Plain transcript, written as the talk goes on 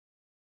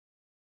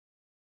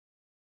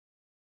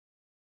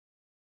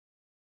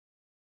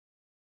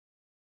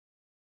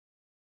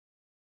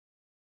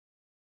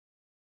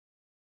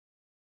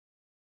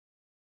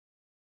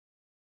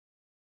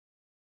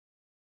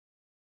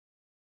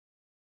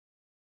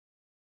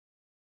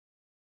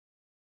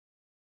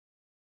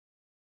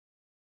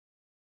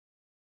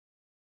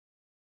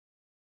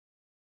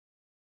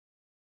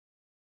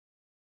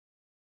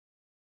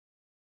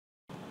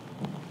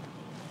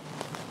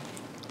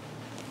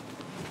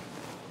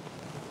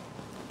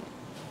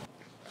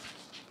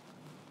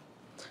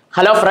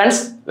Hello friends,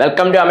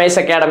 welcome to Amaze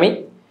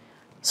Academy.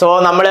 So,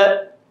 we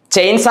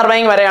chain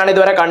surveying vareyaanu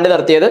iduvare kandu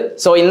nirthiyathu.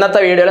 So, innathe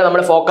video il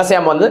nammal focus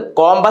cheyan povunathu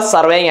compass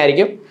surveying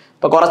aayirikkum.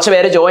 Appo korchu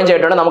peru join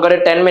cheyittundu. Namukku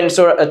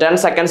oru 10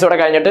 seconds oda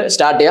kayinittu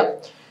start cheyam.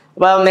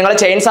 Appo ningal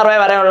chain survey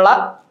vareyulla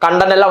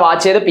content ella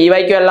watch cheyidu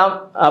PYQ ellam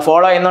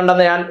follow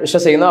cheyyunnundennu njan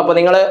vishwasiyunnu. Appo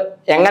ningal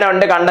engane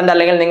undu content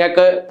allengil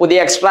ningalku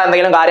pudiya extra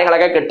endengilum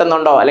കാര്യങ്ങളൊക്കെ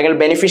കിട്ടുന്നുണ്ടോ അല്ലെങ്കിൽ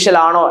beneficial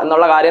ആണോ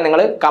എന്നുള്ള കാര്യം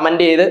നിങ്ങൾ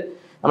comment ചെയ്ത്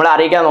നമ്മളെ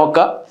അറിയിക്കാൻ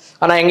നോക്കുക.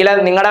 കാരണം എങ്കിലേ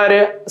നിങ്ങളുടെ ഒരു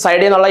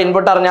സൈഡിൽ നിന്നുള്ള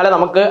ഇൻപുട്ട് അറിഞ്ഞാൽ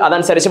നമുക്ക്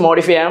അതനുസരിച്ച്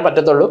മോഡിഫൈ ചെയ്യാൻ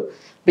പറ്റത്തുള്ളൂ.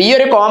 അപ്പോൾ ഈ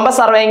ഒരു കോമ്പസ്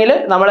സർവേയിങ്ങിൽ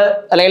നമ്മൾ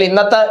അല്ലെങ്കിൽ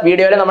ഇന്നത്തെ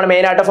വീഡിയോയിൽ നമ്മൾ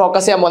മെയിൻ ആയിട്ട്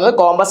ഫോക്കസ് ചെയ്യാൻ പോകുന്നത്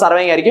കോമ്പസ്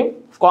സർവേയിങ് ആയിരിക്കും.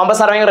 കോമ്പസ്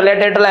സർവേയിങ്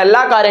റിലേറ്റഡ് ആയിട്ടുള്ള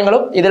എല്ലാ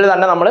കാര്യങ്ങളും ഇതിൽ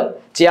തന്നെ നമ്മൾ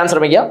ചെയ്യാൻ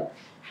ശ്രമിക്കുക.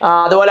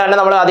 അതുപോലെ തന്നെ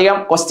നമ്മൾ അധികം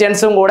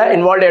ക്വസ്റ്റ്യൻസും കൂടെ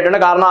ഇൻവോൾവ് ചെയ്തിട്ടുണ്ട്.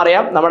 കാരണം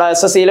അറിയാം നമ്മുടെ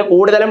SSCയിൽ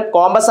കൂടുതലും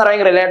കോമ്പസ്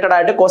സർവേയിങ് റിലേറ്റഡ്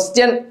ആയിട്ട്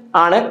ക്വസ്റ്റ്യൻ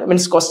ആണ്,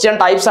 മീൻസ് ക്വസ്റ്റ്യൻ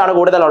ടൈപ്സ് ആണ്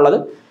കൂടുതലുള്ളത്.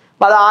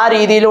 അപ്പോൾ അത് ആ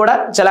രീതിയിലൂടെ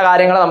ചില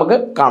കാര്യങ്ങൾ നമുക്ക്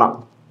കാണാം.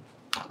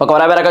 അപ്പോൾ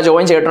കുറേ പേരൊക്കെ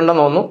ജോയിൻ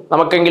ചെയ്തിട്ടുണ്ടെന്ന് തോന്നുന്നു.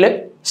 നമുക്കെങ്കിൽ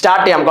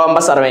സ്റ്റാർട്ട് ചെയ്യാം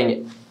കോമ്പസ് സർവേയിങ്.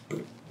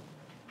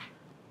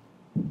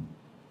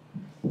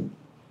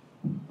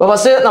 അപ്പോൾ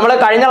ഫസ്റ്റ് നമ്മൾ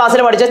കഴിഞ്ഞ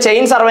ക്ലാസ്സിൽ പഠിച്ച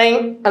ചെയിൻ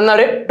സർവേയിങ്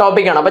എന്നൊരു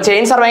ടോപ്പിക്കാണ്. അപ്പോൾ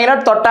ചെയിൻ സർവേയിങ്ങിന്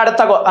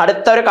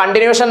അടുത്ത ഒരു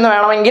കണ്ടിന്യൂഷൻ എന്ന്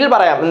വേണമെങ്കിൽ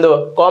പറയാം എന്തോ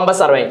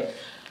കോമ്പസ് സർവേയിങ്.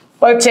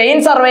 അപ്പോൾ ചെയിൻ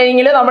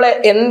സർവേയിങ്ങിൽ നമ്മൾ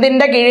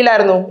എന്തിൻ്റെ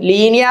കീഴിലായിരുന്നു?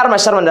 ലീനിയർ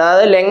മെഷർമെന്റ്,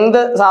 അതായത്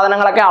ലെങ്ത്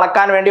സാധനങ്ങളൊക്കെ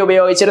അളക്കാൻ വേണ്ടി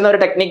ഉപയോഗിച്ചിരുന്ന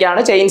ഒരു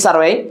ടെക്നിക്കാണ് ചെയിൻ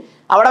സർവേയിങ്.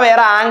 അവിടെ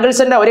വേറെ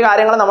ആംഗിൾസിന്റെ ഒരു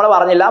കാര്യങ്ങളും നമ്മൾ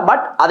പറഞ്ഞില്ല.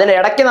 ബട്ട് അതിന്റെ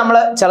ഇടയ്ക്ക് നമ്മൾ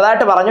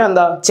ചെറുതായിട്ട് പറഞ്ഞു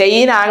എന്താ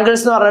ചെയിൻ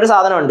ആംഗിൾസ് എന്ന് പറഞ്ഞൊരു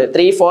സാധനമുണ്ട്,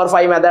 3, 4,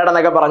 5 മെത്തേഡ്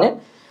എന്നൊക്കെ പറഞ്ഞ്.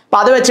 അപ്പം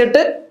അത്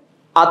വെച്ചിട്ട്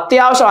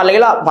അത്യാവശ്യം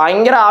അല്ലെങ്കിൽ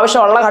ഭയങ്കര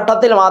ആവശ്യമുള്ള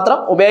ഘട്ടത്തിൽ മാത്രം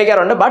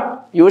ഉപയോഗിക്കാറുണ്ട്. ബട്ട്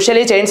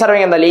യൂഷ്വലി ചെയിൻ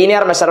സർവേയിങ് എന്താ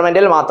ലീനിയർ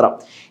മെഷർമെന്റിൽ മാത്രം.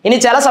 ഇനി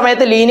ചില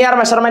സമയത്ത് ലീനിയർ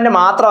മെഷർമെന്റ്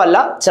മാത്രമല്ല,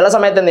 ചില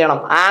സമയത്ത് എന്ത്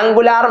ചെയ്യണം,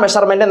 ആംഗുലാർ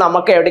മെഷർമെന്റ്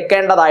നമുക്ക്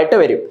എടുക്കേണ്ടതായിട്ട്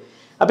വരും.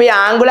 അപ്പോൾ ഈ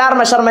ആംഗുലാർ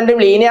മെഷർമെന്റും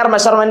ലീനിയർ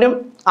മെഷർമെന്റും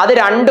അത്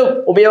രണ്ടും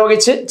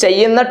ഉപയോഗിച്ച്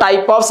ചെയ്യുന്ന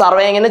ടൈപ്പ് ഓഫ്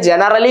സർവേയിങ്ങിന്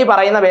ജനറലി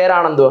പറയുന്ന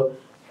പേരാണെന്തോ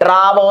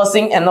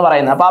ട്രാവേഴ്സിംഗ് എന്ന്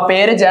പറയുന്നത്. അപ്പോൾ ആ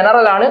പേര്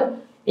ജനറൽ ആണ്.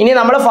 ഇനി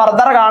നമ്മൾ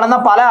ഫർദർ കാണുന്ന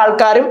പല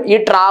ആൾക്കാരും ഈ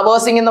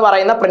ട്രാവേഴ്സിംഗ് എന്ന്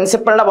പറയുന്ന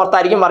പ്രിൻസിപ്പിളിന്റെ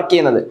പുറത്തായിരിക്കും വർക്ക്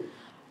ചെയ്യുന്നത്.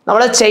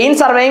 നമ്മൾ ചെയിൻ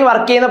സർവേയിങ്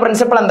വർക്ക് ചെയ്യുന്ന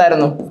പ്രിൻസിപ്പിൾ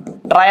എന്തായിരുന്നു?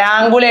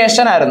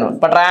 ട്രയാങ്കുലേഷൻ ആയിരുന്നു.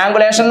 ഇപ്പൊ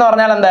ട്രയാങ്കുലേഷൻ എന്ന്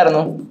പറഞ്ഞാൽ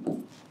എന്തായിരുന്നു?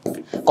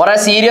 കുറെ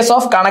സീരീസ്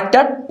ഓഫ്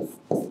കണക്റ്റഡ്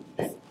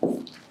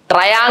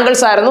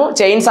ട്രയാങ്കിൾസ് ആയിരുന്നു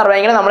ചെയിൻ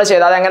സർവേയിങ്ങിൽ നമ്മൾ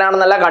ചെയ്തത്. അത്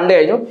എങ്ങനെയാണെന്നെല്ലാം കണ്ടു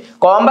കഴിഞ്ഞു.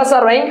 കോമ്പസ്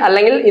സർവേയിങ്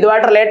അല്ലെങ്കിൽ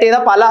ഇതുമായിട്ട് റിലേറ്റ് ചെയ്ത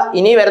പല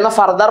ഇനി വരുന്ന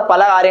ഫർദർ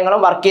പല കാര്യങ്ങളും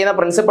വർക്ക് ചെയ്യുന്ന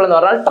പ്രിൻസിപ്പിൾ എന്ന്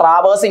പറഞ്ഞാൽ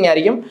ട്രാവേഴ്സിംഗ്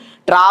ആയിരിക്കും.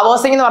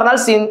 ട്രാവേഴ്സിംഗ് എന്ന് പറഞ്ഞാൽ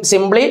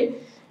simply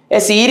A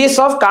series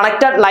of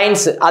connected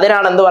lines,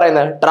 അതിനാണ് എന്ത്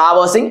പറയുന്നത്?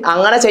 ട്രാവേഴ്സിംഗ്.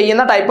 അങ്ങനെ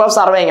ചെയ്യുന്ന ടൈപ്പ് ഓഫ്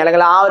സർവേയിങ്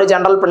അല്ലെങ്കിൽ ആ ഒരു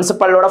ജനറൽ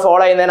പ്രിൻസിപ്പളിലൂടെ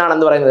ഫോളോ ചെയ്യുന്നതിനാണ്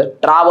എന്ത് പറയുന്നത്?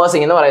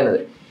 ട്രാവേഴ്സിംഗ് എന്ന് പറയുന്നത്.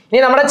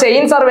 ഇനി നമ്മുടെ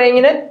ചെയിൻ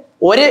സർവേയിങ്ങിന്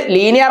ഒരു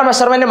ലീനിയർ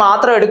മെഷർമെന്റ്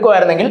മാത്രം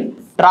എടുക്കുമായിരുന്നെങ്കിൽ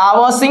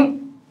ട്രാവേഴ്സിംഗ്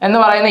എന്ന്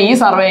പറയുന്ന ഈ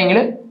സർവേയിങ്ങിൽ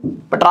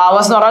ഇപ്പൊ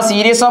ട്രാവേഴ്സ് എന്ന് പറഞ്ഞാൽ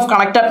സീരീസ് ഓഫ്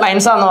കണക്റ്റഡ്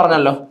ലൈൻസ് ആണെന്ന്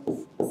പറഞ്ഞല്ലോ.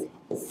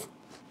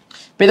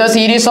 ഇപ്പൊ ഇത്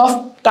സീരീസ് ഓഫ്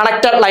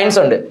കണക്റ്റഡ് ലൈൻസ്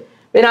ഉണ്ട്.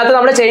 ഇതിനകത്ത്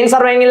നമ്മുടെ ചെയിൻ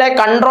സർവേയിങ്ങിലെ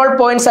കൺട്രോൾ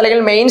പോയിന്റ്സ് അല്ലെങ്കിൽ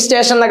മെയിൻ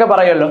സ്റ്റേഷൻ എന്നൊക്കെ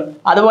പറയുമല്ലോ,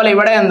 അതുപോലെ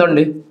ഇവിടെ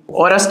എന്തുണ്ട്?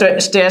 ഓരോ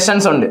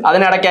സ്റ്റേഷൻസ് ഉണ്ട്.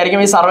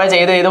 അതിനിടയ്ക്കായിരിക്കും ഈ സർവേ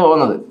ചെയ്ത്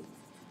പോകുന്നത്.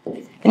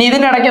 ഇനി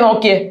ഇതിൻ്റെ ഇടയ്ക്ക്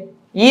നോക്കിയേ,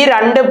 ഈ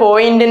രണ്ട്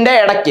പോയിന്റിന്റെ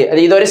ഇടയ്ക്ക്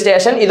ഇതൊരു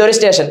സ്റ്റേഷൻ ഇതൊരു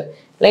സ്റ്റേഷൻ,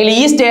 അല്ലെങ്കിൽ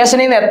ഈ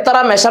സ്റ്റേഷനിൽ നിന്ന് എത്ര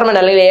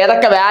മെഷർമെന്റ് അല്ലെങ്കിൽ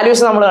ഏതൊക്കെ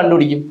വാല്യൂസ് നമ്മൾ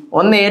കണ്ടുപിടിക്കും?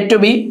 ഒന്ന് A to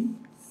B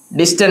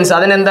ഡിസ്റ്റൻസ്,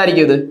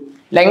 അതിനെന്തായിരിക്കും? ഇത്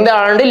ലെങ്ത്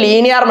ആണെങ്കിൽ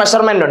ലീനിയർ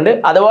മെഷർമെന്റ് ഉണ്ട്.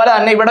 അതുപോലെ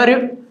തന്നെ ഇവിടെ ഒരു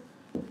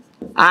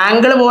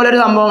ആംഗിൾ പോലൊരു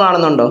സംഭവം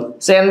കാണുന്നുണ്ടോ?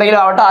 സോ എന്തെങ്കിലും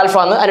ആവട്ടെ, ആൽഫ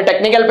എന്ന് അതിന്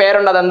ടെക്നിക്കൽ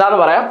പേരുണ്ട്, അതെന്താന്ന്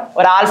പറയാം.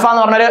 ഒരു ആൽഫ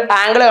എന്ന് പറഞ്ഞൊരു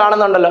ആംഗിൾ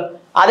കാണുന്നുണ്ടല്ലോ,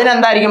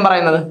 അതിനെന്തായിരിക്കും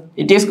പറയുന്നത്?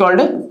 It is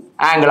called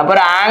angle. അപ്പൊ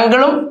ഒരു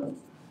ആംഗിളും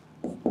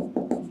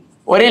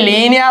ഒരു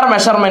ലീനിയർ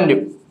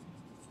മെഷർമെന്റും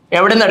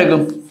എവിടെ നിന്ന്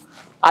എടുക്കും?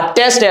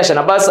 അറ്റേ സ്റ്റേഷൻ.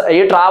 അപ്പൊ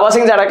ഈ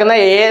ട്രാവേഴ്സിംഗ് നടക്കുന്ന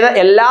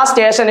എല്ലാ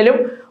സ്റ്റേഷനിലും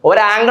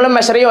ഒരു ആംഗിളും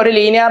മെഷർ ചെയ്യും, ഒരു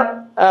ലീനിയർ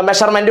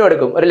മെഷർമെന്റും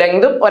എടുക്കും. ഒരു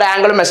ലെങ്തും ഒരു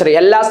ആംഗിളും മെഷർ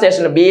ചെയ്യും എല്ലാ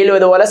സ്റ്റേഷനിലും, ബിയിലും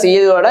ഇതുപോലെ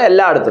സിയിലും ഇതുപോലെ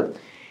എല്ലായിടത്തും.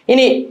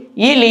 ഇനി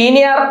ഈ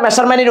ലീനിയർ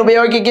മെഷർമെന്റിന്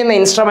ഉപയോഗിക്കുന്ന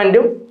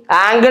ഇൻസ്ട്രുമെന്റും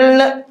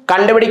ആംഗിളിന്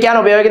കണ്ടുപിടിക്കാൻ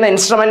ഉപയോഗിക്കുന്ന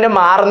ഇൻസ്ട്രുമെന്റും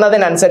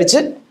മാറുന്നതിനനുസരിച്ച്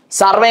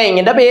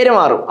സർവേയിങ്ങിന്റെ പേര്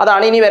മാറും.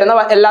 അതാണ് ഇനി വരുന്ന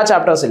എല്ലാ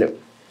ചാപ്റ്റേഴ്സിലും.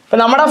 ഇപ്പൊ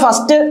നമ്മുടെ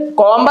ഫസ്റ്റ്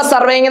കോമ്പസ്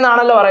സർവേയിങ്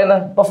എന്നാണല്ലോ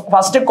പറയുന്നത്. ഇപ്പൊ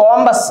ഫസ്റ്റ്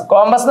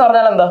കോമ്പസ് എന്ന്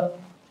പറഞ്ഞാൽ എന്താ?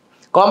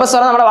 കോമ്പസ്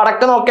പറഞ്ഞാൽ നമ്മുടെ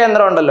വടക്ക് നോക്കിയ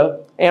യന്ത്രം ഉണ്ടല്ലോ,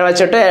 ഇങ്ങനെ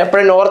വെച്ചിട്ട്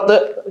എപ്പോഴും നോർത്ത്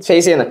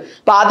ഫേസ് ചെയ്യുന്നത്.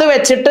 അപ്പൊ അത്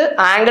വെച്ചിട്ട്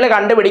ആംഗിൾ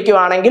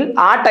കണ്ടുപിടിക്കുവാണെങ്കിൽ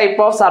ആ ടൈപ്പ്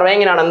ഓഫ്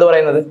സർവേയിങ്ങിനാണ് എന്ത്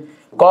പറയുന്നത്?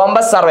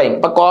 Compass surveying.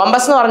 ഇപ്പൊ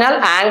കോമ്പസ് എന്ന് പറഞ്ഞാൽ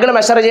ആംഗിൾ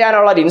മെഷർ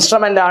ചെയ്യാനുള്ള ഒരു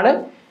ഇൻസ്ട്രുമെന്റ് ആണ്.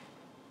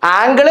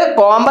 ആംഗിള്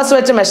കോമ്പസ്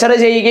വെച്ച് മെഷർ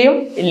ചെയ്യുകയും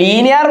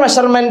ലീനിയർ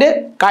മെഷർമെന്റ്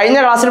കഴിഞ്ഞ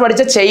ക്ലാസ്സിൽ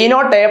പഠിച്ച ചെയിനോ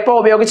ടേപ്പോ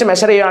ഉപയോഗിച്ച്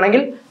മെഷർ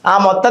ചെയ്യുകയാണെങ്കിൽ ആ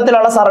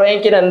മൊത്തത്തിലുള്ള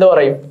സർവേയിങ്ങിന് എന്ത്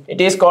പറയും?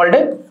 It is called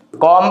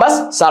compass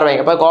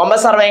surveying. അപ്പൊ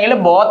കോമ്പസ് സർവേയിങ്ങിൽ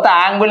ബോത്ത്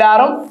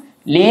ആംഗുലാറും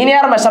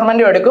ലീനിയർ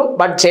മെഷർമെന്റും എടുക്കും.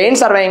 ബട്ട് ചെയിൻ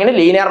സർവേയിങ്ങിന്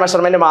ലീനിയർ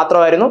മെഷർമെന്റ്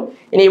മാത്രമായിരുന്നു.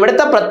 ഇനി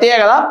ഇവിടുത്തെ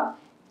പ്രത്യേകത,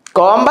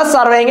 കോമ്പസ്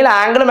സർവേയിങ്ങിൽ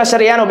ആംഗിൾ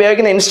മെഷർ ചെയ്യാൻ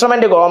ഉപയോഗിക്കുന്ന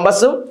ഇൻസ്ട്രുമെന്റ്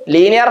കോമ്പസും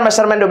ലീനിയർ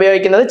മെഷർമെന്റ്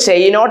ഉപയോഗിക്കുന്നത്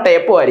ചെയിനോ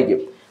ടേപ്പോ ആയിരിക്കും.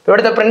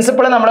 ഇവിടുത്തെ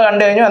പ്രിൻസിപ്പിൾ നമ്മൾ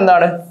കണ്ടു കഴിഞ്ഞു.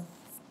 എന്താണ്?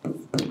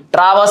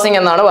 ട്രാവേഴ്സിംഗ്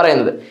എന്നാണ്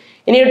പറയുന്നത്.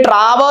 ഇനി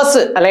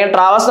ട്രാവേഴ്സ് അല്ലെങ്കിൽ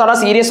ട്രാവേഴ്സ് എന്ന് പറഞ്ഞാൽ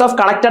സീരീസ് ഓഫ്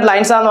കണക്റ്റഡ്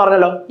ലൈൻസ് ആണെന്ന്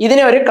പറഞ്ഞല്ലോ,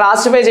 ഇതിനെ ഒരു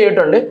ക്ലാസിഫൈ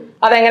ചെയ്തിട്ടുണ്ട്.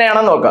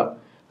 അതെങ്ങനെയാണെന്ന് നോക്കാം.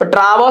 ഇപ്പൊ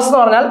ട്രാവേഴ്സ് എന്ന്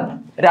പറഞ്ഞാൽ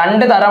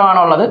രണ്ട്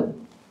തരമാണുള്ളത്.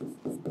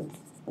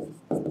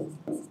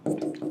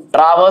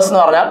 ട്രാവേഴ്സ് എന്ന്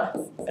പറഞ്ഞാൽ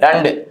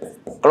രണ്ട്,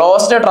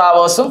 ക്ലോസ്ഡ്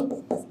ട്രാവേഴ്സും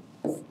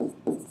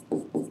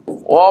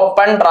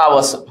ഓപ്പൺ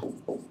ട്രാവേഴ്സും.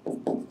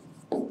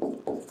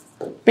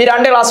 ഇപ്പം ഈ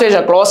രണ്ട് ക്ലാസ്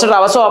ചോദിച്ചാൽ ക്ലോസ്ഡ്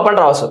ട്രാവേഴ്സും ഓപ്പൺ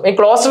ട്രാവേഴ്സും. ഈ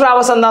ക്ലോസ്ഡ്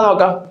ട്രാവേഴ്സ് എന്താ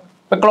നോക്കാം.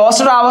 ഇപ്പം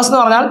ക്ലോസ്ഡ് ട്രാവേഴ്സ് എന്ന്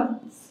പറഞ്ഞാൽ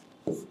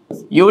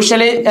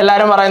യൂഷ്വലി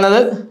എല്ലാവരും പറയുന്നത്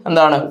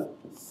എന്താണ്,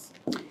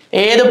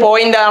 ഏത്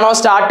പോയിന്റ് ആണോ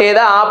സ്റ്റാർട്ട്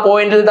ചെയ്ത് ആ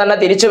പോയിന്റിൽ തന്നെ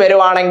തിരിച്ചു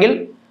വരുവാണെങ്കിൽ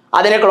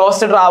അതിന്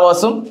ക്ലോസ്ഡ്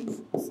ട്രാവേഴ്സും,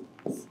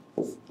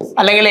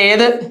 അല്ലെങ്കിൽ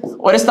ഏത്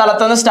ഒരു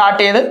സ്ഥലത്തുനിന്ന്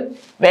സ്റ്റാർട്ട് ചെയ്ത്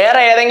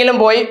വേറെ ഏതെങ്കിലും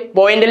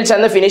പോയിന്റിൽ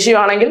ചെന്ന് ഫിനിഷ്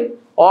ചെയ്യുവാണെങ്കിൽ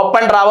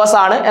ഓപ്പൺ ട്രാവേഴ്സ്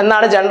ആണ്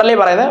എന്നാണ് ജനറലി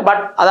പറയുന്നത്.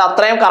 ബട്ട് അത്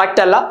അത്രയും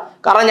കറക്റ്റ് അല്ല.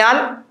 കാരണം ഞാൻ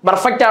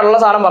പെർഫെക്റ്റ് ആയിട്ടുള്ള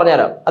സാധനം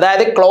പറഞ്ഞുതരാം.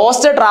 അതായത്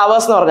ക്ലോസ്ഡ്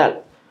ട്രാവേഴ്സ് എന്ന് പറഞ്ഞാൽ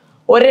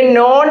ഒരു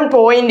നോൺ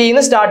പോയിന്റിൽ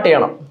നിന്ന് സ്റ്റാർട്ട്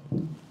ചെയ്യണം.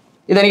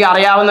 ഇതെനിക്ക്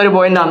അറിയാവുന്ന ഒരു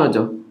പോയിന്റ് ആണെന്ന്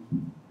വെച്ചോ.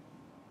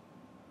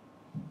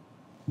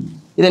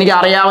 ഇതെനിക്ക്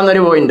അറിയാവുന്ന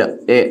ഒരു പോയിന്റ്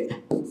എ.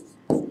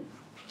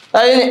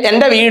 അതായത്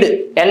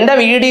എൻ്റെ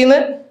വീടിൽ നിന്ന്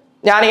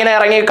ഞാനിങ്ങനെ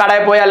ഇറങ്ങി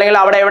കടയിൽ പോയി അല്ലെങ്കിൽ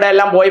അവിടെ ഇവിടെ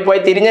എല്ലാം പോയി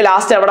തിരിഞ്ഞ്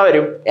ലാസ്റ്റ് എവിടെ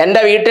വരും?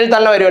 എൻ്റെ വീട്ടിൽ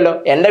തന്നെ വരുമല്ലോ.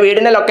 എൻ്റെ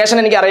വീടിൻ്റെ ലൊക്കേഷൻ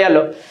എനിക്ക്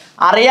അറിയാമല്ലോ.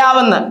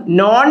 അറിയാവുന്ന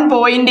നോൺ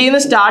പോയിന്റിൽ നിന്ന്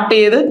സ്റ്റാർട്ട്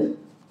ചെയ്ത്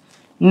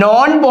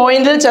നോൺ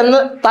പോയിന്റിൽ ചെന്ന്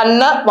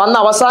തന്നെ വന്ന്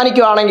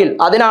അവസാനിക്കുകയാണെങ്കിൽ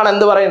അതിനാണ്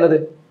എന്ത് പറയുന്നത്?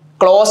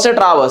 Closed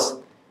traverse.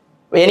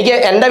 എനിക്ക്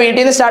എൻ്റെ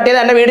വീട്ടിൽ നിന്ന് സ്റ്റാർട്ട്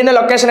ചെയ്ത് എൻ്റെ വീടിൻ്റെ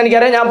ലൊക്കേഷൻ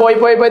എനിക്കറിയാം. ഞാൻ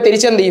പോയി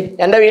തിരിച്ചെന്ത് ചെയ്യും?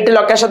 എൻ്റെ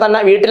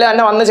വീട്ടിൽ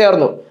തന്നെ വന്ന്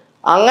ചേർന്നു.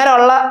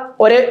 അങ്ങനെയുള്ള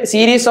ഒരു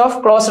series of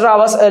closed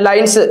traverse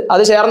lines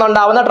അത്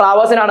ചേർന്നുണ്ടാവുന്ന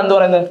ട്രാവേഴ്സിനാണ് എന്ത്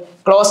പറയുന്നത്?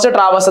 ക്ലോസ്ഡ്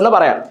ട്രാവേഴ്സ് എന്ന്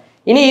പറയാം.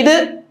 ഇനി ഇത്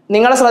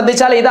നിങ്ങൾ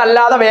ശ്രദ്ധിച്ചാൽ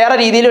ഇതല്ലാതെ വേറെ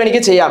രീതിയിലും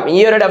എനിക്ക് ചെയ്യാം. ഈ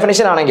ഒരു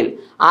ഡെഫിനിഷൻ ആണെങ്കിൽ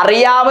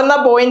അറിയാവുന്ന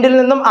പോയിന്റിൽ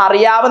നിന്നും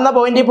അറിയാവുന്ന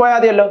പോയിന്റിൽ പോയാൽ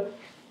മതിയല്ലോ.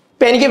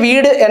 ഇപ്പം എനിക്ക്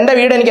എൻ്റെ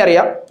വീട്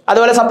എനിക്കറിയാം.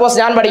 അതുപോലെ സപ്പോസ്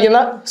ഞാൻ പഠിക്കുന്ന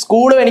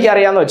സ്കൂളും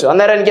എനിക്കറിയാമെന്ന് വെച്ചു.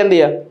 അന്നേരം എനിക്ക് എന്ത്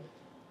ചെയ്യാം?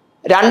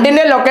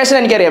 രണ്ടിൻ്റെ ലൊക്കേഷൻ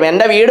എനിക്കറിയാം.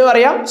 എൻ്റെ വീടും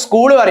അറിയാം,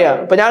 സ്കൂളും അറിയാം.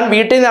 ഇപ്പം ഞാൻ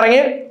വീട്ടിൽ നിന്ന്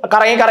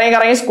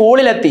കറങ്ങി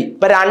സ്കൂളിലെത്തി.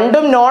 ഇപ്പം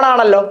രണ്ടും നോൺ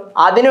ആണല്ലോ.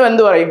 അതിനും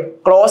എന്ത് പറയും?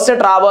 ക്ലോസ്ഡ്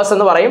ട്രാവേഴ്സ്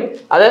എന്ന് പറയും.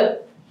 അത്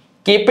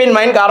കീപ്പ് ഇൻ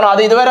മൈൻഡ്. കാരണം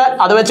അത് ഇതുവരെ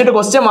അത് വെച്ചിട്ട്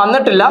ക്വസ്റ്റ്യൻ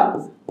വന്നിട്ടില്ല.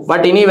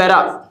 ബട്ട് ഇനി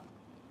വരാം.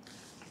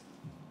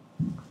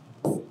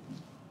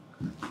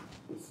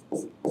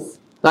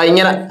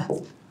 ഇങ്ങനെ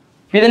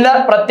ഇതിൻ്റെ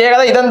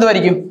പ്രത്യേകത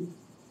ഇതെന്തുമായിരിക്കും?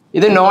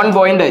 ഇത് നോൺ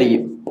പോയിന്റ്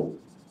ആയിരിക്കും.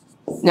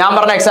 ഞാൻ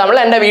പറഞ്ഞ എക്സാമ്പിൾ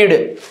എൻ്റെ വീട്.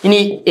 ഇനി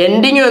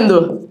എൻഡിങ്ങും എന്തു?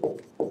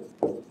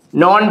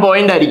 നോൺ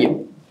പോയിന്റ് ആയിരിക്കും.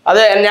 അത്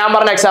ഞാൻ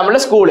പറഞ്ഞ എക്സാമ്പിൾ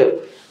സ്കൂള്.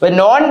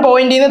 നോൺ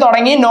പോയിന്റിൽ നിന്ന്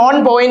തുടങ്ങി നോൺ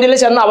പോയിന്റിൽ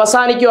ചെന്ന്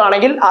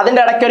അവസാനിക്കുകയാണെങ്കിൽ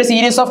അതിൻ്റെ ഇടയ്ക്ക് ഒരു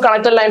സീരീസ് ഓഫ്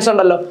കണക്റ്റഡ് ലൈൻസ്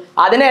ഉണ്ടല്ലോ.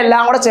 അതിനെ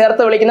എല്ലാം കൂടെ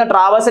ചേർത്ത് വിളിക്കുന്ന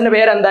ട്രാവേഴ്സിന്റെ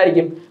പേര്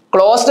എന്തായിരിക്കും?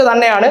 ക്ലോസ്ഡ്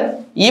തന്നെയാണ്.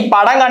 ഈ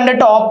പടം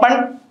കണ്ടിട്ട് ഓപ്പൺ,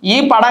 ഈ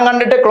പടം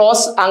കണ്ടിട്ട്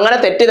ക്ലോസ്, അങ്ങനെ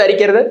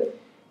തെറ്റിദ്ധരിക്കരുത്.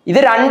 ഇത്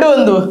രണ്ടും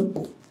എന്തു?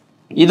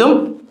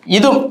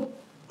 ഇതും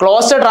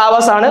ക്ലോസ്ഡ്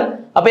ട്രാവേഴ്സ് ആണ്.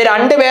 അപ്പൊ ഈ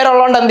രണ്ട്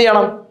പേരുള്ളതുകൊണ്ട് എന്ത്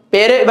ചെയ്യണം?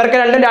 ഇവർക്ക്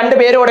രണ്ട്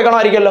പേര്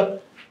കൊടുക്കണമായിരിക്കുമല്ലോ.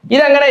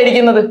 ഇതെങ്ങനെ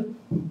ഇരിക്കുന്നത്?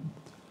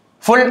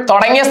 ഫുൾ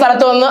തുടങ്ങിയ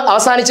സ്ഥലത്ത് വന്ന്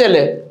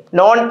അവസാനിച്ചല്ലേ?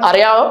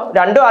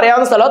 രണ്ടും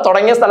അറിയാവുന്ന സ്ഥലം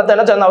തുടങ്ങിയ സ്ഥലത്ത്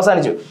തന്നെ ചെന്ന്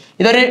അവസാനിച്ചു.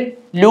 ഇതൊരു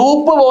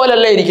ലൂപ്പ്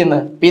പോലല്ലേ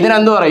ഇരിക്കുന്നത്.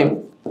 ഇതിനെന്ത് പറയും?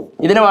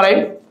 ഇതിന് പറയും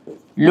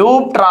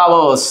ലൂപ്പ്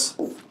ട്രാവേഴ്സ്.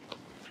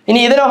 ഇനി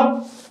ഇതിനോ?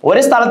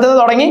 ഒരു സ്ഥലത്ത് നിന്ന്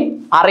തുടങ്ങി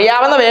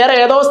അറിയാവുന്ന വേറെ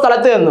ഏതോ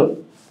സ്ഥലത്ത് ചെന്നു.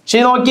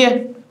 പക്ഷെ നോക്കിയേ,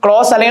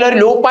 ക്ലോസ് അല്ലെങ്കിൽ ഒരു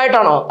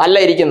ലൂപ്പായിട്ടാണോ? അല്ല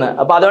ഇരിക്കുന്നത്.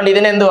 അപ്പൊ അതുകൊണ്ട്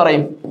ഇതിനെന്ത്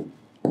പറയും?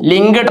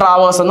 ലിങ്ക്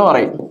ട്രാവേഴ്സ് എന്ന്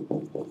പറയും.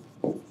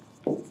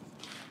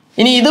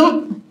 ഇനി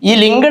ഈ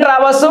ലിങ്ക്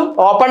ട്രാവേഴ്സും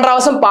ഓപ്പൺ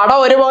ട്രാവേഴ്സും പടം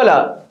ഒരുപോലെ.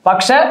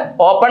 പക്ഷെ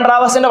ഓപ്പൺ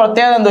ട്രാവേഴ്സിന്റെ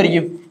പ്രത്യേകത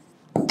എന്തായിരിക്കും?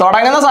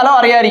 തുടങ്ങുന്ന സ്ഥലം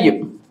അറിയായിരിക്കും,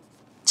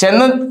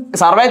 ചെന്ന്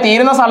സർവേ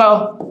തീരുന്ന സ്ഥലമോ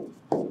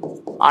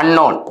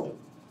അൺനോൺ.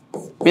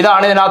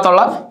 ഇതാണ്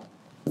ഇതിനകത്തുള്ള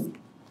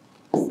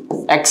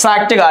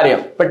എക്സാക്ട് കാര്യം.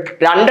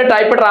 രണ്ട്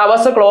ടൈപ്പ്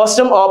ട്രാവേഴ്സ്,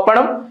 ക്ലോസ്ഡും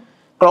ഓപ്പണും.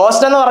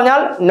 ക്ലോസ്ഡ് എന്ന്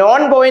പറഞ്ഞാൽ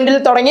നോൺ പോയിന്റിൽ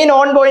തുടങ്ങി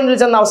നോൺ പോയിന്റിൽ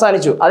ചെന്ന്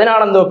അവസാനിച്ചു.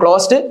 അതിനാണ് എന്തോ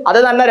ക്ലോസ്ഡ്. അത്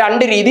തന്നെ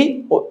രണ്ട് രീതി.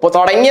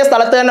 തുടങ്ങിയ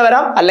സ്ഥലത്ത് തന്നെ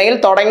വരാം, അല്ലെങ്കിൽ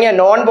തുടങ്ങിയ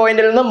നോൺ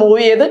പോയിന്റിൽ നിന്ന്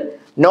മൂവ് ചെയ്ത്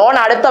നോൺ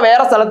അടുത്ത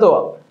വേറെ സ്ഥലത്ത്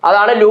പോവാം.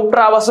 അതാണ് ലൂപ്പ്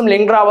ട്രാവേഴ്സും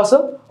ലിങ്ക്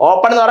ട്രാവേഴ്സും.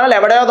 ഓപ്പൺ എന്ന് പറഞ്ഞാൽ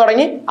എവിടെയോ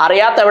തുടങ്ങി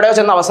അറിയാത്ത എവിടെയോ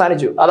ചെന്ന്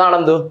അവസാനിച്ചു. അതാണ്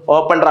എന്ത്?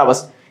 Open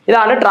traverse.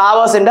 ഇതാണ്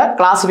ട്രാവേഴ്സിന്റെ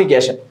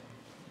ക്ലാസിഫിക്കേഷൻ.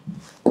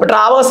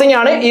 ട്രാവേഴ്സിംഗ്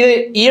ആണ്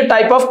ഈ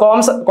type of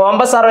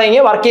compass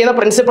surveying work ചെയ്യുന്ന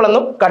പ്രിൻസിപ്പിൾ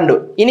എന്നും കണ്ടു.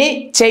 ഇനി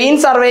ചെയിൻ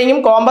സർവേയിങ്ങും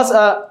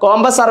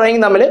കോമ്പസ്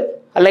സർവേയിങ്ങും തമ്മിൽ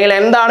അല്ലെങ്കിൽ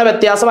എന്താണ്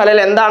വ്യത്യാസം,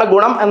 അല്ലെങ്കിൽ എന്താണ്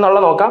ഗുണം എന്നുള്ള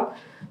നോക്കാം.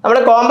 നമ്മൾ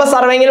കോമ്പസ്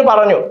സർവേയിങ്ങിൽ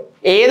പറഞ്ഞു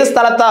ഏത്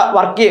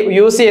സ്ഥലത്താണ്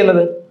യൂസ്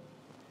ചെയ്യുന്നത്.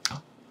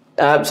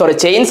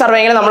 ചെയിൻ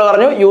സർവേയിങ്ങിൽ നമ്മൾ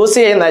പറഞ്ഞു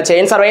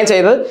ചെയിൻ സർവേയിങ്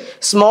ചെയ്തത്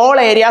സ്മോൾ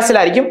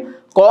ഏരിയാസിലായിരിക്കും.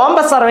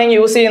 കോമ്പസ് സർവേയിങ്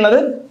യൂസ് ചെയ്യുന്നത്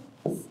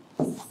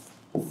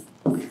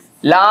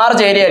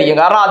ലാർജ് ഏരിയ ആയിരിക്കും.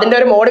 കാരണം അതിന്റെ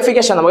ഒരു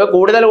മോഡിഫിക്കേഷൻ, നമുക്ക്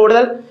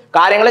കൂടുതൽ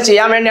കാര്യങ്ങൾ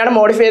ചെയ്യാൻ വേണ്ടിയാണ്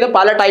മോഡിഫൈ ചെയ്ത്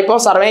പല ടൈപ്പ്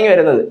ഓഫ് സർവേയിങ്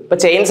വരുന്നത്. ഇപ്പൊ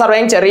ചെയിൻ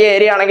സർവേയിങ് ചെറിയ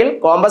ഏരിയ ആണെങ്കിൽ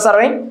കോമ്പസ്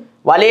സർവേയിങ്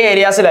വലിയ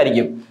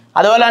ഏരിയാസിലായിരിക്കും.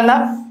 അതുപോലെ തന്നെ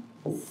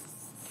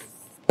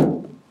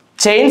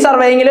ചെയിൻ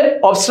സർവേയിങ്ങിൽ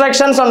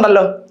ഒബ്സ്ട്രക്ഷൻസ്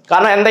ഉണ്ടല്ലോ.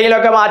 കാരണം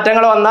എന്തെങ്കിലുമൊക്കെ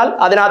മാറ്റങ്ങൾ വന്നാൽ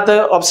അതിനകത്ത്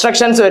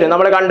ഒബ്സ്ട്രക്ഷൻസ് വരും.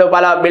 നമ്മൾ കണ്ടു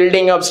പല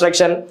building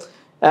obstruction,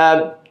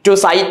 to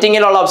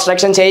സൈറ്റിങ്ങിലുള്ള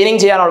obstruction, chaining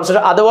ചെയ്യാനുള്ള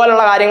ഒബ്സ്ട്രക്ഷൻ,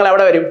 അതുപോലുള്ള കാര്യങ്ങൾ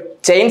എവിടെ വരും?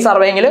 ചെയിൻ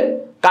സർവേയിങ്ങിൽ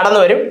കടന്നു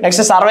വരും.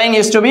 Next, surveying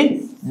is to be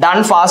done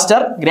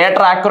faster,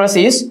 greater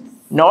accuracy is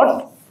not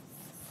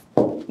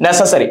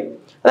necessary.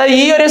 അതായത്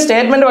ഈ ഒരു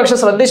സ്റ്റേറ്റ്മെന്റ് പക്ഷെ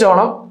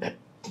ശ്രദ്ധിച്ചോണം,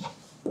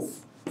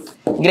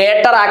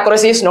 greater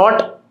accuracy is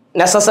not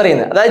necessary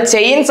എന്ന്. അതായത്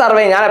ചെയിൻ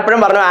സർവേ, ഞാൻ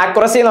എപ്പോഴും പറഞ്ഞു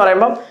ആക്യുറസി എന്ന്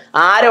പറയുമ്പോൾ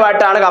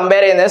ആരുമായിട്ടാണ്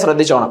കമ്പയർ ചെയ്യുന്നത്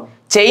ശ്രദ്ധിച്ചോണം.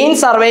 ചെയിൻ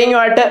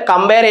സർവേയിങ്ങുമായിട്ട്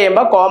കമ്പയർ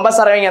ചെയ്യുമ്പോൾ കോമ്പസ്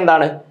സർവേയിങ്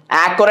എന്താണ്?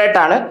 ആക്യുറേറ്റ്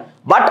ആണ്.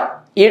 ബട്ട്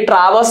ഈ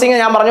ട്രാവേഴ്സിങ്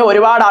ഞാൻ പറഞ്ഞു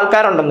ഒരുപാട്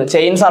ആൾക്കാരുണ്ടെന്ന്.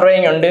 ചെയിൻ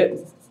സർവേയിങ് ഉണ്ട്,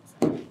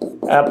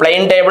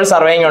 പ്ലെയിൻ ടേബിൾ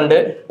സർവേയിങ് ഉണ്ട്,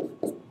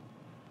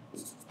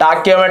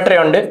 ടാക്കിയോമെട്രി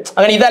ഉണ്ട്.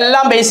 അങ്ങനെ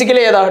ഇതെല്ലാം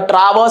ബേസിക്കലി ഏതാ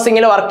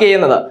ട്രാവേഴ്സിംഗിൽ വർക്ക്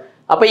ചെയ്യുന്നത്.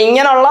 അപ്പൊ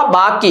ഇങ്ങനെയുള്ള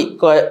ബാക്കി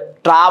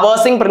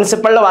ട്രാവേഴ്സിംഗ്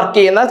പ്രിൻസിപ്പിളിൽ വർക്ക്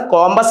ചെയ്യുന്ന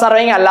കോമ്പസ്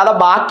സർവേയിങ് അല്ലാതെ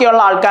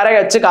ബാക്കിയുള്ള ആൾക്കാരെ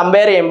വെച്ച്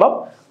കമ്പയർ ചെയ്യുമ്പോൾ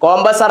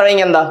കോമ്പസ്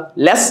സർവേയിങ് എന്താ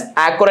ലെസ്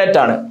ആക്യുറേറ്റ്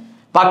ആണ്.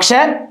 പക്ഷെ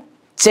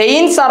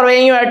ചെയിൻ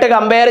സർവേയിങ്ങുമായിട്ട്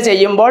കമ്പയർ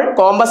ചെയ്യുമ്പോൾ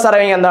കോമ്പസ്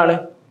സർവേയിങ് എന്താണ്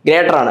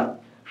ഗ്രേറ്റർ ആണ്.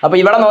 അപ്പൊ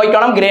ഇവിടെ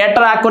നോക്കിക്കോണം,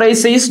 greater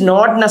accuracy is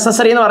not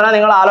necessary എന്ന് പറഞ്ഞാൽ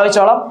നിങ്ങൾ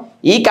ആലോചിച്ചോളം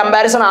ഈ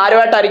കമ്പാരിസൺ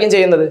ആരുമായിട്ടായിരിക്കും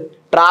ചെയ്യുന്നത്,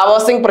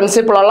 ട്രാവേഴ്സിംഗ്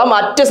പ്രിൻസിപ്പിൾ ഉള്ള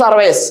മറ്റ്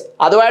സർവേസ്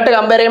അതുമായിട്ട്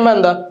കമ്പയർ ചെയ്യുമ്പോൾ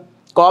എന്താ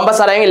കോമ്പസ്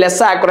സർവേയിങ്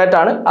ലെസ് ആക്യുറേറ്റ്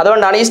ആണ്.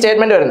 അതുകൊണ്ടാണ് ഈ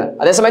സ്റ്റേറ്റ്മെന്റ് വരുന്നത്.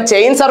 അതേസമയം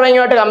ചെയിൻ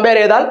സർവേയിങ്ങുമായിട്ട് കമ്പയർ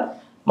ചെയ്താൽ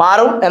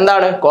മാറും,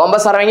 എന്താണ്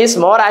compass surveying is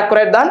more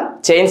accurate than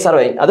chain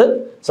surveying. അത്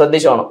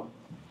ശ്രദ്ധിച്ചോണം.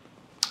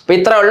 അപ്പൊ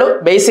ഇത്രേ ഉള്ളൂ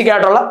ബേസിക്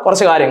ആയിട്ടുള്ള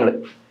കുറച്ച് കാര്യങ്ങൾ.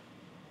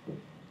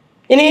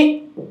 ഇനി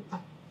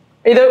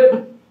ഇത്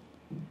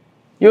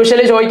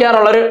യൂഷ്വലി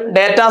ചോദിക്കാറുള്ളൊരു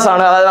ഡേറ്റാസ്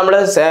ആണ്. അതായത് നമ്മൾ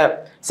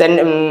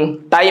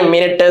ടൈം,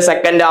 മിനിറ്റ്,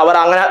 സെക്കൻഡ്, അവർ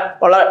അങ്ങനെ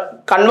ഉള്ള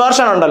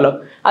കൺവേർഷൻ ഉണ്ടല്ലോ,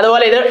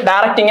 അതുപോലെ ഇത്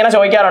ഡയറക്റ്റ് ഇങ്ങനെ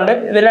ചോദിക്കാറുണ്ട്.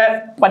 ഇതിനെ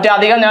പറ്റി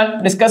അധികം ഞാൻ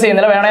ഡിസ്കസ്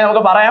ചെയ്യുന്നില്ല, വേണമെങ്കിൽ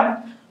നമുക്ക് പറയാം.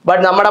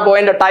 ബട്ട് നമ്മുടെ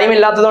പോയിന്റ് ടൈം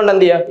ഇല്ലാത്തത് കൊണ്ട്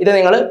എന്ത് ചെയ്യുക, ഇത്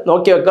നിങ്ങൾ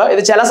നോക്കി വെക്കുക.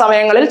 ഇത് ചില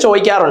സമയങ്ങളിൽ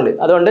ചോദിക്കാറുണ്ട്,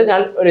 അതുകൊണ്ട്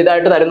ഞാൻ ഒരു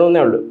ഇതായിട്ട്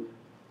തരുന്നേ ഉള്ളൂ.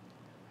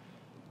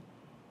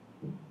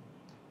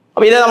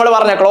 അപ്പൊ ഇത് നമ്മൾ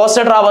പറഞ്ഞു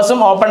ക്ലോസ്ഡ് ട്രാവേഴ്സും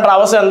ഓപ്പൺ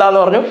ട്രാവേഴ്സും എന്താന്ന്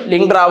പറഞ്ഞു,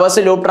 ലിങ്ക് ട്രാവേഴ്സ്,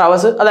 ലൂപ്പ്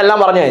ട്രാവേഴ്സ്, അതെല്ലാം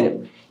പറഞ്ഞു കഴിഞ്ഞു.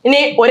 ഇനി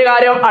ഒരു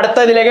കാര്യം അടുത്ത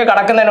ഇതിലേക്ക്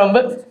കടക്കുന്നതിന് മുമ്പ്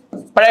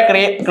ഇപ്പോഴേ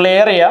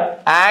ക്ലിയർ ചെയ്യുക,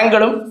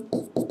 ആംഗിളും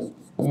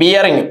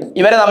ബിയറിങ്ങും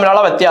ഇവര്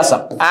തമ്മിലുള്ള വ്യത്യാസം.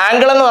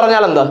 ആംഗിൾ എന്ന്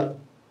പറഞ്ഞാൽ എന്താ,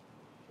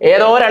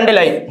 ഏതോ രണ്ട്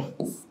ലൈൻ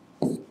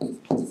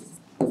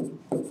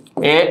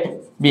എ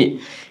ബി,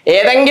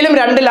 ഏതെങ്കിലും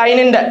രണ്ട്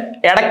ലൈനിന്റെ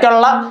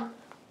ഇടയ്ക്കുള്ള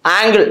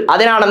ആംഗിൾ,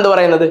 അതിനാണ് എന്ത്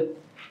പറയുന്നത്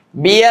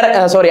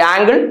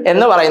ആംഗിൾ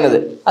എന്ന് പറയുന്നത്.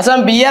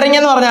 അസമയം ബിയറിംഗ്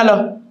എന്ന് പറഞ്ഞാലോ,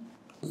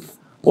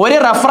 ഒരു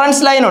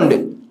റെഫറൻസ് ലൈൻ ഉണ്ട്,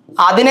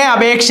 അതിനെ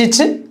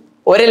അപേക്ഷിച്ച്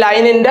ഒരു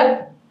ലൈനിന്റെ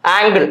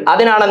ആംഗിൾ,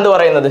 അതിനാണ് എന്ത്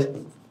പറയുന്നത്,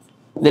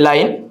 ഇത്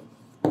ലൈൻ,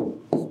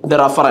 ഇത്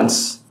റെഫറൻസ്,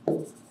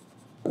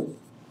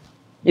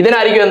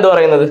 ഇതിനായിരിക്കും എന്ത്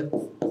പറയുന്നത്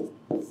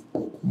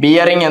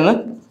ബിയറിംഗ് എന്ന്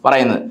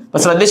പറയുന്നത്. അപ്പൊ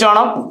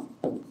ശ്രദ്ധിച്ചോണം,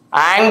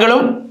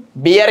 ആംഗിളും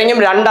ബിയറിംഗും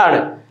രണ്ടാണ്.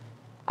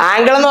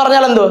 ആംഗിൾ എന്ന്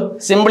പറഞ്ഞാൽ എന്തോ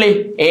സിംപ്ലി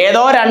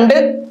ഏതോ രണ്ട്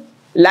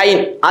ലൈൻ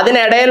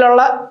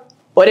അതിനിടയിലുള്ള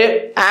ഒരു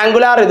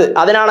ആംഗുലാർ ഇത്,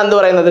 അതിനാണ് എന്ത്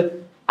പറയുന്നത്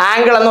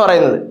ആംഗിൾ എന്ന്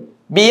പറയുന്നത്.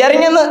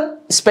 ബിയറിംഗ് എന്ന്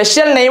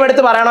സ്പെഷ്യൽ നെയിം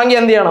എടുത്ത് പറയണമെങ്കിൽ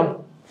എന്ത് ചെയ്യണം,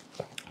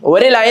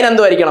 ഒരു ലൈൻ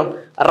എന്തുമായിരിക്കണം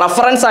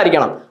റെഫറൻസ്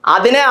ആയിരിക്കണം,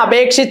 അതിനെ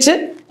അപേക്ഷിച്ച്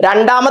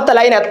രണ്ടാമത്തെ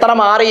ലൈൻ എത്ര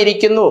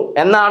മാറിയിരിക്കുന്നു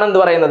എന്നാണ് എന്ത്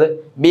പറയുന്നത്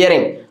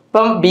ബിയറിംഗ്.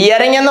 ഇപ്പം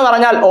ബിയറിംഗ് എന്ന്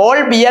പറഞ്ഞാൽ all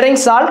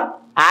bearings R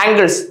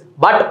angles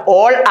but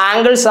all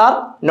angles are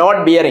not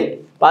bearing.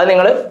 അപ്പൊ അത്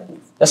നിങ്ങൾ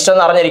ജസ്റ്റ്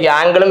ഒന്ന് അറിഞ്ഞിരിക്കുക,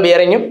 ആംഗിളും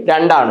ബിയറിംഗും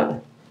രണ്ടാണ്.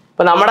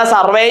 ഇപ്പൊ നമ്മുടെ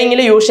സർവേയിങ്ങിൽ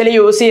യൂഷ്വലി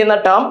യൂസ് ചെയ്യുന്ന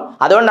ടേം,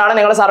 അതുകൊണ്ടാണ്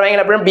നിങ്ങൾ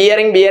സർവേയിങ്ങിൽ എപ്പോഴും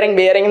ബിയറിംഗ് ബിയറിംഗ്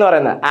ബിയറിംഗ് എന്ന്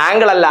പറയുന്നത്.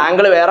 ആംഗിൾ അല്ല,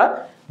 ആംഗിൾ വേറെ,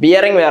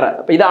 ബിയറിംഗ് വേറെ.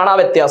 അപ്പൊ ഇതാണ് ആ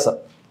വ്യത്യാസം.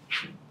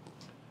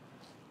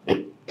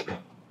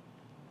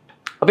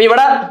 അപ്പൊ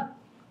ഇവിടെ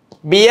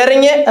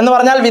ബിയറിംഗ് എന്ന്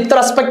പറഞ്ഞാൽ with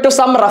respect to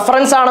some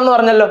reference ആണെന്ന്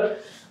പറഞ്ഞല്ലോ.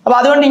 അപ്പൊ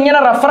അതുകൊണ്ട് ഇങ്ങനെ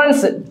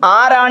റെഫറൻസ്,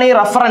 ആരാണ് ഈ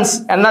റെഫറൻസ്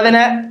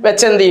എന്നതിനെ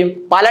വെച്ച് എന്ത് ചെയ്യും,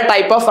 പല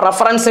ടൈപ്പ് ഓഫ്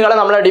റെഫറൻസുകൾ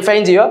നമ്മൾ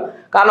ഡിഫൈൻ ചെയ്യുക.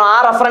 കാരണം ആ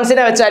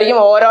റെഫറൻസിനെ വെച്ചായിരിക്കും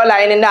ഓരോ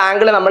ലൈനിന്റെ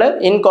ആംഗിൾ നമ്മൾ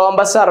ഇൻ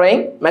കോമ്പസ്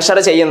സർവേയിങ് മെഷർ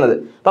ചെയ്യുന്നത്.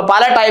 അപ്പൊ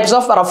പല ടൈപ്സ്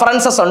ഓഫ്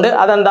റെഫറൻസസ് ഉണ്ട്,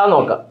 അതെന്താന്ന്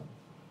നോക്കാം.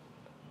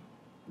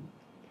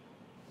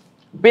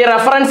 ഇപ്പൊ ഈ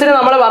റെഫറൻസിന്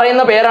നമ്മൾ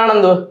പറയുന്ന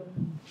പേരാണെന്തോ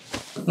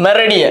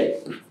മെറിഡിയൻ.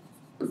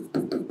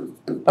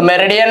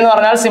 മെറിഡിയൻ എന്ന്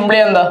പറഞ്ഞാൽ സിംപ്ലി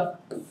എന്താ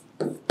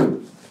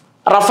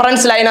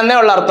റെഫറൻസ് ലൈൻ എന്നേ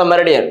ഉള്ള അർത്ഥം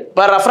മെറിഡിയൻ.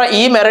 ഇപ്പൊ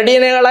ഈ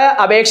മെറിഡിയനുകളെ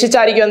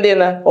അപേക്ഷിച്ചായിരിക്കും എന്ത്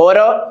ചെയ്യുന്നത്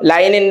ഓരോ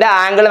ലൈനിന്റെ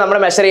ആംഗിൾ നമ്മൾ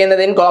മെഷർ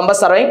ചെയ്യുന്നത് ഇൻ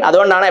കോമ്പസ് സർവേയിങ്.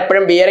 അതുകൊണ്ടാണ്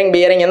എപ്പോഴും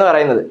ബിയറിംഗ് എന്ന്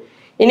പറയുന്നത്.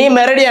 ഇനി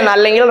മെറിഡിയൻ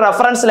അല്ലെങ്കിൽ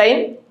റെഫറൻസ് ലൈൻ,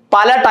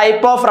 പല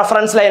ടൈപ്പ് ഓഫ്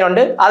റെഫറൻസ് ലൈൻ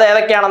ഉണ്ട്, അത്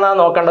ഏതൊക്കെയാണെന്നാണ്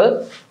നോക്കേണ്ടത്.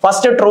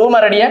 First true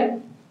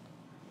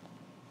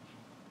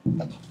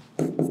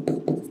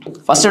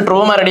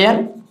Meridian,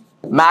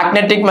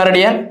 magnetic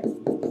Meridian,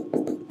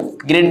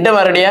 grid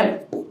Meridian,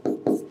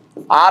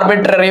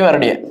 arbitrary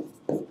Meridian.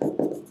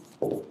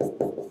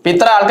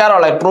 ഇത്ര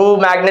ആൾക്കാരുള്ള true,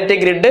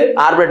 magnetic, grid,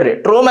 arbitrary.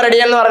 True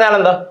Meridian എന്ന് പറഞ്ഞാൽ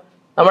എന്താ,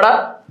 നമ്മുടെ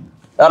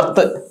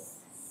എർത്ത്,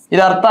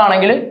 ഇത് എർത്ത്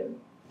ആണെങ്കിൽ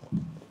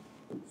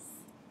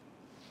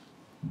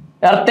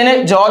എർത്തിന്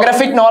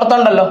ജോഗ്രഫിക് നോർത്ത്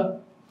ഉണ്ടല്ലോ.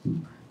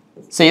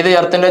 ഇത്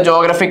എർത്തിന്റെ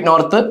ജോഗ്രഫിക്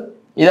നോർത്ത്,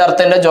 ഇത്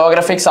എർത്തിന്റെ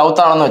ജോഗ്രഫിക്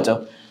സൗത്ത് ആണെന്ന് വെച്ചോ.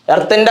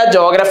 എർത്തിന്റെ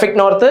ജോഗ്രഫിക്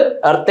നോർത്ത്,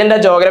 എർത്തിന്റെ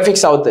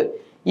ജോഗ്രഫിക് സൗത്ത്,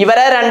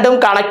 ഇവരെ രണ്ടും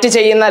കണക്ട്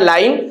ചെയ്യുന്ന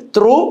line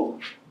through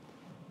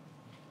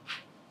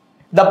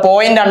the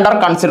point under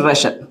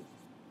consideration,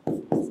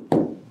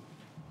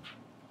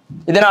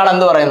 ഇതിനാണ്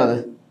എന്ത് പറയുന്നത്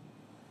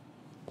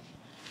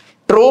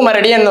ട്രൂ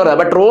മെറിഡിയൻ എന്ന് പറയുന്നത്.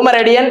 അപ്പൊ ട്രൂ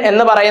മെറിഡിയൻ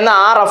എന്ന് പറയുന്ന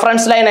ആ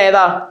റെഫറൻസ് ലൈൻ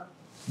ഏതാ,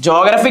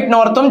 ജോഗ്രഫിക്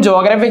നോർത്തും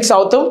ജോഗ്രഫിക്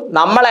സൗത്തും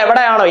നമ്മൾ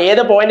എവിടെയാണോ,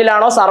 ഏത്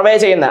പോയിന്റിലാണോ സർവേ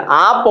ചെയ്യുന്നത്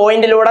ആ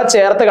പോയിന്റിലൂടെ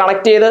ചേർത്ത്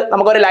കണക്ട് ചെയ്ത്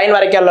നമുക്കൊരു ലൈൻ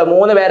വരയ്ക്കാമല്ലോ,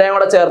 മൂന്ന് പേരെയും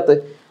കൂടെ ചേർത്ത്.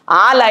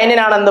 ആ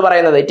ലൈനിനാണ് എന്ത്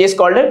പറയുന്നത്, it is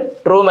called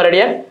true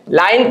Meridian.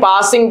 Line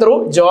passing through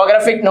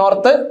geographic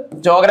north,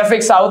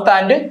 geographic south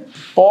and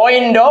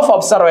point of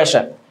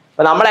observation.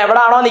 അപ്പൊ നമ്മൾ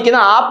എവിടെയാണോ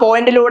നിൽക്കുന്നത് ആ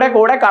പോയിന്റിലൂടെ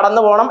കൂടെ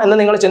കടന്നു പോകണം എന്ന്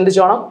നിങ്ങൾ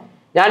ചിന്തിച്ചോണം.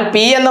 ഞാൻ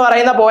പി എന്ന്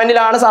പറയുന്ന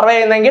പോയിന്റിലാണ് സർവേ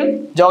ചെയ്യുന്നതെങ്കിൽ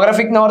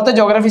geographic north,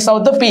 geographic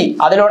south, P,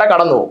 അതിലൂടെ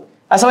കടന്നു പോകും.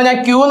 അതേസമയം ഞാൻ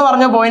ക്യൂ എന്ന്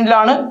പറഞ്ഞ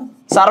പോയിന്റിലാണ്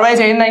സർവേ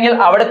ചെയ്യുന്നതെങ്കിൽ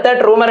അവിടുത്തെ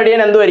ട്രൂ മെറിഡിയൻ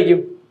എന്തുമായിരിക്കും,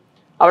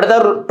 അവിടുത്തെ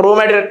true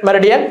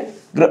Meridian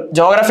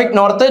geographic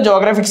north,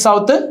 geographic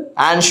south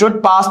and should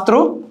pass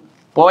through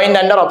point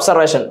under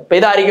observation. അപ്പോൾ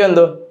ഇതായിരിക്കും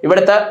എന്ത്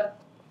ഇവിടുത്തെ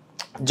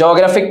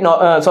geographic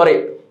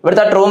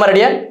ഇവിടുത്തെ ട്രൂ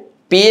മെറിഡിയൻ,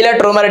 പിയിലെ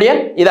ട്രൂ മെറിഡിയൻ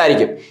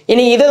ഇതായിരിക്കും.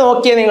 ഇനി ഇത്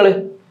നോക്കിയേ നിങ്ങൾ,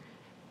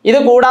 ഇത്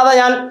കൂടാതെ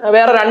ഞാൻ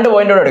വേറെ 2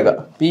 പോയിന്റ് കൂടെ എടുക്കാം.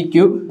 പി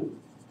ക്യൂ,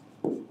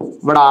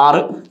 ഇവിടെ R,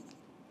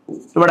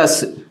 ഇവിടെ S.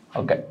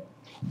 ഓക്കെ,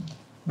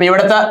 അപ്പോൾ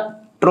ഇവിടുത്തെ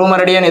ട്രൂ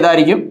മെറിഡിയൻ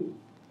ഇതായിരിക്കും,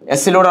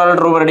 എസ്സിലൂടെയുള്ള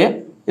ട്രൂ മെറിഡിയൻ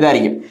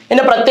ഇതായിരിക്കും.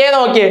 ഇതിന്റെ പ്രത്യേകത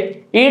നോക്കിയേ,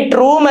 ഈ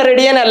ട്രൂ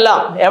മെറിഡിയൻ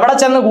എല്ലാം എവിടെ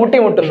ചെന്ന്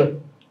കൂട്ടിമുട്ടുന്നു?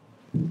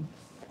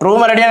 ട്രൂ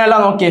മെറിഡിയൻ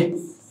എല്ലാം നോക്കിയേ,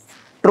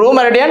 ട്രൂ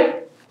മെറിഡിയൻ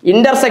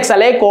ഇന്റർസെക്സ്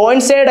അല്ലെ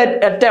കോയിൻസൈഡ്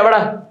അറ്റ് എവിടെ?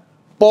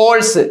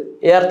 പോൾസ്,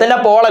 എർത്തിന്റെ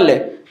പോളല്ലേ.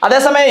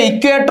 അതേസമയം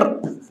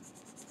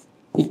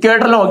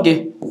ഇക്വേറ്ററിൽ നോക്കി,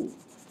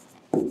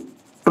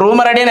 ട്രൂ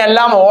മെറിഡിയൻ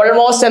എല്ലാം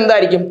ഓൾമോസ്റ്റ്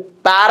എന്തായിരിക്കും?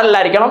 പാരലൽ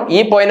ആയിരിക്കണം. ഈ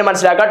പോയിന്റ്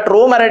മനസ്സിലാക്കുക.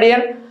 True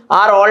Meridian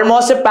are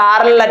almost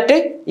parallel at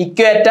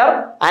equator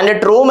and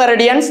true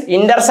meridians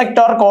intersect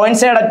or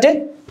coincide at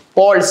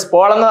Paul's.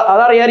 Paul എന്ന്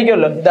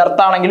അതറിയായിരിക്കുമല്ലോ, ഇത്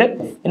എർത്താണെങ്കിൽ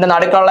ഇതിന്റെ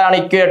നടുക്കുള്ളതാണ്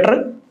ഇക്വേറ്റർ,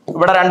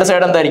 ഇവിടെ 2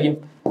 സൈഡ് എന്തായിരിക്കും?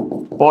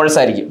 പോൾസ്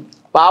ആയിരിക്കും.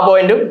 അപ്പൊ ആ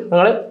പോയിന്റും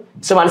നിങ്ങൾ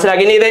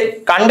മനസ്സിലാക്കി. ഇനി ഇത്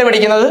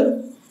കണ്ടുപിടിക്കുന്നത്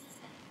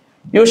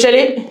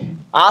യൂഷ്വലി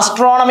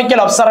ആസ്ട്രോണമിക്കൽ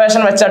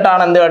ഒബ്സർവേഷൻ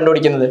വെച്ചിട്ടാണ് എന്ത്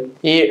കണ്ടുപിടിക്കുന്നത്?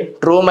 ഈ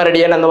ട്രൂ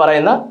മെറിഡിയൻ എന്ന്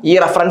പറയുന്ന ഈ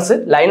റെഫറൻസ്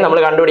ലൈൻ നമ്മൾ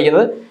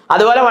കണ്ടുപിടിക്കുന്നത്.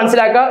 അതുപോലെ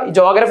മനസ്സിലാക്കുക,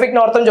 ജോഗ്രഫിക്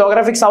നോർത്തും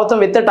ജോഗ്രഫിക് സൗത്തും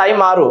വിത്ത് ടൈം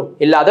മാറുമോ?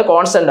 ഇല്ല, അത്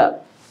കോൺസ്റ്റന്റ്.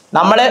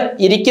 നമ്മൾ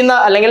ഇരിക്കുന്ന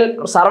അല്ലെങ്കിൽ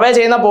സർവേ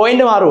ചെയ്യുന്ന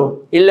പോയിന്റ് മാറുമോ?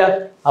 ഇല്ല.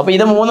 അപ്പൊ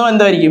ഇത് മൂന്നും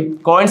എന്തായിരിക്കും?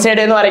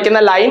 കോയിൻസൈഡ് എന്ന് വരയ്ക്കുന്ന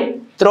ലൈൻ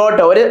ത്രൂ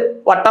ഔട്ട് ഒരു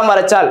വട്ടം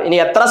വരച്ചാൽ ഇനി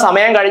എത്ര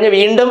സമയം കഴിഞ്ഞ്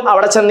വീണ്ടും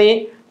അവിടെ ചെന്ന് ഈ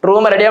ട്രൂ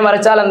മെറിഡിയൻ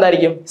വരച്ചാൽ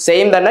എന്തായിരിക്കും?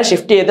 സെയിം തന്നെ,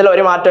 ഷിഫ്റ്റ് ചെയ്യത്തില്ല,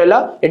 ഒരു മാറ്റമില്ല.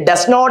 It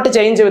does not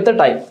change with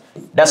time,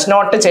 does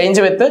not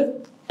change with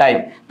time.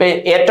 ഇപ്പൊ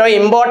ഏറ്റവും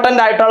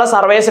ഇമ്പോർട്ടന്റ് ആയിട്ടുള്ള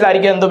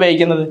സർവേസിലായിരിക്കും എന്ത്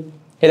ഉപയോഗിക്കുന്നത്?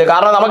 ഇത്.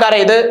 കാരണം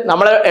നമുക്കറിയാം, ഇത്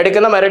നമ്മൾ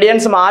എടുക്കുന്ന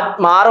മെറിഡിയൻസ്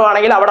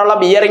മാറുവാണെങ്കിൽ അവിടെയുള്ള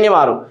ബിയറിംഗ്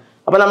മാറും.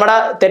 അപ്പൊ നമ്മുടെ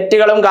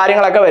തെറ്റുകളും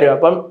കാര്യങ്ങളൊക്കെ വരും.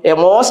 അപ്പം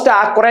മോസ്റ്റ്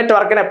ആക്യുറേറ്റ്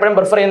വർക്കിന് എപ്പോഴും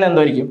പ്രിഫർ ചെയ്യുന്നത്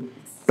എന്തായിരിക്കും?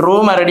 ട്രൂ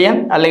മെറിഡിയൻ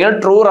അല്ലെങ്കിൽ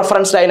ട്രൂ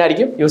റെഫറൻസ് ലൈൻ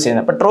ആയിരിക്കും യൂസ്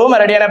ചെയ്യുന്നത്. അപ്പൊ ട്രൂ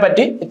മെറിഡിയനെ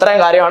പറ്റി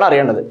ഇത്രയും കാര്യമാണ്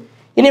അറിയേണ്ടത്.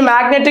 ഇനി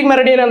മാഗ്നറ്റിക്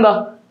മെറിഡിയൻ എന്താ?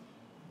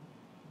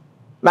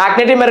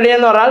 മാഗ്നറ്റിക് മെറിഡിയൻ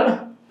എന്ന് പറഞ്ഞാൽ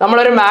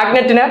നമ്മളൊരു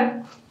മാഗ്നറ്റിനെ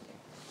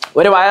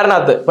ഒരു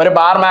വയറിനകത്ത് ഒരു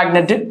ബാർ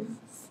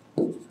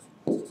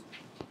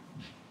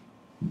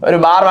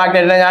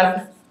മാഗ്നറ്റിനെ ഞാൻ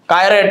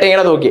കയറ് കെട്ടി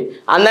ഇങ്ങനെ തൂക്കി,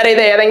 അന്നേരം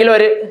ഇത് ഏതെങ്കിലും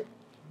ഒരു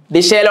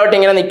ദിശയിലോട്ട്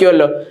ഇങ്ങനെ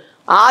നിൽക്കുമല്ലോ.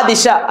 ആ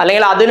ദിശ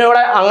അല്ലെങ്കിൽ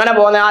അതിലൂടെ അങ്ങനെ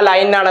പോകുന്ന ആ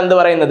ലൈനാണ് എന്ത്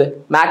പറയുന്നത്?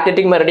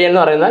 മാഗ്നറ്റിക് മെറിഡിയൻ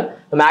എന്ന് പറയുന്നത്.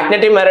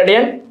 Magnetic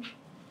Meridian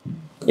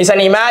is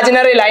an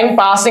imaginary line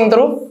passing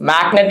through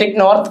magnetic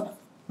north,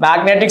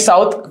 magnetic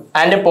south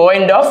and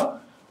point of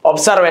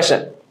observation.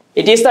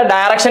 It is the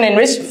direction in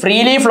which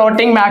freely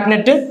floating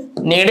magnet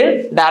needle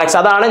directs.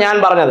 അതാണ് ഞാൻ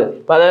പറഞ്ഞത്.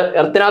 അപ്പൊ അത്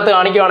എർത്തിനകത്ത്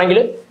കാണിക്കുകയാണെങ്കിൽ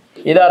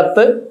ഇത്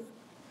എർത്ത്,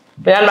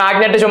 ഞാൻ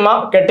മാഗ്നറ്റ് ചുമ്മാ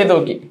കെട്ടി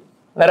തൂക്കി,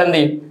 വേറെ എന്ത്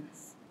ചെയ്യും?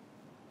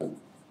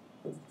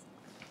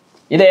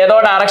 ഇത് ഏതോ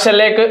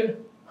ഡയറക്ഷനിലേക്ക്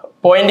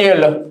പോയിന്റ്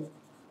ചെയ്യുമല്ലോ.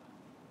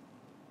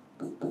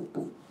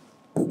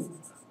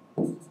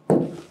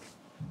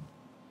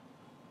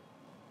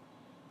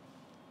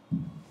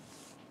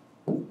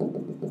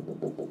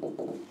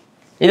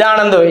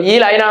 ഇതാണെന്തോ, ഈ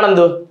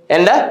ലൈനാണെന്തോ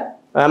എൻ്റെ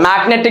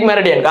മാഗ്നറ്റിക്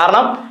മെറിഡിയൻ.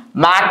 കാരണം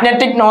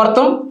മാഗ്നറ്റിക്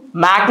നോർത്തും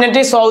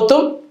മാഗ്നറ്റിക്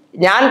സൗത്തും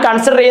ഞാൻ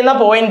കൺസിഡർ ചെയ്യുന്ന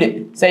പോയിന്റ്,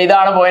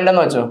 ഇതാണ് പോയിന്റ്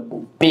എന്ന് വെച്ചോ,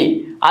 പി,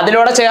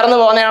 അതിലൂടെ ചേർന്ന്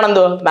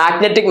പോകുന്നതാണെന്തോ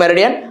മാഗ്നറ്റിക്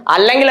മെറിഡിയൻ.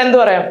 അല്ലെങ്കിൽ എന്ത്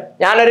പറയാം,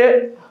 ഞാനൊരു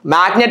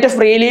മാഗ്നറ്റ്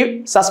ഫ്രീലി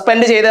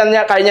സസ്പെൻഡ് ചെയ്ത്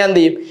കഴിഞ്ഞാൽ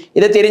എന്ത് ചെയ്യും?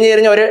 ഇത്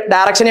തിരിഞ്ഞ് ഒരു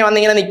ഡയറക്ഷനിൽ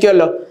വന്നിങ്ങനെ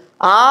നിൽക്കുമല്ലോ.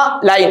 ആ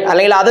ലൈൻ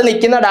അല്ലെങ്കിൽ അത്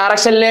നിൽക്കുന്ന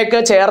ഡയറക്ഷനിലേക്ക്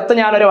ചേർത്ത്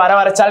ഞാനൊരു വര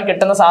വരച്ചാൽ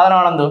കിട്ടുന്ന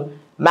സാധനമാണെന്തോ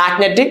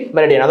മാഗ്നറ്റിക്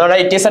മെറിഡിയൻ.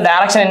 അതുകൊണ്ട് it is A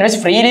direction in which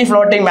freely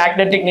floating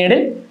magnetic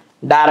needle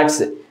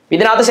directs.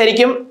 ഇതിനകത്ത്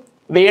ശരിക്കും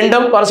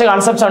വീണ്ടും കുറച്ച്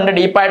കൺസെപ്റ്റ്സ് ഉണ്ട്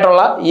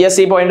ഡീപ്പായിട്ടുള്ള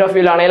ESC പോയിന്റ് ഓഫ്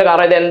വ്യൂ ആണെങ്കിൽ.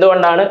 കാരണം ഇത്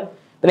എന്തുകൊണ്ടാണ്,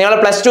 നിങ്ങൾ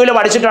 +2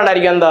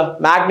 പഠിച്ചിട്ടുണ്ടായിരിക്കും എന്താ,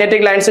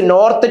 magnetic lines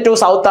north to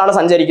south ആണ്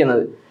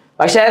സഞ്ചരിക്കുന്നത്.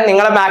 പക്ഷേ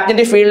നിങ്ങൾ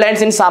magnetic field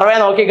lines in survey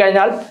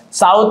നോക്കിക്കഴിഞ്ഞാൽ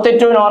സൗത്ത്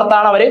ടു നോർത്ത്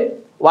ആണ് അവർ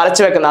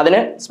വരച്ചു വെക്കുന്നത്.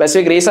 അതിന്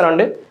സ്പെസിഫിക് റീസൺ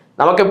ഉണ്ട്,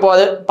 നമുക്കിപ്പോൾ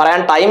അത്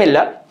പറയാൻ ടൈമില്ല.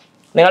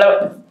 നിങ്ങൾ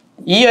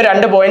ഈ ഒരു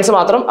 2 പോയിന്റ്സ്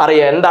മാത്രം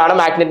അറിയുക, എന്താണ്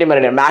മാഗ്നറ്റിക്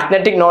മെറിഡിയൻ.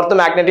 മാഗ്നറ്റിക് നോർത്തും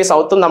മാഗ്നറ്റിക്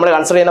സൗത്തും നമ്മൾ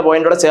കൺസിഡർ ചെയ്യുന്ന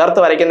പോയിന്റോടെ ചേർത്ത്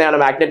വരയ്ക്കുന്നതാണ്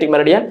മാഗ്നറ്റിക്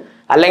മെറിഡിയൻ.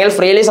 അല്ലെങ്കിൽ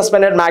ഫ്രീലി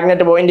സസ്പെൻഡഡ്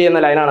മാഗ്നറ്റ് പോയിന്റ് ചെയ്യുന്ന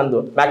ലൈനാണ്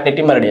എന്തോ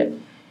മാഗ്നറ്റിക് മെറിഡിയൻ.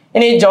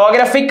 ഇനി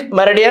ജോഗ്രഫിക്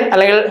മെറിഡിയൻ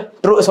അല്ലെങ്കിൽ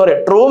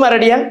ട്രൂ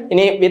മെറിഡിയൻ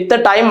ഇനി വിത്ത്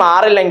ടൈം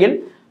മാറില്ലെങ്കിൽ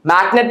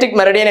മാഗ്നറ്റിക്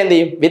മെറിഡിയൻ എന്ത്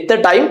ചെയ്യും? വിത്ത്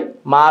ടൈം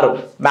മാറും.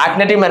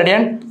 Magnetic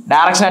Meridian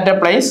direction at A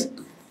place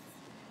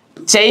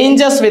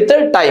changes with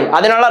time.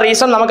 അതിനുള്ള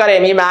റീസൺ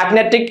നമുക്കറിയാം, ഈ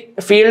മാഗ്നറ്റിക്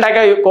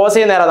ഫീൽഡൊക്കെ കോസ്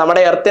ചെയ്യുന്നേരം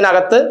നമ്മുടെ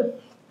എർത്തിനകത്ത്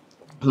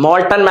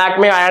മോൾട്ടൺ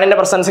മാഗ്മയും അയണിന്റെ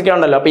പ്രസൻസ് ഒക്കെ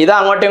ഉണ്ടല്ലോ. അപ്പൊ ഇത്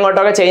അങ്ങോട്ടും ഇങ്ങോട്ടും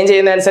ഒക്കെ ചേഞ്ച്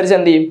ചെയ്യുന്നതനുസരിച്ച്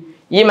എന്ത് ചെയ്യും?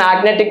 ഈ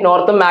മാഗ്നറ്റിക്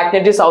നോർത്തും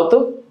മാഗ്നറ്റിക്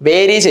സൗത്തും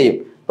വേരി ചെയ്യും.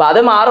 അപ്പൊ അത്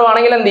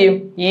മാറുവാണെങ്കിൽ എന്ത് ചെയ്യും?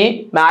 ഈ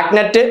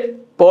മാഗ്നറ്റ്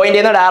പോയിന്റ്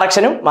ചെയ്യുന്ന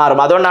ഡയറക്ഷനും മാറും.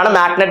 അതുകൊണ്ടാണ്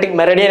മാഗ്നറ്റിക്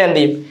മെറിഡിയൻ എന്ത്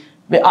ചെയ്യും?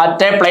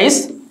 At A place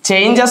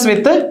changes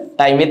with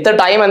time. With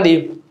time എന്ത്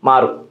ചെയ്യും?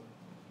 മാറും.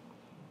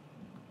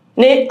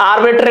 ഇനി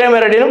arbitrary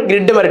മെറിഡിയനും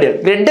grid Meridian.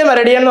 Grid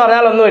Meridian എന്ന്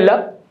പറഞ്ഞാൽ ഒന്നുമില്ല,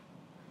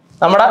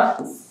 നമ്മുടെ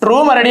ട്രൂ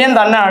മെറിഡിയൻ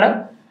തന്നെയാണ്.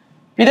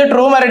 ഇത്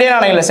ട്രൂ മെറിഡിയൻ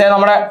ആണെങ്കിൽ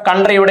നമ്മുടെ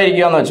കൺട്രി ഇവിടെ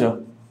ഇരിക്കുകയെന്ന് വെച്ചോ,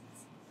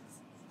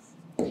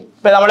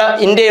 ഇപ്പൊ നമ്മുടെ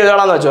ഇന്ത്യ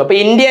എഴുതണമെന്ന് വെച്ചോ. അപ്പൊ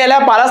ഇന്ത്യയിലെ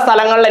പല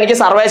സ്ഥലങ്ങളിൽ എനിക്ക്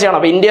സർവേ ചെയ്യണം.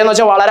 അപ്പൊ ഇന്ത്യ എന്ന്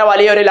വെച്ചാൽ വളരെ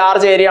വലിയൊരു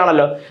ലാർജ് ഏരിയ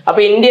ആണല്ലോ. അപ്പൊ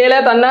ഇന്ത്യയിലെ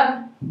തന്നെ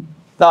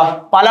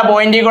പല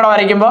പോയിന്റിൽ കൂടെ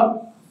വരയ്ക്കുമ്പോൾ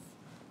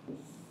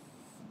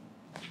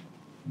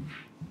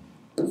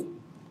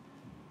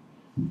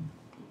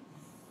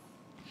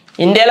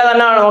ഇന്ത്യയിലെ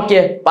തന്നെ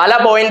നോക്കിയേ പല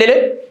പോയിന്റിൽ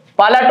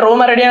പല ട്രൂ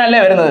മെറിഡിയൻ അല്ലേ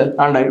വരുന്നത്.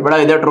 ആണ് ഇവിടെ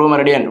ഇത് ട്രൂ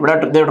മെറിഡിയൻ, ഇവിടെ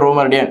ഇത് ട്രൂ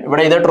മെറിഡിയൻ,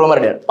 ഇവിടെ ഇത് ട്രൂ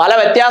മെറിഡിയൻ, പല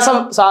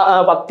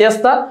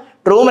വ്യത്യസ്ത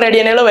ട്രൂ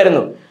മെറിഡിയനുകൾ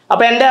വരുന്നു.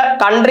 അപ്പൊ എന്റെ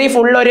കൺട്രി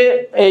ഫുൾ ഒരു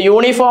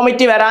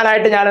യൂണിഫോമിറ്റി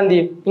വരാനായിട്ട് ഞാൻ എന്ത്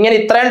ചെയ്യും, ഇങ്ങനെ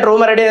ഇത്രയും ട്രൂ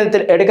മെറിഡിയൻ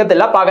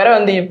എടുക്കത്തില്ല, പകരം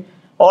എന്ത് ചെയ്യും,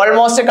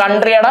 ഓൾമോസ്റ്റ്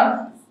കൺട്രിയുടെ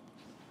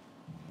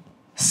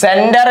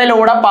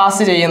സെന്ററിലൂടെ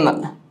പാസ് ചെയ്യുന്ന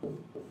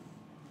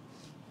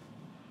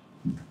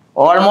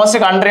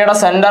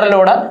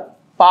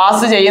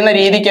പാസ് ചെയ്യുന്ന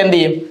രീതിക്ക് എന്ത്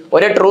ചെയ്യും,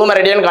 ഒരു ട്രൂ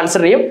മെറിഡിയൻ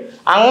കൺസിഡർ ചെയ്യും.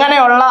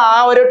 അങ്ങനെയുള്ള ആ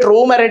ഒരു ട്രൂ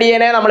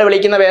മെറിഡിയനെ നമ്മൾ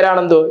വിളിക്കുന്ന പേരാണ്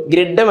എന്തോ,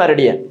 grid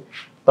Meridian.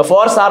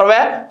 For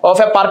survey of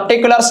a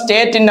particular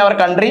state in our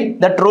country,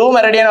 the true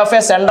meridian of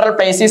a central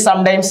place is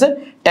sometimes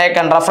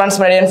taken reference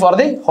meridian for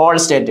the whole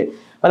state.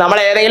 അപ്പോൾ നമ്മൾ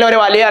ഏതെങ്കിലും ഒരു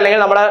വലിയ അല്ലെങ്കിൽ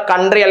നമ്മുടെ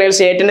കൺട്രി അല്ലെങ്കിൽ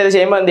സ്റ്റേറ്റിന്റെ ഇത്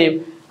ചെയ്യുമ്പോൾ എന്ത് ചെയ്യും,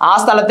 ആ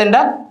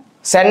സ്ഥലത്തിന്റെ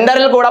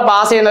സെന്ററിൽ കൂടെ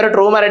പാസ് ചെയ്യുന്ന ഒരു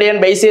ട്രൂ മെറിഡിയൻ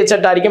ബേസ്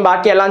വെച്ചിട്ടായിരിക്കും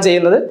ബാക്കിയെല്ലാം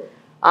ചെയ്യുന്നത്.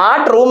 ആ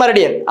ട്രൂ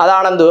മെറിഡിയൻ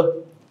അതാണ് എന്തോ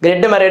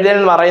ഗ്രിഡ് മെറിഡിയൻ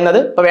എന്ന് പറയുന്നത്.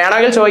 ഇപ്പൊ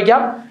വേണമെങ്കിൽ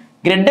ചോദിക്കാം,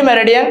 ഗ്രിഡ്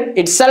മെറിഡിയൻ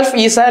ഇറ്റ്സെൽഫ്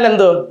ഈസ്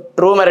എന്തോ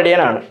ട്രൂ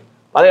മെറിഡിയൻ ആണ്.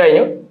 അത്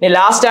കഴിഞ്ഞു. ഇനി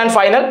ലാസ്റ്റ് ആൻഡ്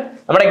ഫൈനൽ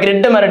നമ്മുടെ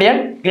ഗ്രിഡ്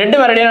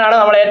മെറിഡിയൻ ആണ്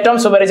നമ്മൾ ഏറ്റവും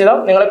സുപരിചിതം.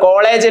 നിങ്ങൾ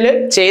കോളേജിൽ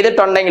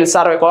ചെയ്തിട്ടുണ്ടെങ്കിൽ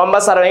സർവേ,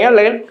 കോമ്പസ് സർവേയോ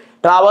അല്ലെങ്കിൽ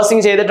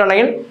ട്രാവേഴ്സിങ്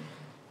ചെയ്തിട്ടുണ്ടെങ്കിൽ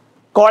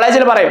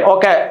കോളേജിൽ പറയും,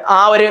 ഓക്കെ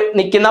ആ ഒരു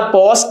നിൽക്കുന്ന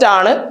പോസ്റ്റ്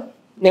ആണ്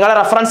നിങ്ങളെ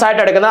റെഫറൻസ്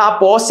ആയിട്ട് എടുക്കുന്നത്, ആ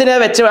പോസ്റ്റിനെ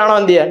വെച്ച് വേണം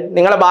എന്ത് ചെയ്യാൻ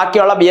നിങ്ങൾ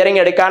ബാക്കിയുള്ള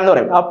ബിയറിംഗ് എടുക്കാൻ എന്ന്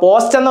പറയും. ആ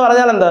പോസ്റ്റ് എന്ന്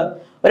പറഞ്ഞാൽ എന്താ,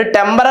 ഒരു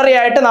ടെമ്പററി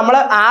ആയിട്ട് നമ്മൾ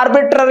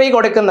ആർബിട്രറി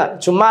കൊടുക്കുന്ന,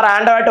 ചുമ്മാ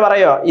റാൻഡം ആയിട്ട്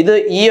പറയുമോ ഇത്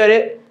ഈ ഒരു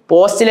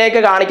പോസ്റ്റിലേക്ക്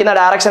കാണിക്കുന്ന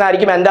ഡയറക്ഷൻ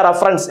ആയിരിക്കും എന്റെ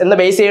റെഫറൻസ് എന്ന്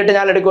ബേസ് ചെയ്തിട്ട്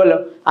ഞാൻ എടുക്കുമല്ലോ,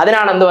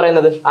 അതിനാണ് എന്ത്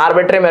പറയുന്നത്,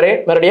 arbitrary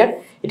Meridian.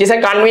 It is A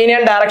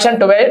convenient direction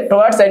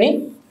towards any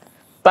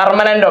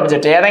permanent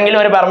object. ഏതെങ്കിലും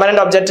ഒരു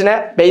പെർമനന്റ് ഒബ്ജക്റ്റിനെ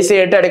ബേസ്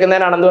ചെയ്തിട്ട്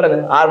എടുക്കുന്നതിനാണ് എന്ത്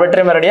പറയുന്നത്,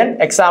 arbitrary Meridian.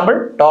 Example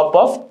top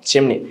of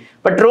chimney.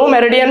 ഇപ്പൊ ട്രൂ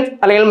മെറിഡിയൻ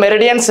അല്ലെങ്കിൽ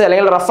മെറിഡിയൻസ്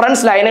അല്ലെങ്കിൽ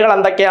റെഫറൻസ് ലൈനുകൾ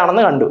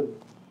എന്തൊക്കെയാണെന്ന് കണ്ടു.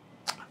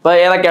 അപ്പൊ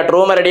ഏതൊക്കെയാ,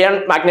 true Meridian,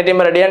 magnetic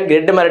Meridian,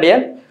 grid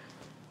Meridian,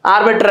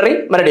 arbitrary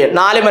Meridian.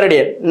 4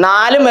 Meridian.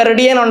 4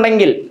 Meridian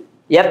ഉണ്ടെങ്കിൽ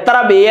എത്ര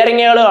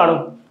ബിയറിങ്ങുകൾ കാണും?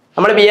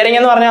 നമ്മൾ ബിയറിംഗ്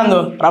എന്ന് പറഞ്ഞാൽ എന്തോ,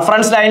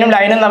 റെഫറൻസ് ലൈനും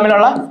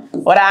തമ്മിലുള്ള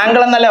ഒരു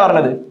ആംഗിൾ എന്നല്ലേ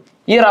പറഞ്ഞത്.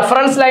 ഈ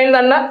റെഫറൻസ് ലൈൻ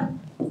തന്നെ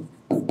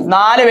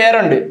 4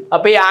 പേരുണ്ട്.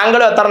 അപ്പൊ ഈ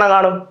ആംഗിളും എത്ര എണ്ണം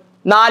കാണും?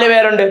 4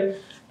 പേരുണ്ട്.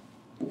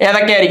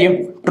 ഏതൊക്കെയായിരിക്കും?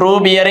 True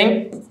bearing,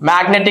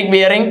 magnetic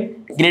bearing,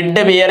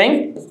 grid bearing,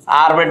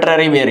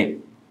 arbitrary bearing.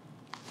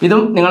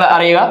 ഇതും നിങ്ങൾ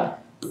അറിയുക.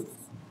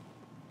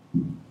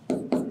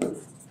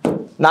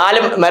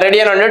 4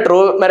 മെറിഡിയൻ ഉണ്ട്, true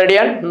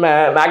Meridian,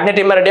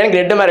 magnetic Meridian,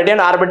 grid Meridian,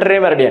 arbitrary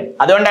Meridian.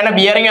 അതുകൊണ്ട് തന്നെ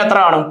ബിയറിംഗ് എത്ര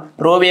കാണും?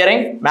 True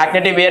bearing,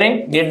 magnetic bearing,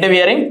 grid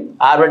bearing,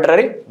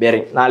 arbitrary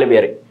bearing. 4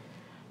 bearing.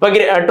 ഇപ്പൊ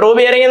ട്രൂ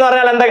ബിയറിംഗ് എന്ന്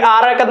പറഞ്ഞാൽ എന്താ,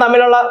 ആരൊക്കെ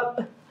തമ്മിലുള്ള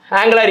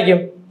ആംഗിൾ ആയിരിക്കും?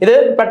 ഇത്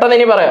പെട്ടെന്ന്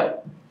ഇനി പറയാം.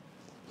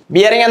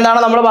 ബിയറിംഗ് എന്താണ്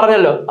നമ്മൾ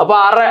പറഞ്ഞല്ലോ. അപ്പൊ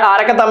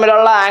ആരൊക്കെ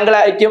തമ്മിലുള്ള ആംഗിൾ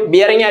ആയിരിക്കും?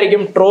 ബിയറിംഗ്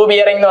ആയിരിക്കും ട്രൂ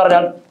ബിയറിംഗ് എന്ന്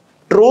പറഞ്ഞാൽ.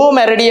 ട്രൂ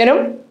മെറിഡിയനും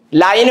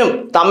ലൈനും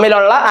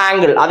തമ്മിലുള്ള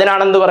ആംഗിൾ,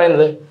 അതിനാണ് എന്ത്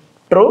പറയുന്നത്,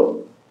 ട്രൂ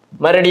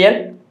മെറിഡിയൻ,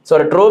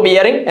 ട്രൂ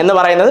ബിയറിംഗ് എന്ന്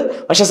പറയുന്നത്.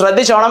 പക്ഷെ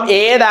ശ്രദ്ധിച്ചോണം,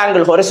 ഏത്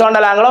ആംഗിൾ,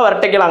 ഹൊറിസോണ്ടൽ ആംഗിളോ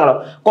വെർട്ടിക്കൽ ആംഗിളോ.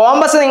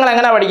 കോമ്പസ് നിങ്ങൾ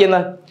എങ്ങനെയാ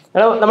പഠിക്കുന്നത്?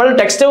 നമ്മൾ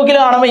ടെക്സ്റ്റ് ബുക്കിൽ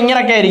കാണുമ്പോൾ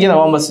ഇങ്ങനെയൊക്കെ ഇരിക്കുന്നത്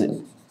കോമ്പസ്.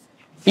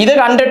 ഇത്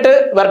കണ്ടിട്ട്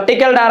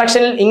വെർട്ടിക്കൽ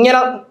ഡയറക്ഷനിൽ ഇങ്ങനെ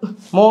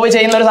മൂവ്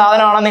ചെയ്യുന്ന ഒരു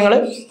സാധനമാണെന്ന് നിങ്ങൾ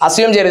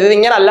അസ്യൂം ചെയ്യരുത്. ഇത്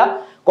ഇങ്ങനല്ല.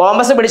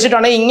 കോമ്പസ്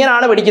പിടിച്ചിട്ടുണ്ടെങ്കിൽ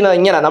ഇങ്ങനെയാണ് പിടിക്കുന്നത്,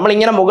 ഇങ്ങനെ നമ്മൾ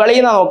ഇങ്ങനെ മുകളിൽ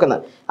നിന്നാണ്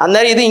നോക്കുന്നത്.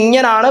 അന്നേരം ഇത്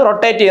ഇങ്ങനെയാണ്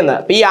റൊട്ടേറ്റ് ചെയ്യുന്നത്.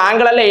 അപ്പൊ ഈ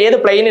ആംഗിൾ അല്ല ഏത്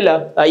പ്ലെയിനില്ല,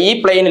 ഈ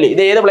പ്ലെയിനിൽ.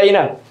 ഇത് ഏത്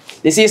പ്ലെയിനാണ്?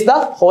 This is the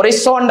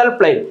horizontal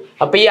plane.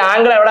 അപ്പൊ ഈ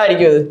ആംഗിൾ എവിടെ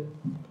ആയിരിക്കും? ഇത്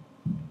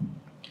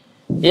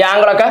ഈ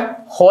ആംഗിളൊക്കെ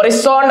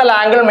horizontal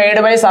angle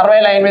made by survey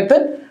line with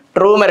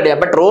true Meridian.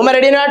 അപ്പൊ ട്രൂ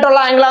മെറിഡിയനായിട്ടുള്ള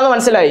ആംഗിളാന്ന്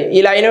മനസ്സിലായി ഈ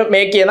ലൈന്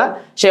മേക്ക് ചെയ്യുന്ന.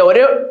 പക്ഷെ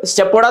ഒരു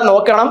സ്റ്റെപ്പ് കൂടെ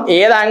നോക്കണം,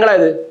 ഏത് ആംഗിളാണ്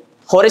ഇത്?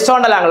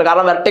 Horizontal angle.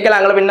 കാരണം വെർട്ടിക്കൽ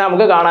ആംഗിൾ പിന്നെ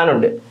നമുക്ക്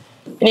കാണാനുണ്ട്.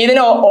 ഇനി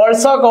ഇതിന്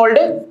ഓൾസോ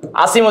കോൾഡ്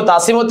അസിമുത്ത്.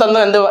 അസിമുത്ത്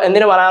എന്ന്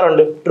എന്തിനു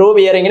പറയാറുണ്ട്? ട്രൂ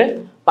ബിയറിംഗിന്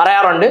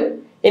പറയാറുണ്ട്.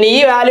 ഇനി ഈ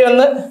വാല്യൂ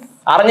ഒന്ന്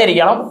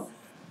അറിഞ്ഞിരിക്കണം.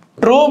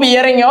 ട്രൂ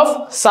ബിയറിംഗ് ഓഫ്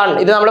സൺ,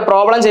 ഇത് നമ്മൾ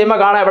പ്രോബ്ലം ചെയ്യുമ്പോൾ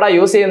കാണാം എവിടെ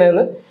യൂസ്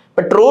ചെയ്യുന്നതെന്ന്.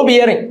 ഇപ്പൊ ട്രൂ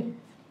ബിയറിംഗ്,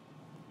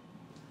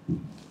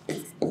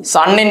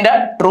 സണ്ണിന്റെ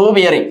ട്രൂ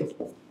ബിയറിംഗ്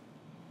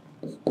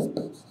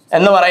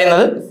എന്ന്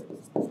പറയുന്നത്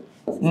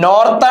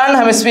നോർത്തേൺ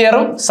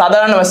ഹെമിസ്ഫിയറും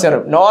സദേൺ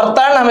ഹെമിസ്ഫിയറും.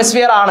 നോർത്തേൺ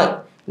ഹെമിസ്ഫിയർ ആണ്.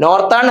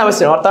 നോർത്തേൺ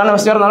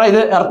ഹെമിസ്ഫിയർ എന്ന് പറഞ്ഞാൽ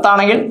ഇത് എർത്ത്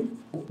ആണെങ്കിൽ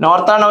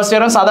നോർത്തേൺ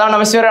ഹെമിസ്ഫിയറും സദേൺ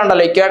ഹെമിസ്ഫിയറും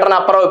ഉണ്ടല്ലോ, ഇക്വേറ്ററിന്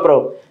അപ്പുറവും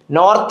ഇപ്പുറവും.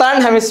 നോർത്തേൺ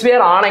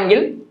ഹെമിസ്ഫിയർ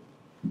ആണെങ്കിൽ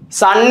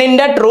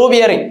സണ്ണിന്റെ ട്രൂ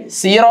ബിയറിംഗ്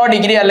 0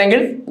 ഡിഗ്രി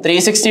അല്ലെങ്കിൽ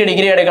 360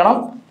 ഡിഗ്രി എടുക്കണം.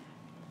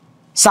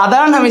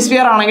 സദേൺ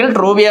ഹെമിസ്ഫിയർ ആണെങ്കിൽ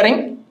ട്രൂ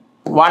ബിയറിംഗ്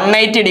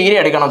 180 ഡിഗ്രി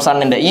എടുക്കണം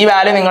സണ്ണിന്റെ. ഈ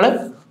വാല്യൂ നിങ്ങൾ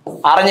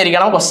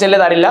അറിഞ്ഞിരിക്കണം, ക്വസ്റ്റ്യനിൽ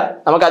തരില്ല,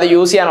 നമുക്കത്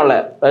യൂസ്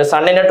ചെയ്യാനുള്ളത്.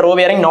 സണ്ണിന്റെ ട്രൂ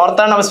ബിയറിംഗ്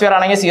നോർത്തേൺ ഹെമിസ്ഫിയർ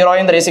ആണെങ്കിൽ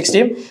 0യും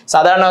 360യും,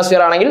 സദേൺ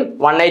ഹെമിസ്ഫിയർ ആണെങ്കിൽ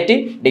 180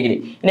 ഡിഗ്രി.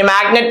 ഇനി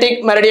മാഗ്നറ്റിക്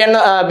മെറിഡിയൻ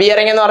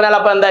ബിയറിംഗ് എന്ന് പറഞ്ഞാൽ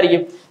അപ്പൊ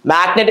എന്തായിരിക്കും?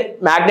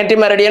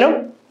 മാഗ്നറ്റിക് മെറിഡിയനും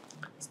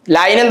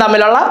ലൈനും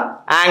തമ്മിലുള്ള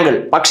ആംഗിൾ.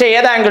 പക്ഷെ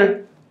ഏത് ആംഗിൾ?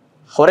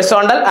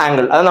 Horizontal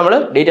angle. അത് നമ്മൾ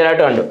ഡീറ്റെയിൽ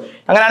ആയിട്ട് കണ്ടു.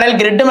 അങ്ങനെയാണെങ്കിൽ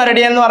ഗ്രിഡ്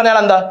മെറിഡിയൻ എന്ന് പറഞ്ഞാൽ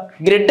എന്താ?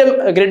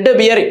 ഗ്രിഡ്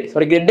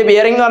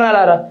ബിയറിംഗ് എന്ന് പറഞ്ഞാൽ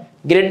ആരാ?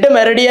 ഗ്രിഡ്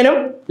മെറിഡിയനും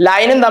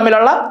ലൈനും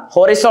തമ്മിലുള്ള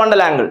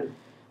ഹൊറിസോണ്ടൽ ആംഗിൾ.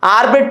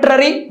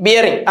 ആർബിട്രറി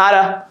ബിയറിംഗ്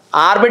ആരാ?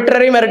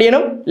 ആർബിട്രറി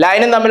മെറിഡിയനും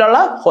ലൈനും തമ്മിലുള്ള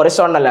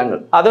ഹൊറിസോണ്ടൽ ആംഗിൾ.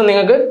 അതും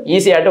നിങ്ങൾക്ക്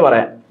ഈസി ആയിട്ട്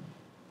പറയാം.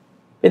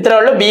 ഇത്രയേ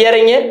ഉള്ളൂ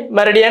ബിയറിംഗ്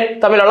മെറിഡിയൻ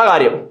തമ്മിലുള്ള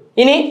കാര്യം.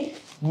 ഇനി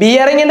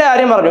ബിയറിംഗിന്റെ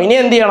കാര്യം പറഞ്ഞു. ഇനി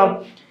എന്ത് ചെയ്യണം?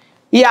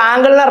 ഈ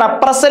ആംഗിളിനെ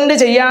റെപ്രസെന്റ്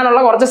ചെയ്യാനുള്ള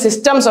കുറച്ച്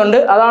സിസ്റ്റംസ് ഉണ്ട്.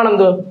 അതാണ്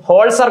എന്ത്?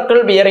 Whole circle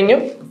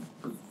ബിയറിംഗും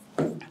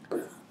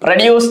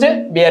reduced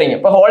ബിയറിംഗും.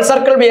 ഇപ്പൊ ഹോൾ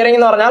സർക്കിൾ ബിയറിംഗ്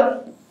എന്ന് പറഞ്ഞാൽ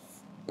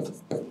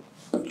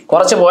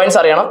കുറച്ച് പോയിന്റ്സ്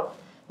അറിയണം.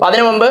 അപ്പൊ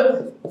അതിനു മുമ്പ്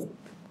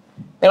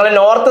നിങ്ങൾ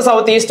നോർത്ത്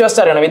സൗത്ത് ഈസ്റ്റ്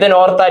വെസ്റ്റ് അറിയണം. ഇത്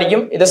നോർത്ത്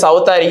ആയിരിക്കും, ഇത്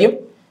സൗത്ത് ആയിരിക്കും,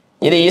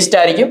 ഇത് ഈസ്റ്റ്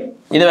ആയിരിക്കും,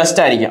 ഇത്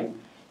വെസ്റ്റ് ആയിരിക്കും.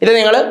 ഇത്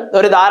നിങ്ങൾ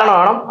ഒരു ധാരണ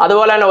വേണം.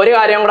 അതുപോലെ തന്നെ ഒരു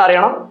കാര്യം കൂടെ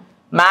അറിയണം.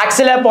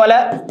 മാത്സിലെ പോലെ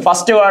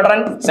first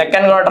quadrant,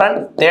 second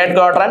quadrant, third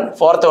quadrant,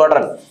 fourth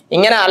quadrant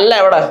ഇങ്ങനെ അല്ല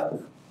ഇവിടെ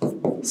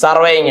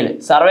സർവേയിങ്ങിൽ.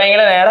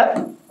 സർവേയിങ്ങിൽ നേരെ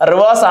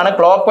റിവേഴ്സ് ആണ്,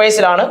 clock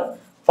വൈസിലാണ്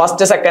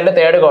first second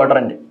third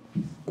quadrant.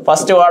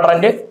 First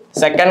quadrant,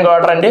 second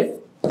quadrant,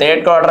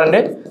 third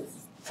quadrant,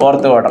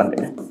 fourth quadrant.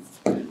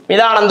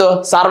 ഇതാണെന്തോ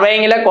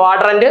സർവേയിങ്ങിലെ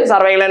quadrant,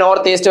 സർവേയിങ്ങിലെ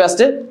north east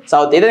west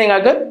south. ഇത്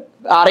നിങ്ങൾക്ക്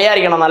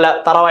അറിയാതിരിക്കണം നല്ല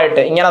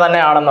തറവായിട്ട്, ഇങ്ങനെ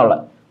തന്നെയാണെന്നുള്ള.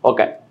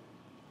 ഓക്കെ,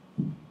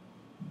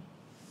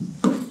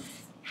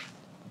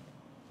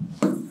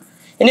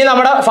 ഇനി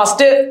നമ്മുടെ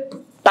ഫസ്റ്റ്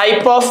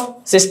ടൈപ്പ് ഓഫ്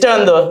സിസ്റ്റം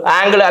എന്തോ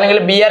ആംഗിൾ അല്ലെങ്കിൽ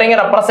ബിയറിംഗ്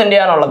റെപ്രസെന്റ്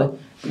ചെയ്യാനുള്ളത്.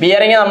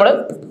 ബിയറിംഗ് നമ്മൾ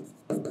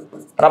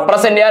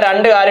റെപ്രസെന്റ് ചെയ്യാൻ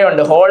രണ്ട്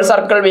കാര്യമുണ്ട്. ഹോൾ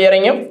സർക്കിൾ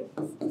ബിയറിംഗും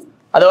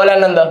അതുപോലെ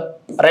തന്നെ എന്താ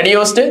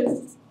റെഡ്യൂസ്ഡ്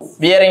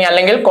ബിയറിംഗ്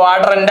അല്ലെങ്കിൽ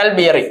quadrantal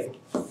bearing.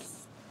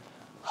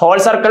 Whole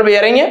circle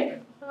bearing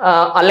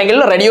അല്ലെങ്കിൽ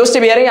റെഡ്യൂസ്ഡ്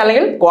ബിയറിംഗ്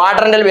അല്ലെങ്കിൽ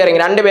ക്വാഡ്രന്റൽ ബിയറിംഗ്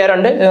രണ്ട്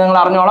പേരുണ്ട്. ഇത് നിങ്ങൾ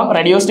അറിഞ്ഞോളാം,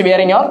 reduced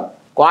bearing or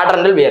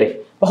quadrantal bearing.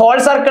 Whole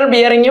circle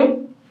ബിയറിംഗും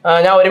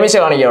ഞാൻ ഒരുമിച്ച്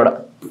കാണിക്കാം ഇവിടെ.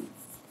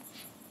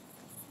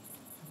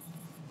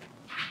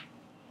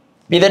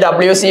 ഇത്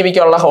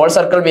WCBക്കുള്ള ഹോൾ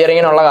സർക്കിൾ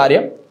ബിയറിങ്ങിനുള്ള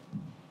കാര്യം.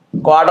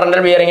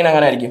 ക്വാഡ്രന്റൽ ബിയറിങ്ങിന്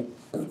എങ്ങനെ ആയിരിക്കും?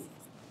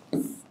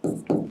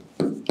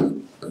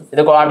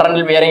 ഇത്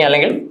ക്വാഡ്രന്റൽ ബിയറിംഗ്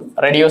അല്ലെങ്കിൽ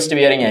റെഡ്യൂസ്ഡ്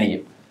ബിയറിംഗ്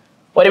ആയിരിക്കും.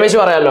 ഒരുമിച്ച്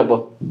പറയാമല്ലോ. അപ്പോൾ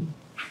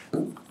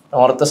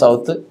north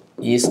south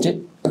east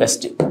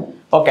west.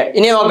 Okay,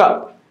 ഇനി നോക്കാം.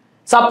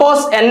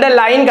 സപ്പോസ് എൻ്റെ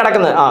ലൈൻ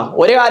കിടക്കുന്നത്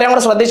ഒരു കാര്യം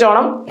കൂടെ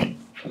ശ്രദ്ധിച്ചോണം.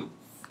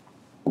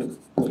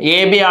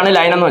 AB ആണ്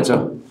ലൈൻ എന്ന് വെച്ചോ.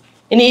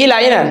 ഇനി ഈ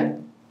ലൈന്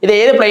ഇത്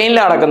ഏത്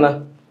പ്ലെയിനിലാണ് കിടക്കുന്നത്?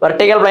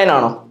 വെർട്ടിക്കൽ പ്ലെയിൻ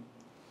ആണോ?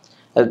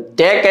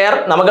 Take care.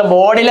 നമുക്ക്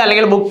ബോർഡിൽ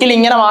അല്ലെങ്കിൽ ബുക്കിൽ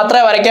ഇങ്ങനെ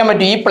മാത്രമേ വരയ്ക്കാൻ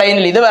പറ്റൂ. ഈ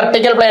പ്ലെയിനിൽ ഇത്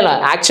വെർട്ടിക്കൽ പ്ലെയിനാണ്.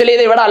 ആക്ച്വലി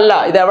ഇത് ഇവിടെ അല്ല,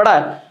 ഇത് എവിടെ?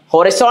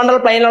 ഹൊറിസോണ്ടൽ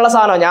പ്ലെയിനിലുള്ള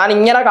സാധനം. ഞാൻ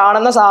ഇങ്ങനെ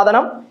കാണുന്ന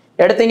സാധനം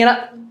എടുത്തിങ്ങനെ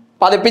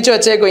പതിപ്പിച്ച്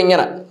വെച്ചേക്കും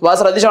ഇങ്ങനെ. അപ്പോൾ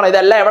ശ്രദ്ധിച്ചോണം,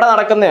 ഇതെല്ലാം എവിടെ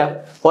നടക്കുന്നതാ?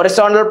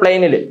 ഹൊറിസോണ്ടൽ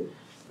പ്ലെയിനിൽ.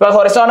 ഇപ്പൊ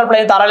ഹൊറിസോണ്ടൽ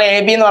പ്ലെയിൻ തറയിൽ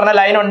AB എന്ന് പറഞ്ഞ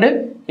ലൈൻ ഉണ്ട്.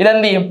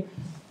 ഇതെന്ത് ചെയ്യും?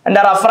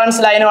 എൻ്റെ റെഫറൻസ്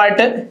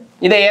ലൈനുമായിട്ട്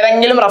ഇത്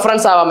ഏതെങ്കിലും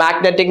റെഫറൻസ് ആവാം.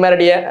 മാഗ്നറ്റിക്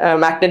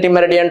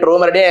മെറിഡിയൻ, ട്രൂ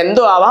മെറിഡിയൻ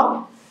എന്തും ആവാം.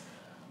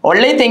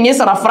 Only thing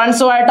is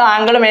റെഫറൻസുമായിട്ട്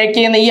angle make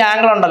ചെയ്യുന്ന ഈ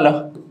ആംഗിൾ ഉണ്ടല്ലോ,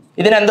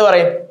 ഇതിനെന്ത്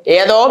പറയും?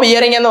 ഏതോ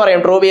ബിയറിംഗ് എന്ന്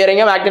പറയും. ട്രൂ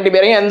ബിയറിംഗ്, മാഗ്നറ്റിക്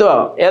ബിയറിംഗ് എന്തും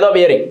ആവാം, ഏതോ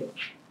ബിയറിംഗ്.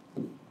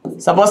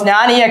 സപ്പോസ്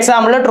ഞാൻ ഈ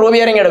എക്സാമ്പിളിൽ ട്രൂ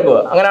ബിയറിംഗ് എടുക്കുക.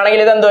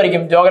 അങ്ങനെയാണെങ്കിൽ ഇത്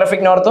എന്തായിരിക്കും?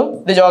 ജോഗ്രഫിക് നോർത്തും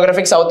ഇത്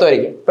ജോഗ്രഫിക് സൗത്തും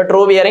ആയിരിക്കും. ഇപ്പൊ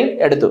ട്രൂ ബിയറിംഗ്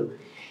എടുത്തു.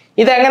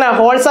 ഇതെങ്ങനെ?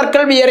 ഹോൾ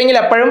സർക്കിൾ ബിയറിംഗിൽ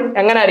എപ്പോഴും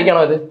എങ്ങനെ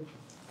ആയിരിക്കണം? ഇത്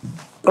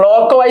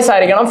ക്ലോക്ക് വൈസ്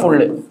ആയിരിക്കണം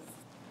ഫുള്ള്.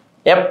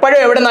 എപ്പോഴും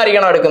എവിടെ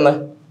നിന്നായിരിക്കണം എടുക്കുന്നത്?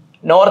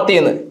 നോർത്തിൽ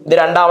നിന്ന്. ഇത്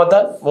രണ്ടാമത്തെ,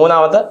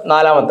 മൂന്നാമത്തെ,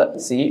 നാലാമത്തെ,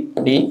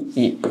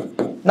 CDE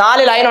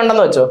 4 ലൈൻ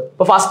ഉണ്ടെന്ന് വെച്ചോ.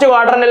 ഇപ്പൊ ഫസ്റ്റ്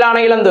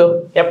ക്വാഡ്രന്റിലാണെങ്കിൽ എന്ത്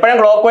എപ്പോഴും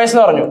ക്ലോക്ക് വൈസ്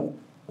എന്ന് പറഞ്ഞു.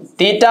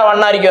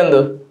 θ1 ആയിരിക്കും എന്ത്?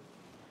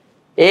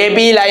 AB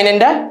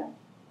ലൈനിന്റെ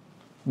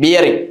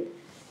ബിയറിംഗ്.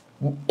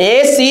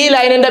 AC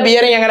ലൈനിന്റെ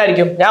ബിയറിംഗ് എങ്ങനെ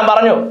ആയിരിക്കും? ഞാൻ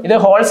പറഞ്ഞു ഇത്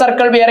ഹോൾ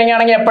സർക്കിൾ ബിയറിംഗ്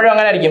ആണെങ്കിൽ എപ്പോഴും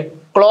അങ്ങനെ ആയിരിക്കും.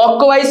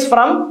 ക്ലോക്ക് വൈസ്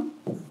ഫ്രം,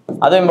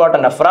 അതും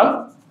ഇമ്പോർട്ടന്റ്, ഫ്രം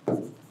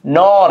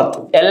നോർത്ത്.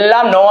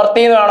 എല്ലാം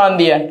നോർത്തിൽ നിന്ന് വേണം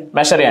എന്ത് ചെയ്യാൻ?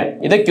 മെഷർ ചെയ്യാൻ.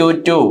 ഇത്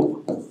Q2.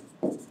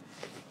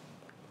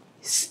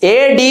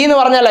 AD എന്ന്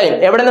പറഞ്ഞ ലൈൻ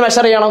എവിടെ നിന്ന്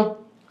മെഷർ ചെയ്യണം?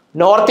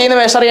 നോർത്തിൽ നിന്ന്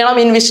മെഷർ ചെയ്യണം.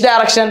 In which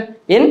direction?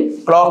 In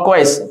clock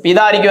vice.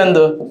 ഇതായിരിക്കും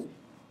എന്ത്?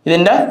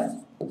 ഇതിന്റെ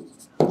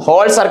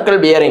ഹോൾ സർക്കിൾ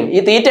ബിയറിംഗ്. ഈ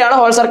തീറ്റയാണ്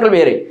ഹോൾ സർക്കിൾ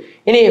ബിയറിംഗ്.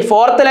 ഇനി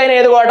ഫോർത്ത് ലൈൻ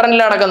ഏത്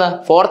ക്വാഡ്രന്റിലാണ് നടക്കുന്നത്?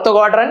 Fourth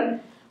quadrant.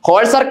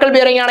 Whole circle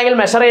bearing ആണെങ്കിൽ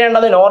മെഷർ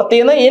ചെയ്യേണ്ടത് നോർത്തിൽ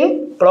നിന്ന് ഇൻ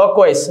ക്ലോക്ക്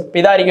വൈസ്.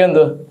 ഇതായിരിക്കും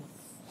എന്ത്?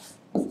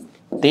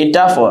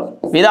 θ4.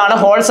 ഇതാണ്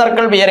ഹോൾ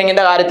സർക്കിൾ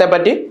ബിയറിംഗിന്റെ കാര്യത്തെ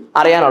പറ്റി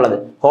അറിയാനുള്ളത്.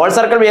 ഹോൾ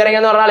സർക്കിൾ ബിയറിംഗ്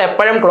എന്ന് പറഞ്ഞാൽ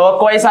എപ്പോഴും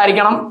ക്ലോക്ക് വൈസ്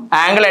ആയിരിക്കണം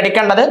ആംഗിൾ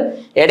എടുക്കേണ്ടത്.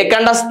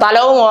 എടുക്കേണ്ട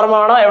സ്ഥലവും ഓർമ്മ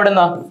വേണം.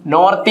 എവിടുന്ന്?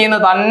 നോർത്തിൽ നിന്ന്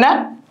തന്നെ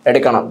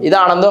എടുക്കണം.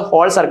 ഇതാണെന്ത്?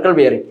 Whole circle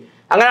bearing.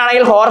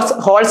 അങ്ങനെയാണെങ്കിൽ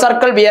ഹോൾ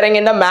സർക്കിൾ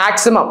ബിയറിംഗിന്റെ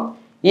മാക്സിമം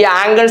ഈ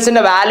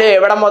ആംഗിൾസിന്റെ വാല്യൂ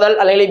എവിടെ മുതൽ,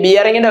 അല്ലെങ്കിൽ ഈ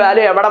ബിയറിംഗിന്റെ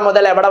വാല്യൂ എവിടെ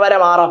മുതൽ എവിടെ വരെ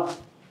മാറാം?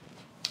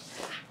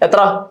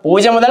 എത്ര?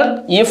 0 മുതൽ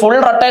ഈ ഫുൾ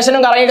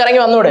റൊട്ടേഷനും കറങ്ങി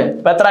കറങ്ങി വന്നൂടെ.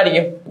 ഇപ്പൊ എത്ര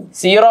ആയിരിക്കും?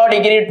 0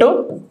 ഡിഗ്രി ടു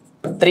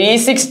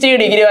 360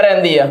 ഡിഗ്രി വരെ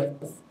എന്ത് ചെയ്യാം?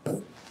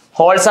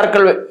 ഹോൾ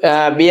സർക്കിൾ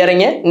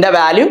ബിയറിംഗിന്റെ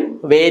വാല്യൂ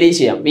വേരി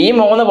ചെയ്യാം. ഈ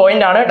 3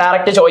 പോയിന്റ് ആണ്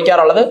ഡയറക്റ്റ്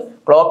ചോദിക്കാറുള്ളത്.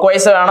 ക്ലോക്ക്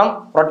വൈസ് വേണം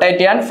റൊട്ടേറ്റ്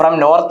ചെയ്യാൻ, ഫ്രം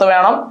നോർത്ത്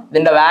വേണം.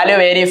 ഇതിന്റെ value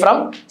vary from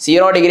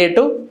 0 degree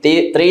to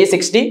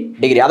 360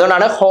 degree.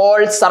 അതുകൊണ്ടാണ്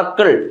ഹോൾ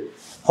സർക്കിൾ.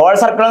 ഹോൾ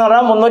സർക്കിൾ എന്ന്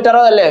പറഞ്ഞാൽ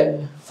 360 അല്ലേ?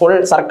 ഫുൾ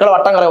സർക്കിൾ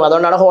വട്ടം കറങ്ങും.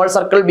 അതുകൊണ്ടാണ് ഹോൾ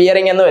സർക്കിൾ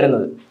ബിയറിംഗ് എന്ന്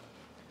വരുന്നത്.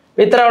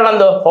 ഇത്രയുള്ള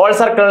എന്തോ ഹോൾ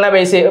സർക്കിളിനെ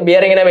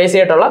ബിയറിംഗിനെ ബേസ്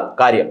ചെയ്തിട്ടുള്ള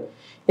കാര്യം.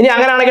 ഇനി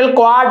അങ്ങനെയാണെങ്കിൽ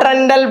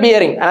ക്വാഡ്രന്റൽ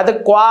ബിയറിംഗ്. അതിനകത്ത്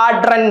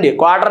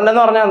ക്വാഡ്രന്റ്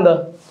എന്ന് പറഞ്ഞാൽ എന്ത്?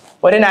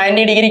 ഒരു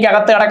 90 ഡിഗ്രിക്ക്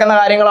അകത്ത് കിടക്കുന്ന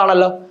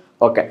കാര്യങ്ങളാണല്ലോ.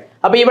 ഓക്കെ,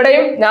 അപ്പൊ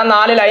ഇവിടെയും ഞാൻ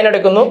 4 ലൈൻ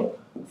എടുക്കുന്നു.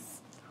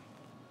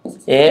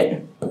 A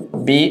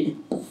B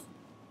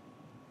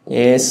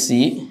AC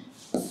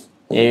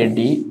AD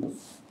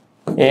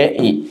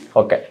AE.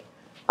 Okay,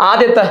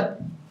 ആദ്യത്തെ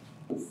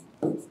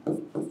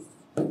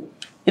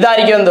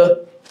ഇതായിരിക്കും എന്ത്?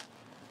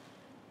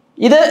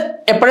 ഇത്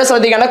എപ്പോഴും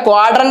ശ്രദ്ധിക്കേണ്ട,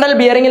 ക്വാഡ്രന്റൽ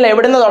ബിയറിംഗിൽ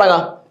എവിടുന്ന്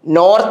തുടങ്ങാം?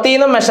 നോർത്തിൽ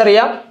നിന്നും മെഷർ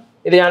ചെയ്യാം.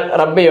 ഇത് ഞാൻ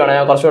റബ്ബ് ചെയ്യുവാണ്,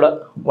 ഞാൻ കുറച്ചുകൂടെ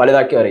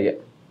വലുതാക്കി വരയ്ക്കുക.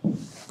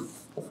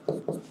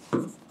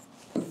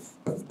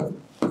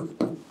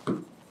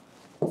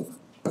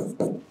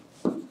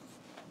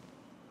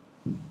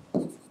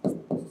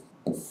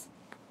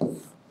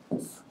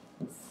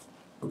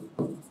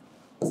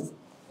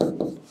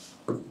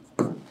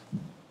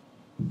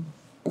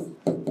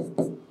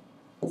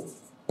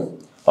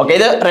 ഓക്കെ,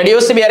 ഇത്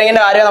റെഡ്യൂസ്ഡ്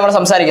ബിയറിംഗിന്റെ കാര്യം നമ്മൾ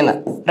സംസാരിക്കുന്നത്.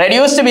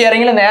 റെഡ്യൂസ്ഡ്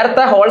ബിയറിംഗിൽ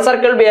നേരത്തെ ഹോൾ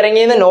സർക്കിൾ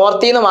ബിയറിംഗിൽ നിന്ന്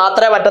നോർത്തിൽ നിന്ന്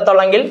മാത്രമേ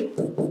പറ്റത്തുള്ളെങ്കിൽ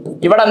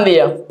ഇവിടെ എന്ത്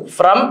ചെയ്യാം?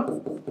 ഫ്രം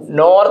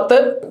നോർത്ത്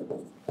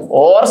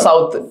ഓർ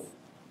സൗത്ത്,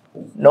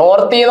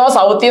 നോർത്തിൽ നിന്നോ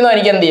സൗത്തിൽ നിന്നോ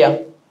എനിക്ക് എന്ത് ചെയ്യാം?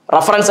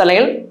 റഫറൻസ്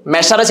അല്ലെങ്കിൽ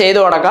മെഷർ ചെയ്ത്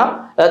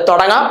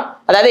തുടങ്ങാം.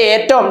 അതായത്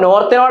ഏറ്റവും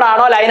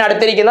നോർത്തിനോടാണോ ലൈൻ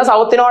അടുത്തിരിക്കുന്നത്,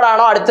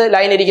 സൗത്തിനോടാണോ അടുത്ത്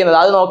ലൈൻ ഇരിക്കുന്നത്,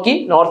 അത് നോക്കി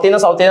നോർത്തിൽ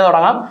നിന്ന് സൗത്തിൽ നിന്ന്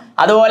തുടങ്ങാം.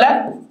 അതുപോലെ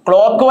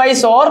clock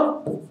vice or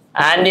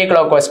anti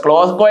clock vice,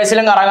 clock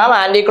വൈസിലും കറങ്ങാം,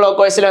 anti clock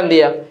വൈസിലും എന്ത്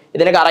ചെയ്യാം?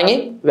 ഇതിന് കറങ്ങി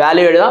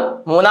വാല്യൂ എഴുതാം.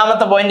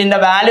 മൂന്നാമത്തെ പോയിന്റിന്റെ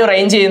വാല്യൂ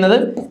റേഞ്ച് ചെയ്യുന്നത്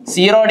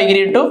 0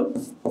 ഡിഗ്രി ടു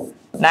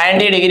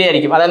 90 ഡിഗ്രി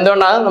ആയിരിക്കും.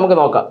 അതെന്തുകൊണ്ടാണ് നമുക്ക്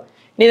നോക്കാം.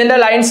 ഇനി ഇതിന്റെ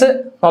ലൈൻസ്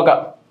നോക്കാം.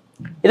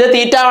 ഇത്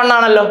θ1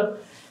 ആണല്ലോ.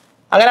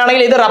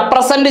 അങ്ങനെയാണെങ്കിൽ ഇത്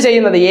റെപ്രസെന്റ്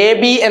ചെയ്യുന്നത്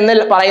AB എന്ന്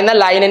പറയുന്ന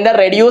ലൈനിന്റെ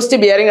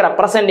റെഡ്യൂസ്ഡ് ബിയറിംഗ്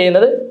റെപ്രസെന്റ്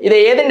ചെയ്യുന്നത് ഇത്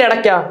ഏതിന്റെ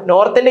ഇടയ്ക്കാ?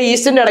 നോർത്തിന്റെ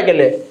ഈസ്റ്റിന്റെ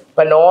ഇടയ്ക്കല്ലേ?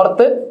 അപ്പൊ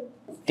നോർത്ത്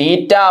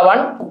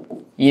θ1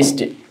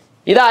 ഈസ്റ്റ്,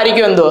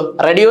 ഇതായിരിക്കും എന്തോ?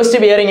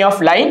 Reduced bearing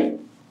of line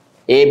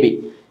AB.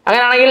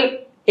 അങ്ങനെയാണെങ്കിൽ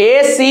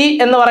AC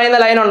എന്ന് പറയുന്ന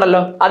ലൈൻ ഉണ്ടല്ലോ,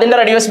 അതിന്റെ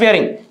റെഡ്യൂസ്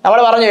ബിയറിംഗ് നമ്മൾ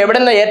പറഞ്ഞു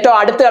എവിടുന്ന് ഏറ്റവും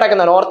അടുത്ത്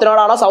കിടക്കുന്നത്,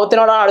 നോർത്തിനോടാണോ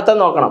സൗത്തിനോടാണോ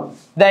അടുത്തെന്ന് നോക്കണം.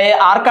 ഇത്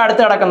ആർക്കാ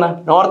അടുത്ത് കിടക്കുന്നത്?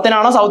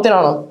 നോർത്തിനാണോ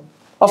സൗത്തിനാണോ?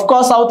 Of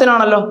course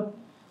സൗത്തിനാണല്ലോ.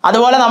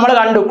 അതുപോലെ നമ്മൾ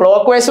കണ്ടു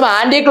ക്ലോക്ക് വൈസും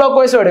ആന്റി ക്ലോക്ക്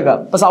വൈസും എടുക്കാം.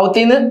 അപ്പൊ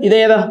സൗത്തിൽ നിന്ന് ഇത്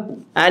ഏതാ?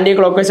 ആന്റി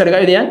ക്ലോക്ക് വൈസ്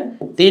എടുക്കാം. ഇത് ഞാൻ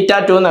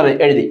θ2 എന്ന്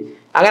എഴുതി.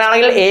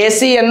 അങ്ങനെയാണെങ്കിൽ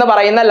AC എന്ന്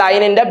പറയുന്ന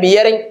ലൈനിന്റെ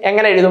ബിയറിംഗ്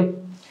എങ്ങനെ എഴുതും?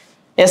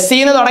 SC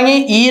എന്ന് തുടങ്ങി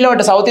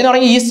ഈയിലോട്ട്, സൗത്തിൽ നിന്ന്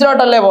തുടങ്ങി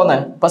ഈസ്റ്റിലോട്ടല്ലേ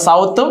പോകുന്നത്. അപ്പൊ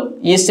സൗത്തും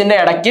ഈസ്റ്റിന്റെ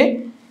ഇടയ്ക്ക്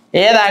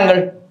ഏത് ആംഗിൾ?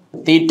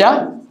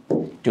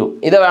 θ2.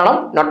 ഇത് വേണം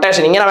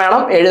നൊട്ടേഷൻ, ഇങ്ങനെ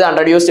വേണം എഴുതാൻ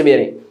റെഡ്യൂസ്ഡ്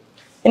ബിയറിംഗ്.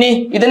 ഇനി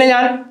ഇതിന്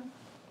ഞാൻ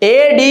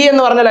AD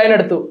എന്ന് പറഞ്ഞ ലൈൻ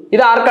എടുത്തു.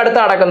 ഇത് ആർക്കടുത്ത്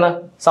നടക്കുന്നത്?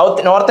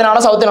 സൗത്ത്, നോർത്തിനാണോ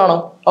സൗത്തിനാണോ?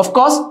 Of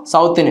course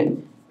സൗത്തിന്.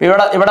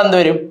 ഇവിടെ എന്ത്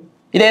വരും?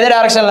 ഇത് ഏത്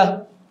ഡയറക്ഷനില?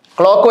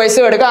 ക്ലോക്ക്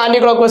വൈസും എടുക്കുക, ആന്റി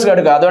ക്ലോക്ക് വൈസും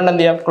എടുക്കുക. അതുകൊണ്ട്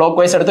എന്ത് ചെയ്യാം? ക്ലോക്ക്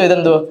വൈസ് എടുത്തു.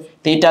 ഇതെന്തോ?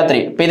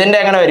 θ3. അപ്പൊ ഇതിന്റെ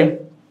എങ്ങനെ വരും?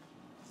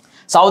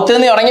 സൗത്തിൽ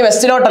നിന്ന് തുടങ്ങി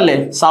വെസ്റ്റിലോട്ടല്ലേ?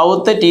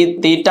 South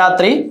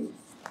θ3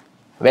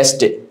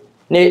 west.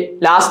 ഇനി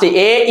ലാസ്റ്റ്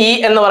AE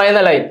എന്ന്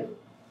പറയുന്ന ലൈൻ,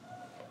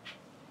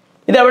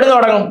 ഇത് എവിടെ നിന്ന്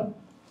തുടങ്ങും?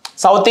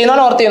 സൗത്തിൽ നിന്നോ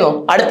നോർത്തിൽ നിന്നോ?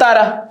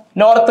 അടുത്താരാ?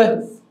 നോർത്ത്.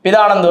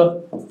 ഇതാണെന്തോ?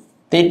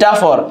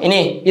 θ4. ഇനി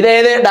ഇത്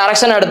ഏത്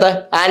ഡയറക്ഷൻ എടുത്ത്?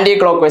 Anti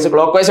clock vice.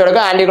 Clock vice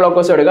എടുക്കുക, ആന്റി ക്ലോക്ക്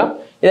വൈസ് എടുക്കുക.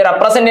 ഇത്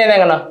റെപ്രസെന്റ് ചെയ്യുന്നത്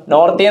എങ്ങനെ?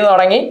 നോർത്തിൽ നിന്ന്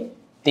തുടങ്ങി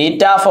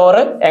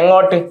θ4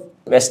 എങ്ങോട്ട്?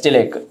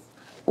 വെസ്റ്റിലേക്ക്.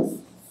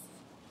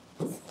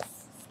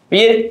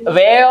 ഈ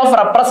വേ ഓഫ്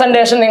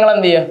റെപ്രസെന്റേഷൻ നിങ്ങൾ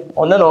എന്ത് ചെയ്യുക?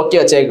 ഒന്ന് നോക്കി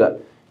വെച്ചേക്കുക.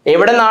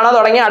 എവിടെ നിന്നാണോ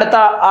തുടങ്ങി അടുത്ത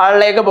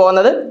ആളിലേക്ക്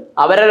പോകുന്നത്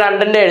അവരെ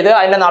രണ്ടിന്റെ എഴുതുക,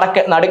 അതിന്റെ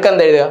നടുക്ക്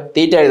എന്ത് എഴുതുക? θ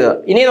എഴുതുക.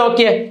 ഇനി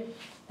നോക്കിയേ,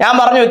 ഞാൻ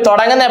പറഞ്ഞു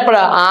തുടങ്ങുന്ന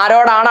എപ്പോഴാ?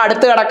 ആരോടാണ്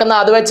അടുത്ത് കിടക്കുന്നത്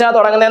അത് വെച്ചാണ്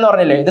തുടങ്ങുന്നതെന്ന്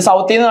പറഞ്ഞില്ലേ? ഇത്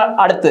സൗത്തിൽ നിന്ന്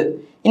അടുത്ത്.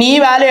 ഇനി ഈ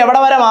വാല്യൂ എവിടെ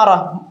വരെ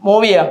മാറാം?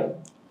 മൂവ് ചെയ്യാം.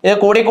 ഇത്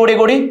കൂടി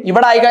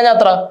ഇവിടെ ആയിക്കഴിഞ്ഞാൽ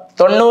എത്ര?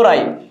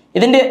 90ആയി.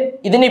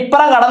 ഇതിന്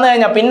ഇപ്പുറം കടന്നു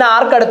കഴിഞ്ഞാൽ പിന്നെ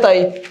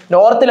ആർക്കടുത്തായി?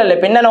 നോർത്തിലല്ലേ?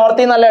 പിന്നെ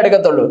നോർത്തിൽ നിന്നല്ലേ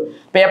എടുക്കത്തുള്ളൂ.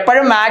 അപ്പൊ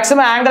എപ്പോഴും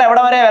മാക്സിമം ആംഗിൾ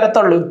എവിടെ വരെ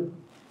വരത്തുള്ളൂ?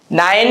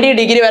 90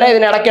 ഡിഗ്രി വരെ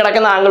ഇതിനിടയ്ക്ക്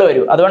കിടക്കുന്ന ആംഗിൾ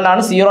വരും.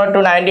 അതുകൊണ്ടാണ് 0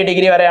 to 90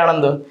 ഡിഗ്രി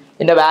വരെയാണെന്തോ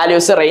ഇതിന്റെ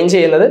വാല്യൂസ് റേഞ്ച്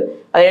ചെയ്യുന്നത്.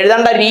 അത്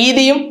എഴുതേണ്ട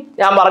രീതിയും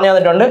ഞാൻ പറഞ്ഞു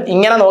തന്നിട്ടുണ്ട്.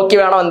 ഇങ്ങനെ നോക്കി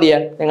വേണം എന്ത്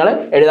ചെയ്യാൻ നിങ്ങൾ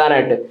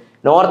എഴുതാനായിട്ട്.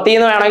 നോർത്തിൽ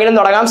നിന്ന് വേണമെങ്കിലും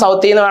തുടങ്ങാം,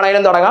 സൗത്തിൽ നിന്ന്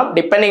വേണമെങ്കിലും തുടങ്ങാം,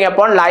 ഡിപ്പെൻഡിങ്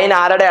അപ്പോൺ ലൈൻ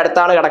ആരുടെ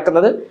അടുത്താണ്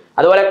കിടക്കുന്നത്.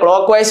 അതുപോലെ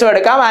ക്ലോക്ക് വൈസും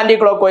എടുക്കാം, ആന്റി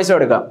ക്ലോക്ക് വൈസും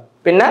എടുക്കാം.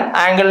 പിന്നെ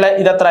ആംഗിളിൽ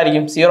ഇത് എത്ര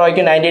ആയിരിക്കും?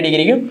 0ക്കും 90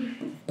 ഡിഗ്രിക്കും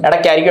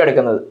ഇടയ്ക്കായിരിക്കും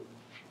എടുക്കുന്നത്.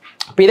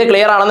 അപ്പൊ ഇത്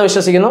ക്ലിയർ ആണെന്ന്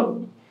വിശ്വസിക്കുന്നു.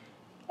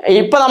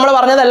 ഇപ്പൊ നമ്മൾ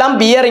പറഞ്ഞതെല്ലാം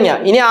ബിയറിംഗ്.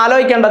 ഇനി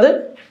ആലോചിക്കേണ്ടത്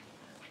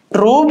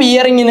ട്രൂ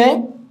ബിയറിംഗിന്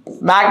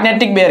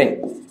മാഗ്നറ്റിക് ബിയറിംഗ്.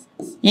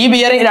 ഈ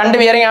ബിയറിംഗ്, രണ്ട്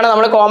ബിയറിംഗ് ആണ്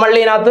നമ്മൾ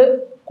കോമൺലി ഇതിനകത്ത്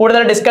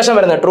കൂടുതൽ ഡിസ്കഷൻ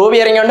വരുന്നത്. ട്രൂ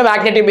ബിയറിംഗ് ഉണ്ട്,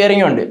 മാഗ്നറ്റിക്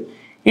ബിയറിംഗ് ഉണ്ട്.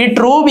 ഈ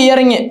ട്രൂ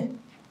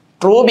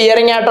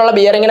ബിയറിംഗ് ആയിട്ടുള്ള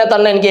ബിയറിംഗിനെ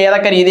തന്നെ എനിക്ക്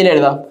ഏതൊക്കെ രീതിയിൽ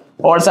എഴുതാം?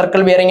 ഹോൾ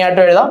സർക്കിൾ ബിയറിംഗ്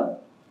ആയിട്ട് എഴുതാം,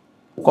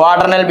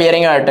 ക്വാഡ്രനൽ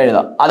ബിയറിംഗ് ആയിട്ട്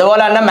എഴുതാം.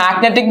 അതുപോലെ തന്നെ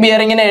മാഗ്നറ്റിക്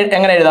ബിയറിംഗിനെ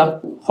എങ്ങനെ എഴുതാം?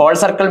 ഹോൾ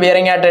സർക്കിൾ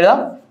ബിയറിംഗ് ആയിട്ട് എഴുതാം,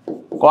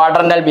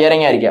 ക്വാഡ്രനൽ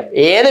ബിയറിംഗ് ആയിരിക്കാം.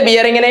 ഏത്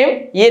ബിയറിംഗിനെയും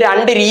ഈ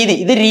രണ്ട് രീതി,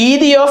 ഇത്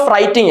രീതി ഓഫ്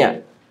റൈറ്റിംഗ്,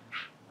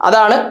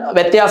 അതാണ്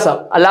വ്യത്യാസം.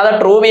 അല്ലാതെ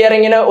ട്രൂ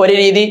ബിയറിംഗിന് ഒരു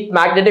രീതി,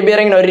 മാഗ്നറ്റിക്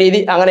ബിയറിംഗിന് ഒരു രീതി,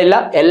 അങ്ങനെയില്ല.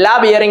 എല്ലാ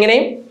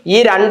ബിയറിംഗിനെയും ഈ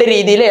രണ്ട്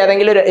രീതിയിൽ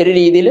ഏതെങ്കിലും ഒരു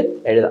രീതിയിൽ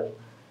എഴുതാം.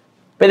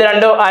 അപ്പൊ ഇത്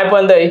രണ്ടും ആയപ്പോൾ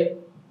എന്തായി?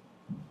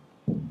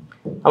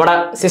 നമ്മുടെ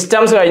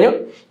സിസ്റ്റംസ് കഴിഞ്ഞു.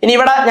 ഇനി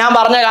ഇവിടെ ഞാൻ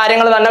പറഞ്ഞ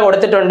കാര്യങ്ങൾ തന്നെ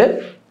കൊടുത്തിട്ടുണ്ട്.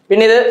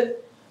 പിന്നെ ഇത്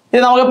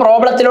നമുക്ക്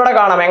പ്രോബ്ലത്തിലൂടെ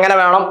കാണാം എങ്ങനെ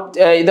വേണം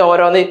ഇത്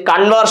ഓരോന്ന്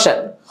conversion,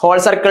 whole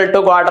circle to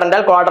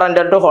quadrantal,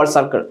 quadrantal two whole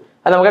circle.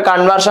 അത് നമുക്ക്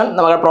കൺവേർഷൻ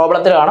നമുക്ക്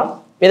പ്രോബ്ലത്തിൽ കാണാം.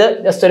 ഇത്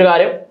ജസ്റ്റ് ഒരു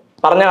കാര്യം,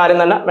 പറഞ്ഞ കാര്യം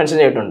തന്നെ മെൻഷൻ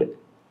ചെയ്തിട്ടുണ്ട്.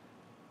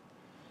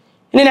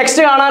 ഇനി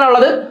നെക്സ്റ്റ്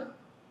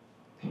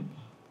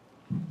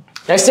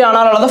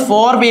കാണാനുള്ളത്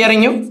ഫോർ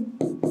ബിയറിങ്ങും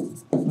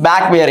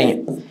ബാക്ക് ബിയറിങ്ങും.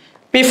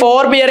 ഈ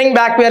ഫോർ ബിയറിംഗ്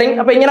ബാക്ക് ബിയറിംഗ്.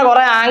 അപ്പൊ ഇങ്ങനെ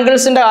കുറെ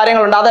ആംഗിൾസിന്റെ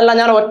കാര്യങ്ങളുണ്ട്. അതെല്ലാം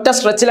ഞാൻ ഒറ്റ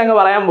സ്ട്രെച്ചിൽ അങ്ങ്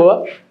പറയാൻ പോവുക,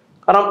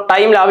 കാരണം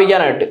ടൈം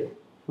ലാഭിക്കാനായിട്ട്.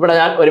 ഇവിടെ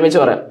ഞാൻ ഒരുമിച്ച്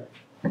പറയാം.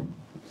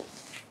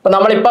 അപ്പൊ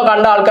നമ്മളിപ്പോ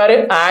കണ്ട ആൾക്കാർ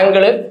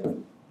ആംഗിള്,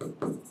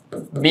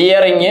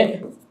 ബിയറിങ്,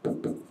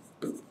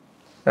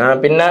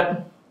 പിന്നെ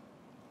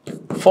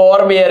ഫോർ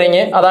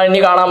ബിയറിങ്, അതാണ് ഇനി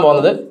കാണാൻ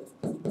പോകുന്നത്.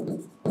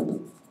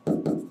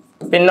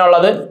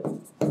 പിന്നുള്ളത്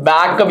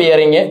ബാക്ക്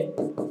ബിയറിങ്,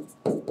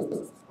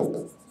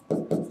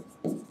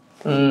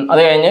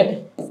 അത് കഴിഞ്ഞ്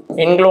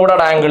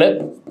included angle,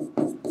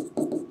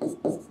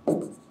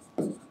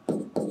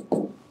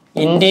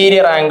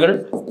 interior angle,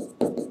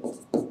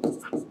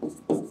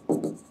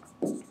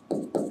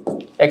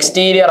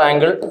 exterior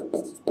angle,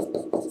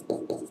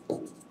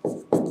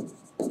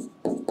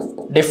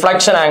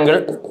 deflection angle,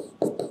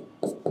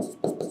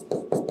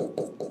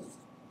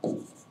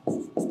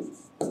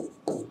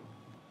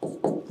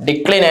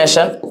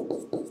 declination,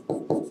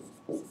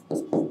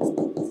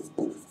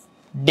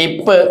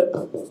 dip.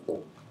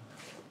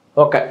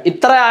 Okay,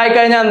 ഇത്ര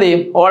ആയിക്കഴിഞ്ഞാൽ എന്ത് ചെയ്യും?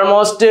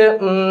 ഓൾമോസ്റ്റ്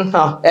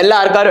എല്ലാ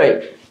ആൾക്കാരും ആയി.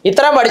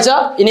 ഇത്രയും പഠിച്ചാൽ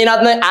ഇനി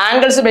ഇതിനകത്ത്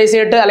ആംഗിൾസ് ബേസ്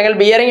ചെയ്തിട്ട് അല്ലെങ്കിൽ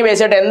ബിയറിംഗ് ബേസ്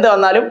ചെയ്തിട്ട് എന്ത്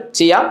വന്നാലും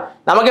ചെയ്യാം.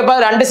 നമുക്കിപ്പോൾ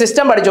 2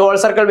 സിസ്റ്റം പഠിച്ചു, whole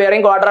circle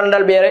bearing,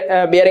 quadrantal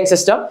bearing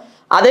system.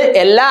 അത്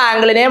എല്ലാ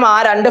ആംഗിളിനെയും ആ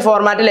 2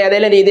 ഫോർമാറ്റിൽ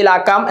ഏതെങ്കിലും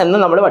രീതിയിലാക്കാം എന്ന്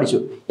നമ്മൾ പഠിച്ചു.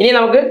 ഇനി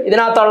നമുക്ക്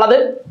ഇതിനകത്തുള്ളത്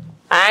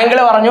ആംഗിൾ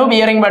പറഞ്ഞു,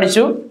 ബിയറിംഗ്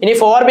പഠിച്ചു. ഇനി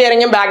ഫോർ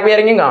ബിയറിംഗും ബാക്ക്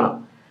ബിയറിംഗും കാണും.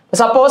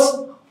 സപ്പോസ്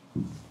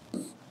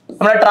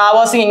നമ്മുടെ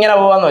ട്രാവേഴ്സിങ് ഇങ്ങനെ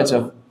പോവാന്ന്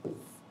വെച്ചോ.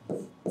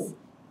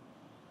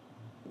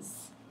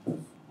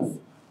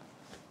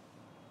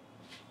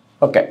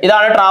 ഓക്കെ,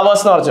 ഇതാണ്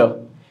ട്രാവേഴ്സ് എന്ന് പറഞ്ഞോ.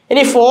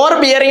 ഇനി ഫോർ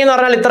ബിയറിംഗ് എന്ന്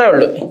പറഞ്ഞാൽ ഇത്രയേ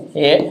ഉള്ളൂ.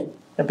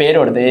 പേര്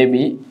കൊടുത്ത്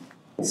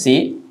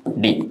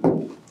ABCD.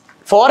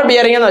 ഫോർ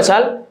ബിയറിംഗ് എന്ന്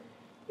വെച്ചാൽ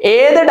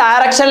ഏത്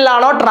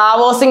ഡയറക്ഷനിലാണോ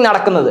ട്രാവേഴ്സിങ്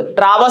നടക്കുന്നത്,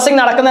 ട്രാവേഴ്സിങ്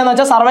നടക്കുന്നതെന്ന്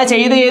വെച്ചാൽ സർവേ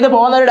ചെയ്ത്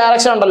പോകുന്ന ഒരു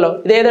ഡയറക്ഷൻ ഉണ്ടല്ലോ.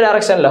 ഇത് ഏത്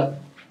ഡയറക്ഷനിലോ?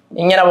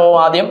 ഇങ്ങനെ പോകും.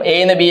 ആദ്യം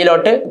Aന്ന്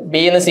Bയിലോട്ട്,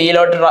 Bന്ന്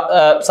Cയിലോട്ട്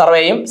സർവേ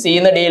ചെയ്യും,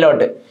 Cന്ന്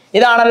Dയിലോട്ട്.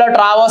 ഇതാണല്ലോ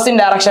ട്രാവേഴ്സിങ്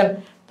ഡയറക്ഷൻ.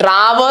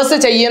 ട്രാവേഴ്സ്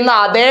ചെയ്യുന്ന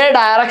അതേ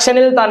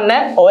ഡയറക്ഷനിൽ തന്നെ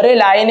ഒരു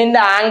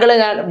ലൈനിന്റെ ആംഗിൾ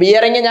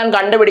ബിയറിംഗ് ഞാൻ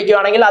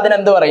കണ്ടുപിടിക്കുകയാണെങ്കിൽ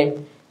അതിനെന്ത് പറയും?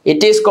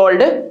 It is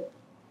called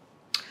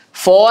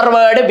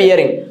forward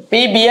bearing.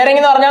 ഈ ബിയറിംഗ്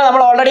എന്ന് പറഞ്ഞാൽ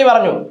നമ്മൾ ഓൾറെഡി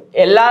പറഞ്ഞു,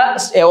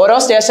 ഓരോ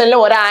സ്റ്റേഷനിലും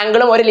ഒരു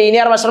ആംഗിളും ഒരു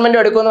ലീനിയർ മെഷർമെന്റും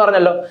എടുക്കുമെന്ന്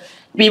പറഞ്ഞല്ലോ.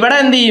 ഇപ്പൊ ഇവിടെ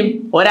എന്ത് ചെയ്യും?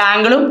 ഒരു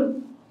ആംഗിളും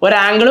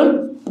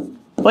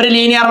ഒരു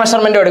ലീനിയർ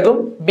മെഷർമെന്റും എടുക്കും.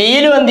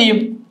 ബിയിലും എന്ത് ചെയ്യും?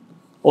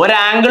 ഒരു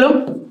ആംഗിളും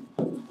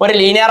ഒരു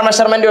ലീനിയർ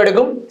മെഷർമെന്റും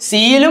എടുക്കും.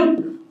 സിയിലും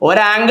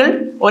ഒരു ആംഗിൾ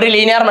ഒരു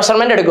ലീനിയർ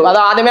മെഷർമെന്റ് എടുക്കും. അത്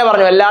ആദ്യമേ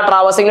പറഞ്ഞു, എല്ലാ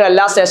ട്രാവേഴ്സിംഗിലും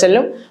എല്ലാ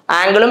സ്റ്റേഷനിലും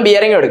ആംഗിളും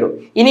ബിയറിംഗും എടുക്കും.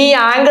 ഇനി ഈ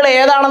ആംഗിൾ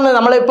ഏതാണെന്ന്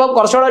നമ്മളിപ്പോൾ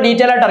കുറച്ചുകൂടെ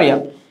ഡീറ്റെയിൽ ആയിട്ട് അറിയാം.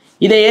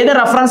 ഇത് ഏത്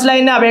റെഫറൻസ്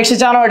ലൈനിനെ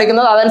അപേക്ഷിച്ചാണോ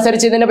എടുക്കുന്നത്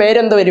അതനുസരിച്ച് ഇതിന്റെ പേര്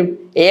എന്ത് വരും?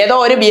 ഏതോ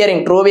ഒരു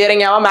ബിയറിംഗ്, ട്രൂ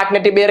ബിയറിംഗ് ആവാം,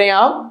 മാഗ്നറ്റിക് ബിയറിംഗ്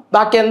ആവാം,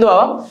 ബാക്കി എന്തും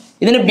ആവാം.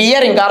 ഇതിന്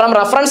ബിയറിംഗ്, കാരണം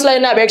റെഫറൻസ്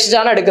ലൈനിനെ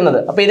അപേക്ഷിച്ചാണ് എടുക്കുന്നത്.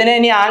 അപ്പൊ ഇതിനെ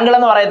ഇനി ആംഗിൾ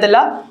എന്ന് പറയത്തില്ല.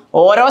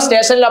 ഓരോ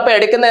സ്റ്റേഷനിലും അപ്പൊ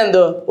എടുക്കുന്നത്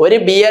എന്തോ? ഒരു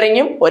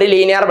ബിയറിംഗും ഒരു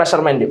ലീനിയർ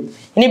മെഷർമെന്റും.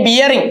 ഇനി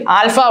ബിയറിംഗ്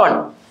ആൽഫ 1,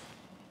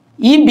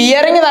 ഈ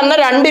ബിയറിംഗ് തന്നെ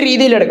 2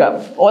 രീതിയിൽ എടുക്കാം.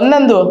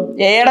 ഒന്നെന്തോ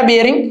എയുടെ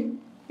ബിയറിംഗ്,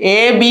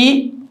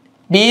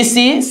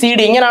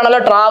 ABBCCD,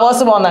 ഇങ്ങനെയാണല്ലോ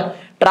ട്രാവേഴ്സ് പോകുന്നത്.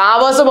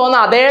 ട്രാവേഴ്സ് പോകുന്ന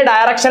അതേ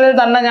ഡയറക്ഷനിൽ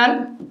തന്നെ ഞാൻ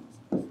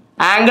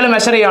ആംഗിൾ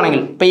മെഷർ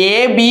ചെയ്യുകയാണെങ്കിൽ, ഇപ്പൊ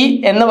AB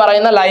എന്ന്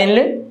പറയുന്ന ലൈനിൽ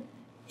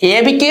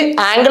ABക്ക്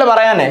ആംഗിൾ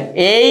പറയാനേ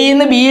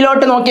Aന്ന്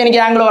Bയിലോട്ട് നോക്കി എനിക്ക്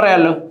ആംഗിൾ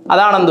പറയാമല്ലോ.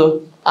 അതാണെന്തോ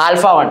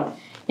ആൽഫ 1.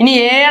 ഇനി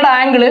എയുടെ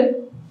ആംഗിള്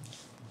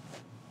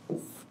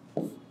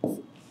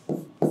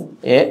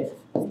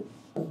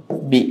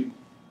AB.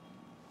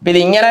 ഇത്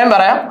ഇങ്ങനെയും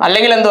പറയാം,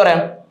 അല്ലെങ്കിൽ എന്ത്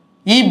പറയാം?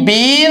 ഈ B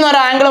എന്നൊരു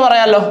ആംഗിൾ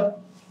പറയാമല്ലോ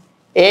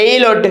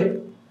Aയിലോട്ട്.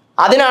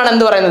 അതിനാണ്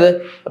എന്ത് പറയുന്നത്?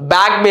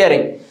 Back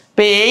bearing.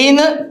 ഇപ്പൊ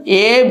Aന്ന്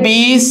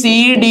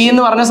ABCD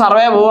എന്ന് പറഞ്ഞ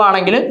സർവേ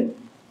പോവുകയാണെങ്കിൽ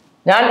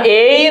ഞാൻ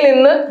Aയിൽ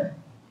നിന്ന്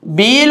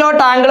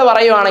Bയിലോട്ട് ആംഗിൾ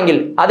പറയുവാണെങ്കിൽ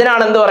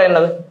അതിനാണ് എന്ത്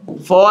പറയുന്നത്?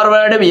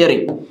 Forward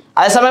bearing.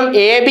 അതേസമയം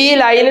AB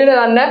ലൈനിന്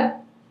തന്നെ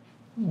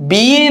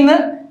Bന്ന്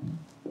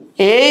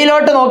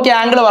Aയിലോട്ട് നോക്കി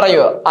ആംഗിൾ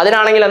പറയുക,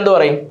 അതിനാണെങ്കിൽ എന്ത്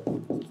പറയും?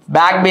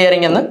 ബാക്ക്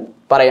ബിയറിംഗ് എന്ന്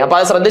പറയും. അപ്പൊ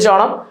അത്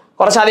ശ്രദ്ധിച്ചോണം,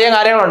 കുറച്ചധികം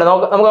കാര്യങ്ങളുണ്ട്.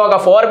 നമുക്ക്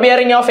നോക്കാം. ഫോർ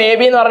ബിയറിംഗ് ഓഫ്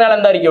AB എന്ന് പറഞ്ഞാൽ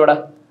എന്തായിരിക്കും ഇവിടെ?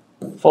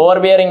 Four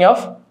bearing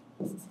of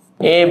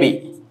AB.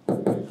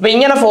 അപ്പൊ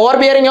ഇങ്ങനെ four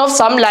bearing of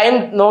some line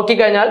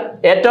നോക്കിക്കഴിഞ്ഞാൽ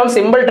ഏറ്റവും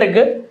സിമ്പിൾ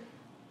ട്രിക്ക്,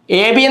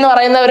 AB എന്ന്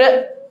പറയുന്ന ഒരു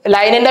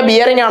ലൈനിന്റെ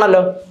ബിയറിംഗ്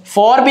ആണല്ലോ.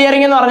 ഫോർ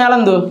ബിയറിംഗ് എന്ന് പറഞ്ഞാൽ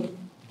എന്തു?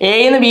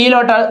 Aന്ന്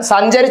Bയിലോട്ട്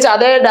സഞ്ചരിച്ച്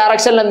അതേ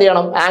ഡയറക്ഷനിൽ എന്ത്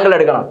ചെയ്യണം? ആംഗിൾ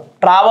എടുക്കണം.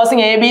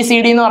 ട്രാവേഴ്സിങ്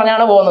ABCD എന്ന്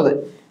പറഞ്ഞാണ് പോകുന്നത്.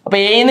 അപ്പൊ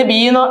Aന്ന്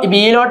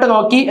Bയിലോട്ട്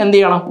നോക്കി എന്ത്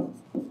ചെയ്യണം?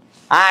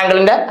 ആ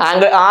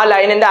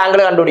ലൈനിന്റെ ആംഗിൾ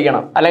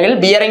കണ്ടുപിടിക്കണം, അല്ലെങ്കിൽ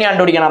ബിയറിംഗ്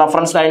കണ്ടുപിടിക്കണം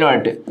റെഫറൻസ്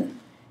ലൈനുമായിട്ട്.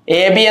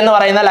 AB എന്ന്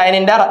പറയുന്ന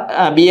ലൈനിന്റെ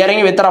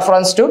bearing with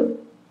reference to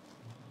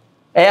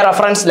A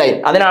reference line,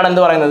 അതിനാണ്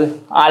എന്ത് പറയുന്നത്?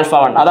 ആൽഫ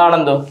 1. അതാണ്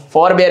എന്തോ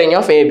ഫോർ ബിയറിംഗ്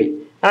ഓഫ് AB.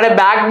 അങ്ങനെ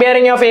back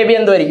bearing of AB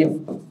എന്തുമായിരിക്കും?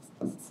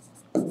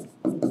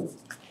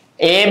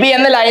 AB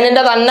എന്ന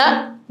ലൈനിന്റെ തന്നെ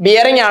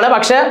ബിയറിംഗ് ആണ്,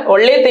 പക്ഷെ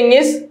ഒൺലി തിങ്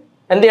ഈസ്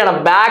എന്ത് ചെയ്യണം?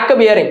 Back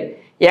bearing.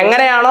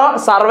 എങ്ങനെയാണോ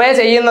സർവേ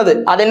ചെയ്യുന്നത്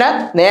അതിന്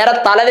നേരെ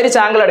തലതിരിച്ച്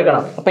ആംഗിൾ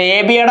എടുക്കണം. അപ്പൊ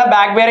ABയുടെ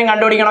ബാക്ക് ബിയറിംഗ്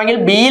കണ്ടുപിടിക്കണമെങ്കിൽ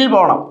Bയിൽ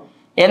പോകണം,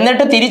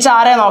 എന്നിട്ട്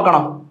തിരിച്ചാരെ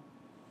നോക്കണം?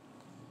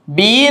 B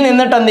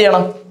നിന്നിട്ട് എന്ത്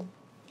ചെയ്യണം?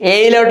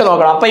 Aയിലോട്ട്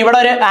നോക്കണം. അപ്പൊ ഇവിടെ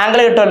ഒരു ആംഗിൾ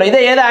കിട്ടുമല്ലോ. ഇത്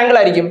ഏത് ആംഗിൾ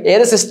ആയിരിക്കും?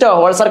 ഏത് സിസ്റ്റോ?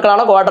 ഹോൾ സർക്കിൾ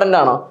ആണോ ക്വാഡ്രന്റ്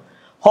ആണോ?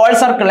 Whole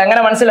circle.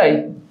 എങ്ങനെ മനസ്സിലായി?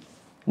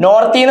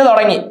 നോർത്തിൽ നിന്ന്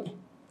തുടങ്ങി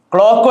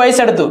ക്ലോക്ക് വൈസ്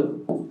എടുത്തു,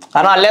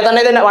 കാരണം അല്ലേ തന്നെ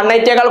ഇത്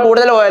 180യേക്കാൾ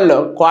കൂടുതൽ പോയല്ലോ.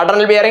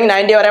 ക്വാഡ്രന്റൽ ബിയറിംഗ്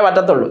 90 വരെ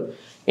പറ്റത്തുള്ളൂ.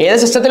 ഏത്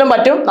സിസ്റ്റത്തിലും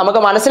പറ്റും, നമുക്ക്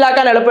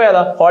മനസ്സിലാക്കാൻ എളുപ്പം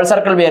ഏതാ? Whole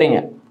circle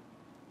bearing.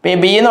 ഇപ്പൊ ഈ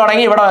ബി എന്ന്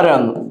തുടങ്ങി ഇവിടെ വരെ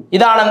വന്നു.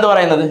 ഇതാണ് എന്ത്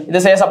പറയുന്നത്? ഇത്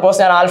സപ്പോസ്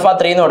ഞാൻ ആൽഫ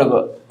 3 എന്ന്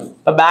കൊടുക്കുക.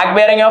 അപ്പൊ back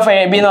bearing of A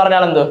B എന്ന്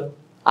പറഞ്ഞാൽ എന്ത്?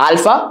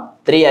 ആൽഫ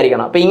 3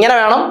 ആയിരിക്കണം. അപ്പൊ ഇങ്ങനെ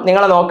വേണം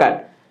നിങ്ങൾ നോക്കാൻ.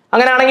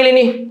 അങ്ങനെയാണെങ്കിൽ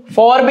ഇനി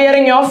four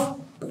bearing of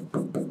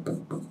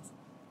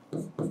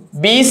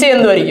B C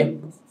എന്തുമായിരിക്കും?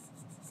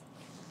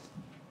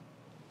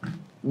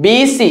 B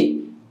C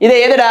ഇത്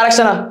ഏത്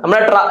ഡയറക്ഷനാ? നമ്മൾ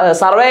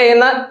സർവേ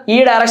ചെയ്യുന്ന ഈ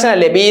ഡയറക്ഷൻ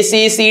അല്ലേ, ബി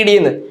സി സി ഡി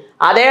എന്ന്.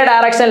 അതേ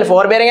ഡയറക്ഷനിൽ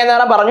ഫോർ ബിയറിംഗ്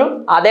എന്ന് പറഞ്ഞു,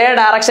 അതേ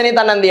ഡയറക്ഷനിൽ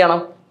തന്നെ എന്ത് ചെയ്യണം?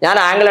 ഞാൻ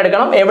ആംഗിൾ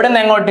എടുക്കണം. എവിടെ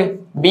നിന്ന് എങ്ങോട്ട്?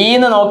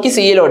 ബിന്ന് നോക്കി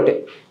സിയിലോട്ട്.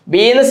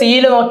 ബിന്ന്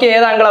സിയിൽ നോക്കി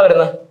ഏത് ആംഗിളാണ്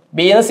വരുന്നത്?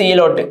 ബിന്ന്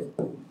സിയിലോട്ട്.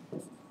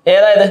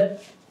 ഏതായത്?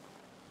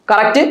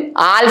 കറക്റ്റ്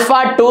ആൽഫ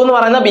 2 എന്ന്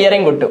പറയുന്ന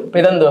ബിയറിംഗ് കിട്ടും. ഇപ്പൊ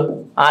ഇതെന്തോ?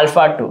 ആൽഫ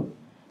 2.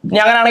 ഇനി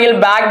അങ്ങനെയാണെങ്കിൽ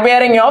back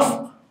bearing of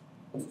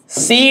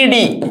C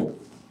D,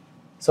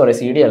 sorry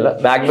C D അല്ല,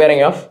 back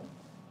bearing of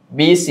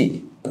B C.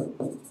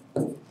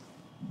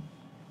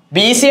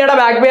 B സിയുടെ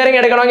ബാക്ക് ബിയറിംഗ്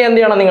എടുക്കണമെങ്കിൽ എന്ത്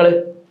ചെയ്യണം നിങ്ങൾ?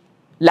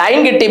 ലൈൻ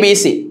കിട്ടി ബി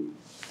സി.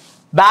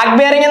 ബാക്ക്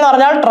ബിയറിംഗ് എന്ന്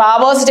പറഞ്ഞാൽ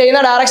ട്രാവേഴ്സ് ചെയ്യുന്ന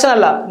ഡയറക്ഷൻ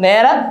അല്ല,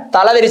 നേരെ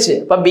തല തിരിച്ച്.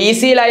 അപ്പൊ ബി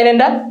സി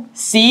ലൈനിന്റെ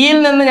സിയിൽ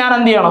നിന്ന് ഞാൻ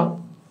എന്ത് ചെയ്യണം?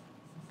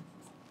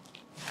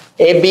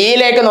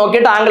 ബിയിലേക്ക്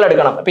നോക്കിയിട്ട് ആംഗിൾ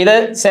എടുക്കണം. അപ്പൊ ഇത്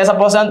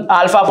സപ്പോസ്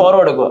ആൽഫ 4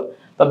 കൊടുക്കുക.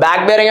 അപ്പൊ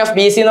back bearing of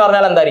B C എന്ന്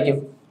പറഞ്ഞാൽ എന്തായിരിക്കും?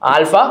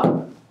 ആൽഫ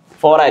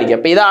 4 ആയിരിക്കും.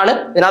 അപ്പൊ ഇതാണ്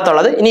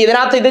ഇതിനകത്തുള്ളത്. ഇനി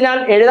ഇതിനകത്ത് ഇത് ഞാൻ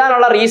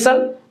എഴുതാനുള്ള റീസൺ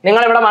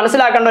നിങ്ങൾ ഇവിടെ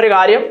മനസ്സിലാക്കേണ്ട ഒരു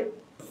കാര്യം,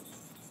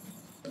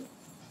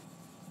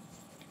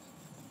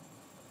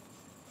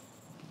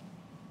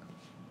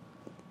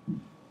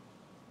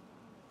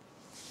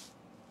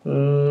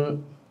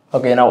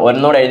 ഓക്കെ ഞാൻ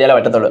ഒന്നുകൂടെ എഴുതിയാലേ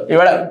പറ്റത്തുള്ളൂ.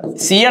 ഇവിടെ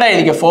സിയുടെ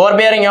എഴുതിക്കും, ഫോർ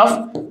ബിയറിംഗ് ഓഫ്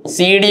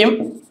സി ഡിയും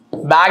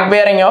ബാക്ക്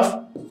ബിയറിംഗ് ഓഫ്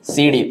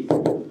സി ഡിയും.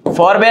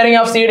 Four bearing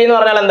of C D എന്ന്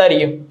പറഞ്ഞാൽ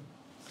എന്തായിരിക്കും?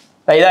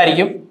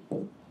 ഇതായിരിക്കും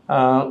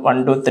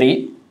 1 2 3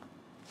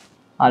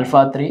 ആൽഫ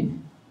 3,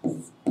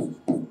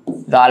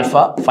 ഇത് ആൽഫ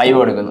 5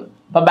 കൊടുക്കുന്നു.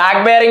 അപ്പൊ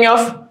back bearing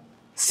of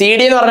C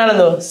D എന്ന് പറഞ്ഞാൽ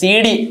എന്തോ? സി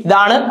ഡി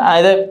ഇതാണ്,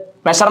 അതായത്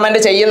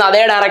മെഷർമെന്റ് ചെയ്യുന്ന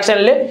അതേ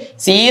ഡയറക്ഷനിൽ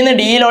സിന്ന്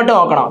ഡിയിലോട്ട്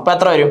നോക്കണം. അപ്പൊ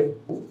എത്ര വരും?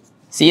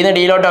 സിന്ന്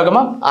ഡിയിലോട്ട്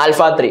നോക്കുമ്പോൾ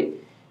alpha 3.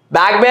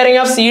 Back bearing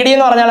of C D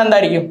എന്ന് പറഞ്ഞാൽ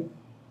എന്തായിരിക്കും?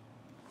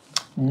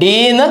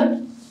 ഡിന്ന്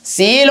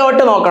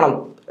സിയിലോട്ട് നോക്കണം.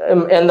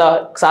 എന്താ?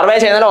 സർവേ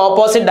ചെയ്യുന്നതിന്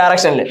ഓപ്പോസിറ്റ്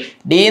ഡയറക്ഷനിൽ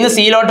ഡിന്ന്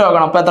സിയിലോട്ട്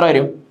നോക്കണം. അപ്പൊ എത്ര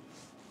വരും?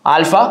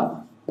 ആൽഫ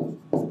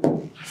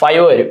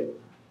 5 വരും.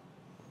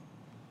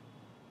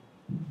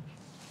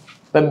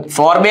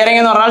 ഫോർ ബിയറിംഗ്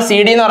എന്ന് പറഞ്ഞാൽ സി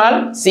ഡി എന്ന് പറഞ്ഞാൽ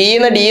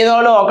സിന്ന്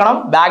ഡിന്നോട്ട് നോക്കണം.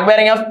 Back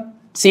bearing of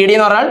C D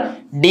എന്ന് പറഞ്ഞാൽ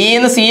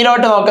ഡിന്ന്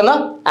സിയിലോട്ട് നോക്കുന്ന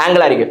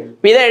ആംഗിൾ ആയിരിക്കും.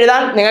 അപ്പൊ ഇത്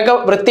എഴുതാൻ നിങ്ങൾക്ക്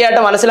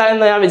വൃത്തിയായിട്ട്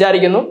മനസ്സിലായെന്ന് ഞാൻ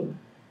വിചാരിക്കുന്നു.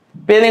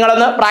 അപ്പൊ ഇത്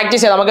നിങ്ങളൊന്ന് പ്രാക്ടീസ്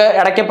ചെയ്യാം. നമുക്ക്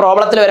ഇടയ്ക്ക്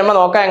പ്രോബ്ലത്തിൽ വരുമ്പോൾ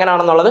നോക്കാം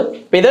എങ്ങനെയാണെന്നുള്ളത്.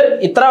 അപ്പൊ ഇത്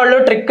ഇത്ര ഉള്ളൂ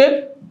trick.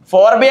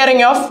 Four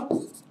bearing of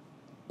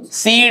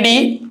C D,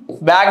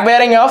 back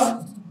bearing of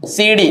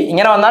C D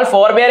ഇങ്ങനെ വന്നാൽ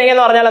ഫോർ ബിയറിംഗ്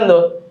എന്ന് പറഞ്ഞാൽ എന്തോ?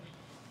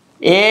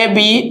 എ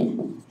ബി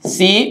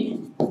സി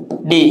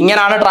ഡി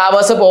ഇങ്ങനെയാണ്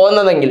ട്രാവേഴ്സ്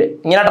പോകുന്നതെങ്കിൽ,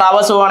 ഇങ്ങനെ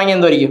ട്രാവേഴ്സ് പോവുകയാണെങ്കിൽ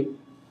എന്തായിരിക്കും?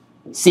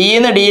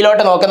 സിന്ന്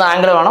ഡിയിലോട്ട് നോക്കുന്ന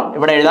ആംഗിൾ വേണം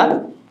ഇവിടെ എഴുതാൻ.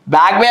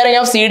 Back bearing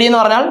of C D എന്ന്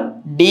പറഞ്ഞാൽ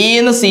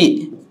ഡിന്ന് സി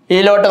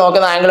ഡിയിലോട്ട്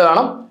നോക്കുന്ന ആംഗിൾ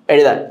വേണം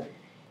എഴുതാൻ.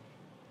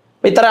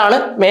 ഇത്രയാണ്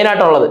മെയിൻ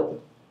ആയിട്ടുള്ളത്.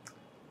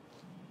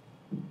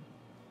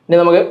 ഇനി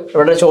നമുക്ക്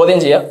ഇവിടെ ഒരു ചോദ്യം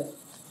ചെയ്യാം.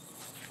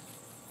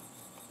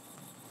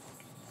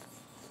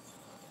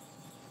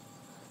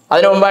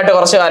 അതിനു മുമ്പായിട്ട്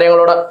കുറച്ച്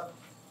കാര്യങ്ങളൂടെ.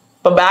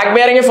 ഇപ്പൊ ബാക്ക്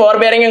ബിയറിംഗ് ഫോർ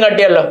ബിയറിംഗും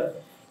കട്ടിയല്ലോ.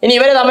 ഇനി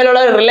ഇവര് തമ്മിലുള്ള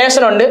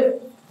റിലേഷൻ ഉണ്ട്.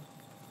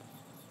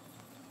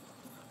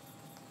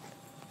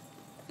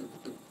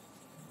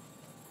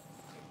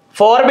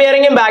 Four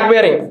ബിയറിംഗും back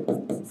bearing,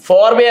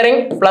 four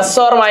bearing plus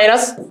or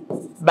minus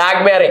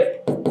back bearing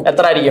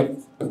എത്ര ആയിരിക്കും?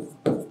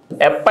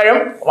 എപ്പോഴും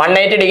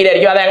 180 ഡിഗ്രി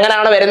ആയിരിക്കും. അത്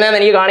എങ്ങനെയാണ് വരുന്നതെന്ന്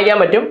എനിക്ക് കാണിക്കാൻ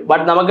പറ്റും,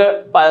 ബട്ട് നമുക്ക്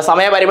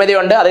സമയപരിമിതി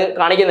ഉണ്ട്, അത്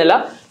കാണിക്കുന്നില്ല.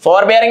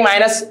 Four bearing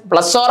minus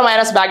plus or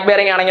minus back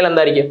bearing ആണെങ്കിൽ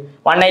എന്തായിരിക്കും?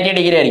 180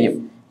 ഡിഗ്രി ആയിരിക്കും.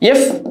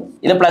 ഇഫ്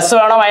ഇത് പ്ലസ്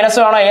വേണോ മൈനസ്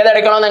വേണോ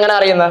ഏതെടുക്കണമെന്ന് എങ്ങനെ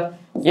അറിയുന്നത്?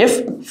 If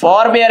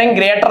four bearing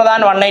greater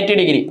than 180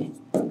 degree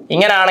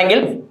ഇങ്ങനെയാണെങ്കിൽ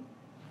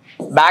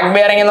ബാക്ക്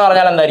ബിയറിംഗ് എന്ന്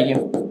പറഞ്ഞാൽ എന്തായിരിക്കും?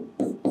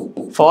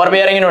 ഫോർ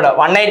ബിയറിംഗിനൂടെ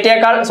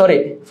 180യേക്കാൾ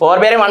ഫോർ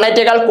ബിയറിംഗ്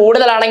 180യേക്കാൾ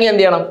കൂടുതലാണെങ്കിൽ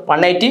എന്ത് ചെയ്യണം?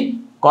 180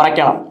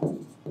 കുറയ്ക്കണം.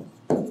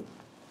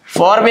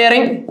 ഫോർ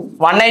ബിയറിംഗ്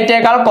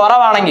 180യേക്കാൾ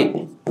കുറവാണെങ്കിൽ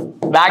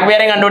ബാക്ക്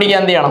ബിയറിംഗ് കണ്ടുപിടിക്കാൻ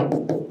എന്ത് ചെയ്യണം?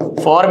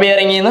 ഫോർ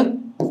ബിയറിംഗിൽ നിന്ന്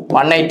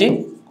 180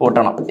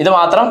 കൂട്ടണം. ഇത്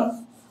മാത്രം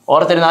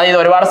ഓർത്തിരുന്നാൽ ഇത്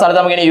ഒരുപാട് സ്ഥലത്ത്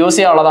നമുക്ക് ഇനി യൂസ്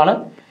ചെയ്യാനുള്ളതാണ്.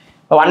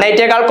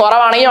 180യേക്കാൾ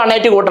കുറവാണെങ്കിൽ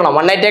 180 കൂട്ടണം,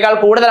 180യേക്കാൾ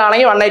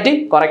കൂടുതലാണെങ്കിൽ 180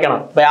 കുറയ്ക്കണം.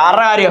 അപ്പോൾ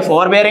ആരുടെ കാര്യം?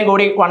 ഫോർ ബിയറിംഗ്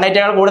കൂടി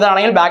 180യേക്കാൾ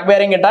കൂടുതലാണെങ്കിൽ ബാക്ക്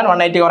ബിയറിംഗ് കിട്ടാൻ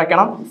 180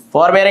 കുറയ്ക്കണം.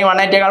 ഫോർ ബിയറിംഗ്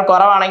 180യേക്കാൾ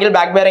കുറവാണെങ്കിൽ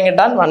ബാക്ക് ബിയറിംഗ്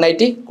കിട്ടാൻ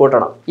 180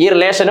 കൂട്ടണം. ഈ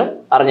റിലേഷനും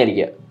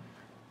അറിഞ്ഞിരിക്കുക.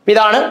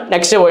 ഇതാണ്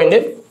നെക്സ്റ്റ് പോയിന്റ്.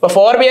 ഇപ്പോൾ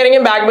ഫോർ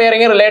ബിയറിംഗും ബാക്ക്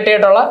ബിയറിംഗും റിലേറ്റ്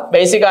ചെയ്തിട്ടുള്ള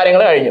ബേസിക്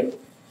കാര്യങ്ങൾ കഴിഞ്ഞു.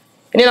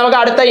 ഇനി നമുക്ക്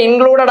അടുത്ത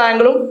ഇൻക്ലൂഡഡ്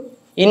ആംഗിളും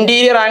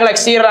ഇന്റീരിയർ ആംഗിൾ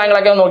എക്സ്റ്റീരിയർ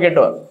ആംഗിളൊക്കെ ഒന്ന് നോക്കിയിട്ട്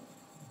പോകാം.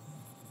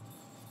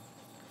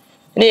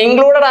 ഇനി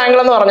ഇൻക്ലൂഡഡ് ആംഗിൾ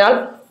എന്ന് പറഞ്ഞാൽ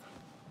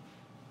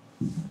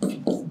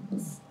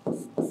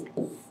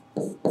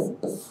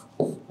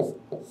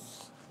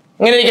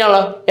ഇങ്ങനെ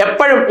ഇരിക്കാണല്ലോ.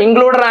 എപ്പോഴും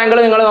ഇൻക്ലൂഡഡ് ആംഗിൾ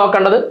നിങ്ങൾ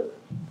നോക്കേണ്ടത്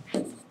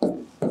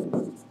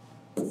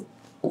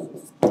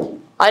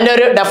അതിന്റെ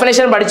ഒരു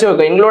ഡെഫിനേഷൻ പഠിച്ചു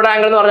വെക്കുക. ഇൻക്ലൂഡഡ്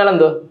ആംഗിൾ എന്ന് പറഞ്ഞാൽ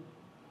എന്തോ?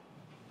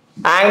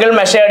 Angle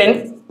measured in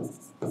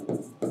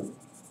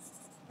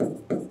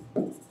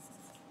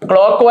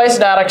clockwise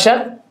direction,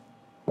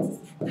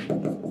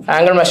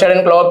 angle measured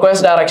in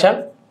clockwise direction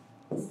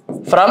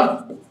from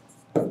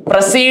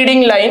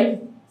preceding line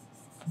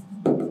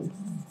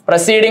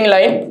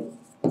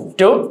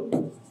to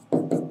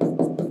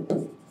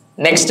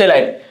next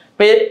line.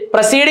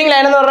 Preceding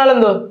line എന്ന് പറഞ്ഞാൽ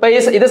എന്തോ?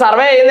 ഇത്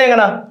സർവേ ചെയ്യുന്നത്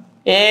എങ്ങനെയാ?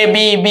 A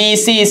B B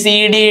C C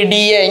D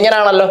D A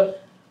ഇങ്ങനെയാണല്ലോ.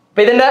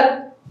 അപ്പൊ ഇതിന്റെ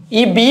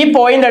ഈ ബി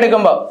പോയിന്റ്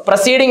എടുക്കുമ്പോൾ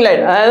പ്രസീഡിങ് ലൈൻ,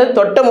 അതായത്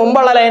തൊട്ട്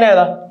മുമ്പുള്ള ലൈൻ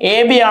ഏതാ? എ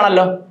ബി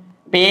ആണല്ലോ.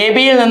 അപ്പൊ എ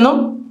ബിയിൽ നിന്നും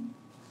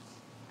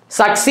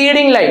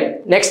സക്സീഡിങ് ലൈൻ,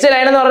 നെക്സ്റ്റ്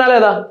ലൈൻ എന്ന് പറഞ്ഞാൽ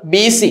ഏതാ?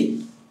 B C.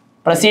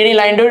 Preceding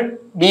line to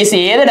B C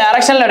ഏത്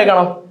ഡയറക്ഷനിൽ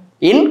എടുക്കണം?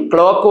 In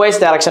clock vice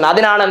direction.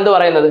 അതിനാണ് എന്ത്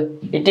പറയുന്നത്?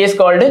 ഇറ്റ് ഈസ്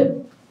കോൾഡ്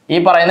ഈ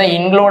പറയുന്ന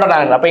ഇൻക്ലൂഡഡ്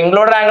ആംഗിൾ. അപ്പൊ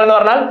ഇൻക്ലൂഡഡ് ആംഗിൾ എന്ന്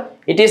പറഞ്ഞാൽ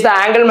it is the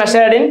angle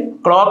measured in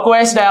clock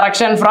vice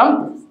direction from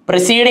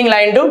preceding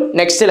line to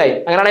next line.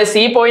 അങ്ങനെയാണെങ്കിൽ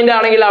സി പോയിന്റ്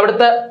ആണെങ്കിൽ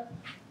അവിടുത്തെ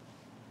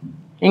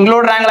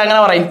ഇൻക്ലൂഡഡ് ആംഗിൾ എങ്ങനെ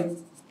പറയും?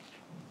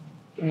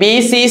 ബി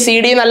സി സി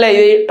ഡി എന്നല്ല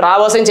ഇത്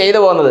ട്രാവേഴ്സിങ് ചെയ്തു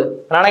പോകുന്നത്.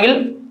 അങ്ങനെയാണെങ്കിൽ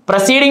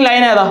പ്രസീഡിങ്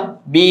ലൈൻ ഏതാ?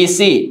 B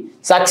C.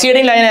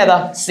 സക്സീഡിങ് ലൈൻ ഏതാ?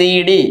 C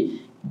D.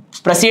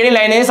 പ്രസീഡിങ്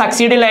ലൈനിൽ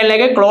സക്സീഡിങ്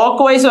ലൈനിലേക്ക്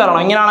ക്ലോക്ക് വൈസ് വരണം.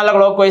 ഇങ്ങനെയാണല്ലോ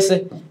ക്ലോക്ക് വൈസ്.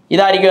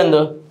 ഇതായിരിക്കും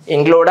എന്ത്?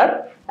 Included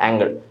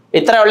angle.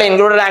 ഇത്രയുള്ള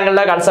ഇൻക്ലൂഡഡ്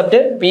ആംഗിളിന്റെ കൺസെപ്റ്റ്.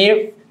 ഈ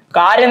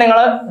കാര്യം നിങ്ങൾ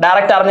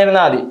ഡയറക്റ്റ്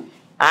അറിഞ്ഞിരുന്നാൽ മതി.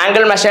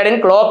 Angle measured in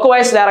clock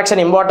vice direction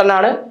important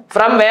ആണ്.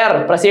 From where?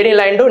 Preceding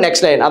line to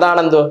next line.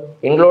 അതാണ് എന്തോ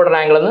ഇൻക്ലൂഡഡ്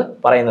ആംഗിൾ എന്ന്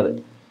പറയുന്നത്.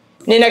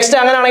 ഇനി നെക്സ്റ്റ്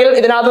അങ്ങനെയാണെങ്കിൽ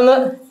ഇതിനകത്തുനിന്ന്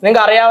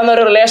നിങ്ങൾക്ക് അറിയാവുന്ന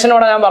ഒരു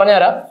റിലേഷനോടെ ഞാൻ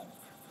പറഞ്ഞുതരാം.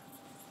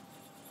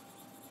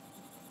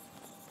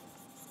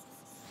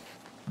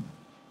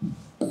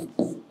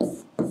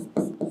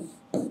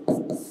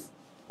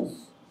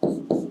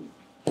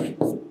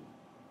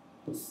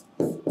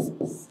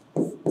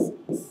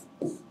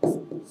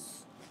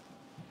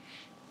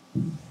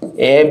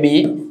 A B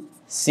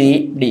C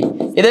D.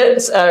 ഇത്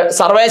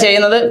സർവേ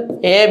ചെയ്യുന്നത്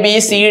എ ബി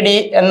സി ഡി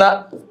എന്ന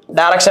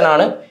ഡയറക്ഷൻ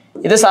ആണ്.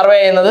 ഇത് സർവേ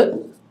ചെയ്യുന്നത്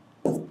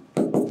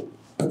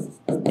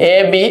എ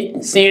ബി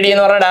സി ഡി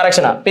എന്ന് പറഞ്ഞ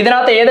ഡയറക്ഷനാണ്. അപ്പൊ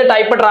ഇതിനകത്ത് ഏത്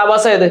ടൈപ്പ്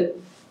ട്രാവേഴ്സ് ഇത്?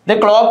 ഇത്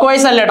ക്ലോക്ക്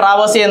വൈസ് അല്ലേ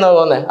ട്രാവേഴ്സ് ചെയ്യുന്നത്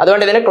പോകുന്നത്,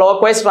 അതുകൊണ്ട് ഇതിന്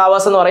ക്ലോക്ക് വൈസ്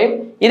ട്രാവേഴ്സ് എന്ന് പറയും.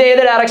 ഇത്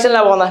ഏത്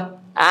ഡയറക്ഷനിലാണ് പോകുന്നത്?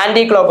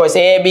 Anti clock vice.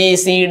 A B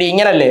C D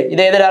ഇങ്ങനല്ലേ?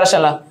 ഇത് ഏത്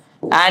ഡയറക്ഷനിലാണ്?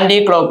 Anti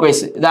clock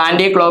vice. ഇത്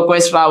ആന്റി ക്ലോക്ക്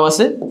വൈസ്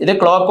ട്രാവേഴ്സ്, ഇത്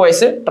ക്ലോക്ക്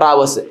വൈസ്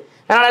ട്രാവേഴ്സ്.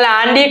 അങ്ങനെയാണെങ്കിൽ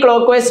ആന്റി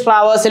ക്ലോക്ക് വൈസ്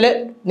ട്രാവേഴ്സിൽ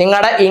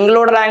നിങ്ങളുടെ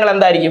ഇൻക്ലൂഡഡ് ആംഗിൾ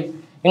എന്തായിരിക്കും?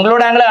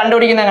 ഇൻക്ലൂഡ് ആംഗിൾ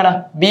കണ്ടുപിടിക്കുന്നത് എങ്ങനെ?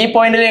 ബി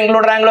പോയിന്റിൽ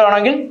ഇൻക്ലൂഡഡ് ആംഗിൾ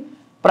വേണമെങ്കിൽ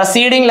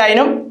പ്രസീഡിങ്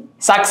ലൈനും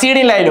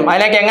സക്സീഡിങ് ലൈനും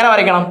അതിലേക്ക് എങ്ങനെ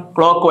വരയ്ക്കണം?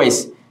 Clock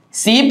vice.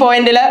 C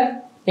പോയിന്റില്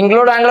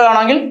include angle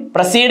വേണമെങ്കിൽ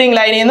പ്രസീഡിങ്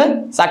ലൈനിൽ നിന്ന്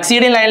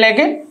സക്സീഡിങ്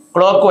ലൈനിലേക്ക്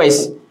ക്ലോക്ക്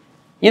വൈസ്.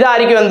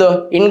 ഇതായിരിക്കും എന്തോ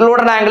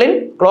included angle in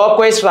clock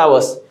vice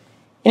traverse.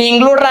 ഇനി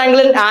included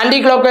angle in anti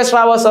clock vice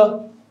ട്രാവേഴ്സോ?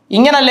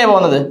 ഇങ്ങനല്ലേ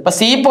പോകുന്നത്. ഇപ്പൊ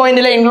സി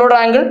പോയിന്റിലെ ഇൻക്ലൂഡ്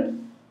ആംഗിൾ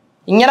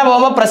ഇങ്ങനെ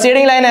പോകുമ്പോൾ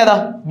പ്രസീഡിങ് ലൈൻ ഏതാ?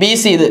 B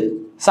C. ഇത്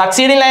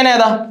സക്സീഡിങ് ലൈൻ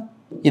ഏതാ?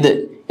 ഇത്.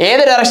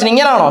 ഏത് ഡയറക്ഷൻ?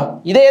 ഇങ്ങനാണോ?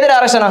 ഇത് ഏത്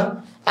ഡയറക്ഷനാ?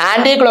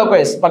 Anti clock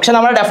vice. പക്ഷെ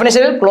നമ്മുടെ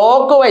ഡെഫിനിഷനിൽ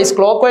ക്ലോക്ക്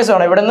വൈസ്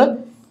ആണ്. ഇവിടുന്ന്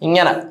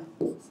ഇങ്ങനെ.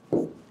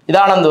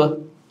 ഇതാണെന്തോ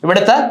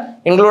ഇവിടുത്തെ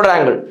ഇൻക്ലൂഡഡ്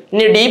ആംഗിൾ.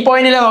 ഇനി ഡി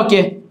പോയിന്റിലെ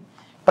നോക്കിയേ,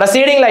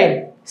 preceding line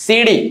C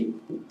D,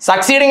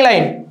 succeeding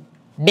line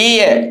D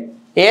A.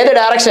 ഏത്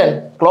ഡയറക്ഷൻ?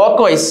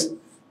 Clock vice.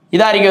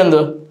 ഇതായിരിക്കും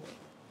എന്തോ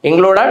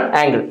ഇൻക്ലൂഡഡ്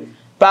ആംഗിൾ.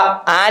 ഇപ്പൊ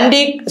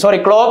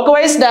ക്ലോക്ക്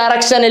വൈസ്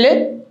ഡയറക്ഷനിൽ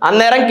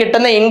അന്നേരം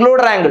കിട്ടുന്ന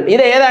ഇൻക്ലൂഡഡ് ആംഗിൾ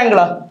ഇത് ഏത്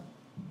ആംഗിളാ?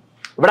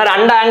 ഇവിടെ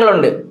രണ്ട് ആംഗിൾ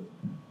ഉണ്ട്.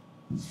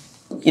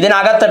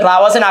 ഇതിനകത്ത്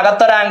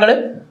ട്രാവേഴ്സിനകത്തൊരു ആംഗിള്,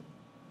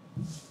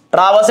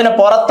 ട്രാവേഴ്സിന്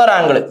പുറത്തൊരു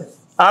ആംഗിള്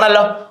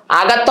ആണല്ലോ.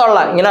 അകത്തുള്ള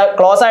ഇങ്ങനെ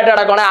ക്ലോസ് ആയിട്ട്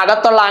കിടക്കുകയാണെങ്കിൽ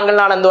അകത്തുള്ള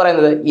ആംഗിളിനാണ് എന്ത്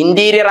പറയുന്നത്?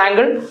 Interior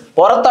angle.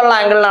 പുറത്തുള്ള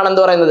ആംഗിളിനാണ്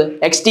എന്ത് പറയുന്നത്?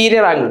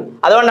 Exterior angle.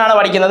 അതുകൊണ്ടാണ്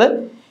പഠിക്കുന്നത്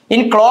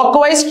in clock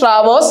vice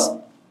traverse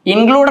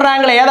included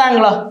angle ഏത്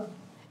ആംഗിളാ?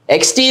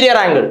 Exterior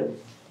angle.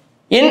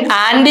 In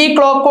anti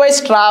clock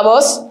vice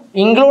traverse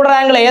included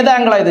angle ഏത്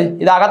ആംഗിളാ?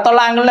 ഇത്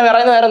അകത്തുള്ള ആംഗിളിന്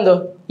പറയുന്നത് വേറെ എന്തോ?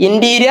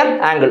 Interior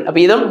angle. അപ്പൊ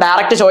ഇതും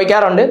ഡയറക്റ്റ്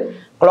ചോദിക്കാറുണ്ട്.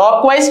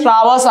 ക്ലോക്ക് വൈസ്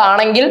ട്രാവേഴ്സ്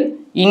ആണെങ്കിൽ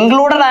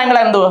ഇൻക്ലൂഡഡ് ആംഗിൾ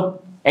എന്തോ?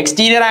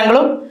 എക്സ്റ്റീരിയർ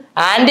ആംഗിളും.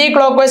 ആന്റി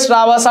ക്ലോക്ക് വൈസ്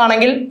ട്രാവേഴ്സ്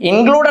ആണെങ്കിൽ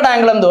ഇൻക്ലൂഡഡ്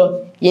ആംഗിൾ എന്തോ?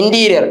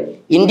 Interior.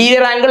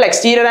 Interior angle,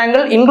 exterior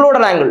angle,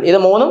 included angle. ഇത്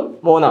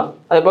മൂന്നാണ്.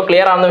 അതിപ്പോ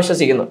ക്ലിയർ ആണെന്ന്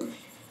വിശ്വസിക്കുന്നു.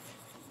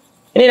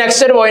 ഇനി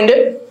നെക്സ്റ്റ് ഒരു point,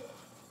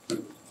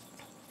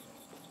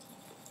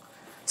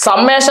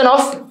 summation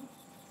of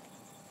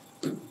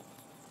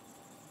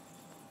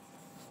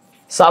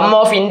some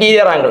of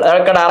interior angle.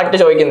 അതൊക്കെ ഡയറക്റ്റ്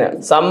ചോദിക്കുന്നത്.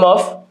 സം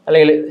ഓഫ്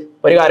അല്ലെങ്കിൽ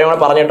ഒരു കാര്യം കൂടെ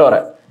പറഞ്ഞിട്ട്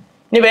പറയാം.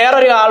 ഇനി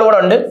വേറൊരു ആൾ കൂടെ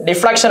ഉണ്ട്,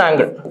 ഡിഫ്ലക്ഷൻ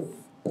ആംഗിൾ.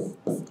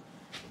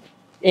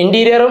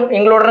 ഇന്റീരിയറും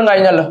ഇൻക്ലൂഡറും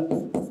കഴിഞ്ഞല്ലോ.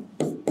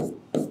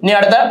 ഇനി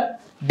അടുത്ത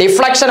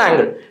ഡിഫ്ലക്ഷൻ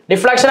ആംഗിൾ.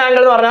 ഡിഫ്ലക്ഷൻ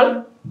ആംഗിൾ എന്ന് പറഞ്ഞാൽ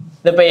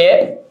ഇതിപ്പോ എ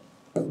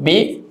ബി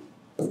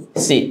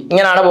സി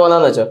ഇങ്ങനെയാണ്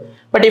പോകുന്നതെന്ന് വെച്ചോ.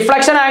 ഇപ്പൊ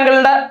ഡിഫ്ലക്ഷൻ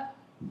ആംഗിളിന്റെ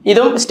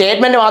ഇതും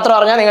സ്റ്റേറ്റ്മെന്റ് മാത്രം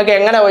പറഞ്ഞാൽ നിങ്ങൾക്ക്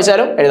എങ്ങനെ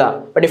ചോദിച്ചാലും എഴുതാം.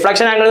 ഇപ്പൊ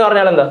ഡിഫ്ലക്ഷൻ ആംഗിൾ എന്ന്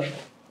പറഞ്ഞാൽ എന്താ?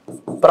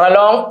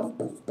 Prolong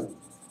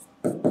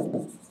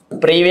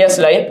previous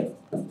line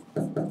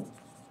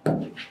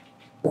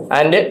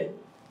and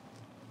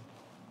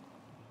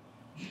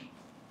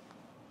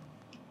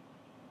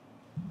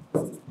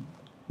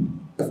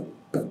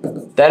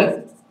then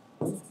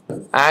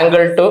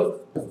angle to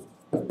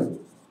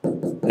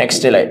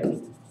next line.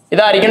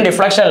 ഇതായിരിക്കും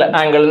deflection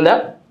ആംഗിളിന്റെ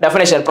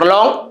definition.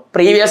 Prolong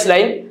previous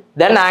line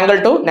then angle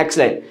to next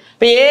line.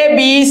 അപ്പോൾ എ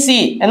ബി സി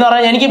എന്ന്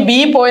പറഞ്ഞാൽ എനിക്ക് ബി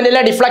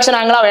പോയിന്റിലെ ഡിഫ്ലക്ഷൻ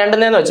ആംഗിളാണ്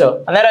വേണ്ടുന്നതെന്ന് വെച്ചോ.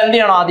 അന്നേരം എന്ത്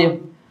ചെയ്യണം? ആദ്യം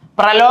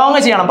പ്രലോങ്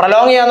ചെയ്യണം.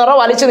 പ്രലോങ് ചെയ്യാന്ന് പറഞ്ഞാൽ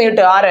വലിച്ചു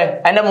നീട്ടുക. ആര്?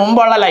 അതിന്റെ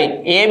മുമ്പുള്ള ലൈൻ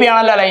എ ബി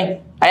ആണല്ലോ ലൈൻ,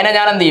 അതിനെ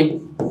ഞാൻ എന്ത് ചെയ്യും?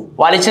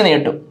 വലിച്ചു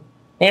നീട്ടും.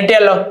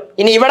 നീട്ടിയല്ലോ.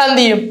 ഇനി ഇവിടെ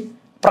എന്ത് ചെയ്യും?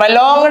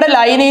 പ്രലോങ്ഡ്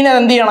ലൈനിന്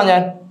എന്ത് ചെയ്യണം?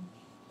 ഞാൻ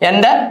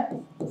എൻ്റെ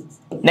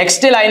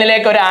നെക്സ്റ്റ്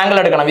ലൈനിലേക്ക് ഒരു ആംഗിൾ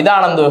എടുക്കണം.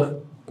 ഇതാണെന്തോ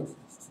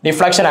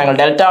ഡിഫ്ലക്ഷൻ ആംഗിൾ.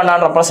 ഡെൽറ്റ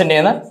കൊണ്ടാണ് റെപ്രസെന്റ്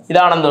ചെയ്യുന്നത്.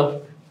 ഇതാണെന്തോ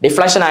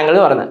ഡിഫ്ലക്ഷൻ ആംഗിൾ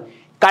എന്ന് പറയുന്നത്.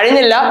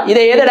 കഴിഞ്ഞില്ല. ഇത്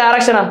ഏത്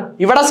ഡയറക്ഷനാണ്?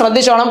 ഇവിടെ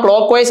ശ്രദ്ധിച്ചോണം.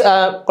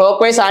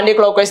 Clock vice anti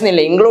clock vice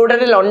എന്നില്ല,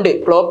 ഇൻക്ലൂഡഡിലുണ്ട്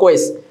ക്ലോക്ക്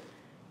വൈസ്.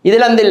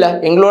 ഇതിലെന്തില്ല?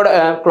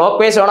 ക്ലോക്ക്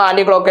വൈസ് ആണോ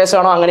ആന്റി ക്ലോക്ക് വൈസ്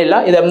ആണോ അങ്ങനെയില്ല.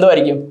 ഇത് എന്തോ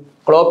ആയിരിക്കും?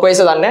 ക്ലോക്ക്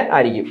വൈസ് തന്നെ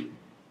ആയിരിക്കും.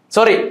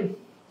 സോറി,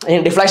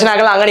 ഡിഫ്ലക്ഷൻ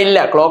ആംഗിൾ അങ്ങനെ ഇല്ല.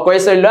 ക്ലോക്ക്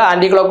വൈസ് ഇല്ല,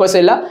 ആന്റി ക്ലോക്ക് വൈസ്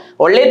ഇല്ല.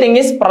 ഓൺലി തിങ്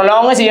ഈസ്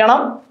പ്രലോങ് ചെയ്യണം,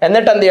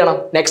 എന്നിട്ട് എന്ത് ചെയ്യണം?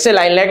 നെക്സ്റ്റ്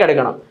ലൈനിലേക്ക്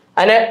എടുക്കണം.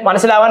 അതിന്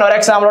മനസ്സിലാവാൻ ഒരു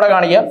എക്സാമ്പിളോടെ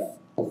കാണിക്കുക.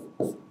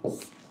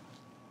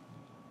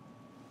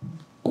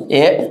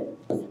 എ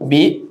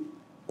ബി,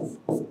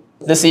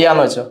 ഇത് സി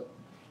ആന്ന് വെച്ചോ.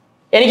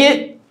 എനിക്ക്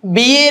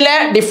ബിയിലെ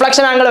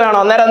ഡിഫ്ലക്ഷൻ ആംഗിൾ വേണം.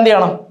 അന്നേരം എന്ത്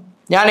ചെയ്യണം?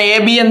 ഞാൻ എ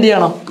ബി എന്ത്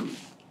ചെയ്യണം?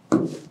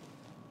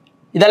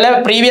 ഇതല്ലേ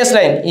പ്രീവിയസ്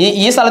ലൈൻ,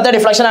 ഈ സ്ഥലത്തെ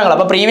ഡിഫ്ലക്ഷൻ ആംഗിൾ.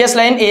 അപ്പൊ പ്രീവിയസ്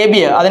ലൈൻ എ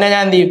ബി, അതിനെ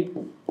ഞാൻ എന്ത് ചെയ്യും?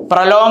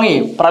 പ്രലോങ്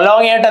ചെയ്യും.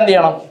 പ്രലോങ് ചെയ്തിട്ട് എന്ത്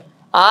ചെയ്യണം?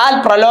 ആ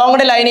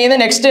പ്രലോങ്ഡ് ലൈനിൽ നിന്ന്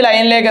നെക്സ്റ്റ്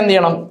ലൈനിലേക്ക് എന്ത്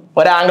ചെയ്യണം?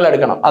 ഒരു ആംഗിൾ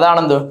എടുക്കണം. അതാണ്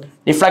എന്ത്?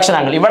 Deflection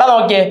angle. ഇവിടെ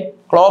നോക്കിയേ,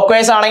 ക്ലോക്ക്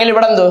വൈസ് ആണെങ്കിൽ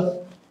ഇവിടെ എന്ത്?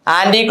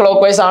 ആന്റി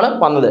ക്ലോക്ക് വൈസ് ആണ്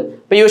വന്നത്.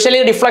 ഇപ്പൊ യൂഷ്വലി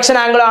ഡിഫ്ലക്ഷൻ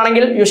ആംഗിൾ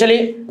ആണെങ്കിൽ യൂഷ്വലി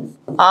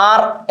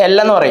ആർ എൽ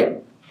എന്ന് പറയും.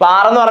 അപ്പൊ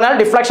ആർ എന്ന് പറഞ്ഞാൽ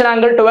deflection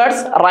angle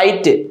towards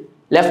right,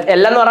 left.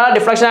 L എന്ന് പറഞ്ഞാൽ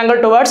ഡിഫ്ലക്ഷൻ ആംഗിൾ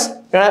ടുവേർഡ്സ്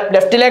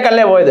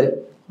ലെഫ്റ്റിലേക്കല്ലേ പോയത്.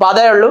 അപ്പൊ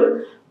അതേ ഉള്ളൂ.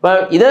 അപ്പൊ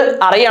ഇത്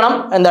അറിയണം.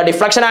 എന്താ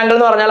ഡിഫ്ലക്ഷൻ ആംഗിൾ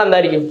എന്ന് പറഞ്ഞാൽ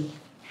എന്തായിരിക്കും?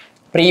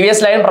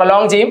 പ്രീവിയസ് ലൈൻ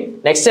പ്രലോങ് ചെയ്യും,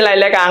 നെക്സ്റ്റ്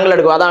ലൈനിലേക്ക് ആംഗിൾ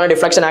എടുക്കും. അതാണ്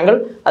ഡിഫ്ലക്ഷൻ ആംഗിൾ.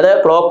 അത്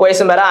ക്ലോക്ക്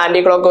വൈസും വരാം,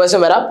 ആന്റി ക്ലോക്ക്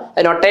വൈസും വരാം.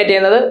 അത് നൊട്ടേറ്റ്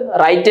ചെയ്യുന്നത്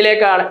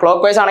റൈറ്റിലേക്കാണ്.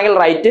 ക്ലോക്ക് വൈസ് ആണെങ്കിൽ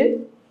റൈറ്റ്,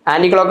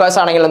 ആന്റി ക്ലോക്ക് വൈസ്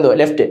ആണെങ്കിൽ എന്തോ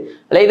ലെഫ്റ്റ്.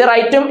 അല്ലെ ഇത്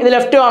റൈറ്റും ഇത്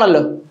ലെഫ്റ്റും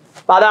ആണല്ലോ.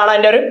 അപ്പൊ അതാണ്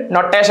അതിന്റെ ഒരു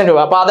നൊട്ടേഷൻ രൂപ.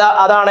 അപ്പൊ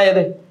അതാണ്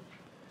ഏത്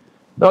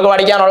നമുക്ക്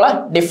പഠിക്കാനുള്ള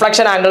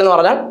ഡിഫ്ലക്ഷൻ ആംഗിൾ എന്ന്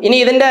പറഞ്ഞാൽ. ഇനി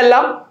ഇതിന്റെ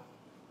എല്ലാം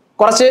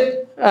കുറച്ച്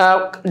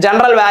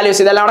ജനറൽ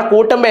വാല്യൂസ്, ഇതെല്ലാം കൂടെ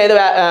കൂട്ടുമ്പോൾ ഏത്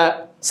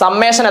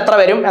സമ്മേഷൻ എത്ര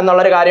വരും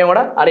എന്നുള്ളൊരു കാര്യം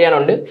കൂടെ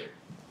അറിയാനുണ്ട്.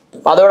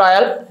 അപ്പൊ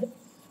അതോടായാൽ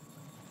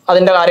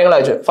അതിന്റെ കാര്യങ്ങൾ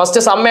അയച്ചു. First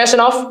summation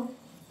of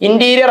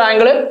interior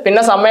angle,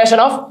 പിന്നെ summation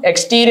of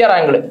exterior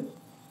angle.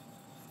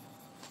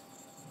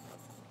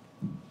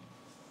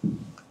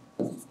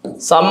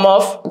 Some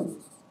of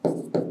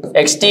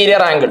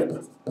exterior angle,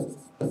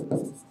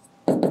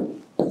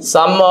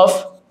 some of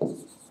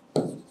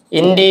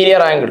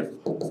interior angle,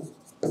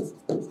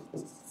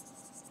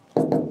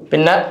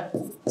 പിന്നെ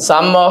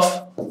some of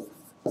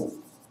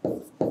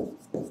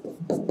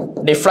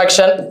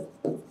deflection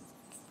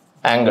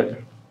angle.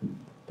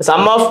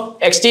 Some of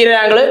exterior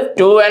angle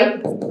 2n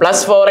 +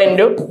 4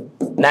 ×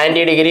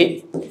 90 degree.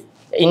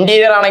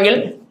 Interior ആണെങ്കിൽ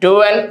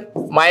 2n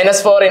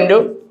 - 4 ×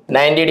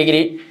 90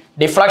 ഡിഗ്രി.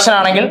 ഡിഫ്ലക്ഷൻ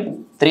ആണെങ്കിൽ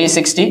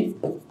 360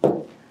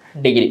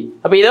 degree.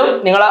 അപ്പൊ ഇതും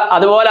നിങ്ങൾ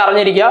അതുപോലെ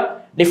അറിഞ്ഞിരിക്കുക.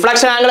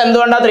 Deflection angle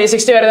എന്തുകൊണ്ടാണ്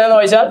 360 വരുന്നതെന്ന്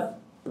ചോദിച്ചാൽ,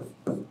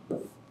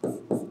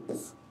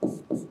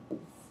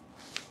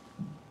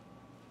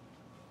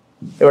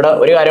 ഇവിടെ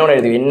ഒരു കാര്യം കൂടെ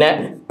എഴുതി, പിന്നെ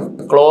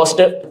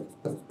ക്ലോസ്ഡ്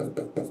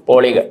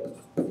പോളിഗൺ.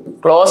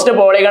 ക്ലോസ്ഡ്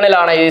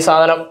പോളിഗണിലാണ് ഈ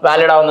സാധനം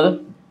വാലിഡ് ആവുന്നത്.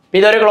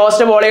 ഇതൊരു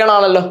ക്ലോസ്ഡ് പോളിഗൺ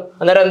ആണല്ലോ.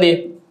 അന്നേരം എന്ത്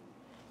ചെയ്യും?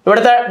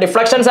 ഇവിടുത്തെ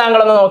ഡിഫ്ലക്ഷൻസ് ആംഗിൾ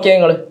ഒന്ന് നോക്കിയാൽ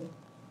നിങ്ങൾ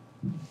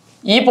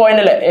ഈ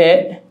പോയിന്റില് A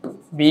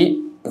B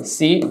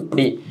C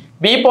D,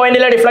 B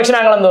പോയിന്റിലെ ഡിഫ്ലക്ഷൻ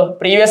ആംഗിൾ എന്തോ?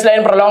 പ്രീവിയസ്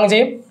ലൈൻ പ്രൊലോങ്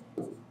ചെയ്യും,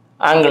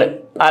 ആംഗിൾ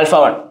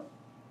α1.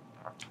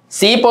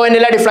 സി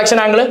പോയിന്റിലെ ഡിഫ്ലക്ഷൻ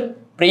ആംഗിൾ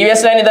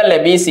പ്രീവിയസ് ലൈൻ ഇതല്ലേ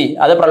ബി സി,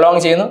 അത്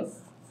പ്രൊലോങ് ചെയ്യുന്നു,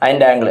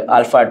 അതിന്റെ ആംഗിൾ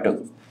α2.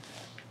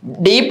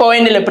 ഡി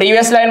പോയിന്റിൽ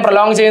പ്രീവിയസ് ലൈൻ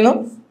പ്രൊലോങ് ചെയ്യുന്നു,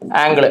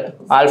 ആംഗിൾ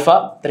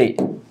α3.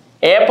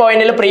 എ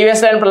പോയിന്റിൽ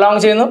പ്രീവിയസ് ലൈൻ പ്രൊലോങ്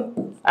ചെയ്യുന്നു,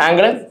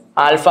 ആംഗിൾ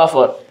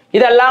α4.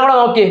 ഇതെല്ലാം കൂടെ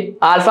നോക്കി,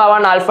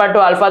 α1 α2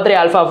 α3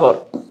 α4,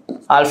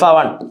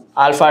 α1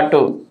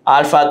 α2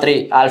 α3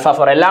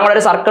 α4 എല്ലാം കൂടെ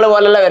ഒരു സർക്കിൾ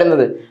പോലല്ല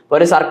വരുന്നത്.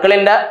 ഒരു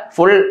സർക്കിളിന്റെ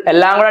ഫുൾ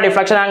എല്ലാം കൂടെ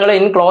deflection angle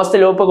in closed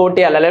loop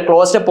കൂട്ടിയാൽ, അല്ലെങ്കിൽ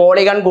ക്ലോസ്ഡ്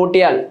പോളിഗൺ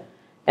കൂട്ടിയാൽ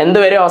എന്ത്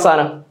വരും?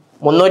 അവസാനം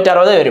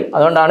 360 വരും.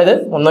 അതുകൊണ്ടാണ് ഇത്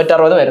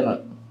 360 വരുന്നത്.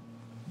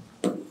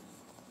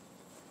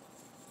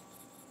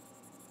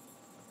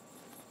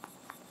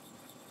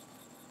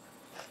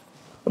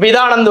 അപ്പൊ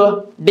ഇതാണ് എന്തുവാ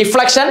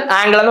ഡിഫ്ലക്ഷൻ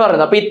ആംഗിൾ എന്ന്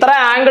പറയുന്നത്. അപ്പൊ ഇത്ര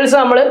ആംഗിൾസ്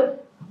നമ്മൾ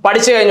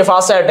പഠിച്ചു കഴിഞ്ഞു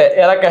ഫാസ്റ്റ് ആയിട്ട്.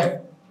 ഏതൊക്കെ?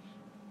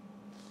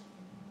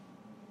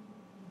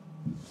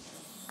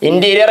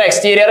 Interior,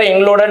 exterior,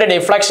 included,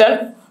 deflection,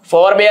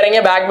 four bearing,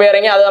 back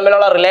bearing, അത്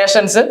തമ്മിലുള്ള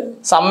റിലേഷൻസ്,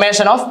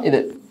 സമ്മേഷൻ ഓഫ് ഇത്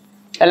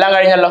എല്ലാം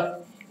കഴിഞ്ഞല്ലോ.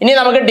 ഇനി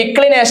നമുക്ക്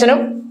ഡിക്ലിനേഷനും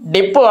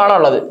ഡിപ്പും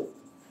ആണുള്ളത്.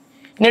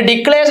 ഇനി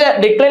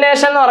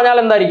ഡിക്ലിനേഷൻ എന്ന് പറഞ്ഞാൽ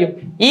എന്തായിരിക്കും?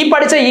 ഈ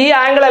പഠിച്ച ഈ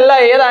ആംഗിൾ അല്ല,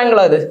 ഏത്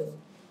ആംഗിളാണ് ഇത്?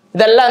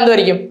 ഇതെല്ലാം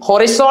എന്തുമായിരിക്കും?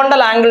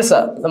 Horizontal angles.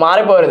 ഇത്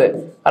മാറിപ്പോരുത്.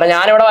 കാരണം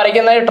ഞാനിവിടെ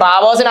വരയ്ക്കുന്നത്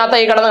ട്രാവേഴ്സിനകത്ത്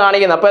ഈ കിടന്ന്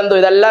കാണിക്കുന്നത്. അപ്പൊ എന്തു?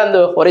 ഇതെല്ലാം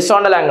എന്തു?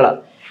 ഹൊറിസോണ്ടൽ ആംഗിളാണ്.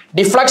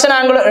 ഡിഫ്ലക്ഷൻ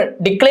ആംഗിൾ,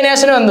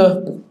 ഡിക്ലിനേഷനും എന്തു?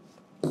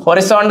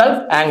 ഹൊറിസോണ്ടൽ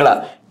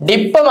ആംഗിളാണ്.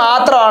 ഡിപ്പ്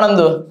മാത്രമാണ്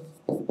എന്തു?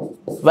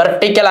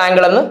 വെർട്ടിക്കൽ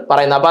ആംഗിൾ എന്ന്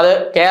പറയുന്നത്. അപ്പൊ അത്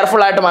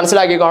കെയർഫുൾ ആയിട്ട്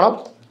മനസ്സിലാക്കിക്കോണം.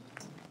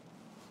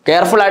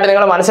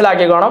 നിങ്ങൾ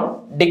മനസ്സിലാക്കിക്കോണം.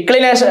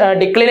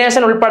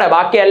 ഡിക്ലിനേഷൻ ഉൾപ്പെടെ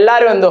ബാക്കി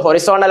എല്ലാവരും എന്തു?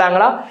 ഹൊറിസോണ്ടൽ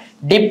ആംഗിളാ.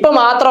 ഡിപ്പ്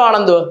മാത്രമാണ്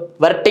എന്തു?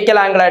 വെർട്ടിക്കൽ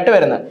ആംഗിൾ ആയിട്ട്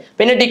വരുന്നത്.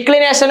 പിന്നെ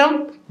ഡിക്ലിനേഷനും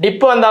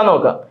ഡിപ്പും എന്താന്ന്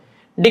നോക്കാം.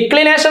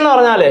 ഡിക്ലിനേഷൻ എന്ന്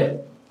പറഞ്ഞാല്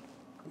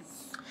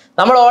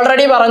നമ്മൾ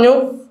ഓൾറെഡി പറഞ്ഞു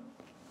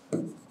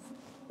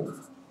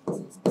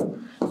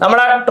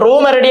നമ്മുടെ ട്രൂ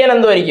മെറിഡിയൻ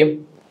എന്തുമായിരിക്കും?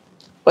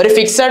 ഒരു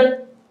ഫിക്സഡ്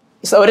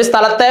ഒരു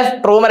സ്ഥലത്തെ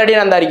ട്രൂ മെറിഡിയൻ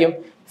എന്തായിരിക്കും?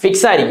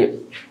 ഫിക്സ് ആയിരിക്കും.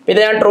 ഇത്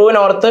ഞാൻ ട്രൂ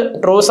നോർത്ത്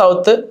ട്രൂ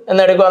സൗത്ത്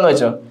എന്ന് എടുക്കുകയെന്ന്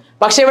വെച്ചോ.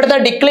 പക്ഷെ ഇവിടുത്തെ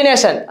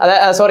ഡിക്ലിനേഷൻ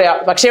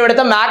പക്ഷെ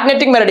ഇവിടുത്തെ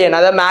മാഗ്നറ്റിക് മെറിഡിയൻ,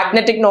 അതായത്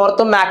മാഗ്നറ്റിക്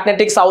നോർത്തും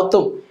മാഗ്നറ്റിക്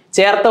സൗത്തും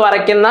ചേർത്ത്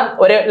വരയ്ക്കുന്ന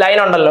ഒരു ലൈൻ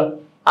ഉണ്ടല്ലോ,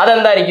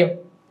 അതെന്തായിരിക്കും?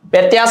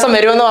 വ്യത്യാസം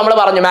വരുമെന്ന് നമ്മൾ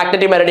പറഞ്ഞു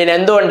മാഗ്നറ്റിക് മെറിഡിയൻ.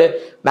 എന്തുകൊണ്ട്?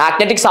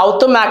 മാഗ്നറ്റിക്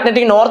സൗത്തും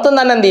മാഗ്നറ്റിക് നോർത്തും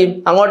തന്നെ എന്ത് ചെയ്യും?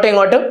 അങ്ങോട്ടും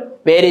ഇങ്ങോട്ടും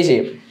വേരി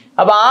ചെയ്യും.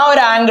 അപ്പൊ ആ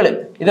ഒരു ആംഗിൾ,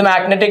 ഇത്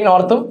മാഗ്നറ്റിക്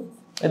നോർത്തും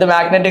ഇത്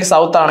മാഗ്നറ്റിക്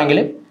സൗത്ത് ആണെങ്കിൽ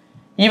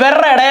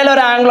ഇവരുടെ ഇടയിൽ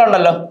ഒരു ആംഗിൾ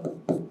ഉണ്ടല്ലോ,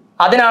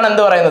 അതിനാണ്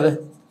എന്ത് പറയുന്നത്?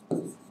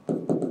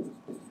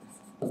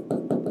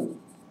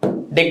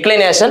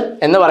 ഡിക്ലിനേഷൻ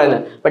എന്ന്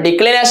പറയുന്നത്. അപ്പൊ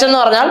ഡിക്ലിനേഷൻ എന്ന്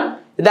പറഞ്ഞാൽ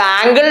ഇത്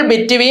ആംഗിൾ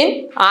ബിറ്റ്വീൻ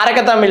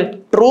ആരൊക്കെ തമ്മിൽ?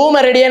 True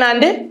Meridian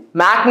and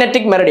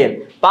magnetic Meridian.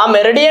 അപ്പൊ ആ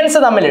മെറിഡിയൻസ്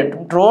തമ്മിൽ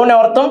ട്രൂ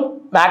നോർത്തും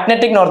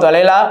മാഗ്നറ്റിക് നോർത്തും,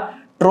 അല്ലെങ്കിൽ ആ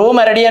ട്രൂ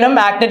മെറിഡിയനും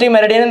മാഗ്നറ്റിക്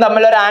മെറിഡിയനും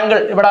തമ്മിൽ ഒരു ആംഗിൾ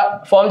ഇവിടെ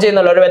ഫോം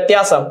ചെയ്യുന്നല്ലോ, ഒരു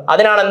വ്യത്യാസം.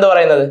 അതിനാണ് എന്ത്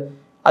പറയുന്നത്?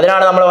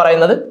 അതിനാണ് നമ്മൾ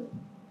പറയുന്നത്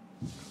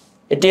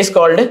ഇറ്റ് ഈസ്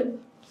കോൾഡ്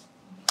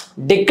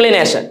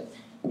ഡിക്ലിനേഷൻ.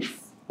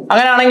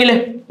 അങ്ങനെയാണെങ്കിൽ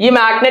ഈ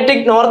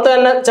മാഗ്നറ്റിക് നോർത്ത്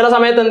തന്നെ ചില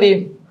സമയത്ത് എന്ത്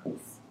ചെയ്യും?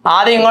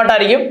 ആദ്യം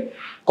ഇങ്ങോട്ടായിരിക്കും,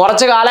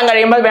 കുറച്ച് കാലം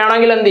കഴിയുമ്പോൾ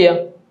വേണമെങ്കിൽ എന്ത് ചെയ്യാം?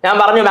 ഞാൻ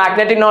പറഞ്ഞു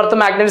മാഗ്നറ്റിക് നോർത്തും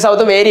മാഗ്നറ്റിക്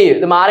സൗത്തും വേരി ചെയ്യും.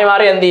 ഇത് മാറി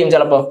മാറി എന്ത് ചെയ്യും?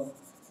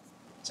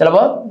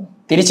 ചിലപ്പോൾ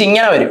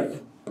തിരിച്ചിങ്ങനെ വരും.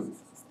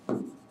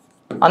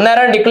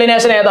 അന്നേരം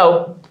ഡിക്ലിനേഷൻ ഏതാവും?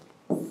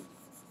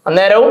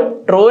 അന്നേരവും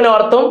ട്രൂ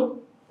നോർത്തും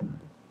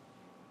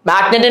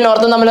മാഗ്നറ്റിക്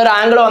നോർത്തും തമ്മിൽ ഒരു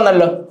ആംഗിൾ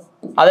വന്നല്ലോ,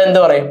 അതെന്ത്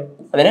പറയും?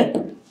 അതിന്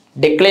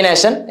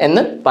ഡിക്ലിനേഷൻ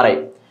എന്ന്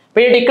പറയും.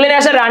 അപ്പൊ ഈ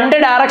ഡിക്ലിനേഷൻ രണ്ട്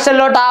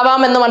ഡയറക്ഷനിലോട്ട്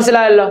ആവാം എന്ന്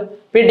മനസ്സിലായല്ലോ.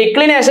 അപ്പൊ ഈ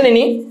ഡിക്ലിനേഷൻ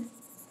ഇനി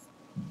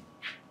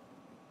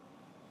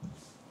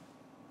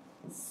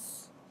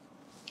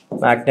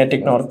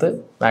മാഗ്നറ്റിക് നോർത്ത്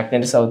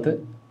മാഗ്നറ്റിക് സൗത്ത്,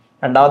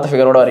 രണ്ടാമത്തെ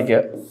ഫിഗറോട് വരയ്ക്കുക.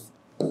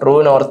 True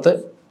north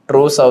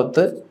true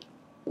south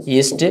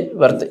east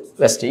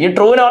west. ഈ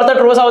ട്രൂ നോർത്ത്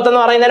ട്രൂ സൗത്ത്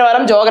എന്ന് പറയുന്നതിന്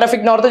പകരം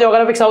ജോഗ്രഫിക് നോർത്ത്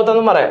ജോഗ്രഫിക് സൗത്ത്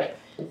എന്നും പറയാം.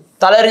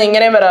 തലതിരിഞ്ഞ്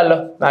ഇങ്ങനെയും വരാമല്ലോ,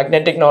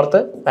 magnetic north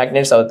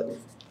magnetic south.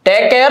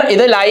 Take care,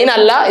 ഇത് ലൈൻ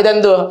അല്ല,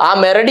 ഇതെന്തു? ആ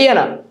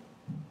മെറിഡിയനാണ്.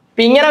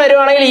 ഇപ്പൊ ഇങ്ങനെ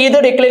വരുവാണെങ്കിൽ ഇത്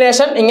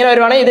ഡിക്ലിനേഷൻ, ഇങ്ങനെ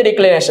വരുവാണെങ്കിൽ ഇത്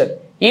ഡിക്ലിനേഷൻ.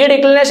 ഈ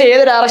ഡിക്ലിനേഷൻ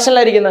ഏത്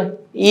ഡയറക്ഷനിലായിരിക്കുന്നത്?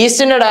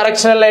 ഈസ്റ്റിന്റെ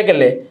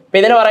ഡയറക്ഷനിലേക്കല്ലേ. അപ്പൊ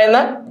ഇതിന് പറയുന്ന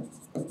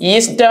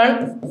ഈസ്റ്റേൺ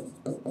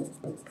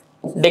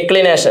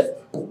ഡിക്ലിനേഷൻ.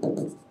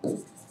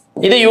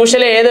 ഇത്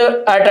യൂഷ്വലി ഏത്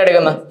ആയിട്ട്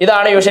എടുക്കുന്നത്?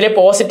 ഇതാണ് യൂഷ്വലി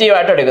പോസിറ്റീവ്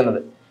ആയിട്ട് എടുക്കുന്നത്.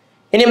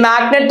 ഇനി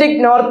മാഗ്നറ്റിക്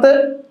നോർത്ത്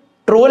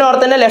ട്രൂ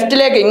നോർത്തിന്റെ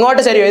ലെഫ്റ്റിലേക്ക്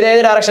ഇങ്ങോട്ട് ചരിയോ, ഇത്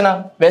ഏത് ഡയറക്ഷനാ?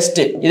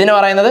 വെസ്റ്റ്. ഇതിന്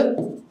പറയുന്നത്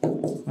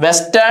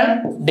വെസ്റ്റേൺ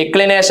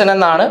ഡിക്ലിനേഷൻ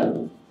എന്നാണ്.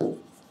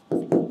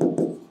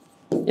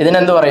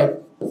 ഇതിനെന്ത് പറയും?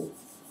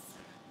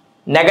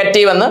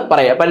 നെഗറ്റീവ് എന്ന്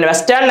പറയും. അപ്പൊ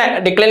വെസ്റ്റേൺ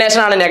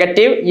ഡിക്ലിനേഷൻ ആണ്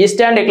നെഗറ്റീവ്,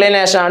 ഈസ്റ്റേൺ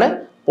ഡിക്ലിനേഷൻ ആണ്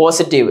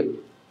പോസിറ്റീവ്.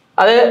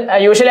 അത്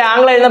യൂഷ്വലി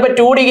ആംഗിൾ എഴുതുമ്പോൾ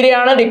 2 ഡിഗ്രി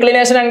ആണ്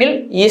ഡിക്ലിനേഷൻ എങ്കിൽ,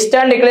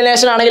 ഈസ്റ്റേൺ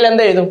ഡിക്ലിനേഷൻ ആണെങ്കിൽ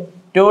എന്ത് എഴുതും?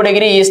 2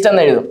 ഡിഗ്രി ഈസ്റ്റ്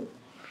എന്ന് എഴുതും.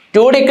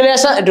 2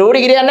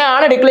 ഡിഗ്രി തന്നെ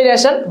ആണ്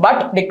declination,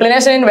 but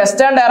declination in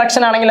western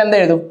direction ആണെങ്കിൽ എന്ത്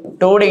എഴുതും?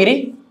 2 ഡിഗ്രി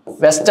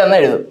വെസ്റ്റ് എന്ന്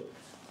എഴുതും.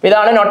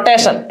 ഇതാണ്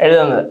നൊട്ടേഷൻ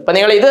എഴുതുന്നത്. അപ്പൊ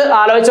നിങ്ങൾ ഇത്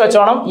ആലോചിച്ച്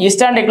വെച്ചോണം.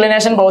 ഈസ്റ്റേൺ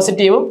ഡിക്ലിനേഷൻ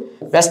പോസിറ്റീവും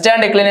വെസ്റ്റേൺ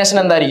ഡിക്ലിനേഷൻ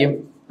എന്തായിരിക്കും?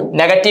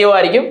 നെഗറ്റീവും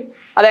ആയിരിക്കും.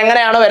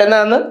 അതെങ്ങനെയാണ്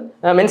വരുന്നതെന്ന്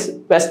മീൻസ്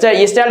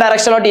ഈസ്റ്റേൺ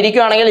ഡയറക്ഷനിലോട്ട്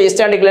ഇരിക്കുകയാണെങ്കിൽ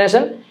ഈസ്റ്റേൺ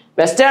ഡിക്ലിനേഷൻ,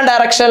 വെസ്റ്റേൺ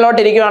ഡയറക്ഷനിലോട്ട്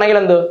ഇരിക്കുകയാണെങ്കിൽ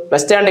എന്ത്?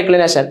 Western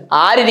declination.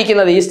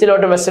 ആരിയ്ക്കുന്നത്?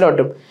 ഈസ്റ്റിലോട്ടും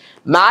വെസ്റ്റിലോട്ടും.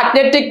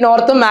 മാഗ്നറ്റിക്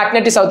നോർത്തും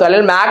മാഗ്നറ്റിക് സൗത്തും,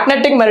 അല്ലെങ്കിൽ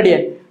മാഗ്നറ്റിക്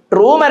മെറിഡിയൻ.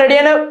 ട്രൂ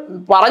മെറിഡിയന്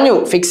പറഞ്ഞു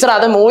ഫിക്സഡ്,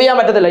 അത് മൂവ് ചെയ്യാൻ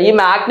പറ്റത്തില്ല. ഈ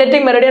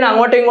മാഗ്നറ്റിക് മെറിഡിയൻ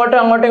അങ്ങോട്ടും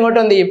ഇങ്ങോട്ടും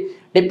എന്ത് ചെയ്യും?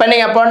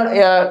 ഡിപ്പെൻഡിങ് അപ്പോൺ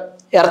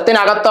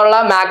എർത്തിനകത്തുള്ള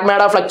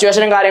മാഗ്മയുടെ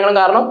ഫ്ലക്ച്വേഷനും കാര്യങ്ങളും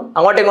കാരണം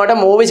അങ്ങോട്ടും ഇങ്ങോട്ടും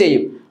മൂവ്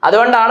ചെയ്യും.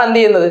 അതുകൊണ്ടാണ് എന്ത്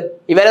ചെയ്യുന്നത്?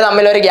 ഇവർ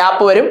തമ്മിൽ ഒരു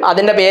ഗ്യാപ്പ് വരും.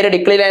 അതിന്റെ പേര്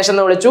ഡിക്ലിനേഷൻ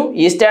എന്ന് വിളിച്ചു.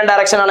 ഈസ്റ്റേൺ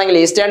ഡയറക്ഷൻ ആണെങ്കിൽ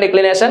ഈസ്റ്റേൺ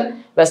ഡിക്ലിനേഷൻ,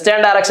 വെസ്റ്റേൺ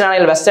ഡയറക്ഷൻ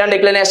ആണെങ്കിൽ western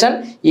declination.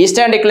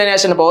 Eastern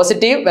declination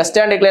positive,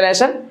 western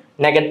declination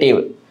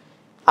negative.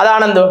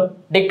 അതാണെന്തോ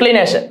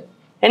declination.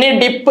 ഇനി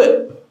ഡിപ്പ്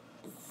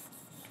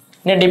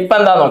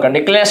എന്താ നോക്കാം.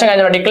 ഡിക്ലിനേഷൻ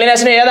കഴിഞ്ഞ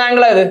ഡിക്ലിനേഷൻ ഏത്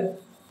ആംഗിളാണ് ഇത്?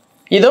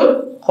 ഇതും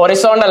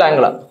ഹൊറിസോണ്ടൽ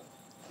ആംഗിളാണ്.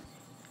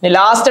 ഇനി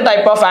last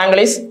type of angle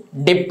is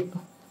dip.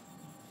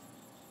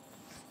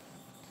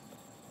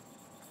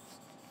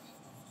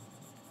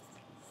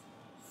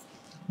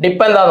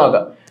 Dip എന്താ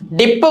നോക്കാം.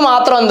 ഡിപ്പ്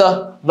മാത്രം എന്താ?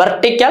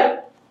 വെർട്ടിക്കൽ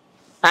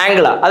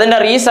ആംഗിളാ. അതിന്റെ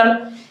റീസൺ,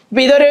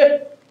 ഇപ്പൊ ഇതൊരു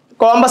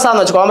കോമ്പസ്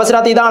ആണെന്ന് വെച്ചു.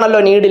 കോമ്പസിനകത്ത് ഇതാണല്ലോ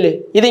നീഡില്,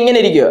 ഇതിങ്ങനെ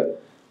ഇരിക്കുക.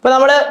 ഇപ്പൊ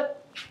നമ്മള്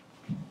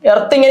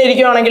എർത്ത് ഇങ്ങനെ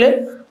ഇരിക്കുവാണെങ്കിൽ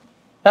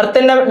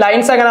എർത്തിന്റെ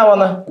ലൈൻസ് എങ്ങനെയാ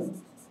പോകുന്നത്?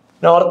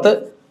 നോർത്ത്,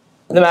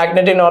 ഇത്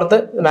മാഗ്നറ്റിക് നോർത്ത്,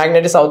 ഇത്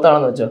മാഗ്നറ്റിക് സൗത്ത്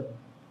ആണെന്ന് വെച്ചോ.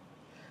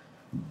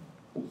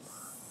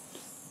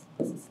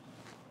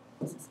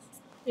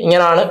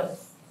 ഇങ്ങനാണ്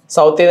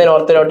സൗത്തിൽ നിന്ന്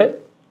നോർത്തിലോട്ട്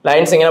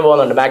ലൈൻസ് ഇങ്ങനെ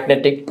പോകുന്നുണ്ട്,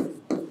 മാഗ്നറ്റിക്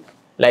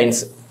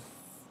ലൈൻസ്.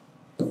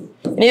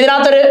 ഇനി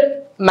ഇതിനകത്തൊരു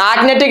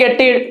മാഗ്നറ്റ്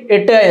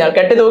ഇട്ട് കഴിഞ്ഞാൽ,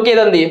 കെട്ടി തൂക്കി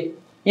ഇത് എന്ത് ചെയ്യും?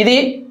 ഇത്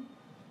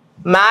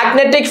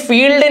മാഗ്നറ്റിക്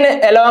ഫീൽഡിന്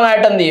എലോങ്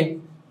ആയിട്ട് എന്ത് ചെയ്യും?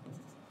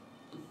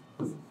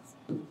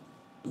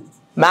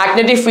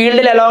 മാഗ്നറ്റിക്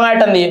ഫീൽഡിൽ എലോങ്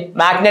ആയിട്ട് എന്ത് ചെയ്യും?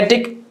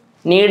 മാഗ്നറ്റിക്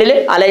നീഡിൽ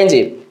അലൈൻ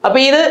ചെയ്യും. അപ്പൊ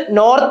ഇത്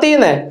നോർത്തിൽ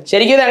നിന്ന്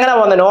ശരിക്കും ഇത് എങ്ങനെ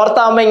പോകുന്നത്? നോർത്ത്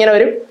ആകുമ്പോൾ ഇങ്ങനെ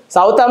വരും,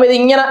 സൗത്ത് ആകുമ്പോൾ ഇത്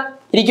ഇങ്ങനെ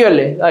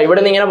ഇരിക്കുമല്ലേ, ഇവിടെ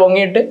നിന്ന് ഇങ്ങനെ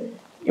പൊങ്ങിയിട്ട്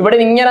ഇവിടെ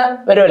നിന്ന് ഇങ്ങനെ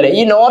വരുമല്ലേ.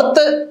 ഈ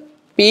നോർത്ത്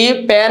ഈ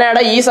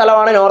പേനയുടെ ഈ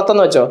സ്ഥലമാണ് നോർത്ത്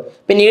എന്ന് വെച്ചോ.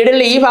 ഇപ്പം നീഡിൽ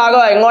ഈ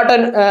ഭാഗം എങ്ങോട്ട്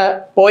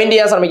പോയിന്റ്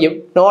ചെയ്യാൻ ശ്രമിക്കും?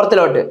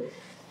 നോർത്തിലോട്ട്.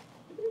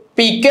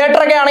 ഇപ്പം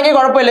ഇക്വേറ്ററൊക്കെ ആണെങ്കിൽ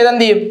കുഴപ്പമില്ല,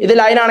 ഇതെന്ത് ചെയ്യും? ഇത്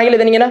ലൈൻ ആണെങ്കിൽ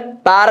ഇതിനിങ്ങനെ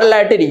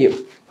പാരലായിട്ട് ഇരിക്കും.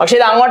 പക്ഷെ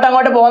ഇത്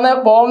അങ്ങോട്ട്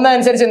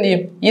പോകുന്നതനുസരിച്ച് എന്ത്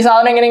ചെയ്യും? ഈ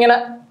സാധനം ഇങ്ങനെ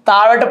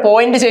താഴോട്ട്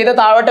പോയിന്റ് ചെയ്ത്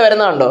താഴോട്ട്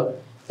വരുന്നതുണ്ടോ?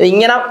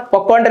 ഇങ്ങനെ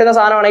പൊക്കോണ്ടിരുന്ന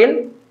സാധനമാണെങ്കിൽ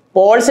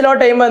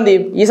പോൾസിലോട്ട് ചെയ്യുമ്പോൾ എന്ത്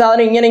ചെയ്യും? ഈ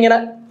സാധനം ഇങ്ങനെ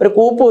ഒരു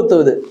കൂപ്പ് കുത്തും.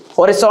 ഇത്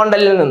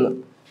ഹൊറിസോണ്ടലിൽ നിന്ന്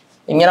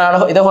ഇങ്ങനെയാണ്.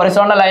 ഇത്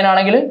ഹൊറിസോണ്ടൽ ലൈൻ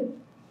ആണെങ്കിൽ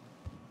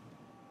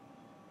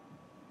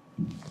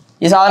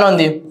ഈ സാധനം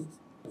എന്ത് ചെയ്യും?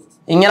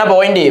 ഇങ്ങനെ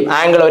പോയിന്റ്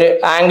ചെയ്യും ഒരു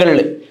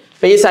ആംഗിളിൽ.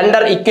 ഇപ്പൊ ഈ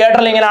സെന്റർ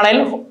ഇക്വേറ്ററിൽ ഇങ്ങനെ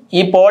ആണെങ്കിൽ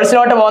ഈ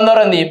പോൾസിലോട്ട് പോകുന്നവർ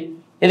എന്ത് ചെയ്യും?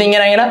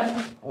 ഇതിങ്ങനെ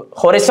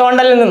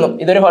ഹൊറിസോണ്ടലിൽ നിന്നും,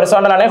 ഇതൊരു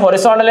ഹൊറിസോണ്ടൽ ആണെങ്കിൽ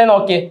ഹൊറിസോണ്ടലിൽ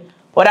നോക്കി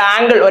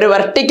ഒരു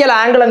വെർട്ടിക്കൽ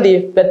ആംഗിൾ എന്ത്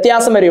ചെയ്യും?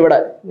 വ്യത്യാസം വരും. ഇവിടെ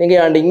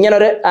നിങ്ങൾക്ക് കണ്ട് ഇങ്ങനെ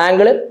ഒരു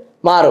ആംഗിൾ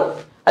മാറും.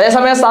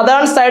 അതേസമയം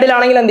സദേൺ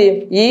സൈഡിലാണെങ്കിൽ എന്ത് ചെയ്യും?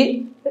 ഈ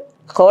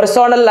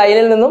ഹൊറിസോണ്ടൽ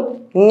ലൈനിൽ നിന്നും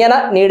ഇങ്ങനെ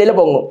നീഡിൽ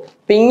പൊങ്ങും.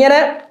 അപ്പൊ ഇങ്ങനെ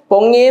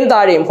പൊങ്ങിയും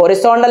താഴെയും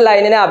ഹൊറിസോണ്ടൽ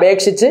ലൈനിനെ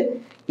അപേക്ഷിച്ച്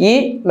ഈ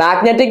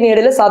മാഗ്നറ്റിക്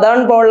നീഡിൽ സദേൺ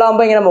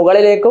പോളിലാകുമ്പോൾ ഇങ്ങനെ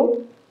മുകളിലേക്കും,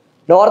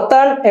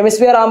 നോർത്തേൺ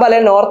ഹെമിസ്ഫിയർ ആകുമ്പോൾ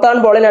അല്ലെങ്കിൽ നോർത്തേൺ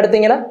പോളിനടുത്ത്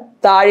ഇങ്ങനെ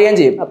താഴുകയും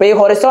ചെയ്യും. അപ്പൊ ഈ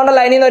ഹൊറിസോണ്ടൽ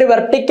ലൈനിൽ നിന്ന് ഒരു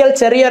വെർട്ടിക്കൽ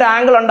ചെറിയൊരു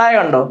ആംഗിൾ ഉണ്ടായ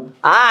കണ്ടോ?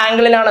 ആ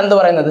ആംഗിളിനാണ് എന്ത്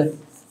പറയുന്നത്?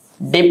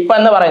 ഡിപ്പ്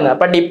എന്ന് പറയുന്നത്.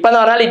 അപ്പൊ ഡിപ്പ് എന്ന്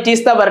പറഞ്ഞാൽ it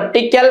is the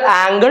vertical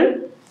angle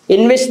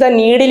in which the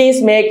needle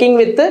is making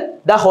with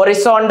the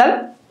horizontal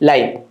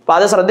line. അപ്പൊ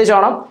അത്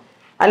ശ്രദ്ധിച്ചോണം.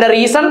 അതിന്റെ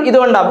റീസൺ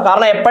ഇതുകൊണ്ടാണ്.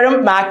 കാരണം എപ്പോഴും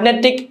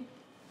magnetic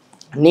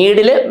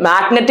needle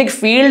magnetic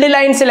field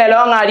ലൈൻസിൽ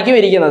along ആയിരിക്കും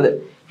ഇരിക്കുന്നത്.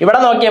 ഇവിടെ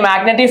നോക്കിയ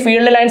മാഗ്നറ്റിക്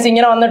ഫീൽഡ് ലൈൻസ്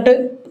ഇങ്ങനെ വന്നിട്ട്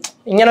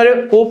ഇങ്ങനെ ഒരു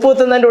കൂപ്പ്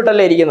കുത്തുന്നതിൻ്റെ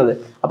കൂട്ടല്ലേ ഇരിക്കുന്നത്.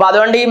 അപ്പൊ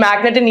അതുകൊണ്ട് ഈ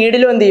മാഗ്നറ്റിക്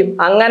നീഡിലും എന്ത് ചെയ്യും?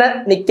 അങ്ങനെ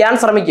നിൽക്കാൻ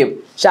ശ്രമിക്കും.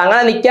 പക്ഷെ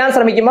അങ്ങനെ നിൽക്കാൻ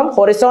ശ്രമിക്കുമ്പം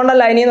ഹൊറിസോണ്ടൽ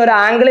ലൈനിൽ നിന്ന് ഒരു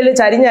ആംഗിളിൽ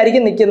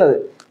ചരിഞ്ഞായിരിക്കും നിൽക്കുന്നത്.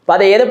 അപ്പൊ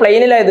അത് ഏത്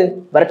പ്ലെയിനിലാണ്? ഇത്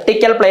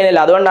വെർട്ടിക്കൽ പ്ലെയിനിൽ.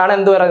 അതുകൊണ്ടാണ്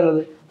എന്ത്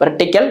പറയുന്നത്?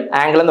 വെർട്ടിക്കൽ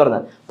ആംഗിൾ എന്ന്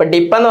പറയുന്നത്. അപ്പൊ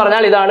ഡിപ്പ് എന്ന്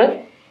പറഞ്ഞാൽ ഇതാണ്.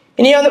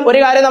 ഇനി ഒരു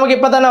കാര്യം നമുക്ക്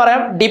ഇപ്പൊ തന്നെ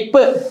പറയാം.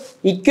 ഡിപ്പ്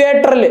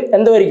ഇക്വേറ്ററിൽ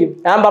എന്തുമായിരിക്കും?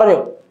 ഞാൻ പറഞ്ഞു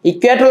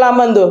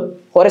ഇക്വേറ്ററിലാകുമ്പോൾ എന്തു?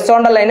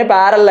 Horizontal line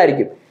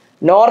പാരലായിരിക്കും.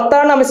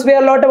 നോർത്തേൺ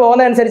ഹെമിസ്ഫിയറിലോട്ട്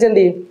പോകുന്നതനുസരിച്ച്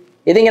എന്ത് ചെയ്യും?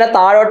 ഇതിങ്ങനെ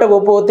താഴോട്ട്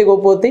കൂപ്പ്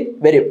കുത്തി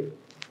വരും.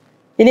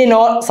 ഇനി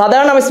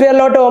സദേൺ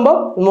ഹെമിസ്ഫിയറിലോട്ട് പോകുമ്പോൾ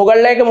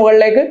മുകളിലേക്ക്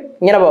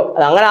ഇങ്ങനെ പോകും.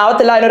 അത് അങ്ങനെ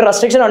ആവത്തില്ല, അതിനൊരു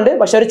റെസ്ട്രിക്ഷൻ ഉണ്ട്.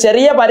 പക്ഷെ ഒരു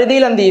ചെറിയ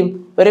പരിധിയിൽ എന്ത് ചെയ്യും?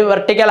 ഒരു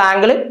വെർട്ടിക്കൽ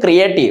ആംഗിൾ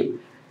ക്രിയേറ്റ് ചെയ്യും.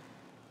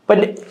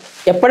 അപ്പം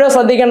എപ്പോഴും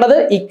ശ്രദ്ധിക്കേണ്ടത്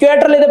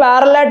ഇക്വേറ്ററിൽ ഇത്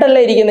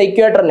പാരലായിട്ടല്ലേ ഇരിക്കുന്നത്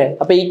ഇക്വേറ്ററിന്.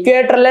 അപ്പൊ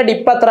ഇക്വേറ്ററിലെ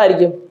ഡിപ്പ് എത്ര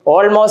ആയിരിക്കും?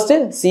 ഓൾമോസ്റ്റ്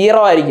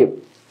 0 ആയിരിക്കും.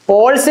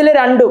 പോൾസിൽ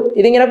രണ്ടും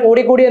ഇതിങ്ങനെ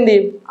കൂടി എന്ത്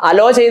ചെയ്യും?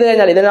 അലോ ചെയ്ത്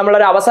കഴിഞ്ഞാൽ, ഇതിന്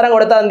നമ്മളൊരു അവസരം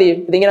കൊടുത്താൽ എന്ത് ചെയ്യും?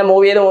 ഇതിങ്ങനെ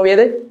മൂവ്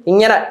ചെയ്ത്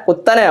ഇങ്ങനെ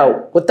കുത്തനെയാവും.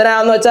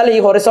 കുത്തനെയാവെന്ന് വെച്ചാൽ ഈ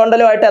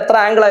ഹൊറിസോണ്ടലുമായിട്ട് എത്ര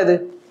ആംഗിൾ ആയത്?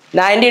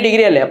 90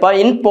 ഡിഗ്രി അല്ലേ. അപ്പൊ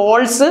ഇൻ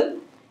പോൾസ്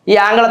ഈ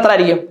ആംഗിൾ എത്ര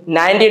ആയിരിക്കും?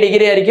 90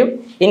 ഡിഗ്രി ആയിരിക്കും.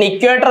 ഇൻ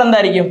ഇക്വേറ്റർ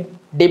എന്തായിരിക്കും?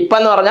 ഡിപ്പ്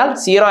എന്ന് പറഞ്ഞാൽ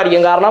 0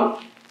 ആയിരിക്കും. കാരണം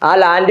ആ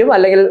ലാൻഡും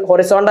അല്ലെങ്കിൽ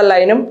ഹൊറിസോണ്ടൽ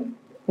ലൈനും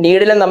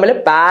നീഡിലും തമ്മിൽ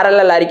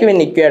പാരലൽ ആയിരിക്കും ഇൻ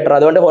ഇക്വേറ്റർ.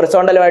 അതുകൊണ്ട്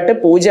ഹൊറിസോണ്ടലുമായിട്ട്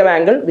 0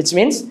 ആംഗിൾ, വിച്ച്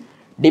മീൻസ്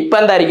ഡിപ്പ്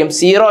എന്തായിരിക്കും?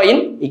 0 ഇൻ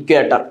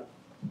ഇക്വേറ്റർ.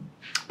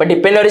 അപ്പൊ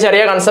ഡിപ്പിന്റെ ഒരു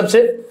ചെറിയ കൺസെപ്റ്റ്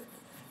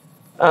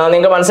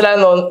നിങ്ങൾക്ക്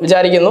മനസ്സിലായെന്ന്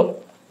വിചാരിക്കുന്നു.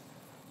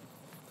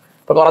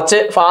 അപ്പൊ കുറച്ച്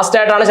ഫാസ്റ്റ്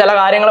ആയിട്ടാണ് ചില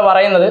കാര്യങ്ങൾ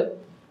പറയുന്നത്.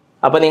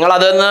 അപ്പൊ നിങ്ങൾ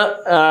അതൊന്ന്,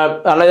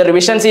 കാരണം ഇത്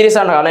റിവിഷൻ സീരീസ്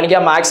ആണ്. കാരണം എനിക്ക്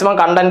മാക്സിമം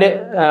കണ്ടന്റ്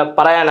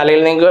പറയാൻ,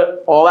 അല്ലെങ്കിൽ നിങ്ങൾക്ക്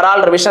ഓവറാൾ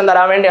റിവിഷൻ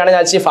തരാൻ വേണ്ടിയാണ്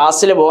ഞാൻ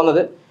ഫാസ്റ്റിൽ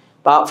പോകുന്നത്.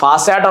 അപ്പൊ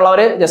ഫാസ്റ്റ്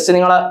ആയിട്ടുള്ളവർ ജസ്റ്റ്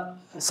നിങ്ങളെ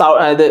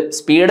ഇത്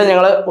സ്പീഡ്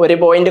നിങ്ങൾ ഒരു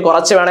പോയിന്റ്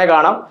കുറച്ച് വേണേൽ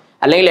കാണാം,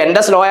 അല്ലെങ്കിൽ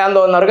എൻ്റെ സ്ലോ ആണെന്ന്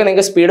തോന്നുന്നവർക്ക്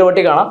നിങ്ങൾക്ക് സ്പീഡ്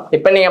കൂട്ടി കാണാം,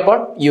 ഡിപ്പെൻഡിങ് അപ്പോൾ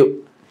യു.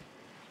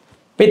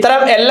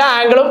 ഇത്തരം എല്ലാ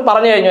ആംഗിളും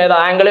പറഞ്ഞു കഴിഞ്ഞു. ഏത്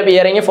angle?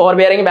 Bearing, four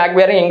bearing, back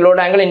bearing,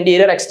 include angle,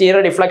 interior, exterior,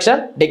 deflection,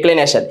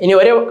 declination. ഇനി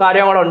ഒരു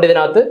കാര്യം കൂടെ ഉണ്ട്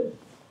ഇതിനകത്ത്,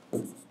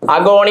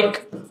 അഗോണിക്,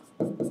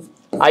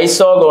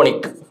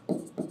 ഐസോഗോണിക്,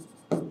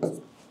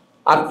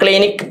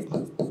 അക്ലീനിക്,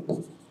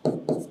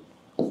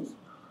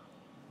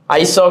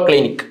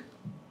 ഐസോക്ലീനിക്.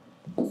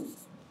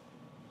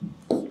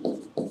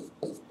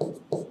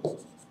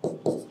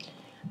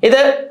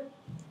 ഇത്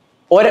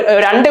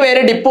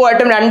രണ്ടുപേര്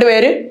ഡിപ്പുമായിട്ടും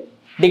രണ്ടുപേര്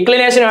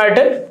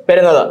ഡിക്ലിനേഷനുമായിട്ട്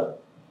വരുന്നതാണ്.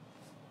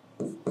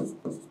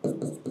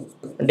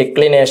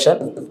 Declination,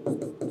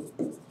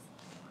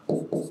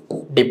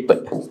 dip.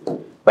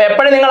 അപ്പൊ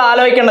എപ്പോഴും നിങ്ങൾ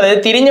ആലോചിക്കേണ്ടത്,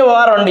 തിരിഞ്ഞു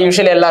പോകാറുണ്ട്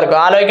യൂഷ്വലി എല്ലാവർക്കും.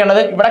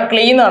 ആലോചിക്കേണ്ടത് ഇവിടെ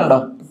ക്ലീന്ന് കണ്ടോ?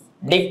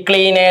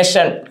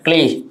 ഡിക്ലിനേഷൻ,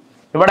 ക്ലീ.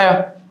 ഇവിടെയോ?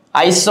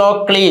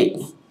 ഐസോക്ലീ,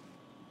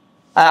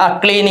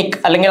 അക്ലീനിക്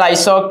അല്ലെങ്കിൽ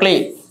ഐസോക്ലീ.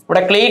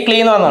 ഇവിടെ ക്ലീ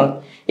എന്ന് പറഞ്ഞാണ്.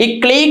 ഈ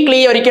ക്ലീ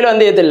ഒരിക്കലും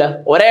എന്ത് ചെയ്യത്തില്ല?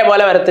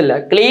 ഒരേപോലെ വരത്തില്ല.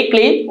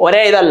 ക്ലീ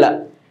ഒരേ ഇതല്ല.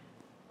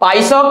 അപ്പൊ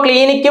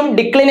ഐസോക്ലീനിക്കും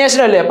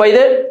ഡിക്ലിനേഷനും അല്ലേ. അപ്പൊ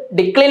ഇത്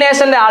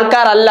ഡിക്ലിനേഷന്റെ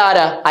ആൾക്കാരല്ല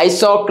ആരാ?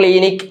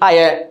 ഐസോക്ലീനിക്,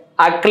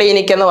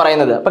 അക്ലീനിക് എന്ന്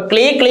പറയുന്നത്. അപ്പൊ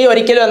ക്ലീ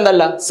ഒരിക്കലും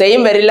എന്തല്ല? സെയിം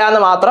വരില്ല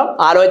എന്ന് മാത്രം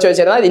ആലോചിച്ച്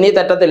വെച്ചിരുന്നാൽ ഇനി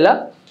തെറ്റത്തില്ല.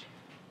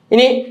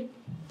 ഇനി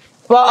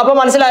അപ്പൊ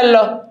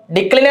മനസ്സിലായല്ലോ,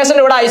 ഡിക്ലിനേഷൻ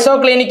ഇവിടെ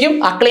ഐസോക്ലീനിക്കും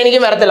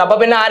അക്ലീനിക്കും വരത്തില്ല. അപ്പൊ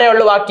പിന്നെ ആരേ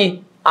ഉള്ളു ബാക്കി?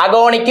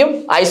 അഗോണിക്കും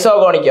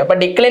ഐസോഗോണിക്കും. അപ്പൊ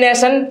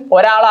ഡിക്ലിനേഷൻ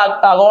ഒരാൾ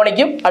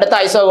അഗോണിക്കും അടുത്ത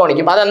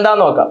ഐസോഗോണിക്കും.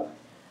 അതെന്താന്ന് നോക്കാം.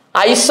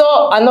 ഐസോ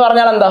എന്ന്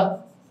പറഞ്ഞാൽ എന്താ?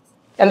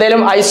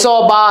 എന്തേലും ഐസോ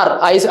ബാർ,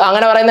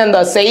 അങ്ങനെ പറയുന്നത്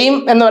എന്താ? സെയിം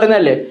എന്ന്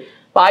പറയുന്നല്ലേ.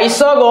 അപ്പൊ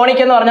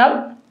ഐസോഗോണിക് എന്ന് പറഞ്ഞാൽ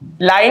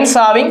lines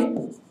having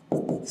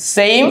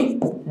same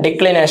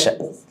declination,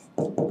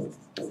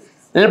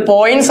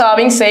 points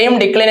having same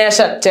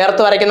declination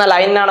ചേർത്ത് വരയ്ക്കുന്ന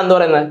ലൈനാണ് എന്ത്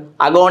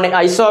പറയുന്നത്?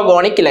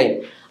 Isogonic line.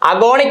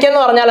 അഗോണിക് എന്ന്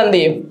പറഞ്ഞാൽ എന്ത്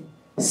ചെയ്യും?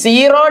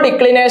 0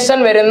 ഡിക്ലിനേഷൻ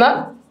വരുന്ന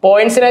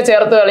പോയിന്റ്സിനെ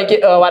ചേർത്ത്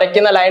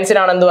വരയ്ക്കുന്ന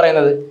ലൈൻസിനാണ് എന്ത്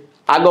പറയുന്നത്?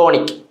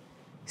 അഗോണിക്.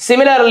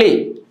 സിമിലർലി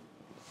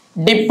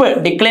ഡിപ്പ്,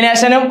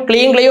 ഡിക്ലിനേഷനും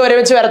ക്ലീയും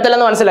ഒരുമിച്ച്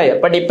വരത്തില്ലെന്ന് മനസ്സിലായി.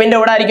 അപ്പൊ ഡിപ്പിന്റെ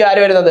കൂടെ ആയിരിക്കും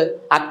ആര് വരുന്നത്?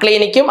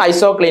 അക്ലീനിക്കും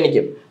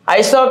ഐസോക്ലീനിക്കും.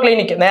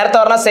 ഐസോക്ലീനിക് നേരത്തെ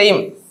പറഞ്ഞ സെയിം,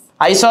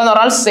 ഐസോ എന്ന്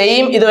പറഞ്ഞാൽ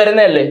സെയിം ഇത്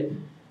വരുന്നതല്ലേ.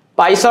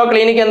 അപ്പൊ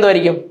ഐസോക്ലീനിക്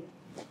എന്തുമായിരിക്കും?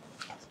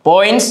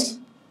 Points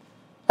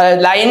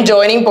line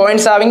joining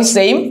points having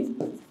same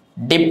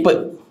dip.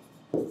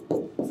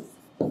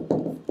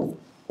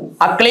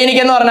 അക്ലീനിക്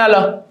എന്ന്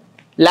പറഞ്ഞാലോ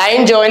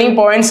line joining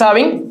points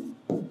having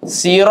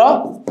 0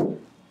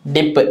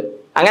 dip.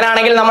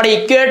 അങ്ങനെയാണെങ്കിൽ നമ്മുടെ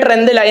ഇക്വേറ്റർ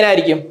എന്ത് ലൈൻ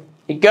ആയിരിക്കും?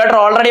 ഇക്വേറ്റർ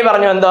ഓൾറെഡി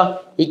പറഞ്ഞു എന്തോ,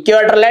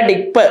 ഇക്വേറ്ററിലെ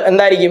ഡിപ്പ്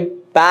എന്തായിരിക്കും?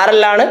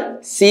 പാരലാണ്,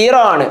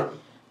 0 ആണ്.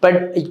 ഇപ്പൊ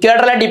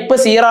ഇക്വേറ്ററിലെ ഡിപ്പ്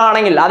 0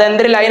 ആണെങ്കിൽ അത്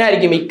എന്തൊരു ലൈൻ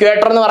ആയിരിക്കും?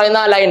 ഇക്വേറ്റർ എന്ന് പറയുന്ന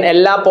ആ ലൈൻ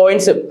എല്ലാ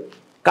പോയിന്റ്സും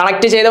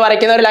കണക്ട് ചെയ്ത്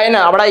വരയ്ക്കുന്ന ഒരു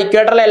ലൈനാണ്. അവിടെ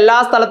ഇക്വേറ്ററിലെ എല്ലാ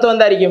സ്ഥലത്തും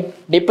എന്തായിരിക്കും?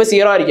 ഡിപ്പ്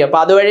 0 ആയിരിക്കും. അപ്പൊ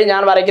അതുവഴി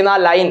ഞാൻ വരയ്ക്കുന്ന ആ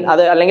ലൈൻ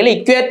അത് അല്ലെങ്കിൽ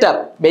ഇക്വേറ്റർ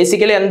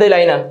ബേസിക്കലി എന്ത്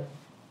ലൈനാണ്?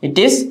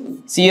 ഇറ്റ് ഈസ്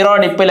 0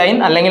 ഡിപ്പ് ലൈൻ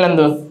അല്ലെങ്കിൽ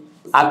എന്ത്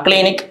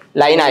അക്ലീനിക്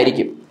ലൈൻ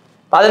ആയിരിക്കും.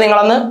 അപ്പൊ അത്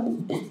നിങ്ങളൊന്ന്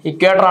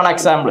ഇക്വേറ്റർ ആണ്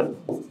എക്സാമ്പിൾ.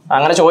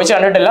 അങ്ങനെ ചോദിച്ചു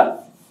കണ്ടിട്ടില്ല,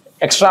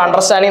 എക്സ്ട്രാ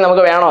അണ്ടർസ്റ്റാൻഡിങ്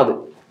നമുക്ക് വേണം അത്.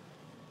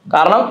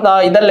 കാരണം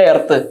ഇതല്ലേ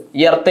എർത്ത്,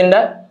 ഈ എർത്തിന്റെ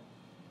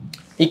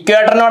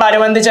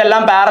ഇക്വേറ്ററിനോടനുബന്ധിച്ച്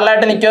എല്ലാം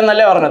പാരലായിട്ട്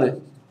നിൽക്കുമെന്നല്ലേ പറഞ്ഞത്.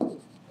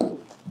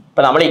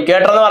 ഇപ്പൊ നമ്മൾ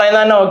ഇക്വേറ്റർ എന്ന്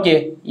പറയുന്നത് തന്നെ ഓക്കെ,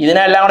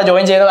 ഇതിനെല്ലാം കൂടെ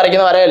ജോയിൻ ചെയ്ത്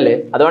വരയ്ക്കുന്ന വരയല്ലേ.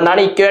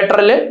 അതുകൊണ്ടാണ്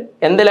ഇക്വേറ്ററിൽ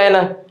എന്ത്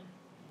ലൈന്?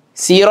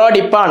 0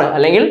 ഡിപ്പാണ്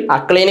അല്ലെങ്കിൽ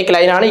അക്ലീനിക്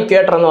ലൈനാണ്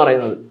ഇക്വേറ്റർ എന്ന്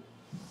പറയുന്നത്.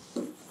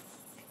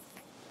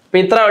 ഇപ്പൊ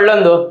ഇത്ര ഉള്ളു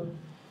എന്തോ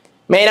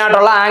മെയിൻ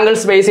ആയിട്ടുള്ള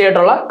ആംഗിൾസ് ബേസ്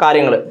ചെയ്തിട്ടുള്ള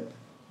കാര്യങ്ങൾ.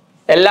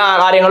 എല്ലാ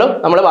കാര്യങ്ങളും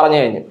നമ്മൾ പറഞ്ഞു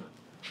കഴിഞ്ഞു.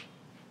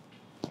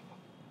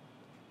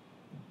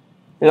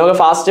 നമുക്ക്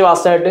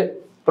ഫാസ്റ്റായിട്ട്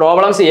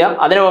പ്രോബ്ലംസ് ചെയ്യാം.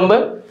 അതിനു മുമ്പ്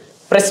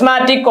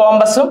പ്രിസ്മാറ്റിക്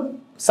കോമ്പസും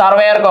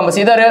സർവേയർ കോമ്പസ്,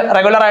 ഇതൊരു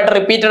റെഗുലർ ആയിട്ട്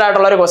റിപ്പീറ്റഡ്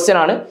ആയിട്ടുള്ള ഒരു ക്വസ്റ്റ്യൻ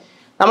ആണ്.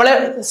 നമ്മൾ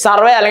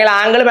സർവേ അല്ലെങ്കിൽ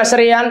ആംഗിൾ മെഷർ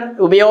ചെയ്യാൻ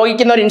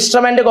ഉപയോഗിക്കുന്ന ഒരു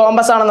ഇൻസ്ട്രുമെന്റ്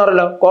കോമ്പസ് ആണെന്ന്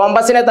പറയല്ലോ.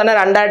 കോമ്പസിനെ തന്നെ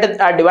രണ്ടായിട്ട്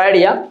ഡിവൈഡ്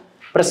ചെയ്യാം,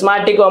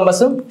 പ്രിസ്മാറ്റിക്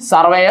കോമ്പസും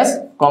സർവേയേഴ്സ്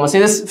കോമ്പസ്.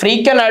 ഇത്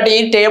ഫ്രീക്വന്റ് ആയിട്ട്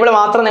ഈ ടേബിൾ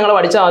മാത്രം നിങ്ങൾ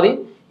പഠിച്ചാൽ മതി,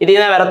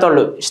 ഇതിനെ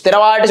വരത്തുള്ളൂ,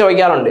 സ്ഥിരമായിട്ട്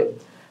ചോദിക്കാറുണ്ട്.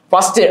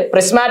 ഫസ്റ്റ്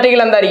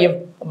പ്രിസ്മാറ്റിക്കിൽ എന്തായിരിക്കും?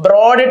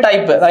 ബ്രോഡ്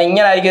ടൈപ്പ്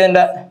ഇങ്ങനെ ആയിരിക്കും.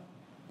 ഇതിന്റെ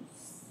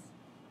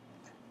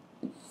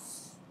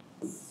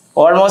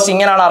ഓൾമോസ്റ്റ്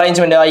ഇങ്ങനെയാണ്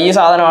അറേഞ്ച്മെന്റ്. ഈ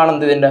സാധനമാണ്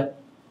ഇതിന്റെ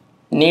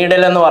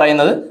നീഡിൽ എന്ന്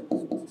പറയുന്നത്.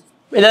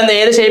 ഇതെന്ത്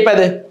ഏത് ഷേപ്പ്?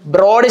 ഇത്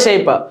ബ്രോഡ്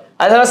ഷേപ്പ്.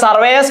 അതേപോലെ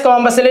സർവേയേഴ്സ്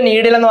കോമ്പസിൽ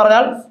നീഡിൽ എന്ന്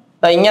പറഞ്ഞാൽ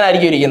ഇങ്ങനെ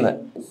ആയിരിക്കും ഇരിക്കുന്നത്.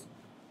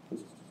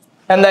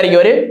 എന്തായിരിക്കും?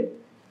 ഒരു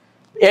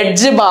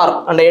എഡ്ജ് ബാർ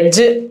ഉണ്ട്,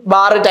 എഡ്ജ്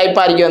ബാർ ടൈപ്പ്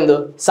ആയിരിക്കും എന്ത്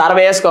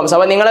സർവേയേഴ്സ് കോമ്പസ്.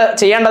 അപ്പൊ നിങ്ങൾ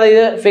ചെയ്യേണ്ടത്,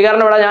 ഇത്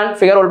ഫിഗറിന്റെ ഇവിടെ ഞാൻ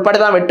ഫിഗർ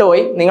ഉൾപ്പെടുത്താൻ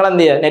വിട്ടുപോയി, നിങ്ങൾ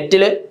എന്ത് ചെയ്യുക,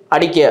 നെറ്റിൽ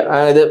അടിക്കുക.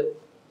 ഇത്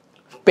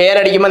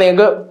പേരടിക്കുമ്പോൾ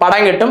നിങ്ങൾക്ക്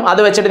പടം കിട്ടും,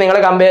 അത് വെച്ചിട്ട് നിങ്ങൾ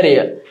കമ്പയർ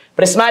ചെയ്യുക.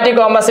 പ്രിസ്മാറ്റിക്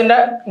കോമ്പസിന്റെ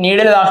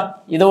നീഡിൽ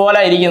ഇതുപോലെ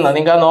ഇരിക്കുന്നത്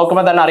നിങ്ങൾക്ക്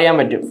നോക്കുമ്പോൾ തന്നെ അറിയാൻ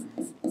പറ്റും.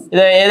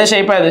 ഇത് ഏത്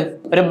ഷേപ്പാണ്? ഇത്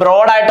ഒരു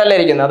ബ്രോഡ് ആയിട്ടല്ലേ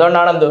ഇരിക്കുന്നത്,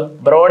 അതുകൊണ്ടാണ് എന്ത്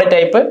ബ്രോഡ്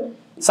ടൈപ്പ്.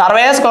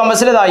 സർവേയേഴ്സ്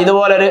കോമ്പസിൽ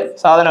ഇതുപോലെ ഒരു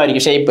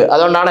സാധനമായിരിക്കും ഷേപ്പ്,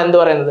 അതുകൊണ്ടാണ് എന്ത്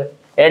പറയുന്നത്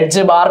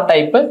എഡ്ജ് ബാർ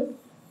ടൈപ്പ്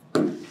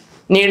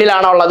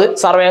നീഡിലാണ് ഉള്ളത്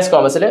സർവേയേഴ്സ്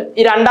കോമ്പസിൽ.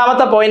 ഈ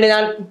രണ്ടാമത്തെ പോയിന്റ്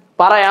ഞാൻ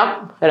പറയാം,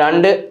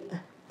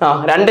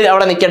 രണ്ട്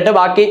അവിടെ നിൽക്കട്ടെ,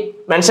 ബാക്കി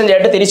മെൻഷൻ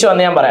ചെയ്തിട്ട് തിരിച്ചു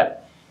വന്ന് ഞാൻ പറയാം.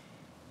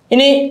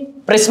 ഇനി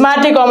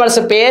പ്രിസ്മാറ്റിക്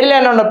കോമ്പസ് പേരിൽ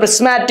തന്നെ ഉണ്ട്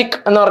പ്രിസ്മാറ്റിക്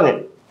എന്ന് പറഞ്ഞു.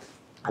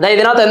 അതായത്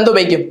ഇതിനകത്ത് എന്ത്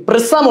ഉപയോഗിക്കും?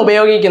 പ്രിസം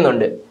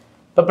ഉപയോഗിക്കുന്നുണ്ട്.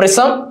 ഇപ്പൊ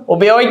പ്രിസം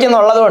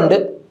ഉപയോഗിക്കുന്നുള്ളത് കൊണ്ട്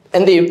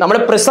എന്ത് ചെയ്യും? നമ്മൾ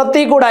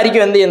പ്രിസത്തിൽ കൂടെ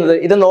ആയിരിക്കും എന്ത് ചെയ്യുന്നത്,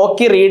 ഇത്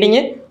നോക്കി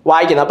റീഡിങ്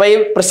വായിക്കുന്നത്. അപ്പൊ ഈ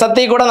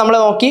പ്രിസത്തിൽ കൂടെ നമ്മൾ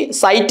നോക്കി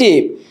സൈറ്റ്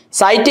ചെയ്യും.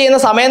 സൈറ്റ് ചെയ്യുന്ന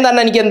സമയം തന്നെ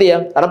എനിക്ക് എന്ത്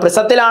ചെയ്യാം? കാരണം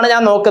പ്രിസത്തിലാണ്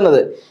ഞാൻ നോക്കുന്നത്.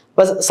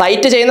 അപ്പൊ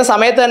സൈറ്റ് ചെയ്യുന്ന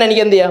സമയത്ത് തന്നെ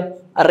എനിക്ക് എന്ത് ചെയ്യാം?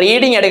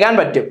 റീഡിങ് എടുക്കാൻ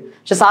പറ്റും.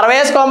 പക്ഷെ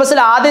സർവേയേഴ്സ് കോമ്പസിൽ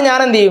ആദ്യം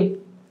ഞാൻ എന്ത് ചെയ്യും?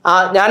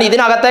 ഞാൻ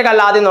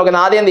ഇതിനകത്തേക്കല്ല ആദ്യം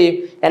നോക്കുന്നത്. ആദ്യം എന്ത് ചെയ്യും?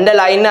 എൻ്റെ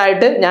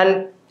ലൈനായിട്ട് ഞാൻ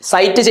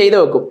സൈറ്റ് ചെയ്ത്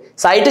വെക്കും.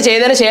 സൈറ്റ്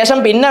ചെയ്തതിന് ശേഷം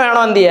പിന്നെ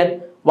വേണം എന്ത് ചെയ്യാൻ?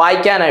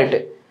 വായിക്കാനായിട്ട്.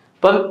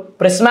 ഇപ്പം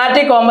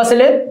പ്രിസ്മാറ്റിക്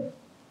കോമ്പസിൽ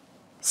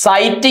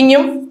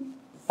സൈറ്റിങ്ങും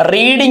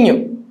റീഡിങ്ങും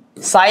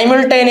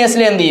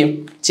സൈമിൾട്ടേനിയസ്ലി എന്ത് ചെയ്യും?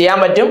 ചെയ്യാൻ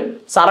പറ്റും.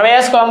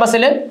 സർവേയേഴ്സ്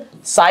കോമ്പസിൽ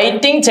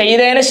സൈറ്റിംഗ്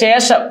ചെയ്തതിന്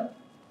ശേഷം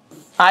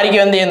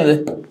ആയിരിക്കും എന്ത് ചെയ്യുന്നത്?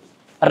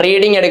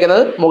 റീഡിങ്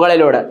എടുക്കുന്നത്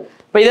മുകളിലൂടെ.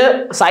 അപ്പൊ ഇത്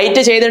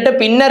സൈറ്റ് ചെയ്തിട്ട്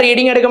പിന്നെ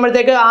റീഡിങ്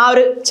എടുക്കുമ്പോഴത്തേക്ക് ആ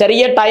ഒരു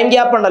ചെറിയ ടൈം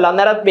ഗ്യാപ്പ് ഉണ്ടല്ലോ,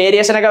 അന്നേരം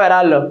വേരിയേഷൻ ഒക്കെ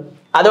വരാമല്ലോ.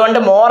 അതുകൊണ്ട്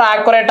മോർ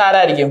ആക്യുറേറ്റ്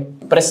ആരായിരിക്കും?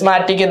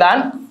 Prismatic than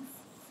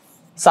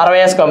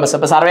surveyor's compass.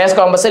 അപ്പൊ സർവേയേഴ്സ്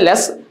കോമ്പസ്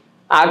ലെസ്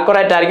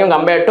ആക്യുറേറ്റ് ആയിരിക്കും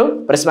കമ്പയർഡ് ടു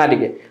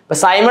പ്രിസ്മാറ്റിക്. അപ്പൊ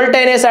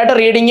സൈമിൾട്ടേനിയസ് ആയിട്ട്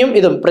റീഡിങ്ങും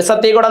ഇതും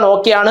പ്രിസത്തിൽ കൂടെ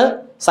നോക്കിയാണ്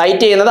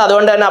സൈറ്റ് ചെയ്യുന്നത്.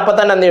 അതുകൊണ്ട് തന്നെ അപ്പൊ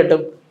തന്നെ എന്ത്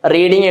കിട്ടും?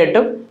 റീഡിങ്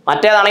കിട്ടും.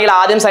 മറ്റേതാണെങ്കിൽ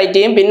ആദ്യം സൈറ്റ്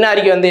ചെയ്യും, പിന്നെ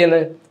ആയിരിക്കും എന്ത്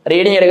ചെയ്യുന്നത്?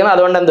 റീഡിങ് എടുക്കുന്നത്.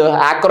 അതുകൊണ്ട് എന്ത്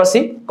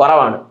ആക്യുറസി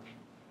കുറവാണ്.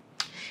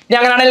 ഇനി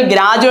അങ്ങനെയാണെങ്കിൽ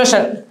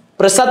ഗ്രാജുവേഷൻ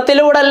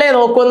പ്രിസത്തിലൂടെ അല്ലേ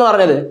നോക്കൂന്ന്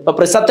പറഞ്ഞത്. ഇപ്പൊ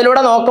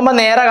പ്രിസത്തിലൂടെ നോക്കുമ്പോൾ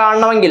നേരെ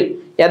കാണണമെങ്കിൽ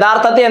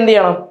യഥാർത്ഥത്തിൽ എന്ത്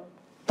ചെയ്യണം?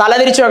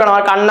 തലതിരിച്ചു വെക്കണം.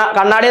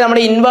 കണ്ണാടി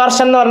നമ്മുടെ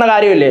ഇൻവേർഷൻ എന്ന് പറഞ്ഞ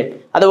കാര്യമില്ലേ,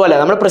 അതുപോലെ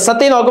നമ്മൾ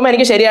പ്രിസത്തിൽ നോക്കുമ്പോൾ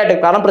എനിക്ക് ശരിയായിട്ട്,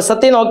 കാരണം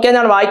പ്രിസത്തിൽ നോക്കിയാൽ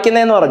ഞാൻ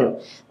വായിക്കുന്നതെന്ന് പറഞ്ഞു.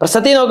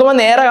 പ്രിസത്തിൽ നോക്കുമ്പോൾ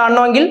നേരെ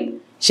കാണണമെങ്കിൽ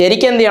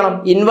ശരിക്കും എന്ത് ചെയ്യണം?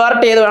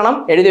 ഇൻവേർട്ട് ചെയ്ത് വേണം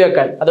എഴുതി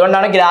വെക്കാൻ.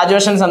 അതുകൊണ്ടാണ്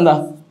ഗ്രാജുവേഷൻസ് എന്താ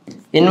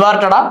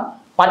ഇൻവേർട്ടഡാ.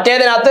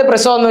 മറ്റേതിനകത്ത്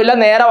പ്രിസം ഒന്നുമില്ല,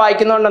 നേരെ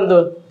വായിക്കുന്നതുകൊണ്ട് എന്ത്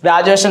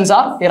ഗ്രാജുവേഷൻസ്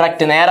ആർ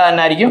ഇറക്റ്റ്, നേരെ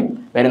തന്നെ ആയിരിക്കും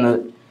വരുന്നത്.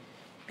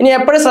 ഇനി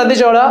എപ്പോഴും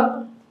ശ്രദ്ധിച്ചോളുക,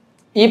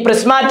 ഈ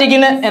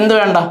പ്രിസ്മാറ്റിക്കിന് എന്ത്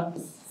വേണ്ട?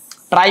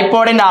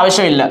 ട്രൈപോഡിന്റെ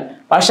ആവശ്യമില്ല.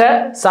 പക്ഷെ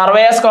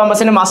സർവേയേഴ്സ്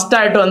കോമ്പസിന് മസ്റ്റ്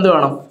ആയിട്ടും എന്ത്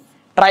വേണം?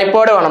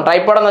 ട്രൈപോഡ് വേണം.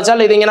 ട്രൈപോഡ് എന്ന് വെച്ചാൽ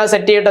ഇതിങ്ങനെ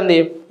സെറ്റ് ചെയ്തിട്ട് എന്ത്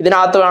ചെയ്യും?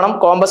 ഇതിനകത്ത് വേണം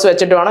കോമ്പസ്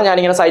വെച്ചിട്ട് വേണം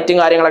ഞാനിങ്ങനെ സൈറ്റും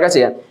കാര്യങ്ങളൊക്കെ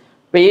ചെയ്യാൻ.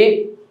 അപ്പൊ ഈ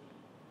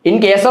in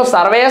case of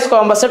surveyor's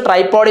compass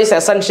tripod is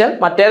essential.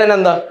 മറ്റേതിന്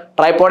എന്താ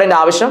ട്രൈപോഡിന്റെ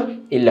ആവശ്യം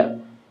ഇല്ല.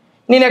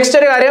 ഇനി നെക്സ്റ്റ്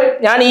ഒരു കാര്യം,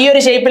 ഞാൻ ഈ ഒരു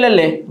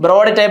ഷേപ്പിലല്ലേ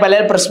ബ്രോഡ് ടൈപ്പ്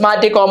അല്ലെങ്കിൽ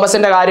പ്രിസ്മാറ്റിക്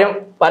കോമ്പസിന്റെ കാര്യം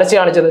വരച്ച്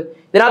കാണിച്ചത്.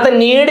 ഇതിനകത്ത്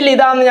നീഡിൽ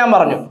ഇതാന്ന് ഞാൻ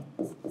പറഞ്ഞു.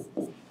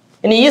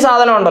 ഇനി ഈ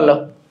സാധനം ഉണ്ടല്ലോ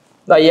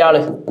ഇയാള്,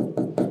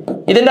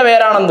 ഇതിന്റെ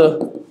പേരാണെന്ത്?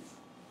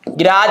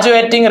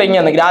 ഗ്രാജുവേറ്റിംഗ് റിംഗ്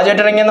എന്ന്.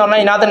 ഗ്രാജുവേറ്റിംഗ് റിംഗ് എന്ന്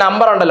പറഞ്ഞാൽ ഇതിനകത്ത്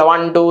നമ്പർ ഉണ്ടല്ലോ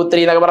 1 2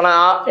 3 എന്നൊക്കെ പറഞ്ഞാൽ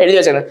ആ എഴുതി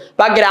വെച്ചേക്കുന്നത്.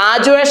 അപ്പൊ ആ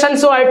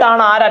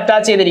ഗ്രാജുവേഷൻസുമായിട്ടാണ് ആര്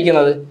അറ്റാച്ച്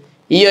ചെയ്തിരിക്കുന്നത്?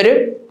 ഈ ഒരു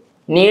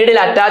നീഡിൽ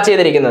അറ്റാച്ച്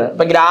ചെയ്തിരിക്കുന്നത്.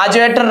 അപ്പൊ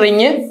graduated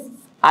ring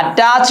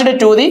attached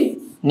to the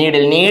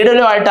needle,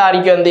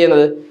 നീഡിലുമായിട്ടായിരിക്കും എന്ത്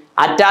ചെയ്യുന്നത്?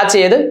 അറ്റാച്ച്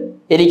ചെയ്ത്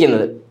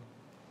ഇരിക്കുന്നത്.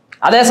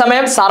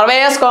 അതേസമയം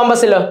surveyor's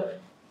കോമ്പസിലോ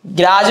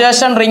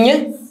graduation ring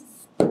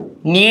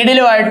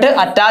നീഡിലുമായിട്ട്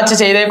attach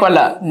ചെയ്തേക്കല്ല,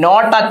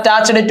 not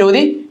attached to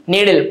the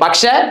needle.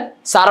 പക്ഷെ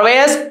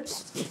സർവേയേഴ്സ്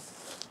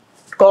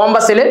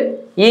കോമ്പസിൽ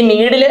ഈ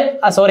നീഡില്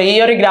ഈ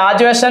ഒരു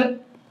ഗ്രാജുവേഷൻ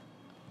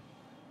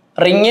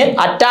റിംഗ്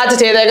അറ്റാച്ച്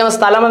ചെയ്തേക്കുന്ന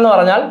സ്ഥലം എന്ന്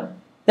പറഞ്ഞാൽ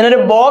ഇതിനൊരു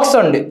ബോക്സ്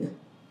ഉണ്ട്.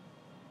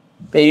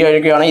 പേര്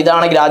ഒഴിക്കുകയാണ്.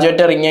 ഇതാണ്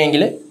ഗ്രാജുവേറ്റ് റിംഗ്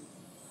എങ്കിൽ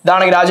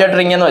ഇതാണ് ഗ്രാജുവേറ്റ്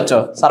റിംഗ് എന്ന് വെച്ചോ.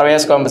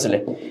 സർവേയേഴ്സ് കോമ്പസിൽ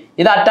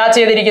ഇത് അറ്റാച്ച്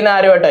ചെയ്തിരിക്കുന്ന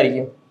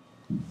ആരുമായിട്ടായിരിക്കും?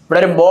 ഇവിടെ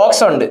ഒരു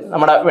ബോക്സ് ഉണ്ട്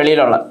നമ്മുടെ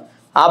വെളിയിലുള്ള,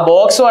 ആ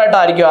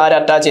ബോക്സുമായിട്ടായിരിക്കും ആര്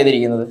അറ്റാച്ച്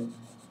ചെയ്തിരിക്കുന്നത്?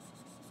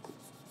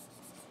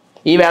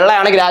 ഈ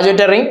വെള്ളയാണ്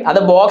ഗ്രാജുവേറ്റ് റിംഗ്, അത്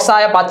ബോക്സ്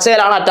ആയ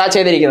പച്ചയിലാണ് അറ്റാച്ച്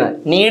ചെയ്തിരിക്കുന്നത്.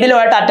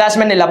 നീഡിലുമായിട്ട്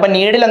അറ്റാച്ച്മെന്റ് ഇല്ല. അപ്പൊ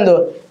നീഡിൽ എന്തോ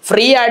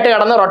ഫ്രീ ആയിട്ട്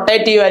കിടന്ന്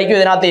റൊട്ടേറ്റ് ചെയ്യുമായിരിക്കും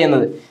ഇതിനകത്ത്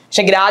ചെയ്യുന്നത്.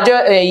 പക്ഷെ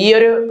ഈ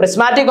ഒരു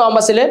പ്രിസ്മാറ്റിക്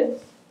കോമ്പസിൽ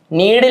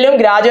നീഡിലും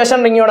ഗ്രാജുവേഷൻ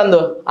റിംഗോട്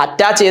എന്തോ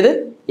അറ്റാച്ച് ചെയ്ത്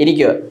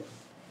ഇരിക്കുക.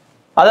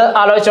 അത്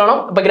ആലോചിച്ചോണം.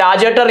 ഇപ്പൊ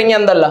ഗ്രാജുവേറ്റ് റിംഗ്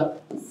എന്തല്ല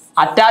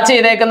അറ്റാച്ച്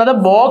ചെയ്തേക്കുന്നത്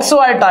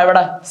ബോക്സുമായിട്ടാണ്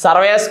ഇവിടെ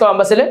സർവേയേഴ്സ്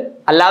കോമ്പസിൽ,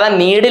 അല്ലാതെ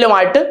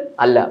നീഡിലുമായിട്ട്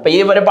അല്ല. അപ്പൊ ഈ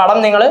ഒരു പടം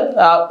നിങ്ങൾ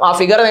ആ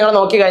ഫിഗർ നിങ്ങൾ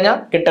നോക്കി കഴിഞ്ഞാൽ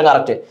കിട്ടും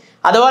കറക്റ്റ്.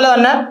 അതുപോലെ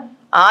തന്നെ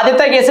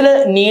ആദ്യത്തെ കേസിൽ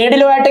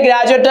നീഡിലുമായിട്ട്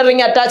ഗ്രാജുവേറ്റ്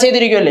റിംഗ് അറ്റാച്ച്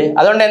ചെയ്തിരിക്കുമല്ലേ,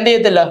 അതുകൊണ്ട് എന്ത്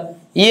ചെയ്യത്തില്ല?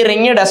 ഈ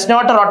ring does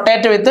not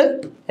rotate with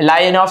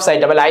line of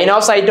site. അപ്പൊ ലൈൻ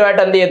ഓഫ്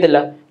സൈറ്റുമായിട്ട് എന്ത് ചെയ്യത്തില്ല?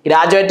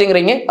 ഗ്രാജുവേറ്റിംഗ്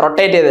റിംഗ്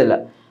റൊട്ടേറ്റ് ചെയ്തില്ല.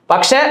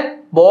 പക്ഷെ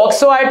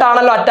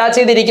ബോക്സുമായിട്ടാണല്ലോ അറ്റാച്ച്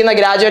ചെയ്തിരിക്കുന്ന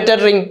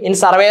graduated ring in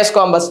surveyor's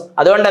compass,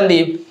 അതുകൊണ്ട് എന്ത്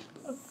ചെയ്യും?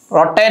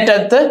 Rotate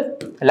with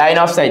line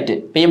of site.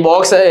 ഈ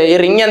ബോക്സ് ഈ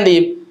റിംഗ് എന്ത്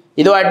ചെയ്യും?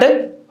 ഇതുമായിട്ട്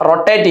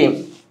റൊട്ടേറ്റ് ചെയ്യും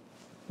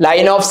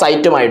ലൈൻ ഓഫ്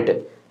സൈറ്റുമായിട്ട്.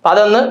 അപ്പൊ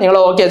അതൊന്ന് നിങ്ങൾ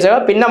ഓക്കെ വെച്ചോ.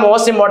 പിന്നെ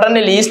മോസ്റ്റ്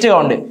ഇമ്പോർട്ടൻറ്റ് ലീസ്റ്റ്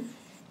കൗണ്ട്.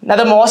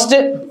 അത്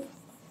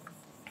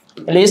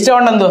ലീസ്റ്റ്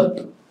കൗണ്ട് എന്തോ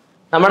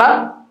നമ്മുടെ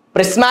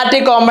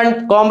പ്രിസ്മാറ്റിക്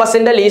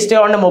കോമ്പസിന്റെ ലീസ്റ്റ്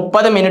കൗണ്ട്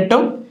 30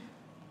 മിനിറ്റും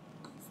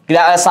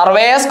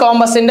സർവേയേഴ്സ്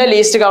കോമ്പസിന്റെ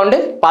ലീസ്റ്റ് കൗണ്ട്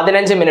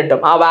 15 മിനിറ്റും.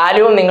 ആ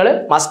വാല്യൂവും നിങ്ങൾ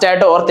മസ്റ്റ്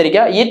ആയിട്ട്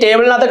ഓർത്തിരിക്കുക. ഈ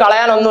ടേബിളിനകത്ത്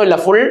കളയാനൊന്നുമില്ല,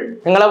 ഫുൾ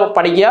നിങ്ങൾ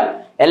പഠിക്കുക.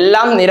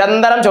 എല്ലാം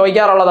നിരന്തരം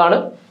ചോദിക്കാറുള്ളതാണ്.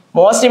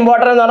 മോസ്റ്റ്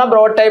ഇമ്പോർട്ടൻ്റ് എന്ന് പറഞ്ഞാൽ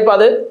ബ്രോഡ് ടൈപ്പ്.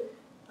 അത്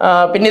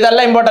പിന്നെ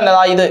ഇതെല്ലാം ഇമ്പോർട്ടൻ്റ്.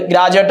 ഇത്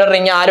ഗ്രാജുവേറ്റഡ്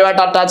റിംഗ്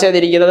ആരുമായിട്ട് അറ്റാച്ച്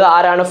ചെയ്തിരിക്കുന്നത്,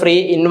 ആരാണ് ഫ്രീ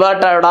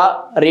ഇൻവേർട്ടർ എവിടെ,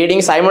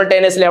 റീഡിങ്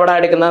സൈമിൾട്ടേനിയസ്ലി എവിടെ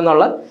എടുക്കുന്നത്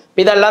എന്നുള്ള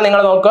ഇതെല്ലാം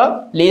നിങ്ങൾ നോക്കുക.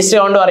 ലീസ്റ്റ്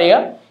കൗണ്ട് അറിയുക.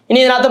 ഇനി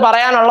ഇതിനകത്ത്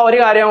പറയാനുള്ള ഒരു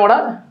കാര്യം കൂടെ,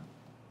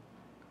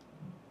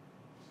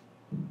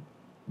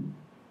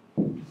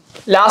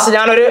 ലാസ്റ്റ്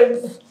ഞാനൊരു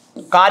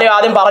കാര്യം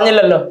ആദ്യം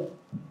പറഞ്ഞില്ലല്ലോ.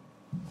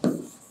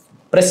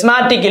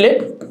 പ്രിസ്മാറ്റിക്കില്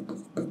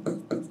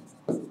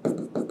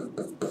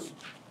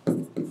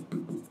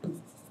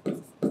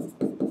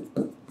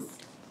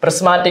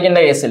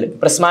പ്രിസ്മാറ്റിക്കിന്റെ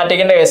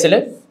കേസിൽ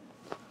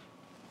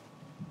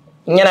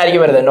ഇങ്ങനെ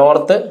ആയിരിക്കും വരുന്നത്: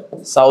 നോർത്ത്,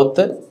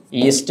 സൗത്ത്,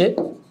 ഈസ്റ്റ്,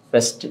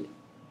 വെസ്റ്റ്.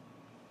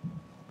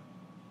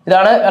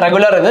 ഇതാണ്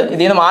റെഗുലർ.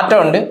 ഇതിൽ നിന്ന്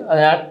മാറ്റമുണ്ട്, അത്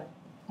ഞാൻ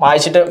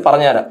വായിച്ചിട്ട്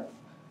പറഞ്ഞുതരാം.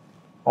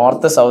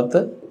 North, south,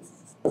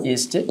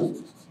 east,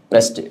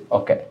 west.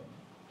 Okay.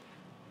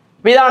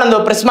 അപ്പൊ ഇതാണെന്തോ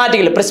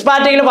പ്രിസ്മാറ്റിക്കിൽ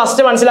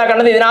ഫസ്റ്റ്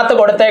മനസ്സിലാക്കേണ്ടത് ഇതിനകത്ത്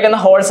കൊടുത്തേക്കുന്ന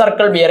ഹോൾ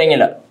സർക്കിൾ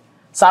ബിയറിംഗിൽ,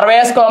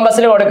 സർവേയേഴ്സ്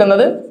കോമ്പസിൽ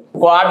കൊടുക്കുന്നത്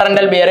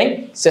ക്വാഡ്രന്റൽ ബിയറിംഗ്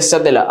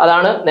സിസ്റ്റത്തിൽ.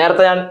 അതാണ്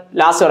നേരത്തെ ഞാൻ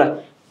ലാസ്റ്റ് പറയാം,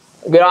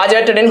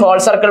 graduated in whole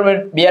circle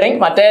bearing,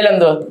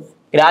 മറ്റേതിലെന്തോ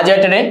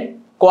graduated in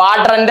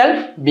quadrantal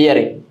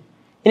bearing.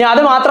 ഇനി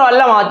അത്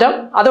മാത്രമല്ല മാറ്റം,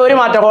 അത് ഒരു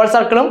മാറ്റം ഹോൾ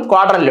സർക്കിളും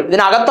ക്വാഡ്രന്റലും.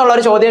 ഇതിനകത്തുള്ള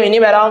ഒരു ചോദ്യം ഇനി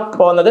വരാൻ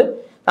പോകുന്നത്,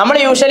 നമ്മൾ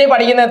യൂഷ്വലി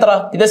പഠിക്കുന്ന എത്ര?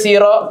 ഇത്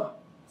 0,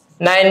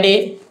 90,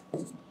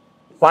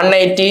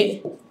 180,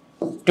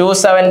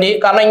 270.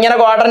 കാരണം ഇങ്ങനെ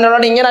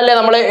ക്വാഡ്രന്റുള്ളതുകൊണ്ട് ഇങ്ങനല്ലേ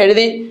നമ്മൾ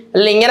എഴുതി,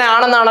 അല്ലെങ്കിൽ ഇങ്ങനെ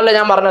ആണെന്നാണല്ലോ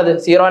ഞാൻ പറഞ്ഞത്.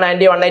 0,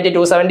 90, 180,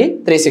 270,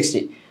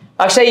 360.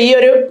 പക്ഷെ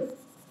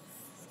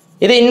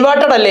ഇത്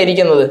ഇൻവേർട്ടഡ് അല്ലേ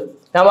ഇരിക്കുന്നത്.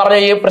 ഞാൻ പറഞ്ഞു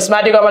ഈ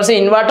പ്രിസ്മാറ്റിക് കോമ്പസ്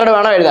ഇൻവേർട്ടഡ്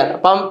വേണം എഴുതാൻ.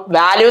 അപ്പം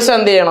വാല്യൂസ്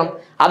എന്ത് ചെയ്യണം?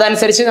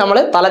 അതനുസരിച്ച് നമ്മൾ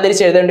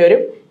തലതിരിച്ച് എഴുതേണ്ടി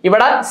വരും.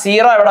 ഇവിടെ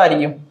 0 എവിടെ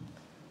ആയിരിക്കും?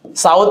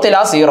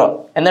 സൗത്തിലാ 0.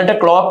 എന്നിട്ട്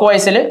ക്ലോക്ക്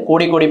വൈസിൽ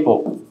കൂടി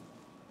പോകും.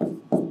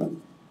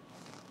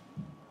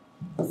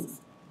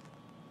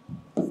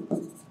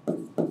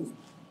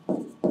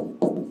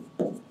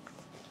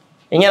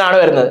 ഇങ്ങനെയാണ്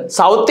വരുന്നത്.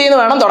 സൗത്തിൽ നിന്ന്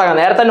വേണം തുടങ്ങാൻ.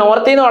 നേരത്തെ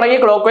നോർത്തിൽ നിന്ന് തുടങ്ങി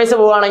ക്ലോക്ക് വൈസ്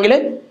പോവുകയാണെങ്കിൽ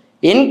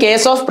in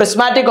case of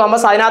prismatic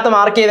compass അതിനകത്ത്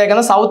മാർക്ക്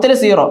ചെയ്തേക്കുന്നത് സൗത്തിൽ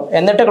 0,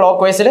 എന്നിട്ട്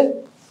ക്ലോക്ക് വൈസിൽ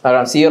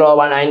 0,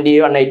 190,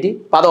 180.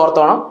 അപ്പം അത്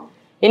ഓർത്തോണം.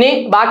 ഇനി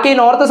ബാക്കി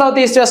നോർത്ത്,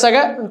 സൗത്ത്, ഈസ്റ്റ്, വെസ്റ്റ്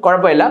ഒക്കെ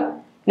കുഴപ്പമില്ല.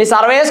 ഇനി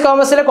സർവേയേഴ്സ്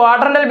കോമ്പസിൽ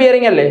ക്വാഡ്രന്റൽ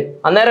ബിയറിംഗ് അല്ലേ,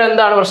 അന്നേരം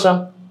എന്താണ് പ്രശ്നം?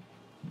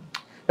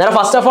 അന്നേരം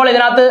ഫസ്റ്റ് ഓഫ് ഓൾ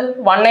ഇതിനകത്ത്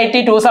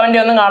 180,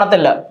 270 ഒന്നും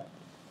കാണത്തില്ല.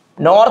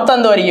 നോർത്ത്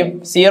എന്തുമായിരിക്കും?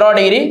 0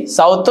 ഡിഗ്രി,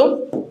 സൗത്തും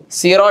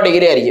 0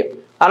 ഡിഗ്രി ആയിരിക്കും.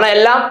 കാരണം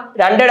എല്ലാം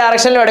രണ്ട്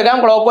ഡയറക്ഷനിലും എടുക്കാം,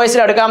 ക്ലോക്ക്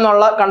വൈസിൽ എടുക്കാം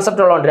എന്നുള്ള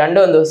കൺസെപ്റ്റ് ഉള്ളതുകൊണ്ട്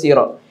രണ്ടും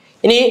 0.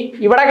 ഇനി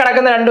ഇവിടെ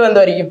കിടക്കുന്ന രണ്ടും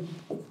എന്തായിരിക്കും?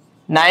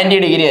 90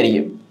 ഡിഗ്രി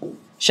ആയിരിക്കും.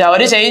 പക്ഷെ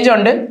ഒരു ചേഞ്ച്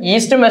ഉണ്ട്,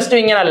 ഈസ്റ്റും വെസ്റ്റും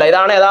ഇങ്ങനല്ല.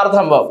 ഇതാണ് യഥാർത്ഥ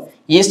സംഭവം.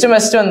 ഈസ്റ്റും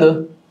വെസ്റ്റും എന്ത്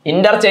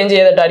ഇന്റർചേഞ്ച്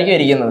ചെയ്തിട്ടായിരിക്കും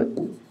ഇരിക്കുന്നത്.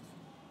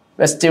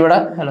 വെസ്റ്റ് ഇവിടെ,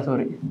 അല്ല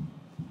സോറി,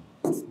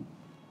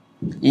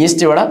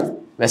 ഈസ്റ്റ് ഇവിടെ,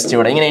 വെസ്റ്റ്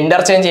ഇവിടെ, ഇങ്ങനെ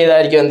ഇന്റർചേഞ്ച്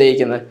ചെയ്തായിരിക്കും എന്ത്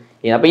ചെയ്യിക്കുന്നത്.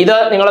 അപ്പൊ ഇത്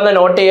നിങ്ങളൊന്ന്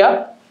നോട്ട് ചെയ്യുക.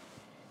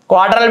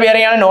 ക്വാഡ്രൽ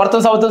ബിയറിംഗ് ആണ്,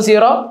 നോർത്തും സൗത്തും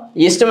 0,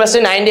 ഈസ്റ്റും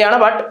വെസ്റ്റും 90 ആണ്.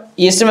 ബട്ട്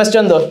ഈസ്റ്റും വെസ്റ്റും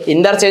എന്തോ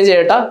ഇന്റർചേഞ്ച്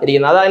ചെയ്തിട്ടാ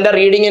ഇരിക്കുന്നത്. അത് അതിന്റെ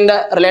റീഡിങ്ങിന്റെ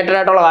റിലേറ്റഡ്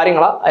ആയിട്ടുള്ള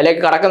കാര്യങ്ങളാണ്,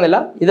 അതിലേക്ക് കടക്കുന്നില്ല.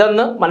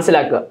 ഇതൊന്ന്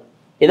മനസ്സിലാക്കുക.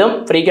 ഇതും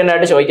ഫ്രീക്വന്റ്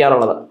ആയിട്ട്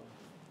ചോദിക്കാറുള്ളത്.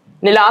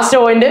 ഇനി ലാസ്റ്റ്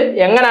പോയിന്റ്,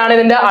 എങ്ങനെയാണ്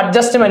ഇതിന്റെ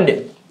അഡ്ജസ്റ്റ്മെന്റ്,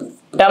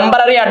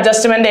 ടെമ്പററി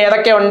അഡ്ജസ്റ്റ്മെന്റ്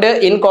ഏതൊക്കെ ഉണ്ട്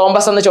ഇൻ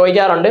കോമ്പസ് എന്ന്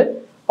ചോദിക്കാറുണ്ട്.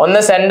 ഒന്ന്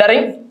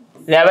സെന്ററിങ്,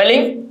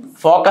 ലെവലിംഗ്,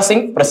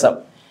 ഫോക്കസിങ്, പ്രിസം.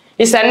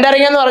 ഈ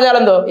സെന്ററിങ് എന്ന് പറഞ്ഞാൽ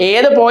എന്തോ,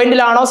 ഏത്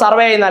പോയിന്റിലാണോ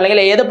സർവേ ചെയ്യുന്നത്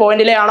അല്ലെങ്കിൽ ഏത്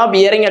പോയിന്റിലാണോ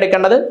ബിയറിംഗ്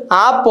എടുക്കേണ്ടത്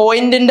ആ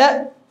പോയിന്റിന്റെ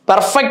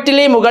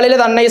പെർഫെക്റ്റ്ലി മുകളിൽ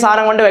തന്നെ ഈ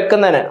സാധനം കൊണ്ട്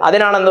വെക്കുന്നതിന്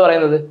അതിനാണ് എന്ത്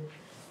പറയുന്നത്,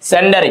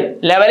 സെന്ററിങ്.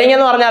 ലെവലിംഗ്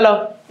എന്ന് പറഞ്ഞാലോ,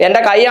 എന്റെ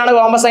കൈയാണ്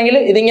കോമ്പസ് എങ്കിൽ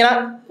ഇതിങ്ങനെ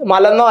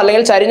മലന്നോ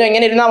അല്ലെങ്കിൽ ചരിഞ്ഞോ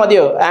ഇങ്ങനെ ഇരുന്നാൽ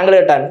മതിയോ ആംഗിൾ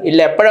കിട്ടാൻ? ഇല്ല,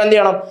 എപ്പോഴും എന്ത്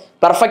ചെയ്യണം,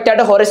 പെർഫെക്റ്റ്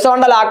ആയിട്ട്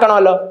ഹൊറിസോണ്ടൽ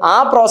ആക്കണമല്ലോ. ആ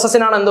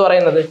പ്രോസസ്സിനാണ് എന്ത്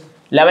പറയുന്നത്,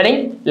 levelling.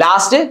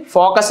 Last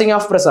focusing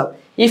of prism.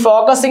 ഈ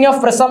ഫോക്കസിങ് ഓഫ്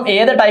പ്രിസം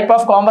ഏത് ടൈപ്പ്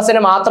ഓഫ്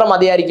കോമ്പസിന് മാത്രം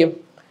മതിയായിരിക്കും?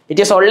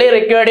 It is only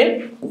required in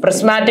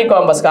prismatic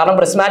compass. കാരണം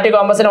പ്രിസ്മാറ്റിക്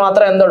കോമ്പസിന്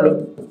മാത്രമേ എന്തുള്ളൂ,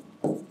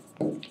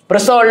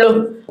 പ്രിസം ഉള്ളൂ.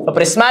 അപ്പൊ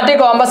പ്രിസ്മാറ്റിക്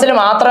കോമ്പസിൽ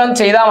മാത്രം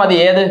ചെയ്താൽ മതി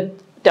ഏത്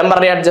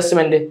temporary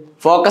adjustment,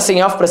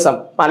 focusing of prism.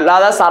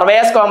 അല്ലാതെ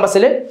സർവേയസ്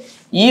കോമ്പസിൽ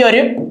ഈ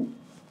ഒരു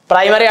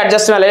പ്രൈമറി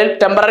അഡ്ജസ്റ്റ്മെന്റ് അല്ലെങ്കിൽ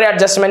ടെമ്പററി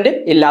അഡ്ജസ്റ്റ്മെന്റ്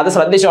ഇല്ല. അത്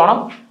ശ്രദ്ധിച്ചോണം.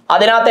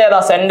 അതിനകത്ത് ഏതാ,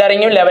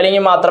 സെന്ററിങ്ങും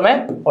ലെവലിങ്ങും മാത്രമേ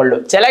ഉള്ളൂ.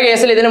 ചില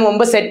കേസിൽ ഇതിനു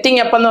മുമ്പ് സെറ്റിംഗ്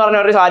എപ്പ് എന്ന് പറഞ്ഞ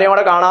ഒരു കാര്യം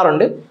കൂടെ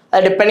കാണാറുണ്ട്.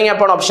 അത് ഡിപ്പെൻഡിങ്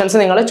അപ്പോൺ ഓപ്ഷൻസ്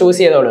നിങ്ങൾ ചൂസ്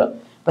ചെയ്തോളുക.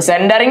 അപ്പൊ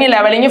centring,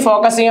 levelling,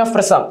 focusing of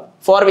prism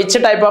four which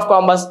type of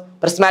compass,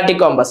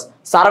 prismatic compass.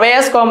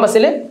 സർവേയസ്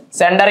കോമ്പസിൽ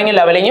സെന്ററിങ്ങും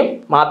ലെവലിങ്ങും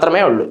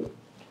മാത്രമേ ഉള്ളൂ.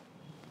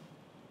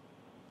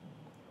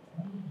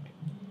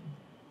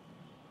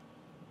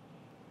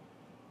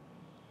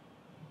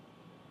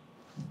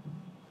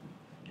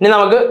 ഇനി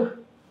നമുക്ക്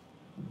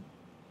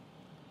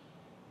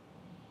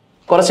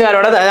കുറച്ച്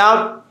കാര്യോടെ,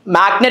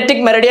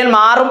 മാഗ്നറ്റിക് മെറിഡിയൻ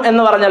മാറും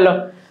എന്ന് പറഞ്ഞല്ലോ.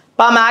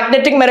 അപ്പൊ ആ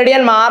മാഗ്നറ്റിക്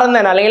മെറിഡിയൻ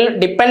മാറുന്നതിന് അല്ലെങ്കിൽ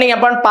ഡിപ്പെൻഡിങ്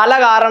അപ്പോൺ പല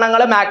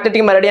കാരണങ്ങൾ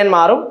മാഗ്നറ്റിക് മെറിഡിയൻ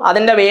മാറും.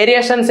 അതിന്റെ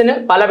വേരിയേഷൻസിന്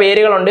പല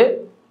പേരുകളുണ്ട്.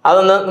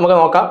 അതൊന്ന് നമുക്ക്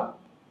നോക്കാം.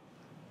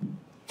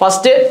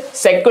 First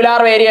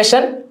secular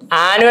variation,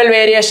 annual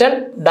variation,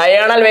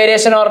 diurnal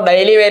variation or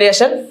daily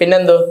variation,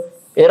 പിന്നെന്തോ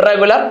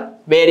ഇറഗുലർ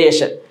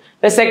വേരിയേഷൻ.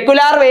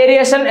 സെക്കുലാർ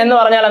വേരിയേഷൻ എന്ന്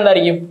പറഞ്ഞാൽ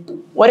എന്തായിരിക്കും,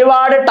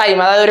 ഒരുപാട് ടൈം,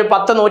 അതായത് ഒരു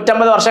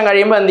 10-150 വർഷം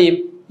കഴിയുമ്പോൾ എന്ത് ചെയ്യും,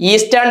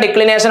 ഈസ്റ്റേൺ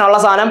ഡിക്ലിനേഷൻ ഉള്ള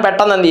സാധനം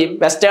പെട്ടെന്ന് എന്ത് ചെയ്യും,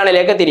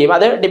 വെസ്റ്റേണിലേക്ക് തിരിയും.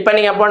 അത്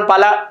ഡിപ്പെൻഡിങ് അപ്പോൺ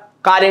പല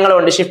കാര്യങ്ങളും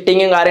ഉണ്ട്,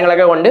 ഷിഫ്റ്റിങ്ങും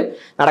കാര്യങ്ങളൊക്കെ കൊണ്ട്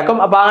നടക്കും.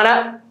 അപ്പൊ അങ്ങനെ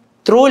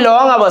ത്രൂ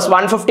ലോങ് അവേഴ്സ്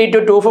 150 to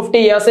 250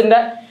 ഇയേഴ്സിന്റെ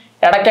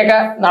ഇടയ്ക്കൊക്കെ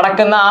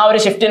നടക്കുന്ന ആ ഒരു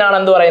ഷിഫ്റ്റിനാണ്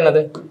എന്ത് പറയുന്നത്,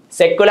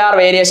 സെക്കുലാർ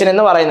വേരിയേഷൻ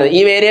എന്ന് പറയുന്നത്.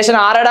 ഈ വേരിയേഷൻ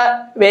ആരുടെ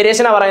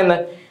വേരിയേഷനാണ് പറയുന്നത്,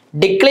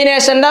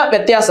 ഡിക്ലിനേഷന്റെ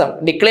വ്യത്യാസം.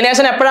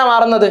 ഡിക്ലിനേഷൻ എപ്പോഴാണ്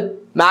മാറുന്നത്,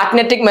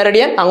 മാഗ്നറ്റിക്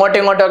മെറിഡിയൻ അങ്ങോട്ടും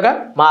ഇങ്ങോട്ടും ഒക്കെ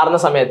മാറുന്ന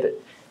സമയത്ത്.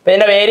 അപ്പൊ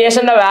ഇതിന്റെ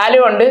വേരിയേഷന്റെ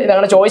വാല്യൂ ഉണ്ട്,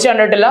 ഇതങ്ങനെ ചോദിച്ചു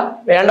കണ്ടിട്ടില്ല,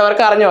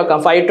 വേണ്ടവർക്ക് അറിഞ്ഞു നോക്കാം.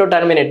 5 to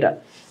 10 മിനിറ്റ്.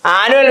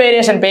 ആനുവൽ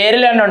വേരിയേഷൻ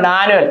പേരിൽ തന്നെ ഉണ്ട്,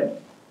 ആനുവൽ.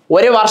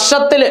 ഒരു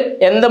വർഷത്തിൽ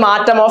എന്ത്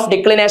മാറ്റം ഓഫ്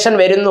ഡിക്ലിനേഷൻ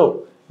വരുന്നു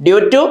ഡ്യൂ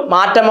ടു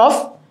മാറ്റം ഓഫ്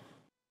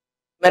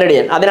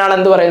മെറിഡിയൻ, അതിനാണ്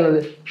എന്ത് പറയുന്നത്,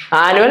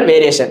 ആനുവൽ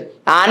വേരിയേഷൻ.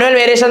 ആനുവൽ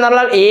വേരിയേഷൻ എന്ന്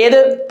പറഞ്ഞാൽ ഏത്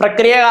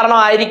പ്രക്രിയ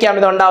കാരണമായിരിക്കാം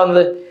ഇത്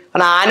ഉണ്ടാവുന്നത്.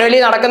 കാരണം ആനുവലി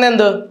നടക്കുന്ന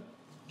എന്ത്,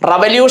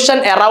 റവല്യൂഷൻ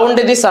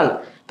അറൌണ്ട് ദി സൺ.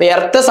 ഇപ്പൊ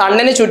എർത്ത്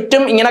സണ്ണിന്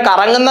ചുറ്റും ഇങ്ങനെ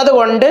കറങ്ങുന്നത്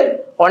കൊണ്ട്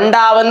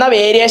ഉണ്ടാവുന്ന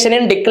വേരിയേഷൻ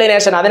ഇൻ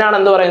ഡിക്ലിനേഷൻ, അതിനാണ്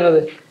എന്ത് പറയുന്നത്,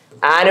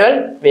 ആനുവൽ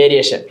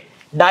വേരിയേഷൻ.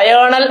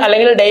 ഡയേണൽ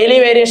അല്ലെങ്കിൽ ഡെയിലി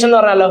വേരിയേഷൻ എന്ന്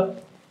പറഞ്ഞാലോ,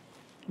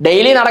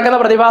 ഡെയിലി നടക്കുന്ന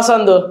പ്രതിഭാസം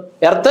എന്ത്,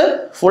 എർത്ത്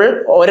ഫുൾ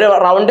ഒരു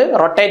റൗണ്ട്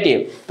റൊട്ടേറ്റ്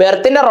ചെയ്യും. ഇപ്പൊ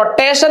എർത്തിന്റെ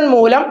റൊട്ടേഷൻ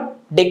മൂലം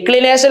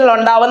ഡിക്ലിനേഷനിൽ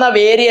ഉണ്ടാവുന്ന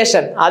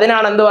വേരിയേഷൻ,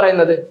 അതിനാണ് എന്ത്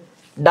പറയുന്നത്,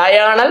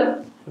 ഡയേണൽ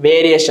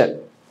വേരിയേഷൻ.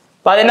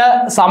 അപ്പൊ അതിന്റെ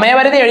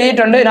സമയപരിധി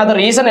എഴുതിയിട്ടുണ്ട്, ഇതിനകത്ത്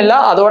റീസൺ ഇല്ല,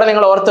 അതുകൂടെ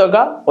നിങ്ങൾ ഓർത്ത്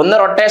വെക്കുക. ഒന്ന്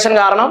റൊട്ടേഷൻ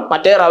കാരണം,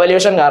 മറ്റേ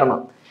റവല്യൂഷൻ കാരണം.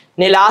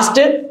 ഇനി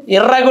ലാസ്റ്റ്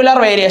ഇറഗുലർ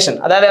വേരിയേഷൻ,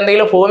 അതായത്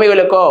എന്തെങ്കിലും ഭൂമി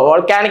കുലുക്കോ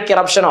വോൾക്കാനിക്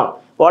ഇറപ്ഷനോ.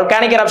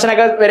 വോൾക്കാനിക് ഇറപ്ഷൻ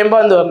ഒക്കെ വരുമ്പോൾ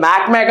എന്ത്,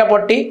 മാഗ്മയൊക്കെ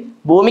പൊട്ടി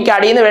ഭൂമിക്ക്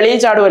അടിയിൽ നിന്ന് വെളിയിൽ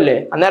ചാടുമല്ലേ,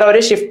 അന്നേരം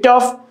ഒരു ഷിഫ്റ്റ്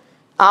ഓഫ്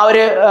ആ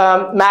ഒരു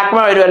മാഗ്മ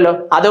വരുമല്ലോ,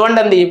 അതുകൊണ്ട്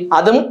എന്ത് ചെയ്യും,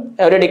 അതും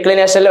ഒരു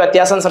ഡിക്ലിനേഷനിൽ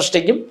വ്യത്യാസം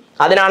സൃഷ്ടിക്കും.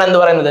 അതിനാണ് എന്ത്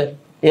പറയുന്നത്,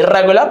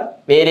 ഇറഗുലർ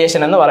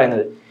വേരിയേഷൻ എന്ന്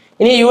പറയുന്നത്.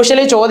 ഇനി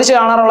യൂഷ്വലി ചോദിച്ചു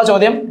കാണാറുള്ള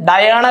ചോദ്യം,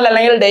 ഡയേണൽ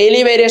അല്ലെങ്കിൽ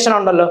ഡെയിലി വേരിയേഷൻ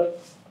ഉണ്ടല്ലോ,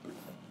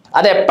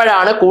 അത്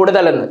എപ്പോഴാണ്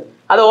കൂടുതലെന്ന്.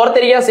 അത്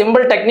ഓർത്തിരിക്കാൻ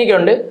സിമ്പിൾ ടെക്നിക്ക്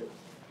ഉണ്ട്,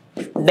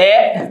 ഡേ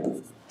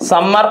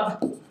സമ്മർ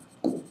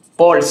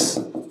പോൾസ്.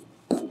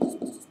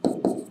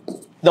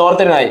 ഇത്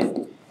ഓർത്തിരുന്നായി.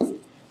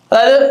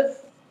 അതായത്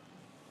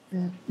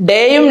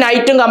ഡേയും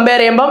നൈറ്റും കമ്പയർ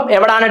ചെയ്യുമ്പം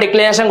എവിടാണ്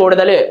ഡിക്ലിനേഷൻ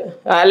കൂടുതൽ,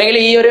 അല്ലെങ്കിൽ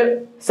ഈ ഒരു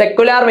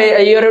സെക്കുലാർ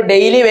ഈ ഒരു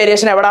ഡെയിലി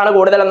വേരിയേഷൻ എവിടാണ്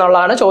കൂടുതൽ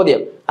എന്നുള്ളതാണ് ചോദ്യം.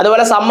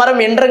 അതുപോലെ സമ്മറും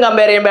വിന്ററും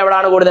കമ്പയർ ചെയ്യുമ്പോൾ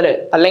എവിടാണ് കൂടുതൽ,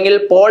 അല്ലെങ്കിൽ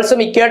പോൾസും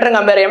ഇക്വേറ്ററും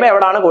കമ്പയർ ചെയ്യുമ്പോൾ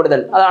എവിടാണ് കൂടുതൽ,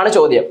 അതാണ്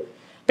ചോദ്യം.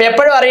 അപ്പൊ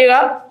എപ്പോഴും അറിയുക,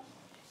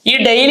 ഈ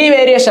ഡെയിലി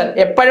വേരിയേഷൻ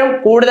എപ്പോഴും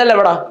കൂടുതൽ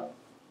എവിടാ,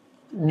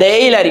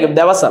 ഡേയിലായിരിക്കും,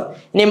 ദിവസം.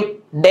 ഇനി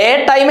ഡേ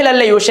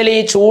ടൈമിലല്ല യൂഷ്വലി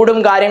ഈ ചൂടും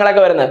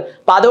കാര്യങ്ങളൊക്കെ വരുന്നത്.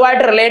 അപ്പൊ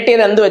അതുമായിട്ട് റിലേറ്റ്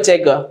ചെയ്ത് എന്ത്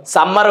വെച്ചേക്കുക,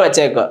 സമ്മർ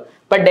വെച്ചേക്കുക.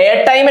 ഇപ്പൊ ഡേ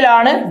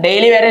ടൈമിലാണ്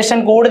ഡെയിലി വേരിയേഷൻ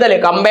കൂടുതൽ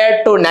കമ്പയർഡ്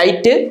ടു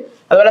നൈറ്റ്.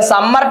 അതുപോലെ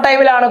സമ്മർ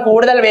ടൈമിലാണ്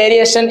കൂടുതൽ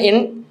വേരിയേഷൻ ഇൻ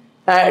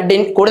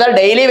കൂടുതൽ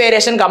daily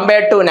variation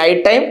compared to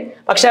night time.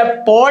 പക്ഷെ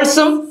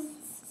പോൾസും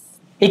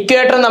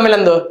ഇക്വേറ്ററും തമ്മിൽ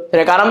എന്തോ,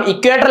 കാരണം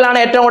ഇക്വേറ്ററിലാണ്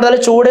ഏറ്റവും കൂടുതൽ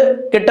ചൂട്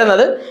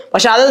കിട്ടുന്നത്.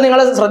 പക്ഷെ അത് നിങ്ങൾ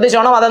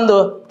ശ്രദ്ധിച്ചോണം, അതെന്തോ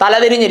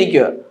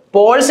തലതിരിഞ്ഞിരിക്കുക.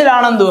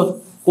 പോൾസിലാണ് എന്തോ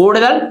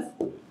കൂടുതൽ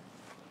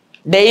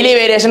daily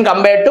variation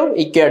compared to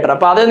equator.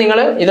 അപ്പൊ അത് നിങ്ങൾ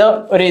ഇത്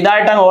ഒരു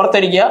ഇതായിട്ട് അങ്ങ്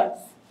ഓർത്തിരിക്കുക.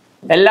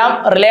 എല്ലാം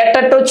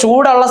റിലേറ്റഡ് ടു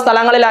ചൂടുള്ള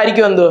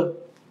സ്ഥലങ്ങളിലായിരിക്കും എന്തോ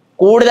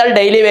കൂടുതൽ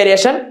ഡെയിലി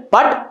വേരിയേഷൻ.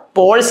 ബട്ട്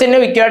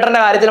പോൾസിനും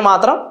ഇക്വേറ്ററിന്റെ കാര്യത്തിൽ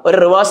മാത്രം ഒരു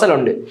റിവേഴ്സൽ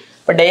ഉണ്ട്.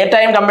 ഇപ്പൊ day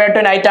time compared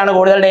to night ആണ്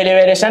കൂടുതൽ daily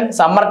variation,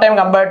 summer time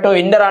compared to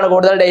winter ആണ്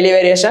കൂടുതൽ ഡെയിലി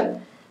വേരിയേഷൻ.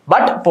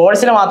 ബട്ട്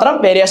പോൾസിൽ മാത്രം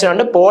വേരിയേഷൻ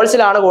ഉണ്ട്.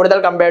 പോൾസിലാണ് കൂടുതൽ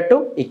കമ്പയർഡ് ടു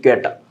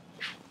ഇക്വേറ്റർ.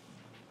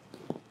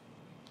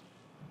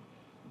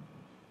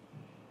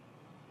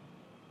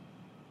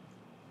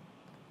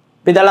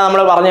 ഇതെല്ലാം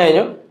നമ്മൾ പറഞ്ഞു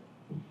കഴിഞ്ഞു.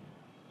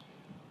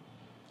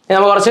 ഇനി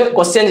നമുക്ക് കുറച്ച്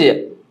ക്വസ്റ്റ്യൻ ചെയ്യാം.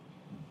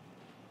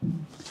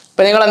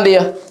 ഇപ്പൊ നിങ്ങൾ എന്ത്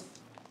ചെയ്യുക,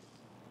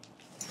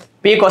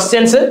 ഈ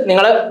ക്വസ്റ്റ്യൻസ്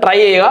നിങ്ങൾ ട്രൈ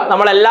ചെയ്യുക.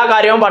 നമ്മൾ എല്ലാ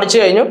കാര്യവും പഠിച്ചു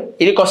കഴിഞ്ഞു.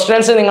 ഈ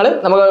ക്വസ്റ്റ്യൻസ്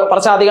നമുക്ക്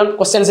കുറച്ചധികം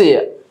ക്വസ്റ്റ്യൻസ്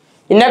ചെയ്യുക.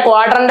 ഇന്ന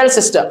ക്വാഡ്രന്റൽ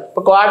സിസ്റ്റം.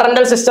 ഇപ്പൊ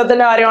ക്വാഡ്രന്റൽ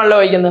സിസ്റ്റത്തിന്റെ കാര്യമാണല്ലോ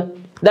ചോദിക്കുന്നത്.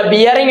 The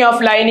bearing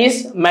of line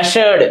is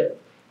measured.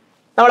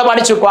 നമ്മൾ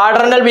പഠിച്ചു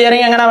ക്വാഡ്രന്റൽ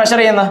ബിയറിംഗ് എങ്ങനെ മെഷർ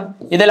ചെയ്യുന്നത്.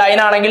 ഇത് ലൈൻ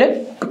ആണെങ്കിൽ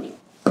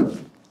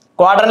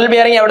ക്വാഡ്രന്റൽ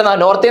ബിയറിംഗ് എവിടുന്നാ,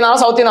 നോർത്തിൽ നിന്നാണോ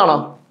സൗത്തിൽ നിന്നാണോ?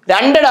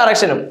 രണ്ട്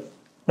ഡയറക്ഷനും,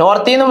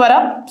 നോർത്തിൽ നിന്നും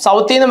വരാം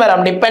സൗത്തിൽ നിന്നും വരാം,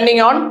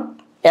 ഡിപ്പെൻഡിങ് ഓൺ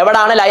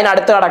എവിടാണ് ലൈൻ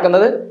അടുത്ത്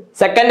കിടക്കുന്നത്.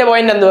 സെക്കൻഡ്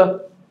പോയിന്റ് എന്തുവാ,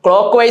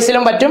 ക്ലോക്ക്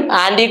വൈസിലും പറ്റും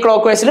ആന്റി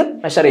ക്ലോക്ക് വൈസിലും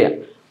മെഷർ ചെയ്യാം.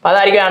 അപ്പൊ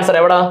അതായിരിക്കും ആൻസർ.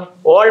 എവിടാ,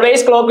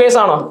 ഓൾവേസ് ക്ലോക്ക് വൈസ്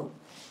ആണോ?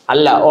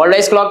 അല്ല,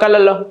 ഓൾവേസ് ക്ലോക്ക്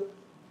അല്ലല്ലോ.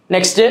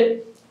 Next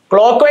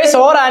clock vice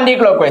or anti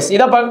clock vice.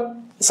 ഇതപ്പോ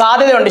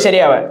സാധ്യതയുണ്ട്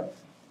ശരിയാവാൻ,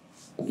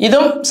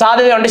 ഇതും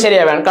സാധ്യതയുണ്ട്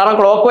ശരിയാവാൻ. കാരണം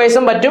ക്ലോക്ക്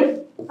വൈസും പറ്റും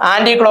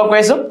ആന്റി ക്ലോക്ക്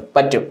വൈസും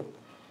പറ്റും.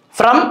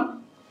 From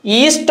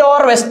east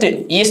or west.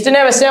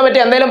 ഈസ്റ്റിനെ വെസ്റ്റിനെ പറ്റി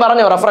എന്തെങ്കിലും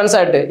പറഞ്ഞോ റെഫറൻസ്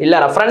ആയിട്ട്? ഇല്ല,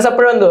 റെഫറൻസ്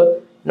എപ്പോഴും എന്തോ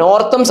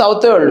നോർത്തും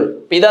സൗത്തും ഉള്ളൂ.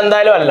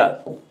 ഇതെന്തായാലും അല്ല.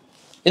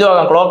 ഇത്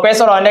നോക്കാം, clock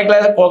vice or anti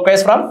clock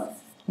vice from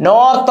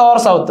north or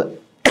south.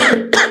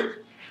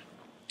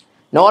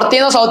 നോർത്തിൽ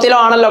നിന്നോ സൗത്തിലോ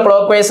ആണല്ലോ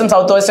ക്ലോക്ക് വൈസും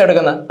സൗത്ത് വൈസും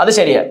എടുക്കുന്നത്. അത്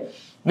ശരിയാ.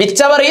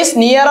 Which ever is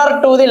nearer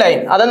to the line.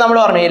 അത് നമ്മൾ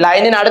പറഞ്ഞു, ഈ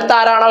ലൈനിന് അടുത്ത്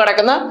ആരാണോ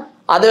കിടക്കുന്നത്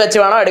അത് വെച്ച്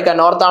വേണോ എടുക്കാൻ,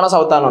 നോർത്ത് ആണോ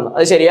സൗത്ത് ആണോ എന്ന്.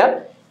 അത് ശരിയാ.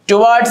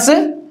 ടുവേർഡ്സ്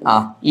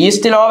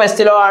ഈസ്റ്റിലോ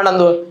വെസ്റ്റിലോ ആണ്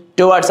എന്തോ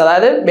ടുവേർഡ്സ്.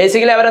 അതായത്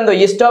ബേസിക്കലി അവരെന്തോ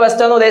ഈസ്റ്റോ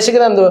വെസ്റ്റോ എന്ന്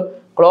ഉദ്ദേശിക്കുന്നത് എന്തോ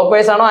ക്ലോക്ക്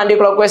വൈസ് ആണോ ആന്റി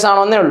ക്ലോക്ക് വൈസ്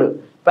ആണോ എന്നേ ഉള്ളൂ.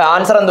 അപ്പൊ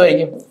ആൻസർ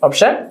എന്തുമായിരിക്കും?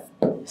 Option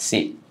C.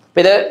 അപ്പൊ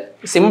ഇത്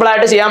സിമ്പിൾ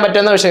ആയിട്ട് ചെയ്യാൻ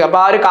പറ്റുന്ന വിഷയം. അപ്പൊ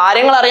ആ ഒരു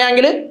കാര്യങ്ങൾ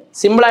അറിയാമെങ്കിൽ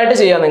സിമ്പിൾ ആയിട്ട്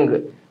ചെയ്യാം നിങ്ങൾക്ക്.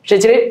 പക്ഷെ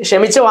ഇച്ചിരി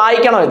ക്ഷമിച്ച്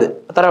വായിക്കണം, ഇത്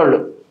അത്രേ ഉള്ളൂ.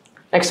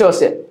 Next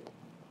question.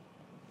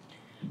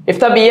 If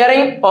the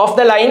bearing of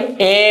the line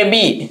AB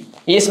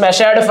is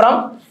measured from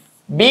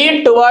B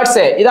towards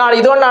A.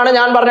 ഇതുകൊണ്ടാണ്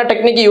ഞാൻ പറഞ്ഞ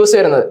ടെക്നിക്ക് യൂസ്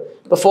ചെയ്യുന്നത്.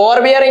 ഇപ്പൊ ഫോർ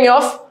ബിയറിംഗ്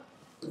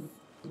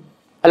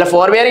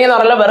എന്ന്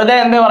പറഞ്ഞാൽ വെറുതെ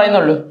എന്തേ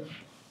പറയുന്നുള്ളൂ,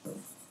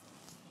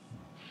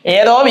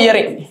 ഏതോ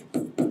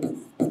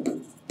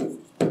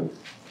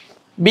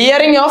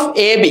ബിയറിംഗ് ഓഫ്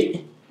AB.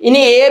 ഇനി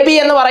AB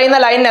എന്ന് പറയുന്ന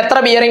ലൈനിന് എത്ര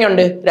ബിയറിംഗ്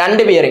ഉണ്ട്?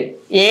 രണ്ട് ബിയറിംഗ്.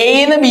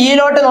 എന്ന്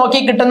ബിയിലോട്ട് നോക്കി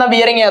കിട്ടുന്ന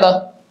ബിയറിംഗ് ഏതാ?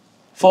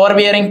 Four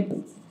bearing.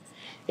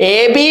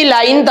 AB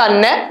ലൈൻ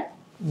തന്നെ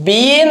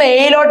ബിന്ന്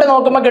എയിലോട്ട്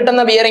നോക്കുമ്പോൾ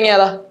കിട്ടുന്ന ബിയറിംഗ്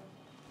ഏതാ?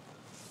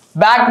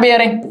 ബാക്ക്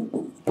ബിയറിംഗ്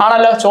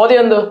ആണല്ലോ. ചോദ്യം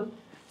എന്തോ,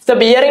 the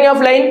bearing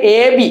of line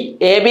AB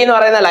എന്ന്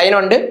പറയുന്ന ലൈൻ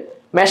ഉണ്ട്,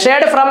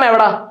 മെഷേർഡ് ഫ്രം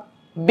എവിടാ?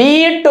 B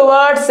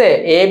towards A.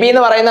 AB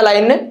എന്ന് പറയുന്ന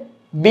ലൈനിന്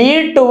B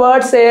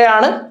ടുവേർഡ്സ് A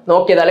ആണ്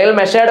നോക്കിയത്, അല്ലെങ്കിൽ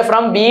measured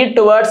from B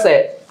towards A.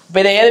 അപ്പൊ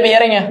ഇത് ഏത്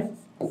bearing?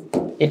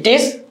 It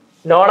is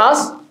known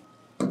as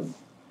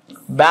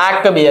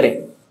back bearing.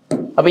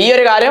 അപ്പൊ ഈ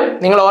ഒരു കാര്യം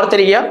നിങ്ങൾ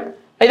ഓർത്തിരിക്കുക.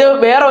 ഇത്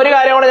വേറെ ഒരു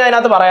കാര്യം കൂടെ ഞാൻ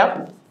അതിനകത്ത് പറയാം.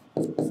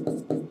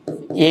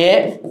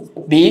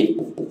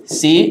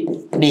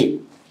 ABCD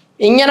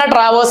ഇങ്ങനെ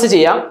ട്രാവേഴ്സ്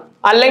ചെയ്യാം,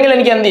 അല്ലെങ്കിൽ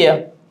എനിക്ക് എന്ത് ചെയ്യാം,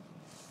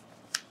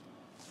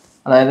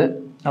 അതായത്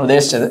ഞാൻ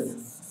ഉദ്ദേശിച്ചത്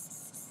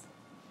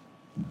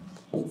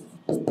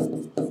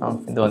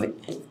ഇത് മതി,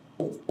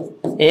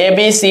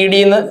 ABCD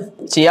എന്ന്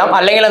ചെയ്യാം,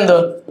 അല്ലെങ്കിൽ എന്തോ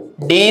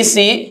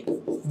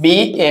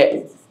DCBA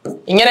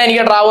ഇങ്ങനെ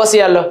എനിക്ക് ട്രാവേഴ്സ്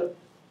ചെയ്യാമല്ലോ.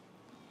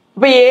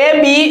 അപ്പൊ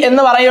AB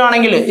എന്ന്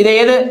പറയുവാണെങ്കിൽ ഇത്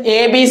ഏത്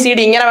ABCD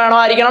ഇങ്ങനെ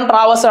വേണമായിരിക്കണം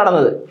ട്രാവേഴ്സ്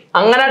നടന്നത്.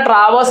 അങ്ങനെ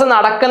ട്രാവേഴ്സ്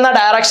നടക്കുന്ന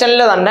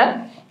ഡയറക്ഷനിൽ തന്നെ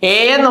A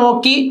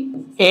നോക്കി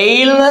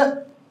എയിൽ നിന്ന്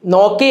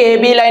നോക്കി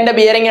AB ലൈനിന്റെ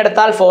ബിയറിംഗ്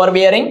എടുത്താൽ ഫോർ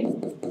ബിയറിംഗ്.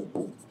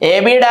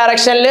 AB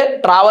ഡയറക്ഷനിൽ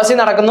ട്രാവേഴ്സിൽ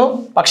നടക്കുന്നു,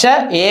 പക്ഷെ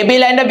AB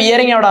ലൈനിന്റെ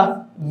ബിയറിംഗ് എവിടാ?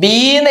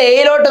 ബിന്ന്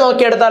എയിലോട്ട്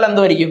നോക്കി എടുത്താൽ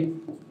എന്തുമായിരിക്കും?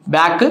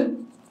 ബാക്ക്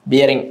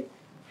ബിയറിംഗ്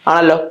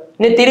ആണല്ലോ.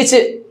 ഇനി തിരിച്ച്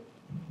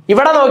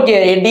ഇവിടെ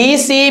നോക്കിയേ,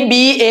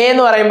 DCBA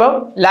എന്ന് പറയുമ്പോൾ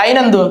ലൈൻ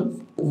എന്തോ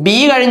B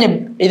കഴിഞ്ഞ്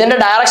ഇതിന്റെ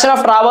ഡയറക്ഷൻ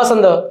ഓഫ് ട്രാവേഴ്സ്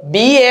എന്തോ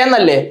BA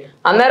എന്നല്ലേ.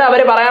 അന്നേരം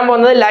അവര് പറയാൻ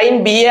പോകുന്നത് ലൈൻ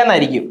BA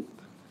എന്നായിരിക്കും.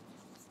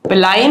 ഇപ്പൊ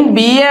ലൈൻ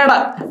BAയുടെ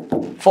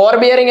ഫോർ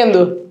ബിയറിംഗ്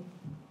എന്തു?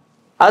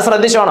 അത്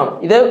ശ്രദ്ധിച്ചോണം.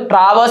 ഇത്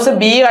ട്രാവേഴ്സ്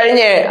B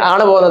കഴിഞ്ഞ്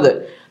ആണ് പോകുന്നത്.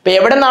 ഇപ്പൊ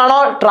എവിടെ നിന്നാണോ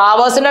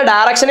ട്രാവേഴ്സിന്റെ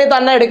ഡയറക്ഷനിൽ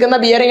തന്നെ എടുക്കുന്ന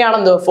ബിയറിംഗ്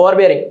ആണെന്തോ ഫോർ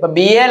ബിയറിംഗ്. ഇപ്പൊ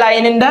BA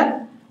ലൈനിന്റെ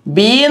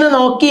ബിന്ന്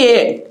നോക്കി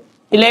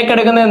എയിലേക്ക്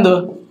എടുക്കുന്ന എന്തു?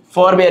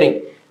 Four bearing.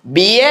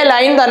 BA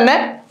ലൈൻ തന്നെ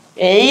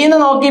എയിന്ന്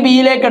നോക്കി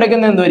ബിയിലേക്ക്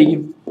എടുക്കുന്ന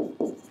എന്തുമായിരിക്കും?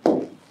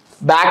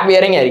 ബാക്ക്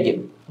ബിയറിംഗ് ആയിരിക്കും.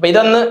 അപ്പൊ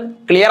ഇതൊന്ന്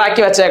ക്ലിയർ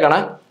ആക്കി വെച്ചേക്കണേ,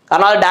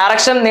 കാരണം അത്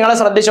ഡയറക്ഷൻ നിങ്ങൾ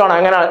ശ്രദ്ധിച്ചോണം.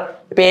 അങ്ങനെ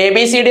ഇപ്പൊ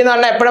ABCD എന്ന്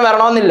പറഞ്ഞാൽ എപ്പോഴും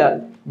വരണമെന്നില്ല.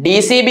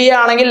 DCBA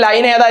ആണെങ്കിൽ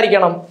ലൈൻ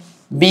ഏതായിരിക്കണം?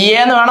 BA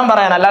എന്ന് വേണം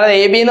പറയാൻ, അല്ലാതെ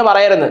AB എന്ന്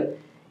പറയരുത്.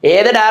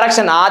 ഏത്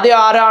ഡയറക്ഷൻ ആദ്യം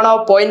ആരാണോ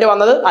പോയിന്റ്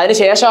വന്നത് അതിന്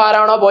ശേഷം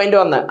ആരാണോ പോയിന്റ്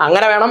വന്നത്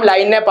അങ്ങനെ വേണം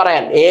ലൈനിനെ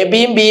പറയാൻ. എ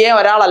ബിയും ബി എ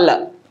ഒരാളല്ല.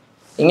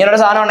 ഇങ്ങനൊരു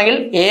സാധനം ഉണ്ടെങ്കിൽ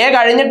എ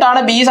കഴിഞ്ഞിട്ടാണ്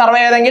ബി സർവേ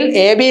ചെയ്തെങ്കിൽ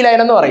എ ബി ലൈൻ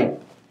എന്ന് പറയും.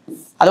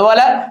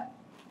 അതുപോലെ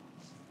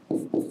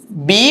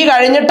ബി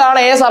കഴിഞ്ഞിട്ടാണ്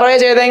എ സർവേ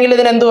ചെയ്തതെങ്കിൽ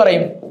ഇതിനെന്ത്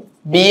പറയും?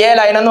 ബി എ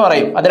ലൈൻ എന്ന്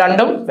പറയും. അത്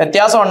രണ്ടും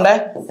വ്യത്യാസമുണ്ട്,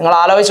 നിങ്ങൾ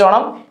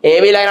ആലോചിച്ചോണം. എ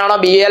ബി ലൈൻ ആണോ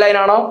ബി എ ലൈൻ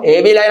ആണോ? എ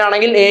ബി ലൈൻ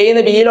ആണെങ്കിൽ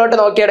എയിന്ന് ബിയിലോട്ട്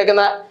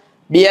നോക്കിയെടുക്കുന്ന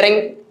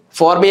ബിയറിംഗ്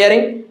ഫോർ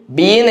ബിയറിംഗ്,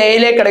 ബിന്ന്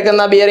എയിലേക്ക്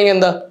എടുക്കുന്ന ബിയറിംഗ്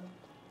എന്ത്?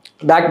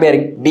 Back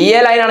bearing. B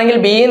A line ആണെങ്കിൽ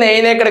ബിന്ന്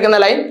എയിലേക്ക് എടുക്കുന്ന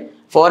ലൈൻ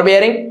ഫോർ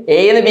ബിയറിംഗ്,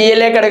 എയിന്ന്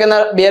ബിയിലേക്ക് എടുക്കുന്ന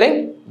ബിയറിംഗ്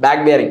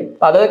ബാക്ക് ബിയറിംഗ്.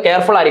 അത്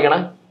കെയർഫുൾ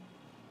ആയിരിക്കണം.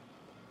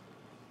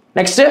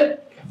 Next,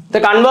 the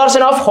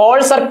conversion of whole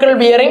circle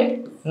bearing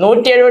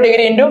 170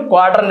 degree into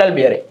quadrantal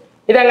bearing.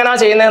 ഇതെങ്ങനെയാണ്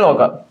ചെയ്യുന്നത്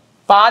നോക്കാം.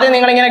 അപ്പൊ ആദ്യം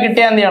നിങ്ങളിങ്ങനെ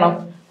കിട്ടിയാൽ എന്ത് ചെയ്യണം?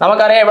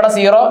 നമുക്കറിയാം ഇവിടെ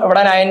 0,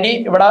 ഇവിടെ 90,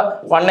 ഇവിടെ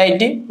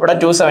 180, ഇവിടെ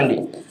 270.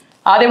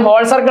 ആദ്യം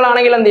ഹോൾ സർക്കിൾ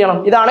ആണെങ്കിൽ എന്ത് ചെയ്യണം?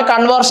 ഇതാണ്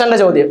കൺവേർഷന്റെ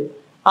ചോദ്യം.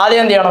 ആദ്യം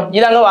എന്ത് ചെയ്യണം?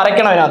 ഇതങ്ങ്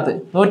വരയ്ക്കണം. അതിനകത്ത്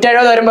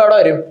 170 വരുമ്പോൾ എവിടെ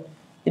വരും?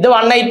 ഇത്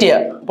 180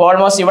 അപ്പോൾ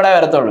ഓൾമോസ്റ്റ് ഇവിടെ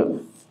വരത്തുള്ളൂ.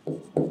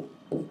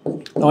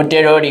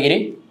 170 ഡിഗ്രി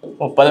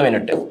 30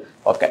 മിനിറ്റ്.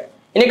 ഓക്കെ,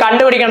 ഇനി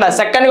കണ്ടുപിടിക്കേണ്ട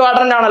സെക്കൻഡ്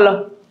ക്വാഡ്രന്റ് ആണല്ലോ,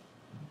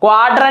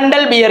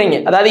 ക്വാഡ്രന്റൽ ബിയറിംഗ്.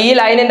 അതായത് ഈ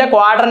ലൈനിന്റെ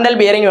ക്വാഡ്രന്റൽ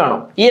ബിയറിംഗ് വേണം.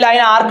 ഈ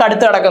ലൈൻ ആർക്ക്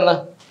അടുത്ത് കിടക്കുന്നത്?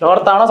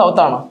 നോർത്ത് ആണോ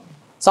സൗത്ത് ആണോ?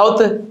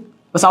 സൗത്ത്.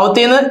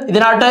 സൗത്തിൽ നിന്ന്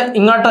ഇതിനകത്ത്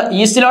ഇങ്ങോട്ട്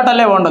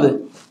ഈസ്റ്റിലോട്ടല്ലേ പോകേണ്ടത്?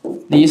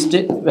 ഈസ്റ്റ്,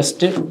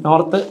 വെസ്റ്റ്,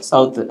 നോർത്ത്,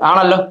 സൗത്ത്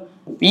ആണല്ലോ.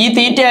 ഈ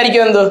തീറ്റ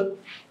ആയിരിക്കും എന്ത്?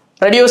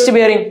 Reduced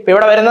bearing. ഇപ്പൊ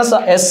ഇവിടെ വരുന്ന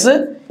എസ്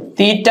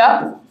തീറ്റ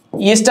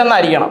ഈസ്റ്റ്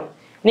എന്നായിരിക്കണം.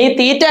 ഇനി ഈ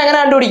തീറ്റ എങ്ങനെ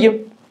കണ്ടുപിടിക്കും?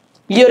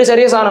 ഈ ഒരു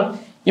ചെറിയ സാധനം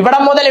ഇവിടെ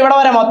മുതൽ ഇവിടെ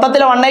വരെ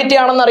മൊത്തത്തിൽ 180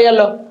 ആണെന്ന്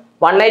അറിയാലോ.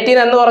 180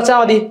 എന്ന് കുറച്ചാൽ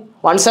മതി.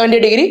 170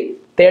 ഡിഗ്രി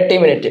 30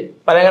 മിനിറ്റ്.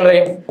 അപ്പൊ അതെങ്ങനെ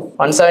അറിയും?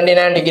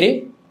 179 degree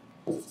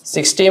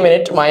 60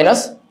 minute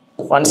minus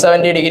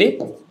 170 degree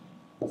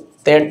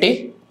 30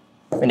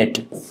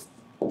 minute.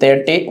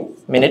 30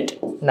 minute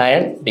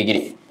 9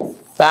 degree.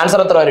 Answer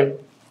എത്ര വരും?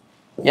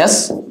 Yes,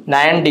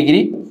 9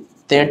 degree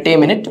 30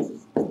 minute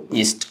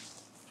east.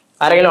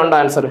 ആരെങ്കിലും ഉണ്ടോ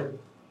answer?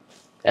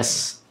 Yes,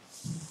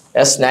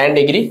 9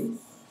 degree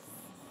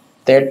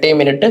 30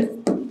 minute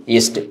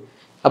east.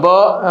 അപ്പോൾ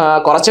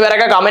കുറച്ച്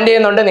പേരൊക്കെ കമൻറ്റ്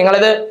ചെയ്യുന്നുണ്ട്.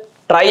 നിങ്ങളിത്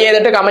ട്രൈ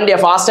ചെയ്തിട്ട് കമൻറ്റ്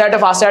ചെയ്യുക.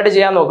 ഫാസ്റ്റായിട്ട്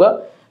ചെയ്യാൻ നോക്കുക.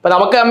 അപ്പോൾ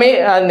നമുക്ക്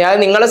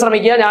നിങ്ങൾ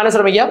ശ്രമിക്കുക, ഞാനും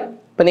ശ്രമിക്കാം.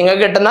 ഇപ്പം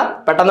നിങ്ങൾക്ക് കിട്ടുന്ന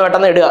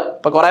പെട്ടെന്ന് ഇടുക.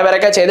 ഇപ്പോൾ കുറേ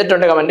പേരൊക്കെ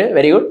ചെയ്തിട്ടുണ്ട് കമൻറ്റ്.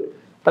 Very good.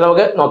 അപ്പോൾ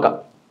നമുക്ക് നോക്കാം.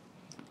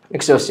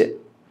 Next question,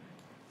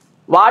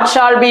 what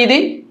shall be the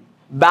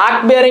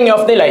back bearing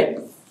of the line?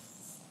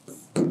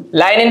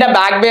 ലൈനിന്റെ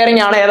ബാക്ക്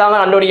ബിയറിംഗ് ആണ് ഏതാണെന്ന്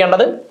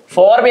കണ്ടുപിടിക്കേണ്ടത്.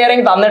 ഫോർ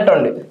ബിയറിംഗ്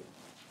തന്നിട്ടുണ്ട്.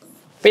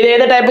 അപ്പൊ ഇത്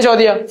ഏത് ടൈപ്പ്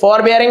ചോദ്യം? ഫോർ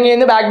ബിയറിംഗിൽ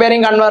നിന്ന് ബാക്ക്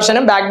ബിയറിംഗ്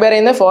കൺവേർഷനും ബാക്ക്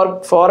ബിയറിംഗിൽ നിന്ന്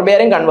ഫോർ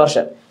ബിയറിംഗ്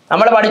കൺവേർഷൻ.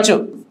 നമ്മൾ പഠിച്ചു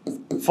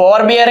four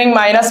bearing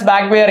minus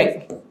back bearing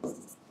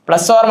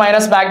plus or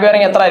minus back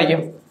bearing എത്ര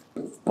ആയിരിക്കും?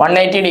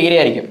 180 ഡിഗ്രി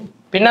ആയിരിക്കും.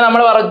 പിന്നെ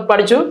നമ്മൾ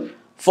പഠിച്ചു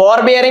ഫോർ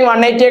ബിയറിംഗ്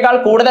 180യേക്കാൾ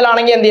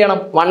കൂടുതലാണെങ്കിൽ എന്ത് ചെയ്യണം?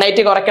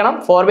 180 കുറയ്ക്കണം.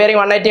 ഫോർ ബിയറിംഗ്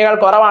 180യേക്കാൾ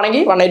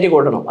കുറവാണെങ്കിൽ 180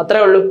 കൂട്ടണം.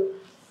 അത്രേ ഉള്ളൂ.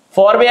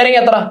 ഫോർ ബിയറിംഗ്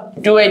എത്ര?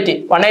 280.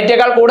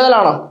 180യേക്കാൾ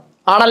കൂടുതലാണോ?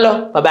 ആണല്ലോ.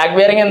 അപ്പൊ ബാക്ക്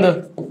ബിയറിംഗ് എന്ത്?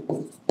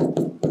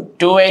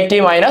 280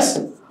 മൈനസ്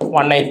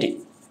 180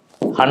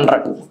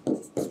 100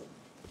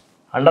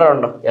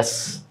 ഉണ്ടോ? യെസ്,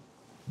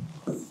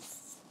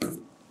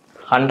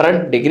 100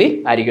 ഡിഗ്രി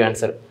ആയിരിക്കും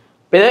ആൻസർ.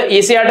 അപ്പൊ ഇത്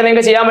ഈസി ആയിട്ട്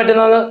നിങ്ങൾക്ക് ചെയ്യാൻ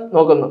പറ്റുന്നത്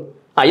നോക്കുന്നു.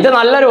 ഇത്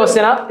നല്ലൊരു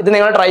ക്വസ്റ്റ്യനാ. ഇത്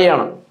നിങ്ങൾ ട്രൈ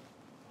ചെയ്യണം.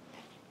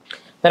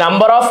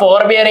 Number of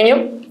four ബിയറിംഗും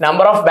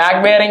number of back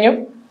ബിയറിംഗും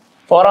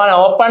for an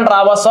open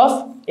traverse of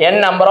n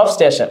number of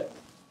station.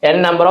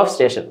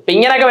 അപ്പൊ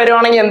ഇങ്ങനെയൊക്കെ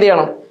വരുവാണെങ്കിൽ എന്ത്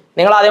ചെയ്യണം?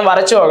 നിങ്ങൾ ആദ്യം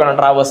വരച്ചു നോക്കണം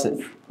ട്രാവേഴ്സ്.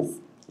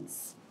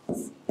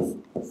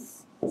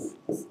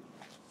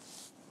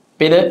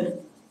 ഇത്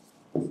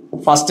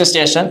first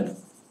station,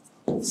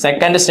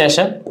 second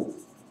station,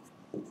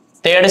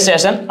 third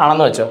station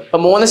ആണെന്ന് വെച്ചോ. അപ്പൊ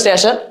 3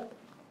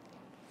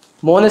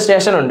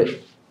 സ്റ്റേഷൻ ഉണ്ട്.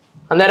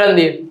 അന്നേരം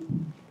എന്ത് ചെയ്യും?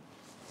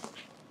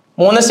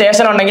 3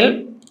 സ്റ്റേഷൻ ഉണ്ടെങ്കിൽ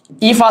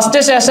ഈ ഫസ്റ്റ്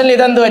സ്റ്റേഷനിൽ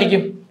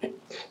ഇതെന്തുമായിരിക്കും?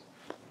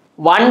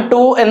 1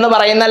 2 എന്ന്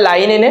പറയുന്ന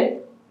ലൈനിന്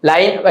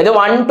ഇത്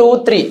 1 2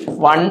 3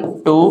 1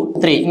 2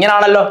 3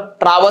 ഇങ്ങനെയാണല്ലോ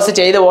ട്രാവേഴ്സ്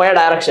ചെയ്തു പോയ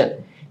ഡയറക്ഷൻ.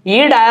 ഈ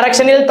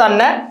ഡയറക്ഷനിൽ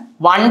തന്നെ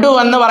 1 2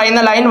 എന്ന്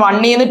പറയുന്ന ലൈൻ 1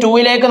 നിന്ന്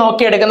 2ലേക്ക്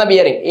നോക്കി എടുക്കുന്ന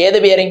ബിയറിംഗ് ഏത്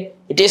bearing?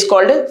 It is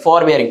called for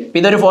bearing.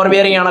 ഇതൊരു ഫോർ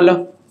ബിയറിംഗ് ആണല്ലോ.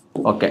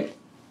 ഓക്കെ,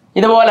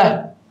 ഇതുപോലെ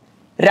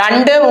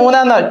 2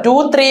 3 2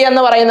 3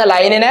 എന്ന് പറയുന്ന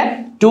ലൈനിനെ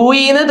 2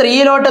 നിന്ന്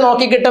 3യിലോട്ട്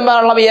നോക്കി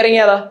കിട്ടുമ്പോഴുള്ള ബിയറിംഗ്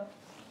ഏതാ?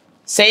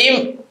 സെയിം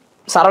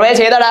സർവേ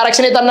ചെയ്ത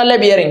ഡയറക്ഷനിൽ തന്നെയല്ലേ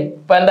ബിയറിംഗ്.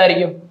 ഇപ്പൊ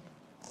എന്തായിരിക്കും?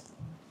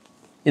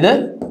 ഇത്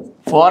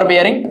ഫോർ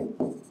ബിയറിംഗ്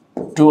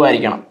 2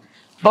 ആയിരിക്കണം.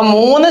 അപ്പൊ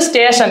 3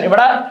 സ്റ്റേഷൻ,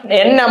 ഇവിടെ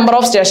n നമ്പർ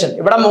ഓഫ് സ്റ്റേഷൻ,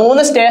 ഇവിടെ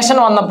 3 സ്റ്റേഷൻ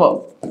വന്നപ്പോ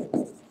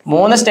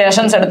 3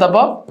 സ്റ്റേഷൻസ്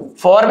എടുത്തപ്പോ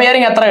ഫോർ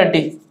ബിയറിംഗ് എത്ര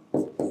കിട്ടി?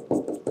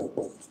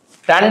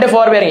 2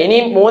 ഫോർ ബിയറിംഗ്. ഇനി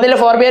 3ൽ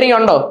ഫോർ ബിയറിംഗ്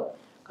ഉണ്ടോ?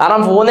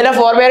 കാരണം 3ലെ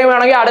ഫോർ ബിയറിംഗ്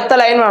വേണമെങ്കിൽ അടുത്ത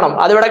ലൈൻ വേണം.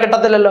 അതിവിടെ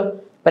കിട്ടത്തില്ലല്ലോ.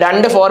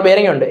 2 ഫോർ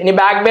ബിയറിംഗ് ഉണ്ട്. ഇനി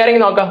ബാക്ക്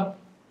ബിയറിംഗ് നോക്കാം.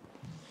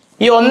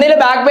 ഈ 1ൽ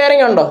ബാക്ക്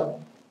ബിയറിംഗ് ഉണ്ടോ?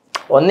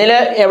 1ൽ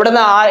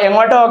എവിടുന്ന്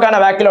എങ്ങോട്ട് നോക്കാനാ?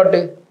 ബാക്കിലോട്ട്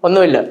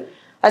ഒന്നുമില്ല.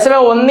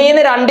 അതേസമയം 1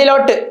 നിന്ന്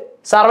 2ലോട്ട്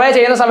സർവേ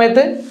ചെയ്യുന്ന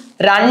സമയത്ത്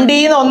 2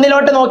 നിന്ന്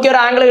 1ലോട്ട് നോക്കിയ ഒരു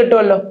ആംഗിൾ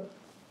കിട്ടുമല്ലോ.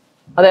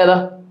 അതേതാ?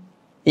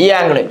 ഈ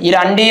ആംഗിൾ. ഈ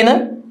 2 നിന്ന്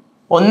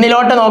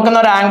 1ലോട്ട് നോക്കുന്ന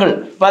ഒരു ആംഗിൾ.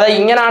 അപ്പൊ അത്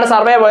ഇങ്ങനെയാണ്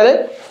സർവേ പോയത്.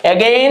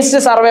 എഗെയിൻസ്റ്റ്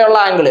സർവേ ഉള്ള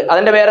ആംഗിൾ.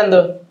 അതിന്റെ പേരെന്ത്?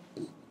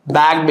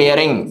 Back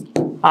bearing.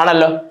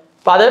 ആണല്ലോ.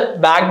 അപ്പൊ അത്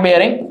ബാക്ക്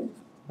ബിയറിംഗ്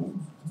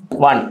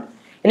 1.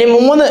 ഇനി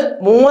 3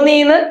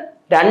 3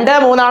 2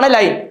 3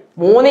 ലൈൻ.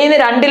 3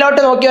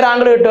 2 നോക്കിയ ഒരു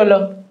ആംഗിൾ കിട്ടുമല്ലോ,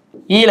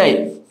 ഈ ലൈൻ.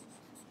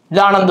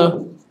 ഇതാണെന്ത്,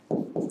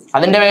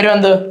 അതിന്റെ പേരും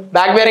എന്ത്,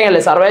 ബാക്ക് ബിയറിംഗ്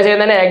അല്ലേ. സർവേ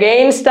ചെയ്യുന്നതിന്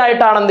എഗെയിൻസ്റ്റ്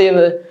ആയിട്ടാണ് എന്ത്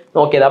ചെയ്യുന്നത്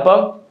നോക്കിയത്. അപ്പം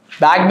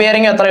ബാക്ക്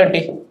ബിയറിംഗ് എത്ര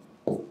കിട്ടി?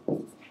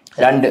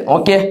 2.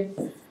 ഓക്കെ.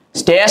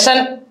 സ്റ്റേഷൻ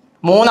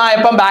 3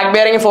 ആയപ്പം ബാക്ക്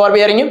ബിയറിംഗ് 4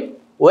 ബിയറിംഗും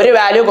ഒരു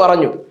വാല്യൂ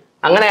കുറഞ്ഞു.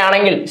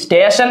 അങ്ങനെയാണെങ്കിൽ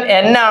സ്റ്റേഷൻ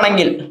n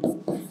ആണെങ്കിൽ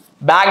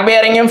ബാക്ക്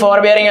ബിയറിംഗും 4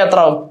 ബിയറിംഗും എത്ര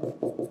ആവും?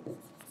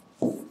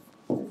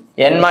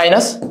 n-1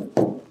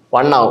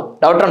 ആവും.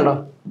 ഡൗട്ട് ഉണ്ടോ?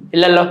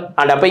 ഇല്ലല്ലോ.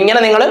 ആണ്. അപ്പൊ ഇങ്ങനെ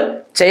നിങ്ങൾ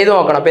ചെയ്തു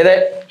നോക്കണം. അപ്പൊ ഇത്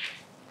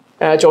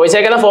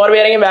ചോദിച്ചേക്കുന്ന 4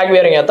 ബിയറിംഗും ബാക്ക്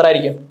ബിയറിംഗും എത്ര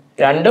ആയിരിക്കും?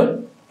 2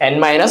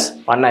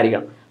 n-1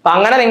 ആയിരിക്കണം. അപ്പൊ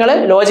അങ്ങനെ നിങ്ങൾ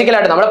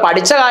ലോജിക്കലായിട്ട് നമ്മൾ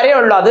പഠിച്ച കാര്യമേ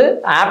ഉള്ളൂ, അത്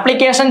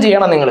ആപ്ലിക്കേഷൻ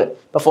ചെയ്യണം നിങ്ങൾ.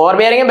 ഇപ്പൊ 4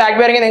 ബിയറിംഗും ബാക്ക്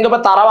ബിയറിംഗും നിങ്ങൾക്ക്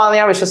ഇപ്പൊ തറവാന്ന്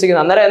ഞാൻ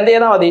വിശ്വസിക്കുന്നു. അന്നേരം എന്ത്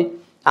ചെയ്താൽ മതി?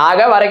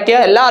 ആകെ വരയ്ക്കുക,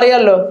 എല്ലാം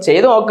അറിയാമല്ലോ,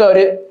 ചെയ്ത് നോക്കുക.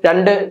 ഒരു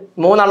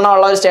 2-3 എണ്ണം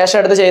ഉള്ള ഒരു സ്റ്റേഷൻ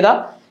എടുത്ത് ചെയ്താൽ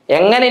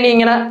എങ്ങനെ ഇനി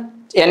ഇങ്ങനെ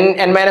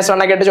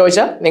n-1 ഒക്കെ ഇട്ട്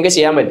ചോദിച്ചാൽ നിങ്ങൾക്ക്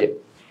ചെയ്യാൻ പറ്റും.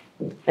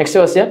 Next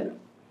question.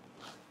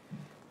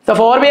 The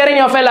 4 bearing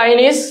of a line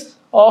is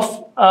of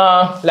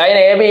line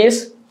AB is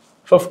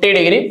 50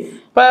 degree.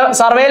 ഇപ്പൊ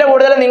സർവേയിൽ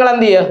കൂടുതൽ നിങ്ങൾ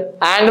എന്ത് ചെയ്യുക?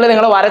 ആംഗിൾ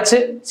നിങ്ങൾ വരച്ച്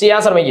ചെയ്യാൻ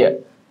ശ്രമിക്കുക.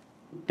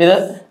 ഇത്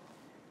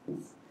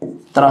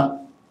എത്ര?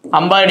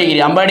 50 ഡിഗ്രി.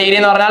 50 ഡിഗ്രി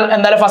എന്ന് പറഞ്ഞാൽ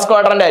എന്തായാലും ഫസ്റ്റ്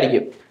ക്വാഡ്രന്റ്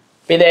ആയിരിക്കും.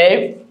 ഇത് A,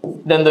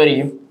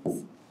 ഇതെന്തായിരിക്കും?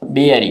 B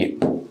ആയിരിക്കും.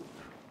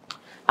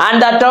 And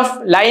that of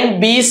line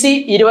BC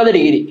 20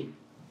 degree.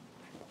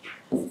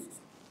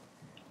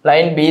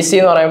 Line BC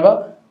എന്ന് പറയുമ്പോൾ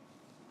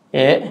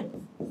A,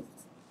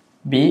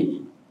 B,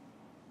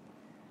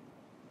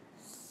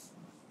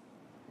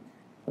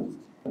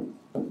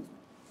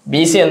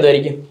 BC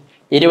എന്തായിരിക്കും?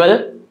 20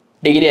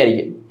 ഡിഗ്രി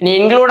ആയിരിക്കും. ഇനി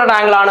ഇൻക്ലൂഡഡ്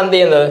ആംഗിൾ ആണ് എന്ത്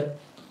ചെയ്യുന്നത്?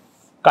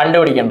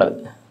 കണ്ടുപിടിക്കേണ്ടത്.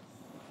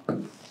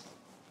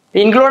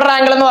 ഇൻക്ലൂഡഡ്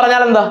ആംഗിൾ എന്ന്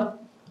പറഞ്ഞാൽ എന്താ?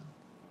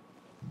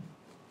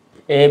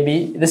 AB,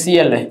 ഇത് C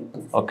അല്ലേ?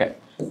 ഓക്കെ.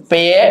 ഇപ്പൊ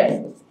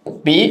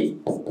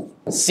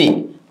ABC.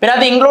 പിന്നെ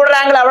അത് ഇൻക്ലൂഡഡ്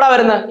ആംഗിൾ എവിടെ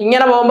വരുന്നത്?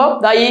 ഇങ്ങനെ പോകുമ്പോൾ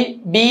ഈ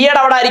ബിയുടെ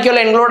അവിടെ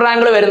ആയിരിക്കുമല്ലോ ഇൻക്ലൂഡഡ്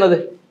ആംഗിൾ വരുന്നത്.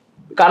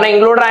 കാരണം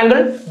included angle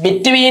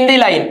between the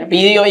line.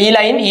 ഈ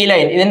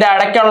ലൈൻ ഇതിന്റെ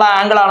ഇടയ്ക്കുള്ള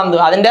ആംഗിൾ ആണെന്ത്?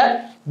 അതിന്റെ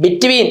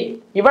ബിറ്റ്വീൻ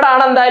ഇവിടെ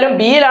ആണ്, എന്തായാലും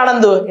ബിയിലാണ്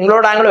എന്ത്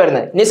ഇൻക്ലൂഡ് ആംഗിൾ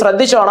വരുന്നത്. ഇനി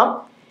ശ്രദ്ധിച്ചോണം,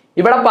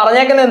 ഇവിടെ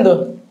പറഞ്ഞേക്കുന്നത് എന്തു?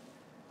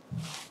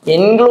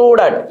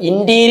 ഇൻക്ലൂഡഡ്.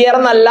 ഇന്റീരിയർ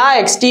എന്നല്ല,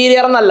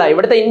 എക്സ്റ്റീരിയർ എന്നല്ല.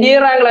 ഇവിടുത്തെ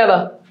ഇന്റീരിയർ ആംഗിൾ ഏതാ?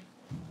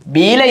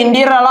 ബിയിലെ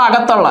ഇന്റീരിയർ ആണോ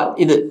അകത്തുള്ള?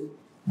 ഇത്.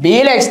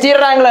 ബിയിലെ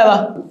എക്സ്റ്റീരിയർ ആംഗിൾ ഏതാ?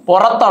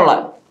 പുറത്തുള്ള.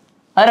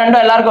 അത് രണ്ടും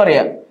എല്ലാവർക്കും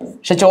അറിയാം.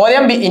 പക്ഷെ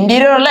ചോദ്യം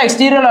ഇന്റീരിയർ അല്ല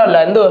എക്സ്റ്റീരിയർ അല്ല,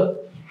 എന്തു?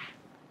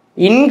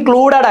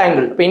 Included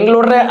angle. ഇപ്പൊ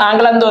ഇൻക്ലൂഡഡ്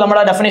ആംഗിൾ എന്തോ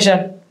നമ്മുടെ ഡെഫിനിഷൻ?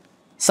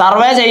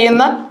 സർവേ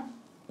ചെയ്യുന്ന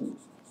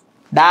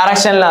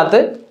ഡയറക്ഷനിനകത്ത്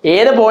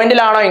ഏത്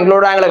പോയിന്റിലാണോ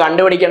ഇൻക്ലൂഡ് ആംഗിൾ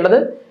കണ്ടുപിടിക്കേണ്ടത്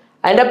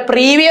അതിന്റെ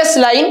previous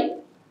line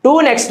to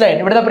next line.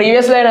 ഇവിടുത്തെ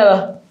പ്രീവിയസ് ലൈൻ ഏതാ?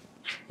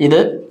 ഇത്.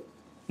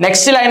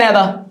 നെക്സ്റ്റ് ലൈൻ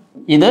ഏതാ?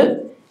 ഇത്.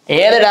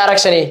 ഏത്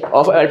ഡയറക്ഷനി?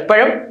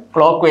 എപ്പോഴും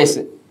clock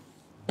vice.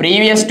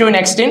 Previous to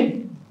next in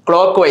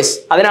clock vice.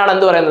 അതിനാണ്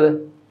എന്ത് പറയുന്നത്?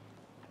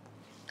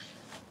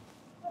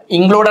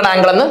 ഇൻക്ലൂഡഡ്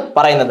ആംഗിൾ എന്ന്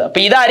പറയുന്നത്. അപ്പൊ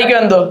ഇതായിരിക്കും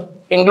എന്തോ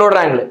ഇൻക്ലൂഡഡ്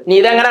ആംഗിൾ. ഇനി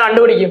ഇതെങ്ങനെ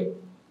കണ്ടുപിടിക്കും?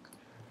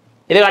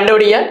 ഇത്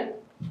കണ്ടുപിടിക്കാൻ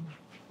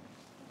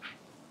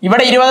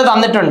ഇവിടെ 20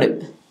 തന്നിട്ടുണ്ട്.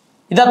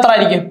 ഇതെത്ര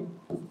ആയിരിക്കും?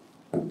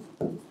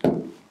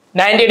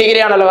 90 ഡിഗ്രി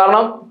ആണല്ലോ,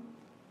 കാരണം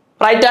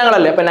റൈറ്റ് ആംഗിൾ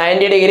അല്ലേ. അപ്പൊ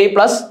 90 ഡിഗ്രി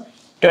പ്ലസ്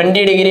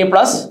 20 ഡിഗ്രി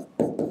പ്ലസ്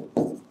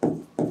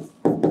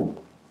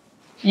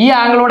ഈ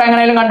ആംഗിളൂടെ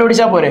എങ്ങനെയാലും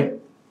കണ്ടുപിടിച്ചാൽ പോരെ?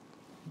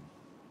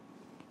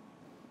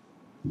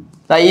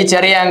 ഈ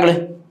ചെറിയ ആംഗിള്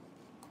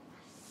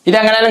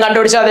ഇതെങ്ങനെയാലും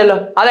കണ്ടുപിടിച്ചാൽ മതിയല്ലോ.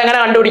 അതെങ്ങനെ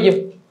കണ്ടുപിടിക്കും?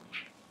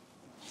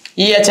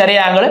 ഈ ചെറിയ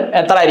ആംഗിൾ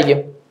എത്ര ആയിരിക്കും?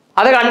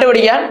 അത്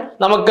കണ്ടുപിടിക്കാൻ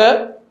നമുക്ക്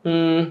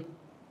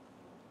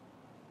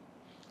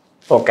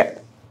ഓക്കെ,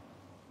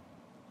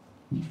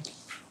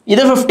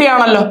 ഇത് 50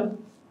 ആണല്ലോ.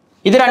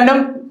 ഇത് രണ്ടും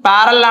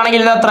പാരലൽ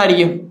ആണെങ്കിൽ ഇത് എത്ര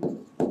ആയിരിക്കും?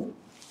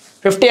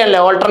 50 അല്ലേ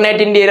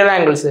ഓൾട്ടർനേറ്റ് ഇന്റീരിയർ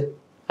ആംഗിൾസ്.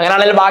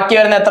 അങ്ങനെയാണെങ്കിൽ ബാക്കി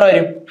വരുന്ന എത്ര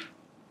വരും?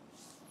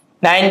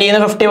 90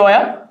 50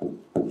 പോയാൽ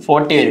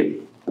 40 വരും.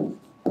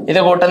 ഇത്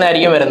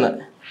കൂട്ടുന്നതായിരിക്കും വരുന്നത്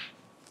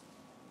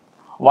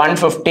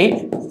 150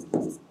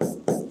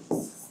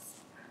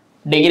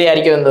 ഡിഗ്രി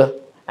ആയിരിക്കും എന്ത്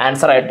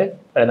ആൻസർ ആയിട്ട്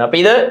വരുന്നത്. അപ്പൊ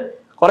ഇത്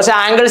കുറച്ച്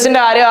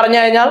ആംഗിൾസിന്റെ കാര്യം അറിഞ്ഞു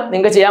കഴിഞ്ഞാൽ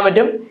നിങ്ങൾക്ക് ചെയ്യാൻ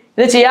പറ്റും.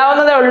 ഇത്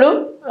ചെയ്യാവുന്നതേ ഉള്ളൂ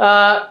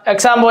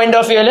എക്സാം പോയിന്റ്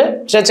ഓഫ് വ്യൂല്.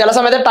 പക്ഷെ ചില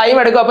സമയത്ത് ടൈം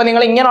എടുക്കും. അപ്പൊ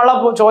നിങ്ങൾ ഇങ്ങനെയുള്ള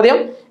ചോദ്യം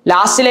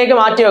ലാസ്റ്റിലേക്ക്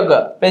മാറ്റി വെക്കുക.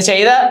 അപ്പൊ ഇത്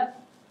ചെയ്ത്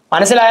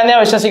മനസ്സിലായെന്ന് ഞാൻ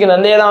വിശ്വസിക്കുന്നു.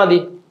 എന്ത് ചെയ്താൽ മതി?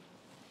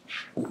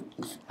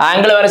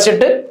 ആംഗിൾ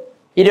വരച്ചിട്ട്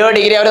 20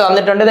 ഡിഗ്രി അവർ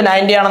തന്നിട്ടുണ്ട്. ഇത്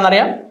 90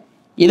 ആണെന്നറിയാം.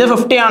 ഇത്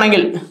 50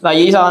 ആണെങ്കിൽ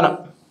ഈ സാധനം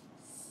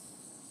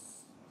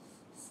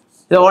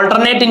ഇത്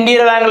ഓൾട്ടർനേറ്റ്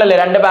ഇന്റീരിയർ ആംഗിൾ അല്ലേ,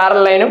 രണ്ട്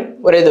പാരലൽ ലൈനും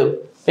ഒരു ഇതും.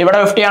 ഇവിടെ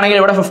 50 ആണെങ്കിൽ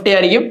ഇവിടെ 50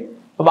 ആയിരിക്കും.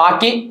 അപ്പൊ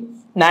ബാക്കി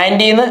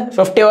 90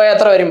 50 പോയാൽ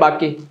എത്ര വരും?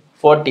 ബാക്കി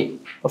 40.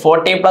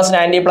 40 പ്ലസ്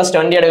 90 പ്ലസ്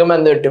 20 എടുക്കുമ്പോൾ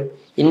എന്ത് കിട്ടും?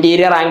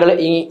 ഇന്റീരിയർ ആംഗിൾ,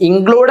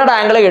 ഇൻക്ലൂഡഡ്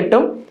ആംഗിൾ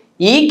കിട്ടും.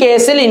 ഈ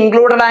കേസിൽ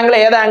ഇൻക്ലൂഡഡ് ആംഗിൾ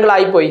ഏത് ആംഗിൾ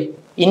ആയിപ്പോയി?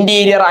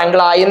 ഇന്റീരിയർ ആംഗിൾ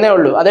ആയെന്നേ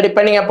ഉള്ളൂ. അത്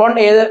ഡിപ്പെൻഡിങ് അപ്പോൺ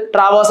ഏത്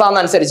ട്രാവേഴ്സ്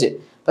ആണെന്നനുസരിച്ച്.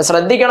 അപ്പൊ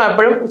ശ്രദ്ധിക്കണം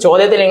എപ്പോഴും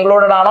ചോദ്യത്തിൽ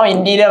ഇൻക്ലൂഡഡ് ആണോ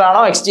ഇന്റീരിയർ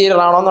ആണോ എക്സ്റ്റീരിയർ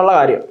ആണോ എന്നുള്ള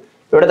കാര്യം.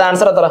 ഇവിടുത്തെ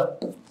ആൻസർ എത്ര?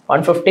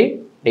 150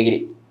 ഡിഗ്രി.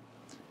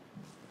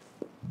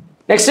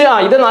 നെക്സ്റ്റ്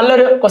ഇത്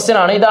നല്ലൊരു ക്വസ്റ്റ്യൻ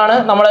ആണ്. ഇതാണ്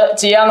നമ്മൾ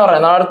ചെയ്യാന്ന്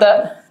പറയുന്നത്. അവിടുത്തെ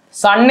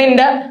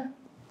സണ്ണിന്റെ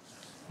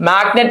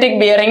മാഗ്നറ്റിക്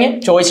ബിയറിംഗ്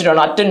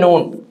ചോദിച്ചിട്ടുണ്ട് അറ്റ്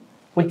നൂൺ.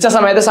 ഉച്ച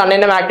സമയത്ത്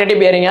സണ്ണിന്റെ മാഗ്നറ്റിക്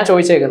ബിയറിംഗാണ്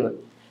ചോദിച്ചേക്കുന്നത്.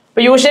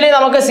 ഇപ്പൊ യൂഷ്വലി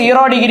നമുക്ക്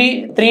 0 ഡിഗ്രി,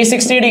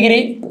 360 ഡിഗ്രി,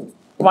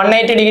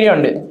 180 ഡിഗ്രി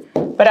ഉണ്ട്.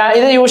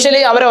 ഇത്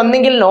യൂഷ്വലി അവർ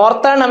ഒന്നെങ്കിൽ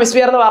നോർത്തേൺ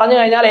ഹെമിസ്ഫിയർ എന്ന് പറഞ്ഞു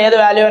കഴിഞ്ഞാൽ ഏത്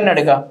വാല്യൂ തന്നെ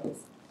എടുക്കാം.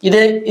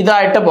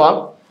 ഇതായിട്ട് പോവാം.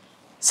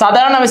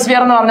 സദേൺ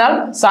ഹെമിസ്ഫിയർ എന്ന് പറഞ്ഞാൽ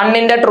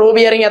സണ്ണിന്റെ ട്രൂ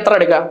ബിയറിംഗ് എത്ര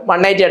എടുക്കാം?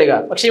 180 എടുക്കുക.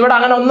 പക്ഷെ ഇവിടെ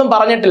അങ്ങനെ ഒന്നും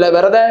പറഞ്ഞിട്ടില്ല.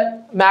 വെറുതെ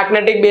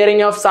magnetic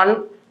bearing of sun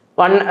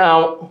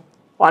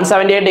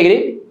 178 degree,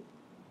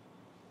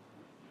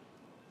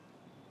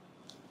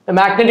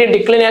 magnetic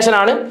declination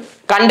ആണ്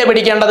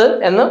കണ്ടുപിടിക്കേണ്ടത്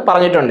എന്ന്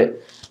പറഞ്ഞിട്ടുണ്ട്.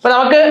 അപ്പൊ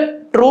നമുക്ക്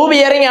ട്രൂ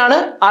ബിയറിംഗ് ആണ്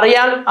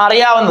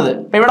അറിയാവുന്നത്.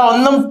 ഇപ്പൊ ഇവിടെ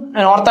ഒന്നും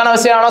നോർത്തേൺ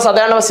ഹെമിസ്ഫിയർ ആണോ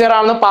സദേൺ ഹെമിസ്ഫിയർ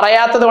ആണോ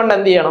പറയാത്തത് കൊണ്ട്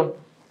എന്ത് ചെയ്യണം?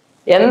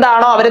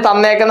 എന്താണോ അവർ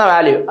തന്നേക്കുന്ന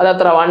വാല്യൂ അത്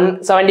എത്ര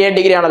 178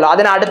 ഡിഗ്രി ആണല്ലോ,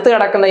 അതിനടുത്ത്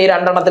കിടക്കുന്ന ഈ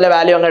രണ്ടെണ്ണത്തിലെ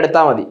വാല്യൂ അങ്ങ്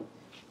എടുത്താൽ മതി.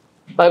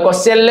 അപ്പൊ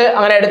ക്വസ്റ്റ്യനിൽ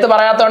അങ്ങനെ എടുത്ത്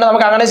പറയാത്തതുകൊണ്ട്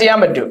നമുക്ക് അങ്ങനെ ചെയ്യാൻ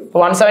പറ്റും.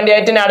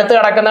 178ന് അടുത്ത്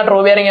കിടക്കുന്ന ട്രൂ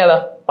ബിയറിംഗ് ഏതാ?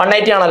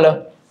 180 ആണല്ലോ.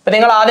 അപ്പൊ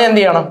നിങ്ങൾ ആദ്യം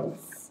എന്ത് ചെയ്യണം?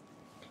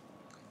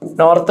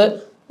 North,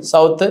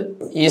 south,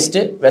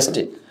 east,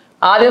 west.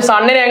 ആദ്യം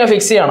സണ്ണിനെ അങ്ങ്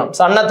ഫിക്സ് ചെയ്യണം.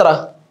 സണ്ണ് എത്ര?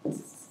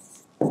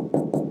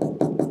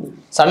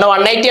 സണ്ണ്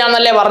 180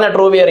 ആണെന്നല്ലേ പറഞ്ഞ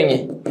ട്രൂ ബിയറിംഗ്.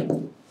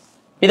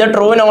 ഇത്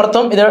ട്രൂ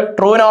നോർത്തും, ഇത്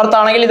ട്രൂ നോർത്ത്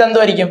ആണെങ്കിൽ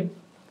ഇതെന്തുമായിരിക്കും?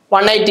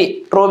 180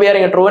 ട്രൂ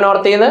ബിയറിംഗ്. ട്രൂ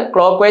നോർത്തിൽ നിന്ന്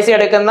ക്ലോക്ക് വൈസ്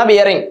എടുക്കുന്ന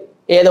ബിയറിംഗ്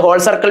ഏത് ഹോൾ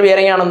സർക്കിൾ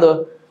ബിയറിംഗ് ആണെന്തോ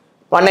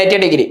 180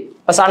 ഡിഗ്രി.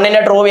 അപ്പൊ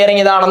സണ്ണിന്റെ ട്രൂ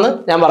ബിയറിംഗ് ഇതാണെന്ന്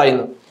ഞാൻ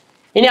പറയുന്നു.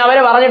 ഇനി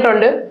അവര്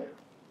പറഞ്ഞിട്ടുണ്ട്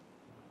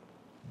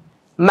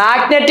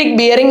മാഗ്നറ്റിക്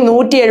ബിയറിംഗ്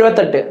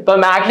 178. ഇപ്പൊ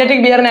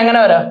മാഗ്നറ്റിക് ബിയറിംഗ് എങ്ങനെ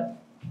വരാം?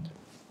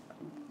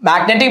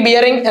 മാഗ്നറ്റിക്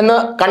ബിയറിംഗ് എന്ന്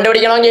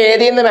കണ്ടുപിടിക്കണമെങ്കിൽ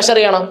ഏതിൽ നിന്ന് മെഷർ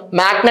ചെയ്യണം?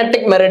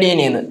 മാഗ്നറ്റിക്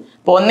മെറിഡിയനിൽ നിന്ന്.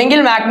 ഇപ്പൊ ഒന്നെങ്കിൽ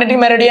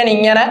മാഗ്നറ്റിക് മെറിഡിയൻ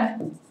ഇങ്ങനെ,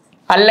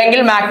 അല്ലെങ്കിൽ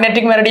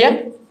മാഗ്നറ്റിക് മെറിഡിയൻ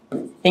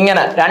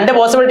ഇങ്ങനെ. രണ്ട്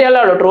പോസിബിലിറ്റി അല്ലേ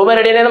ഉള്ളൂ. ട്രൂ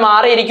മെറിഡിയനിൽ നിന്ന്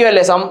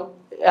മാറിയിരിക്കുമല്ലേ സം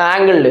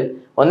ആംഗിളിൽ.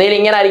 ഒന്നുകിൽ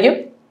ഇങ്ങനെ ആയിരിക്കും,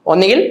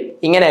 ഒന്നുകിൽ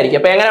ഇങ്ങനെ ആയിരിക്കും.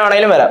 അപ്പൊ എങ്ങനെ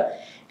വേണമെങ്കിലും വരാം.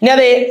 ഇനി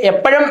അത്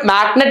എപ്പോഴും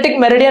മാഗ്നറ്റിക്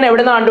മെറിഡിയൻ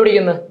എവിടെ നിന്നാണ്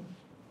കണ്ടുപിടിക്കുന്നത്?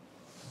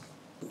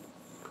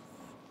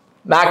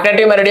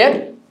 മാഗ്നറ്റിക്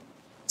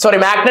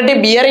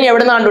ബിയറിംഗ്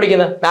എവിടെ നിന്നാണ്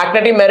കണ്ടുപിടിക്കുന്നത്?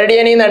 മാഗ്നറ്റിക്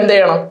മെറിഡിയനിൽ നിന്ന് എന്ത്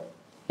ചെയ്യണം?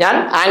 ഞാൻ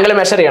ആംഗിൾ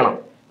മെഷർ ചെയ്യണം.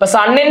 ഇപ്പൊ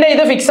സണ്ണിന്റെ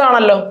ഇത് ഫിക്സ്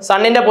ആണല്ലോ,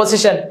 സണ്ണിന്റെ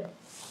പൊസിഷൻ.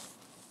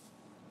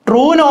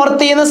 ട്രൂ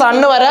നോർത്തിൽ നിന്ന്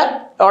സണ്ണ് വരെ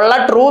ഉള്ള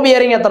ട്രൂ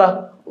ബിയറിംഗ് എത്ര?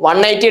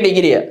 180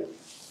 ഡിഗ്രിയാണ്.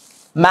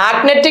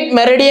 മാഗ്നറ്റിക്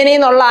മെറിഡിയനിൽ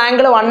നിന്നുള്ള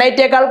ആംഗിൾ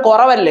 180യേക്കാൾ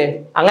കുറവല്ലേ?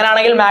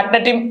 അങ്ങനെയാണെങ്കിൽ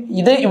മാഗ്നറ്റിക്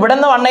ഇത് ഇവിടെ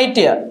നിന്ന്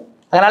 180ആണ്.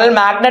 അങ്ങനെയാണെങ്കിൽ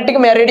മാഗ്നറ്റിക്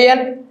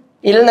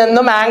മെറിഡിയനിൽ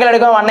നിന്നും ആംഗിൾ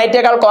എടുക്കുമ്പോൾ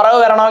 180യേക്കാൾ കുറവ്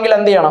വരണമെങ്കിൽ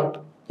എന്ത് ചെയ്യണം?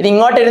 ഇത്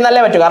ഇങ്ങോട്ട്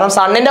ഇരുന്നല്ലേ പറ്റൂ. കാരണം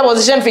സണ്ണിന്റെ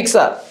പൊസിഷൻ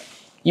ഫിക്സാ.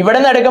 ഇവിടെ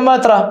നിന്ന് എടുക്കുമ്പോൾ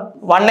എത്ര?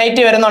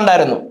 180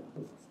 വരുന്നുണ്ടായിരുന്നു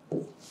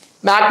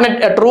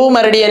ട്രൂ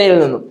മെറിഡിയനിൽ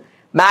നിന്നും.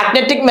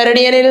 മാഗ്നറ്റിക്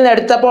മെറിഡിയനിൽ നിന്ന്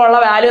എടുത്തപ്പോൾ ഉള്ള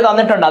വാല്യൂ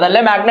തന്നിട്ടുണ്ട്.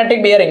 അതല്ലേ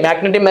മാഗ്നറ്റിക് ബിയറിംഗ്.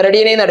 മാഗ്നറ്റിക്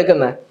മെറിഡിയനിൽ നിന്ന്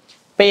എടുക്കുന്നത്.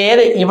 ഇപ്പൊ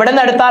ഏത് ഇവിടെ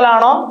നിന്ന്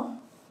എടുത്താലാണോ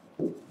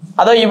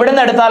അതോ ഇവിടെ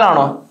നിന്ന്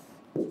എടുത്താലാണോ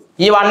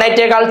ഈ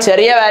 180യേക്കാൾ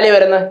ചെറിയ വാല്യൂ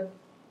വരുന്നത്?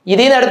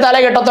 ഇതിൽ നിന്ന് എടുത്താലേ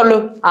കിട്ടത്തുള്ളൂ.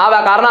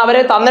 കാരണം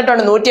അവര്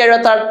തന്നിട്ടുണ്ട്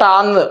 178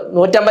 ആന്ന്,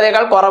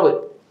 150യേക്കാൾ കുറവ്.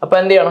 അപ്പൊ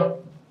എന്ത് ചെയ്യണം?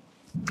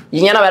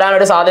 ഇങ്ങനെ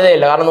വരാനൊരു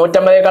സാധ്യതയില്ല. കാരണം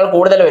 150യേക്കാൾ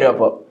കൂടുതൽ വരും.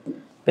 അപ്പോൾ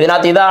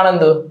ഇതിനകത്ത്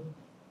ഇതാണെന്ത്?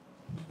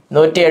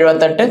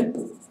 178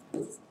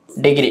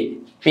 ഡിഗ്രി.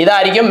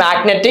 ഇതായിരിക്കും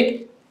മാഗ്നറ്റിക്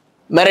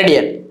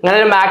മെറിഡിയൻ. അങ്ങനെ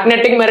ഒരു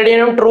മാഗ്നറ്റിക്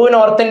മെറിഡിയനും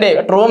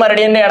ട്രൂ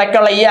മെറിഡിയന്റെ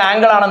ഇടയ്ക്കുള്ള ഈ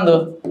ആംഗിൾ ആണെന്ത്?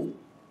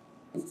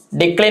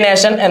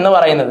 ഡിക്ലിനേഷൻ എന്ന്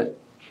പറയുന്നത്.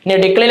 ഇനി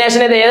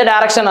ഡിക്ലിനേഷൻ ഇത് ഏത്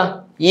ഡയറക്ഷനാ?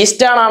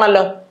 ഈസ്റ്റേൺ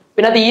ആണല്ലോ.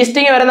 പിന്നെ അത്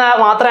ഈസ്റ്റിങ് വരുന്ന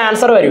മാത്രമേ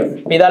ആൻസർ വരൂ.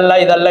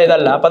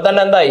 ഇതല്ല. അപ്പൊ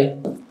തന്നെ എന്തായി?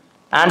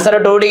 ആൻസർ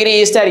 2 ഡിഗ്രി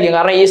ഈസ്റ്റ് ആയിരിക്കും.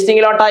 കാരണം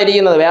ഈസ്റ്റിങ്ങിലോട്ടാണ്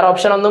ഇരിക്കുന്നത്. വേറെ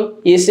ഓപ്ഷൻ ഒന്നും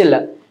ഈസ്റ്റ് ഇല്ല.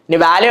 ഇനി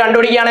വാല്യൂ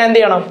കണ്ടുപിടിക്കുകയാണെങ്കിൽ എന്ത്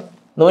ചെയ്യണം?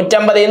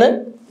 150ൽ നിന്ന്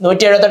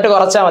 178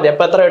 കുറച്ചാൽ മതി.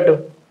 അപ്പൊ എത്ര കിട്ടും?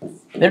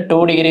 ഇത്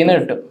 2 ഡിഗ്രിന്ന്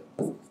കിട്ടും.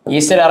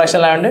 East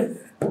ഡയറക്ഷനിലായതുകൊണ്ട്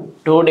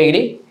 2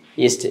 degree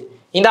east.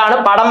 ഇതാണ്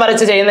പടം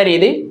വരച്ച് ചെയ്യുന്ന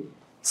രീതി.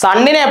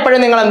 സണ്ണിനെ എപ്പോഴും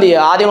നിങ്ങൾ എന്ത്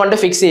ചെയ്യുക? ആദ്യം കൊണ്ട്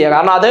ഫിക്സ് ചെയ്യുക.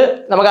 കാരണം അത്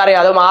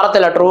നമുക്കറിയാം, അത്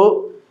മാറത്തില്ല. ട്രൂ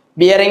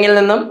ബിയറിംഗിൽ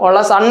നിന്നും ഉള്ള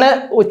സണ്ണ്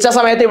ഉച്ച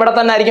സമയത്ത് ഇവിടെ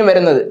തന്നെ ആയിരിക്കും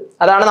വരുന്നത്.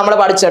 അതാണ് നമ്മൾ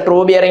പഠിച്ചത്. ട്രൂ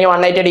ബിയറിംഗ്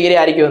 180 ഡിഗ്രി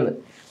ആയിരിക്കും എന്ന്.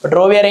 അപ്പൊ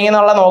ട്രൂ ബിയറിംഗ്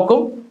എന്നുള്ള നോക്കും.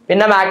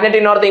 പിന്നെ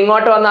മാഗ്നറ്റിക് നോർത്ത്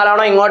ഇങ്ങോട്ട്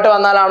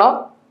വന്നാലാണോ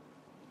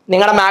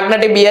നിങ്ങളുടെ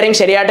മാഗ്നറ്റിക് ബിയറിംഗ്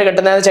ശരിയായിട്ട്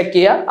കിട്ടുന്നതെന്ന് ചെക്ക്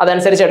ചെയ്യുക.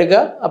 അതനുസരിച്ച് എടുക്കുക.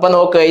 അപ്പൊ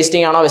നോക്കുക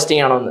ഈസ്റ്റിംഗ് ആണോ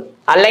വെസ്റ്റിംഗ് ആണോ എന്ന്.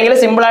 അല്ലെങ്കിൽ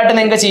സിമ്പിൾ ആയിട്ട്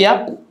നിങ്ങൾക്ക് ചെയ്യാം.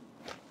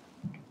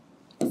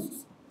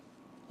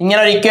 ഇങ്ങനെ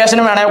ഒരു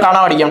ഇക്വേഷനും വേണമെങ്കിൽ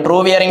കാണാൻ പഠിക്കാം. True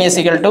bearing is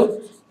equal to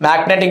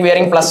magnetic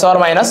bearing plus or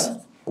minus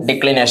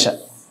declination.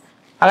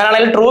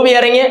 അങ്ങനെയാണെങ്കിൽ ട്രൂ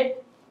ബിയറിംഗ്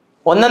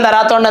ഒന്നും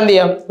തരാത്തോണ്ട് എന്ത്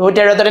ചെയ്യാം?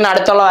 178ന്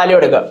അടുത്തുള്ള വാല്യൂ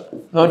എടുക്കുക.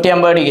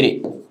 180 degree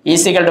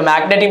is equal to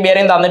magnetic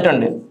bearing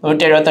തന്നിട്ടുണ്ട്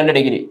 172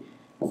 ഡിഗ്രി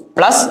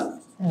പ്ലസ്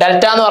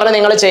ഡെൽറ്റ എന്ന് പറഞ്ഞ്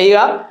നിങ്ങൾ ചെയ്യുക.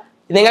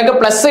 നിങ്ങൾക്ക്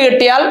പ്ലസ്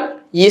കിട്ടിയാൽ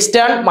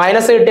ഈസ്റ്റേൺ,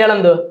 മൈനസ് കിട്ടിയാൽ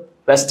എന്ത്?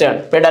 വെസ്റ്റേൺ.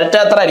 ഇപ്പൊ ഡെൽറ്റ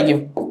എത്ര ആയിരിക്കും?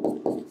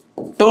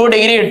 2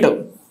 ഡിഗ്രി കിട്ടും.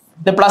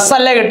 ഇത് പ്ലസ്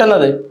അല്ലേ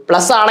കിട്ടുന്നത്?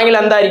 പ്ലസ് ആണെങ്കിൽ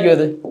എന്തായിരിക്കും?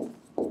 ഇത്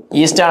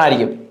ഈസ്റ്റേൺ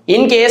ആയിരിക്കും.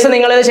 ഇൻ കേസ്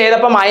നിങ്ങൾ ഇത്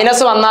ചെയ്തപ്പോൾ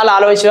മൈനസ് വന്നാൽ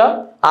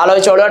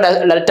ആലോചിച്ചോളൂ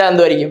ഡെൽറ്റ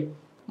എന്തുമായിരിക്കും?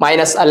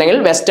 മൈനസ് അല്ലെങ്കിൽ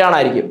വെസ്റ്റേൺ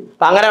ആയിരിക്കും.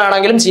 അപ്പൊ അങ്ങനെ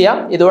വേണമെങ്കിലും ചെയ്യാം.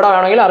 ഇതുകൂടെ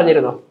വേണമെങ്കിൽ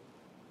അറിഞ്ഞിരുന്നോ?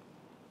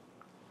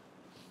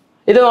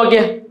 ഇത്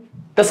നോക്കിയേ.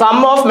 The sum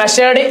of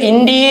measured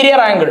interior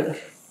angle.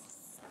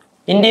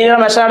 Interior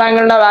measured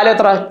ആംഗിളിന്റെ value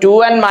എത്ര?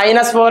 2n -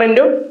 4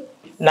 ×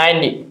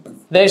 90.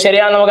 ഇത്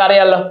ശരിയാണെന്ന് നമുക്ക്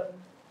അറിയാമല്ലോ.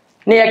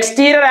 ഇനി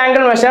exterior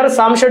angle measure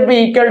some should be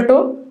equal to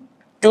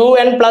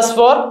 2n +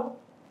 4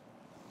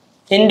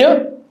 ×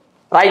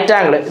 right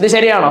angle. ഇത്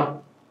ശരിയാണോ?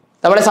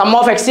 നമ്മൾ സം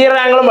ഓഫ് എക്സ്റ്റീരിയർ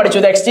ആംഗിളും പഠിച്ചു.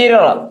 ഇത്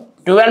എക്സ്റ്റീരിയർ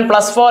 2n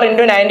 + 4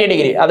 × 90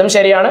 ഡിഗ്രി, അതും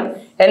ശരിയാണ്.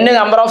 n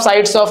number of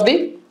sides of the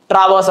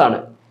traverse ആണ്.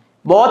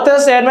 Both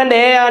statement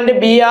A and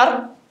B are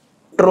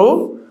true.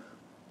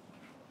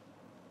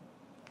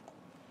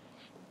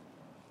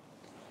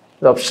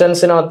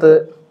 ഓപ്ഷൻസിനകത്ത്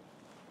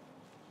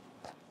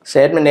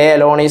statement A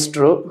alone is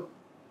true.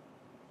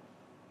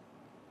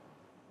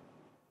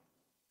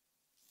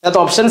 ഇതിനകത്ത്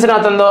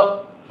ഓപ്ഷൻസിനകത്ത് എന്തോ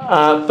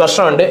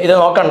പ്രശ്നമുണ്ട്, ഇത്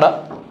നോക്കണ്ട.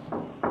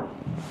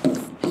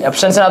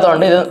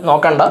 ഓപ്ഷൻസിനകത്തുണ്ട്, ഇത്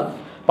നോക്കണ്ട.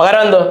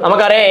 പകരം എന്തോ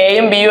നമുക്കറിയാം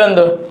എയും ബിയും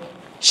എന്തോ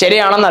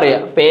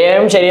ശരിയാണെന്നറിയാം. അപ്പം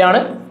എയും ശരിയാണ്,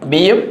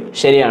 ബിയും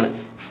ശരിയാണ്.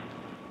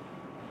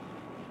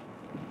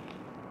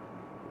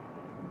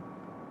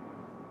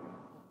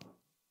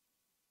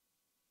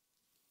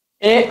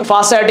 ഇനി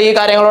ഫാസ്റ്റായിട്ട് ഈ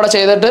കാര്യങ്ങളൂടെ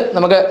ചെയ്തിട്ട്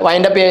നമുക്ക്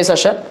വൈൻഡ് അപ്പ് ചെയ്യ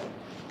സെഷൻ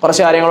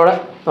കുറച്ച് കാര്യങ്ങളൂടെ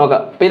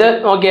നോക്കാം. അപ്പം ഇത്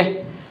നോക്കിയേ,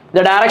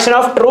 the direction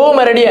of true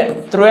Meridian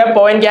through A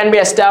point can be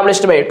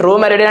established by. True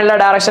മെറിഡിയനിലെ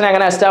direction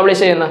എങ്ങനെ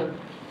എസ്റ്റാബ്ലിഷ് ചെയ്യുന്നത്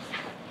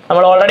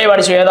നമ്മൾ ഓൾറെഡി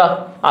പഠിച്ചു. ഏതാ?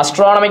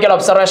 ആസ്ട്രോണമിക്കൽ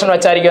ഒബ്സർവേഷൻ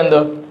വെച്ചായിരിക്കും എന്തോ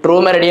ട്രൂ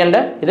മെറിഡിയന്റെ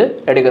ഇത്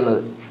എടുക്കുന്നത്.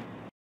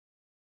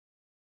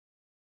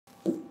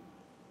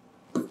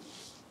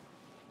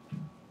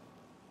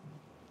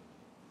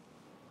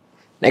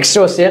 Next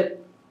question.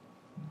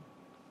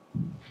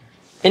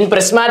 In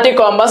prismatic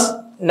compass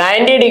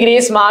 90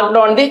 degrees marked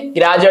on the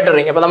graduate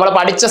ring. അപ്പൊ നമ്മൾ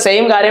പഠിച്ച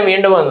സെയിം കാര്യം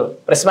വീണ്ടും വന്നു.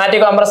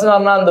 പ്രിസ്മാറ്റിക് കോമ്പസ് എന്ന്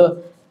പറഞ്ഞാൽ എന്തോ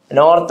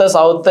നോർത്ത്,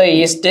 സൗത്ത്,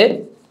 ഈസ്റ്റ്,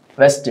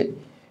 വെസ്റ്റ്.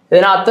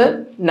 ഇതിനകത്ത്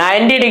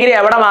 90 ഡിഗ്രി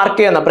എവിടെ മാർക്ക്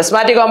ചെയ്യുന്ന?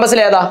 പ്രിസ്മാറ്റിക് കോമ്പസിൽ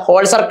ഏതാ?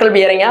 Whole circle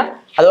bearing.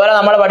 അതുപോലെ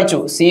നമ്മൾ പഠിച്ചു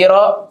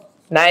 0,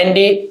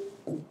 90,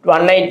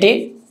 180,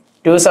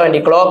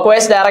 270 ക്ലോക്ക്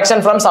വൈസ് ഡയറക്ഷൻ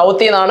ഫ്രം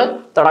സൗത്തിൽ നിന്നാണ്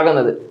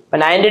തുടങ്ങുന്നത്. അപ്പൊ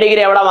 90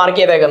 ഡിഗ്രി എവിടെ മാർക്ക്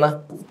ചെയ്തേക്കുന്നത്?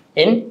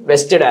 ഇൻ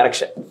വെസ്റ്റ്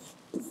ഡയറക്ഷൻ,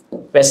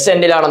 വെസ്റ്റ്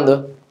എൻഡിലാണ് എന്ത്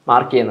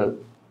മാർക്ക് ചെയ്യുന്നത്.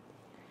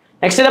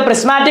 Next, the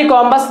prismatic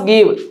compass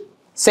give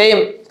same.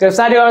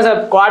 Prismatic compass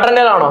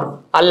quadrantal ആണോ?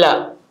 അല്ല.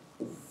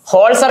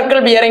 ഹോൾ സർക്കിൾ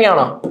ബിയറിംഗ്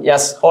ആണോ?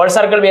 യെസ്, ഹോൾ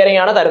സർക്കിൾ ബിയറിംഗ്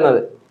ആണ്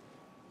തരുന്നത്.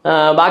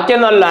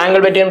 ബാക്കിയൊന്നും അല്ല.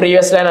 ആംഗിൾ ബിറ്റ്വീൻ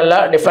പ്രീവിയസ് ലൈൻ അല്ല,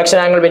 ഡിഫ്ലക്ഷൻ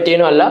ആംഗിൾ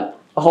ബിറ്റ്വീനും അല്ല.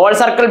 Whole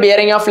circle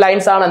bearing of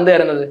lines ആണ് എന്ത്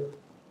തരുന്നത്?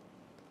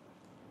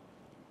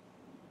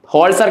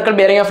 Whole circle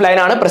bearing of line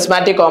ആണ്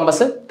പ്രിസ്മാറ്റിക്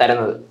കോമ്പസ്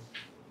തരുന്നത്.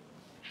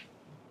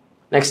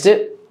 Next,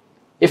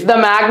 if the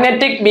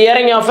magnetic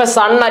bearing of a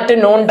son at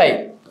noon time.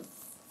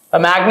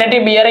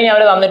 Magnetic bearing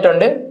അവർ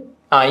തന്നിട്ടുണ്ട്.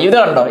 ഇത്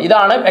കണ്ടോ,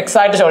 ഇതാണ്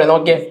എക്സാക്ട് ചോദ്യം.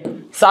 നോക്കിയേ,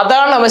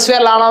 സദേൺ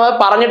ഹെമിസ്ഫിയറിലാണെന്ന്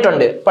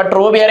പറഞ്ഞിട്ടുണ്ട്. ഇപ്പൊ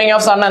ട്രൂ ബിയറിംഗ്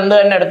ഓഫ് സൺ എന്ത്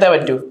തന്നെ എടുത്തേ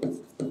പറ്റൂ?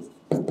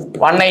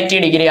 180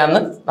 ഡിഗ്രി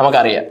ആണെന്ന്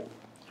നമുക്കറിയാം.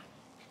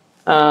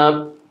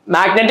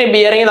 മാഗ്നറ്റിക്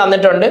ബിയറിംഗ്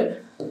തന്നിട്ടുണ്ട്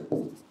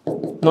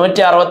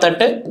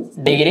 168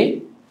 ഡിഗ്രി.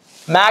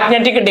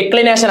 മാഗ്നറ്റിക്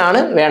ഡിക്ലിനേഷൻ ആണ്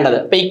വേണ്ടത്.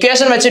 അപ്പൊ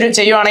ഇക്വേഷൻ വെച്ച്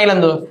ചെയ്യുവാണെങ്കിൽ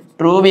എന്തോ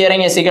true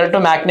bearing is equal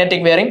to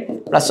magnetic bearing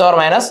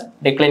 ±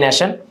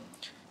 declination.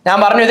 ഞാൻ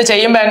പറഞ്ഞു ഇത്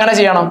ചെയ്യുമ്പോൾ എങ്ങനെ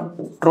ചെയ്യണം?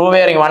 True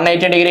bearing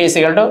 180 degree is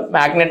equal to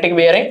magnetic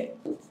bearing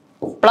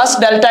plus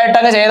delta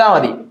ഇട്ടങ്ങ് ചെയ്താൽ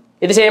മതി.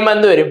 ഇത് ചെയ്യുമ്പോൾ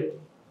എന്ത് വരും?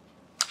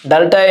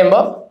 ഡെൽറ്റ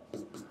ചെയ്യുമ്പോൾ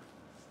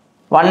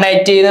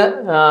 180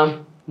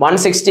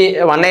 160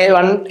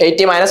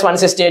 180 -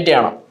 168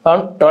 ആണ്.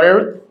 അപ്പം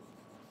 12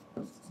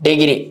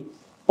 ഡിഗ്രി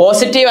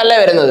പോസിറ്റീവ് അല്ലേ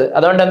വരുന്നത്,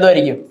 അതുകൊണ്ട്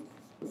എന്തുമായിരിക്കും?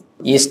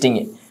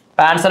 ഈസ്റ്റിങ്.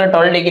 അപ്പം ആൻസർ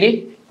 12 ഡിഗ്രി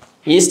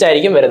ഈസ്റ്റ്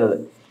ആയിരിക്കും വരുന്നത്.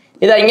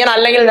 ഇത് ഇങ്ങനെ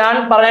അല്ലെങ്കിൽ ഞാൻ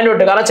പറഞ്ഞു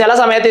വിട്ടു, കാരണം ചില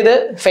സമയത്ത് ഇത്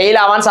ഫെയിൽ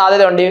ആവാൻ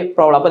സാധ്യതയുണ്ട് ഈ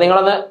പ്രോബ്ലം. അപ്പോൾ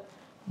നിങ്ങളൊന്ന്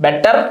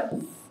ബെറ്റർ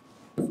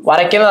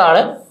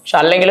വരയ്ക്കുന്നതാണ്. പക്ഷെ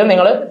അല്ലെങ്കിലും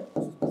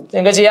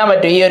നിങ്ങൾക്ക് ചെയ്യാൻ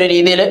പറ്റും ഈ ഒരു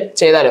രീതിയിൽ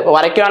ചെയ്താൽ. ഇപ്പോൾ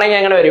വരയ്ക്കുകയാണെങ്കിൽ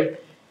എങ്ങനെ വരും?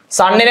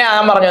 സണ്ണിനെ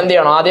ഞാൻ പറഞ്ഞു എന്ത്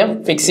ചെയ്യണം? ആദ്യം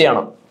ഫിക്സ്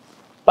ചെയ്യണം.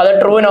 അപ്പോൾ അത്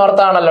ട്രൂ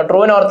നോർത്ത് ആണല്ലോ. ട്രൂ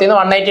നോർത്തിൽ നിന്ന്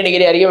 180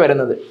 ഡിഗ്രി ആയിരിക്കും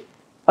വരുന്നത്.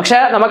 പക്ഷെ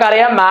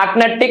നമുക്കറിയാം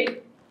മാഗ്നറ്റിക്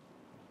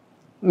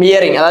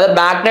ബിയറിംഗ്, അതായത്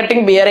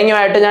മാഗ്നറ്റിക്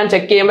ബിയറിംഗുമായിട്ട് ഞാൻ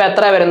ചെക്ക് ചെയ്യുമ്പോൾ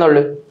എത്ര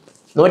വരുന്നുള്ളൂ?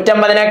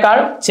 150നേക്കാൾ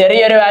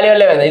ചെറിയൊരു വാല്യൂ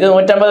അല്ലേ വരുന്നത്. ഇത്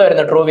 150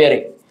 വരുന്നു ട്രൂ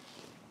ബിയറിംഗ്.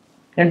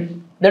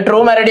 ഇത് ട്രൂ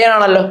മെറിഡിയൻ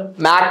ആണല്ലോ.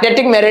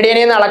 മാഗ്നറ്റിക്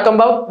മെറിഡിയനിൽ നിന്ന്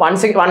അളക്കുമ്പോൾ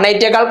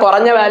 180യേക്കാൾ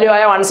കുറഞ്ഞ വാല്യൂ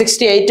ആയ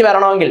 168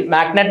 വരണമെങ്കിൽ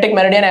മാഗ്നറ്റിക്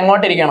മെറിഡിയൻ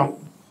എങ്ങോട്ടിരിക്കണം?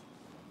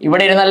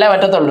 ഇവിടെ ഇരുന്നല്ലേ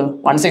പറ്റത്തുള്ളൂ,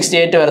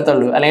 168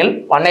 വരത്തുള്ളൂ. അല്ലെങ്കിൽ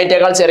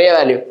 180യേക്കാൾ ചെറിയ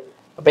വാല്യൂ.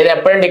 അപ്പോൾ ഇത്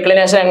എപ്പോഴും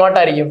ഡിക്ലിനേഷൻ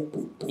എങ്ങോട്ടായിരിക്കും?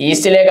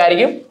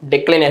 ഈസ്റ്റിലേക്കായിരിക്കും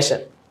ഡിക്ലിനേഷൻ.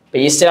 അപ്പോൾ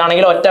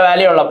ഈസ്റ്റിലാണെങ്കിൽ ഒറ്റ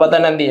വാല്യൂ ഉള്ളൂ. അപ്പോൾ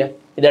തന്നെ എന്ത് ചെയ്യുക?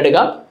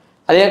 ഇതെടുക്കാം.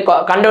 അത്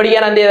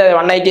കണ്ടുപിടിക്കാൻ എന്ത് ചെയ്താൽ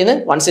 180 നിന്ന്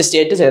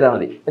 168 ചെയ്താൽ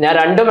മതി. ഞാൻ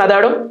രണ്ട്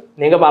മെത്തേഡും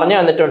നിങ്ങൾക്ക് പറഞ്ഞു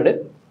തന്നിട്ടുണ്ട്.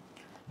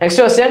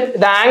 Next question,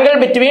 the angle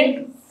between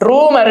true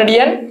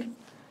Meridian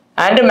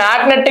and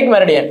magnetic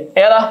Meridian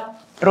ഏതാ?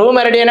 ട്രൂ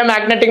മെറിഡിയനും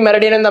മാഗ്നറ്റിക്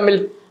മെറിഡിയനും തമ്മിൽ,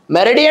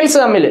 മെറിഡിയൻസ്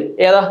തമ്മിൽ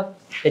ഏതാ?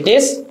 It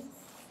is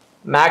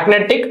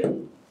magnetic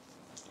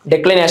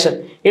declination.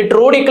 ഈ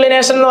ട്രൂ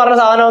ഡിക്ലിനേഷൻ എന്ന് പറഞ്ഞ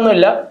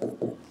സാധനമൊന്നുമില്ല,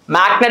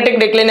 മാഗ്നറ്റിക്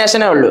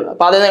ഡിക്ലിനേഷനേ ഉള്ളൂ.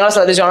 അപ്പോൾ അത് നിങ്ങൾ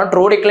ശ്രദ്ധിച്ചോണം.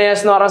 ട്രൂ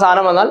ഡിക്ലിനേഷൻ എന്ന് പറഞ്ഞ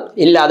സാധനം വന്നാൽ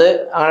ഇല്ല, അത്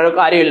അങ്ങനെ ഒരു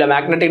കാര്യമില്ല.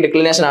 മാഗ്നറ്റിക്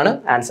ഡിക്ലിനേഷൻ ആണ്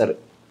answer.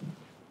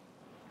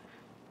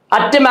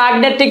 At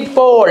magnetic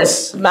Paul's,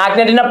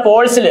 മാഗ്നറ്റിന്റെ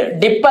പോൾസിൽ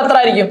dip എത്ര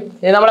ആയിരിക്കും?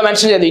 ഇത് നമ്മൾ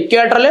മെൻഷൻ ചെയ്തു.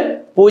 ഇക്വേറ്ററിൽ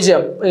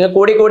 0,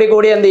 കൂടി കൂടി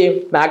കൂടി എന്ത് ചെയ്യും?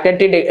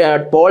 മാഗ്നറ്റിക്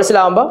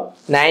പോൾസിലാവുമ്പോൾ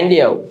 90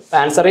 ആവും.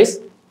 Answer is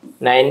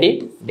 90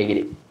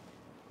 degree.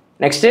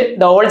 Next,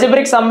 the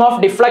algebraic some of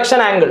deflection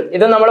angle.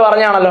 ഇത് നമ്മൾ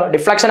പറഞ്ഞാണല്ലോ,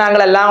 ഡിഫ്ലക്ഷൻ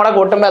ആംഗിൾ എല്ലാം കൂടെ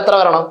കൂട്ടുമ്പോൾ എത്ര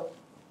വരണം?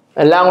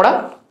 എല്ലാം കൂടെ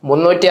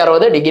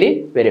 360 ഡിഗ്രി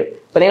വരും.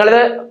 അപ്പൊ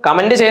നിങ്ങളിത്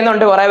കമന്റ്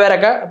ചെയ്യുന്നുണ്ട് കുറെ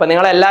പേരൊക്കെ. അപ്പൊ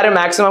നിങ്ങൾ എല്ലാവരും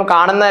മാക്സിമം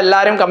കാണുന്ന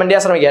എല്ലാവരും കമന്റ്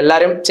ചെയ്യാൻ ശ്രമിക്കുക.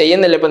 എല്ലാവരും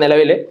ചെയ്യുന്നില്ല ഇപ്പൊ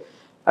നിലവിൽ.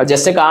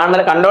 ജസ്റ്റ്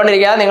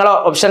കണ്ടുകൊണ്ടിരിക്കുക, നിങ്ങൾ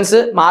ഓപ്ഷൻസ്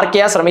മാർക്ക്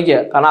ചെയ്യാൻ ശ്രമിക്കുക.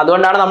 കാരണം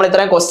അതുകൊണ്ടാണ് നമ്മൾ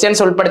ഇത്രയും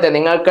ക്വസ്റ്റ്യൻസ് ഉൾപ്പെടുത്തിയത്,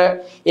 നിങ്ങൾക്ക്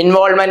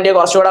ഇൻവോൾവ്മെന്റ്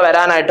കുറച്ചുകൂടെ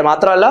വരാനായിട്ട്.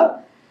 മാത്രമല്ല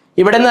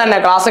ഇവിടുന്ന് തന്നെ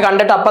ക്ലാസ്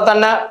കണ്ടിട്ട് അപ്പം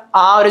തന്നെ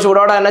ആ ഒരു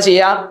ചൂടോടെ തന്നെ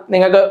ചെയ്യാൻ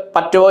നിങ്ങൾക്ക്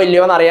പറ്റുമോ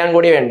ഇല്ലയോ എന്ന് അറിയാൻ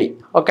കൂടി വേണ്ടി.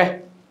 Okay,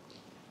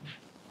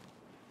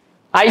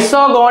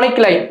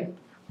 isogonic line.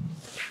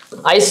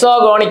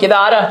 ഐസോഗോണിക് ഇത്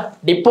ആരാ?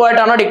 ഡിപ്പോ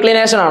ആയിട്ടാണോ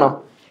ഡിക്ലിനേഷൻ ആണോ?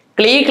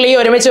 ക്ലീ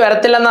ഒരുമിച്ച്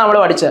വരത്തില്ലെന്ന് നമ്മൾ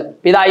പഠിച്ചത്.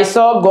 ഇത്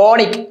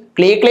ഐസോഗോണിക്.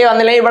 ക്ലീ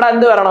വന്നില്ലെങ്കിൽ ഇവിടെ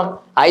എന്ത് വരണം?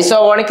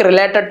 ഐസോഗോണിക്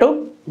റിലേറ്റഡ് ടു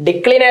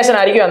ഡിക്ലിനേഷൻ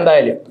ആയിരിക്കും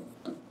എന്തായാലും.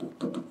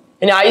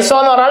 ഇനി ഐസോ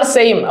എന്ന് പറഞ്ഞാൽ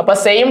സെയിം. അപ്പൊ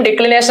സെയിം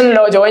ഡിക്ലിനേഷൻ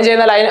ജോയിൻ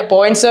ചെയ്യുന്ന ലൈൻ,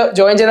 പോയിന്റ്സ്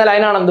ജോയിൻ ചെയ്യുന്ന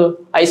ലൈനാണ് എന്ത്?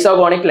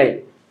 Isogonic line.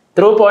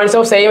 Through points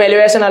of same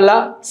elevation അല്ല,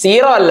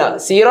 സീറോ അല്ല.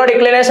 സീറോ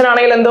ഡിക്ലിനേഷൻ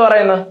ആണെങ്കിൽ എന്ത്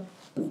പറയുന്നത്?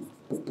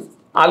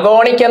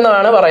 അഗോണിക്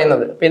എന്നാണ്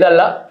പറയുന്നത്.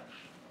 ഇതല്ല.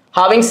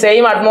 ഹാവിങ്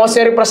സെയിം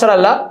അറ്റ്മോസ്ഫിയറിക് പ്രഷർ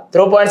അല്ല,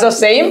 through points of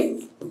same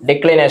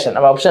declination.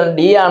 അപ്പൊ ഓപ്ഷൻ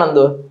ഡി ആണ്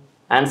എന്ത്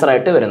ആൻസർ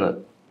ആയിട്ട് വരുന്നത്.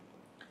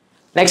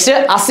 നെക്സ്റ്റ്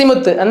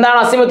അസിമുത്ത്. എന്താണ്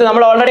അസിമുത്ത്?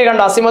 നമ്മൾ ഓൾറെഡി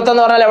കണ്ടു. അസിമുത്ത്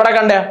എന്ന് പറഞ്ഞാൽ എവിടെ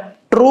കണ്ട?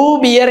 ട്രൂ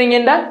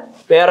ബിയറിംഗിന്റെ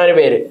വേറൊരു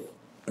പേര്.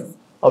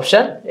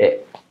 Option A.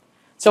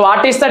 So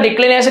what is the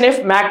declination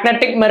if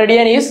magnetic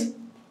Meridian is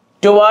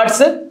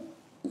towards?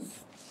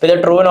 ഇത്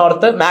true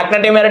north.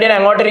 Magnetic Meridian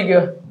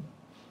എങ്ങോട്ടിരിക്കുക?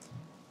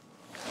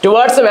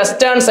 Towards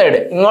western side,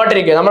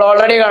 ഇങ്ങോട്ടിരിക്കുക. നമ്മൾ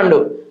ഓൾറെഡി കണ്ടു.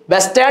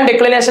 വെസ്റ്റേൺ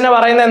ഡിക്ലിനേഷനെ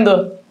പറയുന്നത് എന്ത്?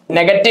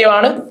 നെഗറ്റീവ്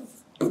ആണ്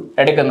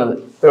എടുക്കുന്നത്.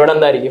 ഇവിടെ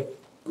എന്തായിരിക്കും?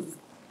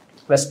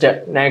 വെസ്റ്റേൺ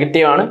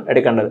നെഗറ്റീവ് ആണ്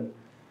എടുക്കേണ്ടത്.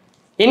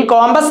 In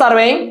compass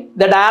surveying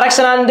the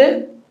direction and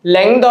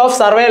length of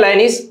survey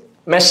line is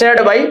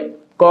measured by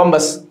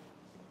compass.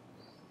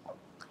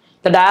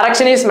 The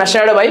direction is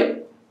measured by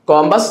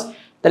compass.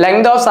 The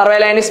length of survey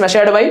line is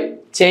measured by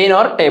chain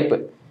or tape.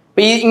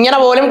 ഇപ്പൊ ഇങ്ങനെ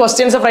പോലും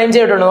questions frame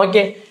ചെയ്തിട്ടുണ്ട്.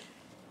 നോക്കിയേ,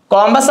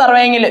 compass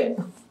സർവേയിങ്ങിൽ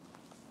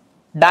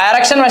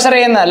direction measure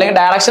ചെയ്യുന്ന, അല്ലെങ്കിൽ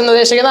direction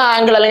ഉദ്ദേശിക്കുന്ന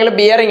angle അല്ലെങ്കിൽ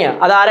bearing,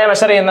 അത് ആരെയാണ്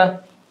മെഷർ ചെയ്യുന്നത്?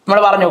 നമ്മൾ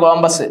പറഞ്ഞു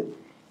കോമ്പസ്.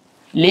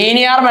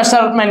 ലീനിയർ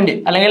മെഷർമെന്റ്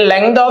അല്ലെങ്കിൽ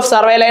length of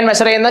survey line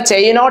measure ചെയ്യുന്ന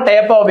ചെയിനോ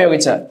ടേപ്പോ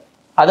ഉപയോഗിച്ച്,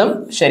 അതും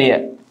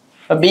ശരിയാണ്.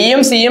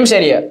 ബിയും സിയും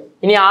ശരിയാണ്.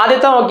 ഇനി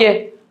ആദ്യത്തെ നോക്കിയേ,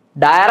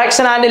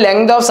 direction and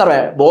length of survey.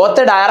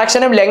 Both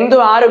ഡയറക്ഷനും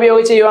ലെങ്തും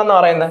ആരുപയോഗിച്ച് ചെയ്യുവാന്ന്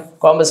പറയുന്നത്?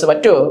 കോമ്പസ്.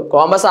 പറ്റുമോ?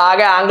 കോമ്പസ്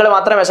ആകെ ആംഗിൾ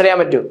മാത്രമേ മെഷർ ചെയ്യാൻ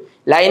പറ്റൂ,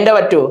 ലൈനിന്റെ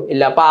പറ്റുമോ?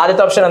 ഇല്ല. അപ്പൊ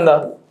ആദ്യത്തെ ഓപ്ഷൻ എന്താ?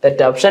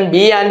 തെറ്റ്. Option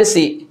B and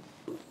C.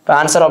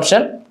 Answer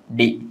option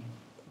D.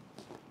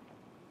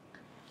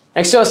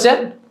 Next question.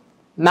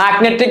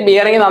 Magnetic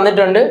bearing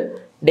തന്നിട്ടുണ്ട്,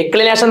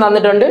 ഡിക്ലിനേഷൻ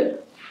തന്നിട്ടുണ്ട്,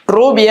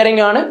 ട്രൂ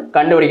ബിയറിംഗ് ആണ്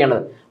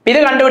കണ്ടുപിടിക്കേണ്ടത്. ഇത്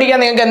കണ്ടുപിടിക്കാൻ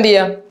നിങ്ങൾക്ക് എന്ത്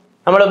ചെയ്യാം?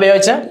 നമ്മൾ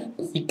ഉപയോഗിച്ച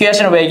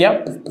ഇക്വേഷൻ ഉപയോഗിക്കാം.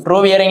 True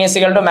bearing is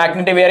equal to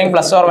magnetic bearing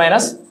plus or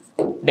minus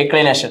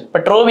declination. ഇപ്പൊ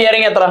ട്രൂ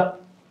ബിയറിംഗ് എത്ര?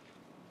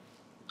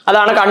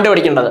 അതാണ്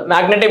കണ്ടുപിടിക്കേണ്ടത്.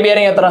 മാഗ്നറ്റിക്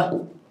ബിയറിംഗ് എത്ര?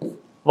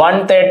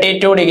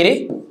 132 degree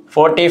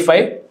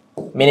 45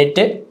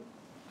 minute.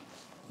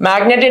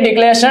 Magnetic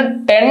declination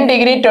 10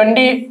 degree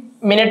 20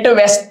 minute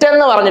west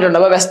എന്ന് പറഞ്ഞിട്ടുണ്ട്.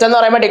 അപ്പൊ വെസ്റ്റ് എന്ന്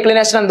പറയുമ്പോൾ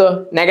ഡിക്ലിനേഷൻ എന്തോ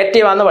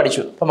നെഗറ്റീവ് ആണെന്ന്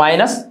പഠിച്ചു. അപ്പൊ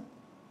മൈനസ്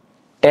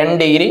 10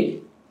 ഡിഗ്രി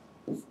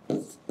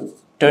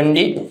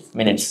 20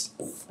 മിനിറ്റ്സ്.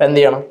 എന്ത്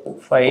ചെയ്യണം?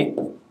 5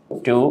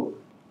 2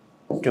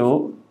 2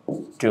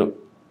 2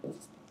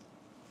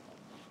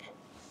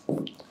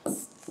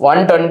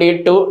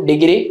 122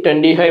 ഡിഗ്രി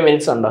 25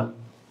 മിനിറ്റ്സ് ഉണ്ടോ?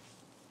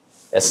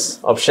 യെസ്.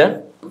 ഓപ്ഷൻ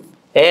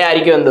എ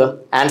ആയിരിക്കും എന്തോ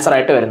ആൻസർ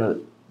ആയിട്ട് വരുന്നത്.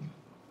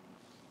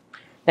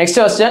 Next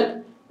question.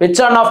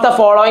 Which one of the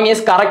following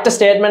is correct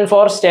statement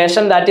four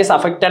station that is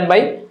affected by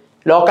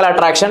local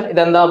attraction?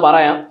 ഇതെന്താ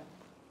പറയാം?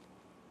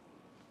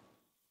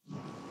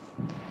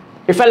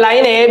 If A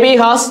line A B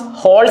has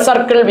whole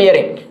circle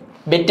bearing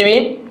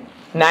between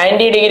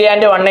 90 degree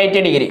and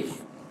 180 degree.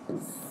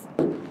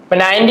 ഇപ്പൊ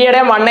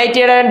 90യുടെയും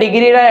 180യുടെയും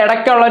ഡിഗ്രിയുടെ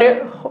ഇടയ്ക്കുള്ളൊരു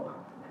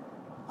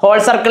whole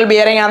circle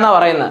bearing ആണെന്നാണ്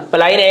പറയുന്നത്. ഇപ്പൊ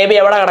line A B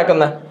എവിടെ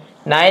കിടക്കുന്നത്?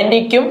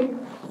 90ക്കും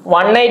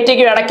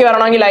 180ക്കും ഇടയ്ക്ക്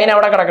വരണമെങ്കിൽ ലൈൻ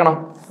എവിടെ കിടക്കണം?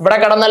 ഇവിടെ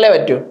കിടന്നല്ലേ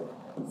പറ്റൂ.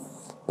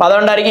 അപ്പൊ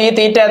അതുകൊണ്ടായിരിക്കും ഈ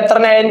തീറ്റ എത്ര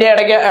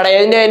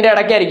ഇതിന്റെ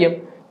ഇടയ്ക്കായിരിക്കും?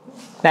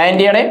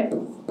 90യുടെയും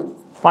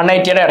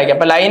 180യുടെ ഇടയ്ക്ക്.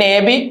 അപ്പൊ ലൈൻ എ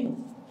ബി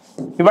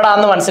ഇവിടെ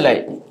ആണെന്ന്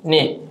മനസ്സിലായി.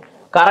 ഇനി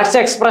correct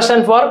expression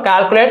for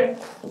calculate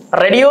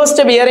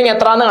reduced bearing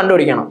എത്രയാണെന്ന്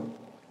കണ്ടുപിടിക്കണം.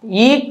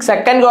 ഈ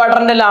സെക്കൻഡ്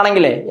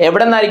ക്വാഡ്രന്റിലാണെങ്കിൽ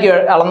എവിടെ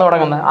നിന്നായിരിക്കും അളന്നു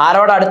തുടങ്ങുന്നത്?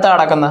 ആരോട് അടുത്ത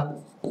കിടക്കുന്നത്?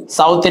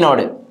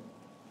 സൗത്തിനോട്.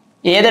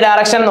 ഏത്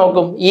ഡയറക്ഷൻ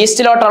നോക്കും?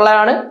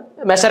 ഈസ്റ്റിലോട്ടുള്ളതാണ്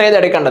മെഷർ ചെയ്ത്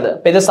എടുക്കേണ്ടത്.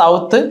 അപ്പൊ ഇത്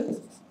സൗത്ത്,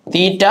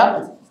 തീറ്റ,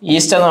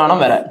 ഈസ്റ്റ് എന്ന് വേണം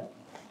വരാൻ.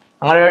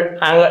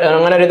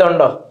 അങ്ങനെ ഒരു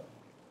ഇതുണ്ടോ?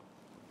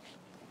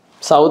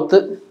 സൗത്ത്,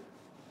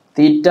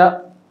 തീറ്റ,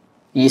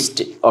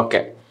 ഈസ്റ്റ്. ഓക്കെ.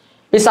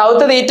 ഈ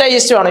സൗത്ത്, തീറ്റ,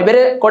 ഈസ്റ്റ് വേണം.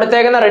 ഇവര്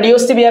കൊടുത്തേക്കുന്ന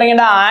റെഡ്യൂസ്ഡ്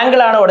ബിയറിംഗിന്റെ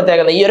ആംഗിൾ ആണ്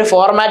കൊടുത്തേക്കുന്നത്. ഈ ഒരു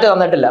ഫോർമാറ്റ്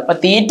തന്നിട്ടില്ല. അപ്പൊ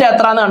തീറ്റ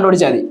എത്രയാണെന്ന്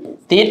കണ്ടുപിടിച്ചാൽ മതി.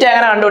 തീറ്റ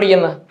എങ്ങനെ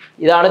കണ്ടുപിടിക്കുന്നത്?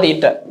 ഇതാണ്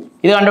തീറ്റ.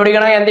 ഇത്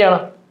കണ്ടുപിടിക്കണമെങ്കിൽ എന്ത്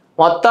ചെയ്യണം?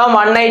 മൊത്തം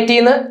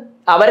 180ന്ന്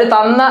അവര്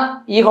തന്ന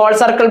ഈ ഹോൾ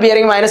സർക്കിൾ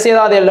ബിയറിംഗ് മൈനസ്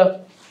ചെയ്താൽ മതിയല്ലോ.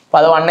 അപ്പൊ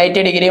അത്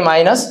 180 degree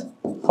minus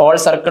whole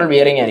circle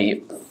bearing ആയിരിക്കും.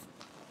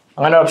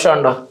 അങ്ങനെ ഓപ്ഷൻ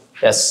ഉണ്ടോ?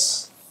 യെസ്.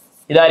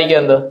 ഇതായിരിക്കും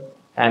എന്ത്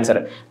ആൻസർ.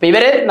 അപ്പൊ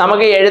ഇവര്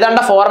നമുക്ക് എഴുതേണ്ട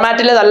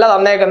ഫോർമാറ്റിൽ ഇതല്ല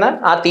തന്നേക്കുന്നത്.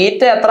 ആ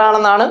തീറ്റ എത്ര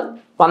ആണെന്നാണ്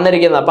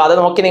വന്നിരിക്കുന്നത്. അപ്പൊ അത്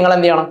നോക്കി നിങ്ങൾ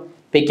എന്ത് ചെയ്യണം?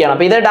 പിക്ക് ചെയ്യണം.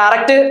 അപ്പൊ ഇത്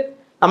ഡയറക്റ്റ്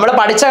നമ്മൾ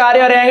പഠിച്ച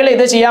കാര്യം അറിയാമെങ്കിൽ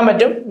ഇത് ചെയ്യാൻ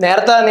പറ്റും.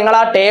 നേരത്തെ നിങ്ങൾ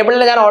ആ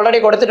ടേബിളിൽ ഞാൻ ഓൾറെഡി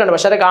കൊടുത്തിട്ടുണ്ട്.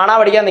 പക്ഷെ അത് കാണാൻ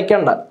പഠിക്കാൻ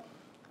നിൽക്കണ്ട.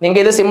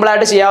 നിങ്ങൾക്ക് ഇത് സിമ്പിൾ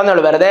ആയിട്ട് ചെയ്യാവുന്നേ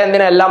ഉള്ളൂ. വെറുതെ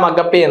എന്തിനാ എല്ലാം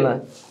മക്കപ്പ് ചെയ്യുന്നത്?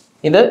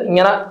 ഇത്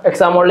ഇങ്ങനെ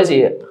എക്സാമുകളിൽ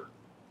ചെയ്യുക.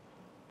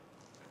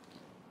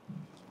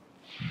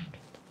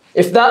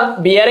 if the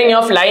bearing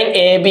of line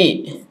AB,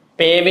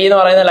 AB എന്ന്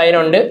പറയുന്ന ലൈൻ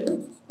ഉണ്ട്.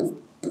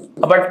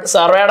 അപ്പോൾ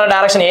സർവേയുടെ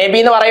ഡയറക്ഷൻ എ ബി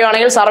എന്ന്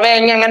പറയുവാണെങ്കിൽ സർവേ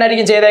എങ്ങനെ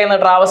ആയിരിക്കും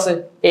ചെയ്തേക്കുന്നത്? ട്രാവസ്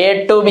എ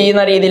ടു ബി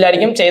എന്ന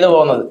രീതിയിലായിരിക്കും ചെയ്തു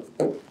പോകുന്നത്.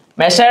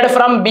 Measured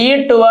from B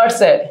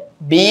towards A,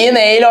 B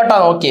എന്ന്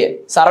എയിലോട്ടാണ് നോക്കിയത്.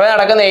 സർവേ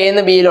നടക്കുന്ന എ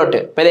നിന്ന് ബിയിലോട്ട്.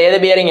 ഇപ്പൊ ഇത് ഏത്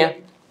ബിയറിംഗ്?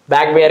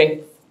 Back bearing.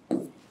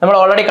 നമ്മൾ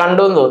ഓൾറെഡി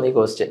കണ്ടു എന്ന് തോന്നി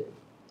question.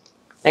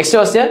 Next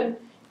question,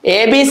 A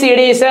B C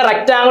D is A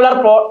rectangular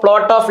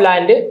plot of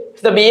land.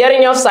 The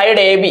bearing of side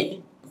A B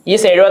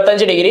is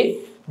 75 degree.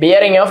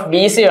 Bearing of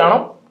B C വേണം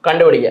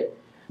കണ്ടുപിടിക്കാൻ.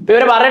 ഇപ്പൊ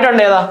ഇവര്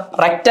പറഞ്ഞിട്ടുണ്ട് ഏതാ?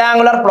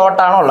 റെക്ടാങ്കുലർ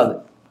പ്ലോട്ട് ആണ് ഉള്ളത്.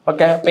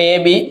 ഓക്കെ, അപ്പൊ എ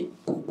ബി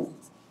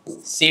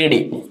സി ഡി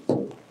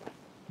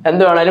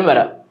എന്ത് വേണേലും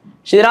വരാം.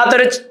 പക്ഷെ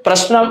ഇതിനകത്തൊരു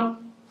പ്രശ്നം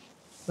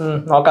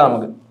നോക്കാം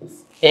നമുക്ക്.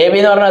 എ ബി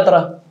എന്ന് പറഞ്ഞാൽ എത്ര?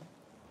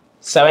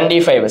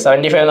 75.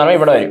 75 എന്ന് പറഞ്ഞാൽ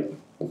ഇവിടെ വരും.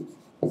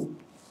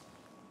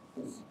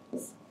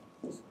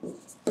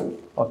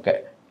 ഓക്കെ,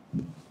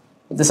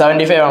 ഇത്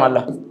 75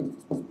 ആണല്ലോ.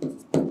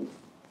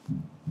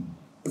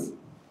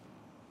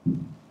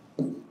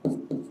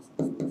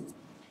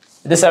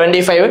 ഇത്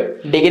 75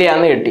 ഡിഗ്രി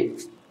ആണെന്ന് കിട്ടി.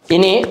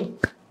 ഇനി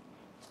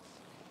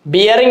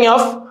ബിയറിംഗ്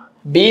ഓഫ്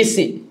ബി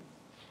സി,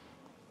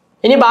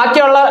 ഇനി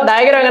ബാക്കിയുള്ള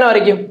ഡയഗ്രാം എങ്ങനെ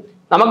വരയ്ക്കും?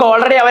 നമുക്ക്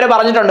ഓൾറെഡി അവർ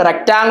പറഞ്ഞിട്ടുണ്ട്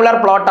റെക്ടാങ്കുലർ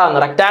പ്ലോട്ടാണ്.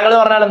 റെക്ടാങ്കിൾ എന്ന്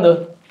പറഞ്ഞാൽ എന്ത്?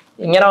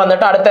 ഇങ്ങനെ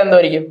വന്നിട്ട് അടുത്ത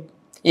എന്തായിരിക്കും?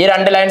 ഈ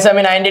രണ്ട് ലൈൻസ്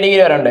തമ്മിൽ 90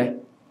 ഡിഗ്രി വരണ്ടേ?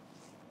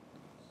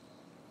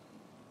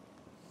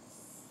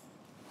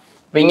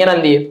 അപ്പൊ ഇങ്ങനെ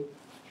എന്ത് ചെയ്യും?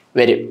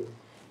 വരും.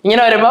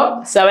 ഇങ്ങനെ വരുമ്പോൾ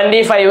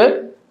 75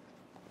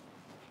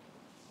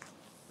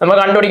 നമ്മൾ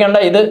കണ്ടുപിടിക്കേണ്ട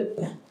ഇത്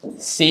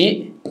C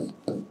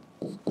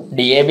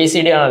D, A B C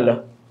D ആണല്ലോ.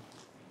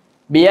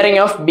 ബിയറിംഗ്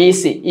ഓഫ് ബി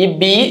സി, ഈ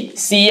ബി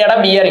സിയുടെ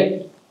ബിയറിംഗ്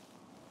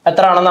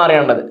എത്ര ആണെന്ന്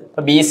അറിയേണ്ടത്.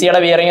 അപ്പൊ ബി സിയുടെ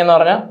ബിയറിംഗ് എന്ന്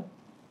പറഞ്ഞാൽ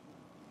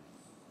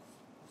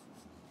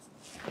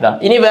ഇതാ.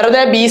 ഇനി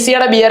വെറുതെ ബി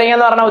സിയുടെ ബിയറിംഗ്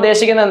എന്ന് പറഞ്ഞാൽ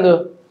ഉദ്ദേശിക്കുന്നത് എന്ത്?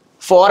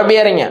 4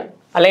 ബിയറിംഗ്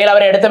അല്ലെങ്കിൽ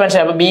അവർ എടുത്ത്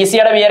മെൻഷൻ. അപ്പൊ ബി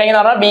സിയുടെ ബിയറിംഗ്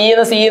എന്ന് പറഞ്ഞാൽ ബി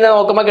എന്ന് സി എന്ന്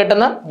നോക്കുമ്പോൾ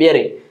കിട്ടുന്ന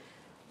ബിയറിംഗ്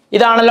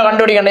ഇതാണല്ലോ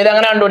കണ്ടുപിടിക്കേണ്ടത്. ഇത്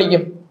എങ്ങനെ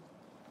കണ്ടുപിടിക്കും?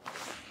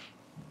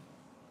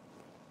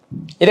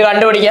 ഇത്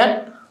കണ്ടുപിടിക്കാൻ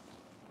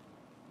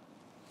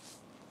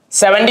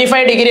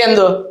 75 ഡിഗ്രി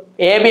എന്തോ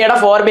എ ബിയുടെ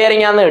 4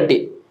 ബിയറിംഗ് ആണെന്ന് കിട്ടി.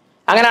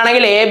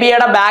 അങ്ങനെയാണെങ്കിൽ എ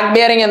ബിയുടെ ബാക്ക്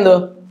ബിയറിംഗ് എന്തോ?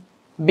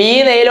 ബി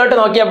നെയിലോട്ട്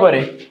നോക്കിയാൽ പോരെ?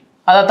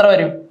 അതത്ര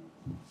വരും.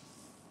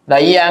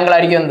 ഈ ആംഗിൾ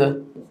ആയിരിക്കും എന്ത്?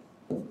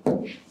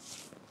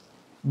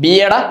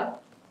 ബിയുടെ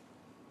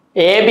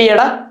എ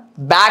ബിയുടെ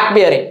ബാക്ക്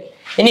ബിയറിംഗ്.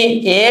 ഇനി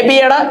എ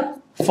ബിയുടെ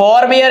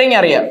 4 ബിയറിംഗ്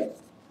അറിയാം.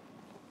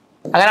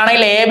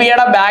 അങ്ങനെയാണെങ്കിൽ എ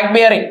ബിയുടെ ബാക്ക്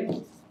ബിയറിംഗ്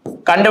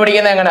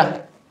കണ്ടുപിടിക്കുന്നത് എങ്ങനെ?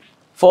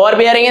 4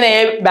 ബിയറിംഗിന്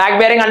ബാക്ക്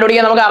ബിയറിംഗ്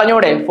കണ്ടുപിടിക്കാൻ നമുക്ക്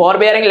അറിഞ്ഞൂടെ? 4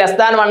 ബിയറിംഗ് ലെസ്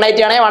ദാൻ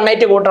 180 ആണെങ്കിൽ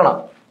 180 കൂട്ടണം.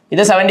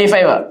 ഇത്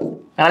 75.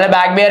 അങ്ങനെ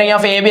back bearing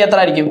of A B എത്ര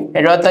ആയിരിക്കും?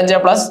 75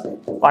 പ്ലസ്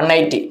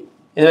 180.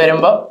 ഇത്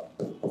വരുമ്പോൾ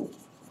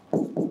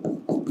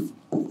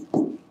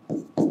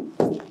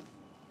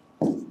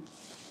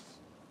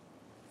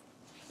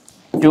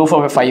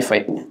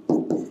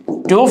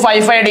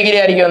 255 ഡിഗ്രി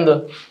ആയിരിക്കും എന്ത്?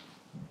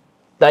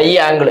 ഈ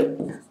ആംഗിള്.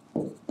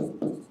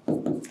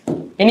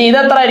 ഇനി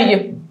ഇതെത്ര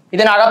ആയിരിക്കും?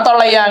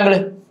 ഇതിനകത്തുള്ള ഈ ആംഗിള്.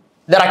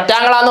 ഇത്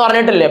റെക്ടാങ്കിൾ ആന്ന്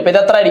പറഞ്ഞിട്ടില്ലേ? അപ്പൊ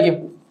ഇതെത്ര ആയിരിക്കും?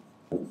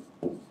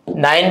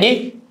 90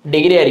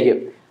 ഡിഗ്രി ആയിരിക്കും.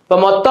 അപ്പൊ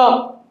മൊത്തം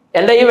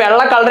എന്റെ ഈ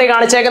വെള്ള കളറിൽ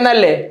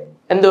കാണിച്ചേക്കുന്നല്ലേ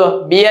എന്തുവാ?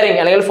 ബിയറിംഗ്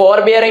അല്ലെങ്കിൽ 4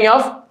 ബിയറിംഗ്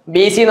ഓഫ്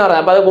ബി സി എന്ന്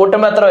പറഞ്ഞത്. അപ്പൊ അത്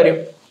കൂട്ടുമ്പോൾ എത്ര വരും?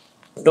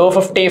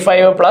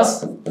 255 പ്ലസ്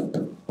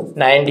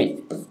 90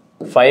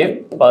 5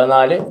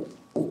 14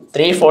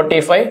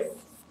 345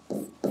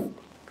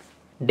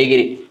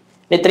 ഡിഗ്രി.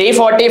 ഈ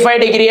 345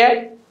 ഡിഗ്രിയെ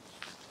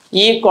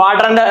ഈ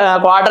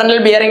ക്വാഡ്രന്റൽ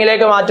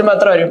ബിയറിംഗിലേക്ക് മാറ്റുമ്പോൾ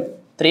എത്ര വരും?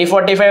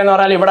 345 എന്ന്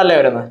പറഞ്ഞാൽ ഇവിടെ അല്ലേ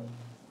വരുന്നത്?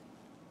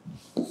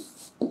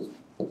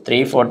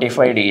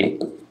 345 ഡിഗ്രി.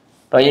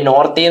 അപ്പൊ ഈ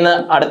നോർത്തിൽ നിന്ന്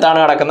അടുത്താണ്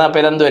കിടക്കുന്നത്. അപ്പൊ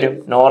ഇതെന്ത് വരും?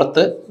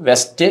 നോർത്ത്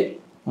വെസ്റ്റ്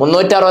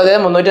 360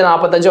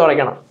 345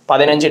 കുറയ്ക്കണം.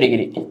 15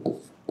 ഡിഗ്രി.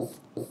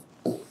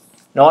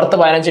 നോർത്ത്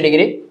 15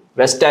 ഡിഗ്രി,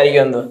 വെസ്റ്റ്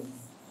ആയിരിക്കും എന്ത്?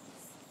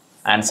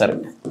 ആൻസർ.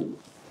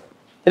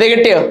 ഇത്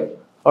കിട്ടിയോ?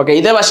 ഓക്കെ.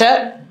 ഇത് പക്ഷെ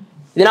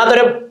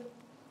ഇതിനകത്തൊരു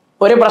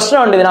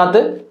പ്രശ്നമുണ്ട്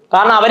ഇതിനകത്ത്.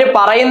 കാരണം അവര്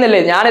പറയുന്നില്ലേ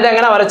ഞാനിത്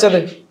എങ്ങനെ വരച്ചത്?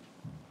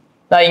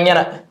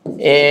 ഇങ്ങനെ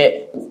എ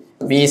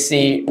ബി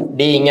സി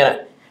ഡി ഇങ്ങനെ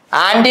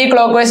ആന്റി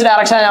ക്ലോക്ക് വൈസ്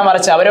ഡയറക്ഷൻ ഞാൻ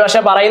വരച്ചത്. അവര് പക്ഷെ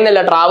പറയുന്നില്ല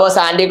ട്രാവേഴ്സ്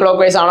ആന്റി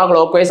ക്ലോക്ക് വൈസ് ആണോ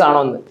ക്ലോക്ക് വൈസ് ആണോ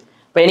എന്ന്.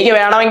 അപ്പൊ എനിക്ക്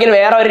വേണമെങ്കിൽ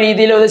വേറെ ഒരു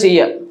രീതിയിലും ഇത്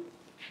ചെയ്യാം.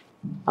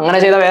 അങ്ങനെ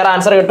ചെയ്താൽ വേറെ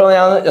ആൻസർ കിട്ടുമെന്ന്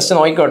ഞാൻ ജസ്റ്റ്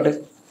നോക്കിക്കോട്ടെ.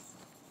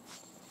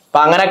 അപ്പൊ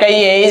അങ്ങനെയൊക്കെ ഈ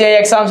AE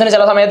എക്സാംസിന്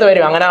ചില സമയത്ത്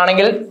വരും. അങ്ങനെ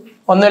ആണെങ്കിൽ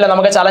ഒന്നുമില്ല,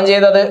 നമുക്ക് ചലഞ്ച്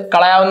ചെയ്തത്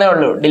കളയാവുന്നേ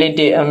ഉള്ളൂ.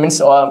 Delete means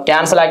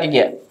cancel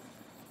ആക്കിക്കുക.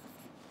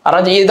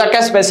 കാരണം ഇതൊക്കെ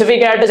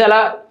സ്പെസിഫിക് ആയിട്ട് ചില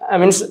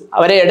മീൻസ്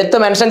അവരെ എടുത്ത്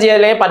മെൻഷൻ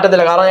ചെയ്യാനേ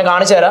പറ്റത്തില്ല. കാരണം ഞാൻ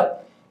കാണിച്ചു തരാം.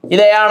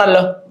 ഇത് A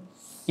ആണല്ലോ,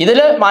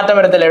 ഇതില് മാറ്റം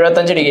വരത്തില്ല,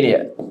 75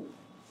 ഡിഗ്രിയാണ്.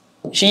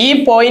 പക്ഷെ ഈ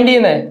പോയിന്റിൽ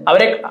നിന്ന്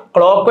അവര്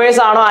ക്ലോക്ക് വൈസ്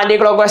ആണോ ആന്റി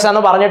ക്ലോക്ക് വൈസ് ആണോ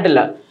പറഞ്ഞിട്ടില്ല.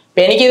 അപ്പൊ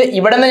എനിക്ക്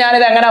ഇവിടെ നിന്ന്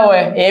ഞാനിത് എങ്ങനെ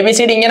പോയെ?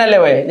 ABCD ഇങ്ങനല്ലേ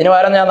പോയെ? ഇതിന്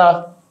പകരം ഞാൻ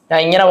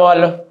ഇങ്ങനെ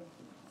പോവല്ലോ.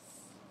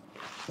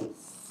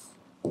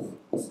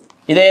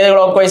 ഇത് ഏത്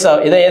ക്ലോക്ക് വൈസാ?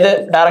 ഇത് ഏത്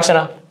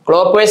ഡയറക്ഷനാ?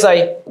 ക്ലോക്ക് വൈസ്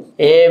ആയി.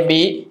 ABCD.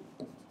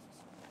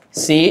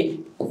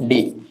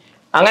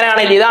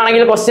 അങ്ങനെയാണെങ്കിൽ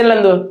ഇതാണെങ്കിൽ ക്വസ്റ്റ്യനിൽ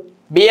എന്ത്?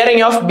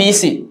 Bearing of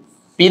BC.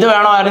 ഇത്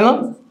വേണമായിരുന്നു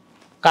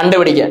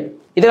കണ്ടുപിടിക്കാൻ.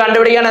 ഇത്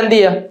കണ്ടുപിടിക്കാൻ എന്ത്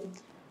ചെയ്യാം?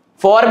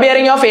 4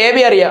 ബിയറിംഗ് ഓഫ് AB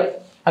അറിയാം.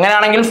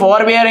 അങ്ങനെയാണെങ്കിൽ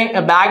 4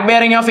 ബാക്ക്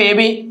ബിയറിംഗ് ഓഫ്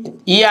AB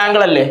ഈ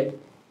ആംഗിൾ അല്ലേ?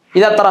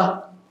 ഇതെത്ര?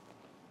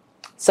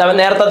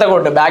 നേരത്തെ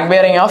കൂട്ട് back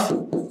bearing of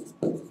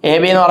A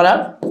B എന്ന് പറഞ്ഞാൽ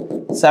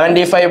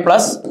 75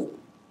 പ്ലസ്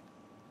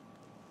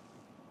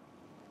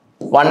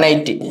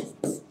 180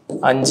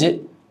 5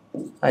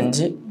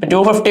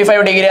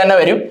 255 ഡിഗ്രി തന്നെ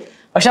വരും.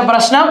 പക്ഷെ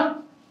പ്രശ്നം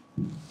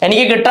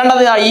എനിക്ക്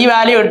കിട്ടേണ്ടത് ഈ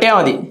വാല്യൂ കിട്ടിയാൽ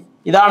മതി.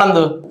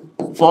 ഇതാണെന്ത്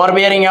four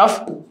bearing of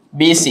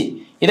B C.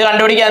 ഇത്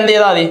കണ്ടുപിടിക്കാൻ എന്ത്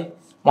ചെയ്താൽ മതി?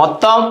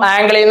 മൊത്തം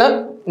ആംഗിളിൽ നിന്ന്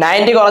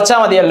 90 കുറച്ചാൽ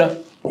മതിയല്ലോ.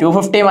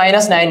 250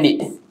 മൈനസ് 90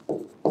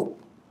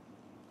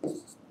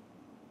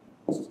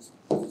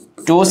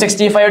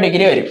 265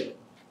 ഡിഗ്രി വരും.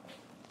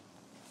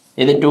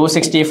 ഇത്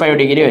 265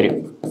 ഡിഗ്രി വരും.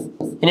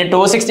 ഇനി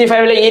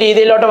 265 ഈ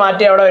രീതിയിലോട്ട്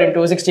മാറ്റി എവിടെ വരും?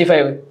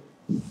 265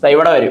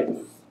 ഇവിടെ വരും.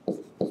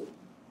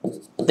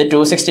 ഇത്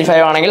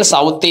 265 ആണെങ്കിൽ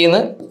സൗത്തിൽ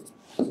നിന്ന്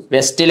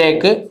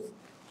വെസ്റ്റിലേക്ക്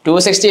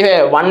 265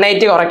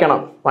 180 കുറയ്ക്കണം.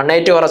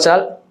 180 കുറച്ചാൽ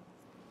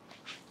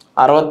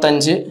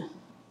 65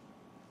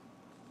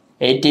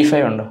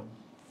 85 ഉണ്ടോ?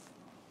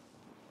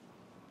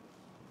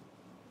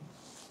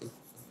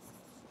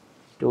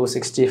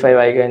 265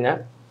 ആയി കഴിഞ്ഞാൽ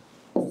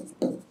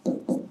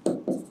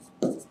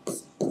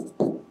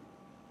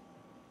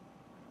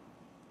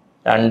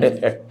 2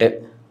 8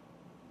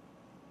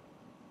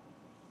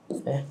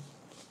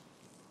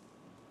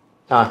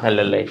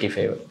 അല്ലല്ല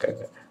 85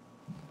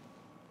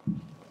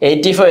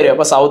 85 വരും.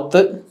 അപ്പോൾ സൗത്ത്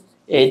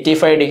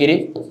 85 ഡിഗ്രി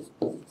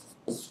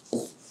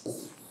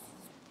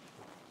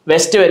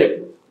വെസ്റ്റ് വരും.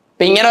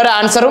 അപ്പം ഇങ്ങനെ ഒരു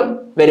ആൻസറും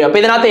വരും. അപ്പം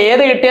ഇതിനകത്ത്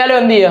ഏത് കിട്ടിയാലും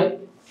എന്ത് ചെയ്യുക?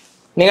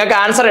 നിങ്ങൾക്ക്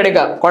ആൻസർ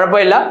എടുക്കാം,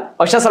 കുഴപ്പമില്ല.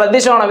 പക്ഷെ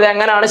ശ്രദ്ധിച്ചോണം ഇത്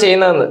എങ്ങനെയാണ്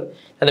ചെയ്യുന്നതെന്ന്.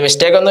 അത്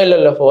മിസ്റ്റേക്ക് ഒന്നും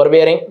ഇല്ലല്ലോ. ഫോർ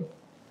ബിയറിംഗ്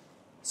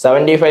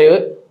 75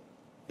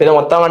 ഇത്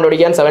മൊത്തം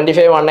കണ്ടുപിടിക്കാൻ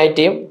 75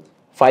 180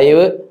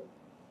 5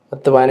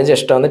 10 15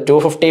 ഇഷ്ടമാണ്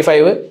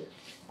 255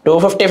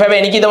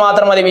 എനിക്കിത്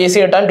മാത്രം മതി ബി സി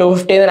കിട്ടാൻ.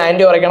 250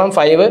 90 കുറയ്ക്കണം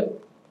 5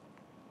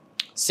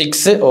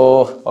 6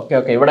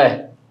 ഓക്കെ ഇവിടെ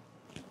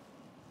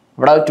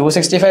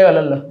 265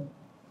 അല്ലല്ലോ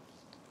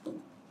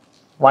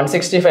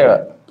 165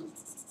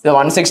 ഇത്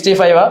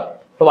 165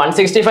 ഇപ്പൊ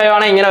 165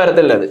 ആണ്. ഇങ്ങനെ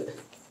വരത്തില്ല. ഇത്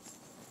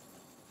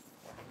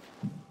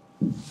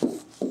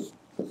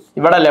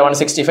ഇവിടെ അല്ലേ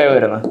 165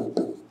 വരുന്നത്.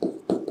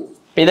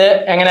 ഇത്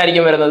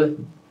എങ്ങനെയായിരിക്കും വരുന്നത്?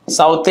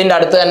 സൗത്തിന്റെ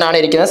അടുത്ത് തന്നെയാണ്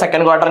ഇരിക്കുന്നത്.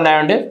 സെക്കൻഡ് ക്വാർട്ടറിന്റെ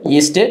ആയതുകൊണ്ട്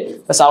ഈസ്റ്റ്.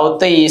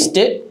 സൗത്ത്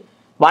ഈസ്റ്റ്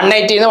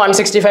 180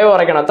 165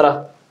 കുറയ്ക്കണം. എത്ര?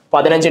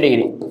 15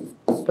 ഡിഗ്രി.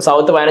 ഇപ്പൊ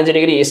സൗത്ത് 15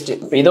 ഡിഗ്രി ഈസ്റ്റ്.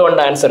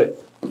 ഇതുകൊണ്ട് ആൻസർ.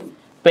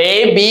 ഇപ്പൊ എ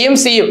ബിയും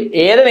സിയും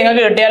ഏത്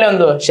നിങ്ങൾക്ക് കിട്ടിയാലും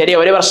എന്തോ ശരി,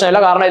 ഒരു പ്രശ്നമില്ല.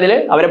 കാരണം ഇതിൽ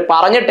അവർ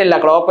പറഞ്ഞിട്ടില്ല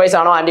ക്ലോക്ക് വൈസ്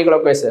ആണോ ആന്റി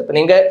ക്ലോക്ക് വൈസ്. അപ്പൊ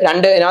നിങ്ങൾക്ക്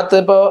ഇതിനകത്ത്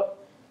ഇപ്പോ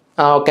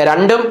ഓക്കെ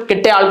രണ്ടും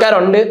കിട്ടിയ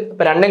ആൾക്കാരുണ്ട്.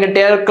 ഇപ്പൊ രണ്ടും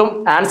കിട്ടിയവർക്കും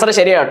ആൻസർ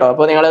ശരിയാട്ടോ.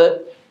 അപ്പോൾ നിങ്ങൾ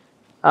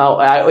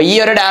ഈ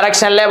ഒരു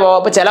ഡയറക്ഷനിലേ പോകും.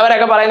 അപ്പൊ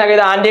ചിലവരൊക്കെ പറയുന്നത്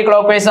ഇത് ആന്റി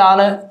ക്ലോക്ക് വൈസ്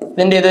ആണ്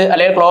ഇതിന്റെ ഇത്,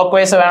 അല്ലെങ്കിൽ ക്ലോക്ക്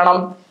വൈസ് വേണം,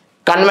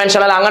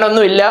 കൺവെൻഷണൽ അങ്ങനെ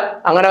ഒന്നും ഇല്ല.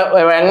 അങ്ങനെ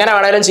എങ്ങനെ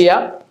വേണേലും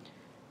ചെയ്യാം.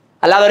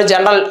 അല്ലാതെ ഒരു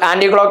ജനറൽ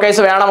ആന്റി ക്ലോക്ക്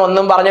വൈസ് വേണം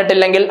ഒന്നും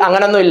പറഞ്ഞിട്ടില്ലെങ്കിൽ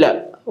അങ്ങനൊന്നും ഇല്ല.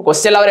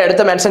 ക്വസ്റ്റ്യൻ അവർ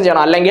എടുത്ത് മെൻഷൻ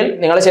ചെയ്യണം. അല്ലെങ്കിൽ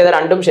നിങ്ങൾ ചെയ്ത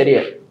രണ്ടും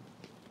ശരിയാണ്.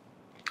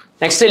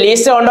 Next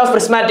least count of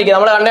prismatic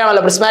നമ്മൾ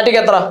കണ്ടാണല്ലോ. പ്രിസ്മാറ്റിക്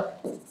എത്ര?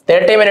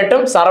 30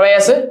 മിനിറ്റും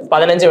സർവേസ്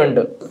 15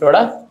 മിനിറ്റും.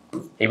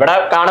 ഇവിടെ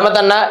കാണുമ്പോൾ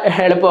തന്നെ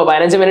എളുപ്പമോ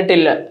 15 മിനിറ്റ്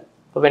ഇല്ല.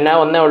 അപ്പൊ പിന്നെ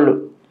ഒന്നേ ഉള്ളൂ.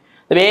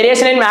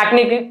 Variation in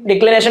magnetic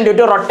declination due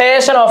to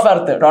rotation of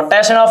earth.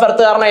 Rotation of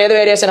earth കാരണം ഏത്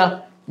വേരിയേഷനാ?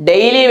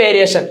 Daily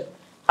variation.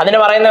 അതിന്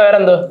പറയുന്ന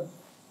പേരെന്തോ?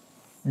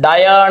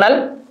 Diurnal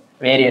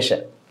variation.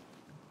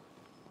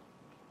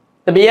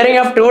 Bearing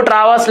of two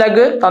traverse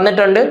leg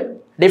തന്നിട്ടുണ്ട്.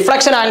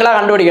 Deflection ആംഗിളാണ്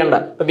കണ്ടുപിടിക്കേണ്ട.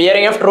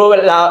 Bearing of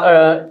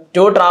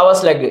two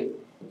traverse leg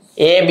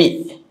A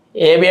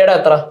ബിയുടെ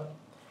എത്ര?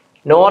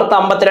 North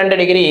 52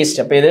 degree east.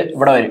 അപ്പൊ ഇത്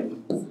ഇവിടെ വരും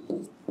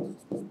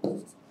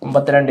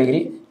 52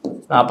 ഡിഗ്രി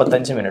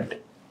 45 മിനിറ്റ്.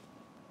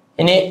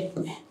 ഇനി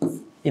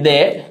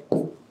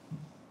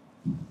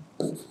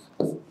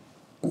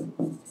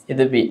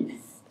ഇത്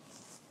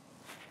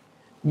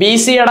ബി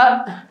സിയുടെ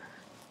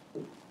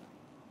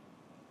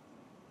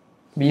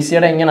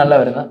ഇങ്ങനല്ല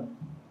വരുന്നത്.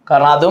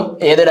 കാരണം അതും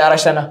ഏത്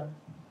ഡയറക്ഷനാ?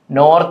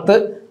 നോർത്ത്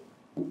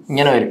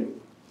ഇങ്ങനെ വരും.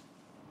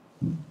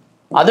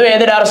 അതും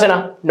ഏത് ഡയറക്ഷനാ?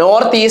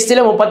 നോർത്ത് ഈസ്റ്റിൽ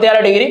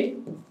 36 ഡിഗ്രി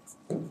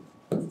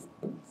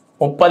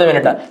 30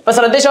 മിനിറ്റ്. ഇപ്പൊ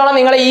ശ്രദ്ധിച്ചോളാം,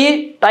 നിങ്ങൾ ഈ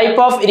ടൈപ്പ്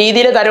ഓഫ്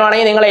രീതിയിൽ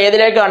തരുവാണെങ്കിൽ നിങ്ങൾ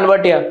ഏതിലേക്ക്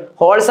കൺവേർട്ട് ചെയ്യുക?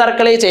 ഹോൾ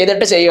സർക്കിളിൽ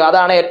ചെയ്തിട്ട് ചെയ്യുക.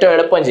 അതാണ് ഏറ്റവും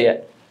എളുപ്പം ചെയ്യാൻ.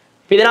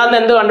 ഇതിനകത്ത്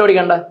എന്ത്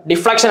കണ്ടുപിടിക്കണ്ട?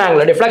 Deflection angle.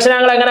 ഡിഫ്ലക്ഷൻ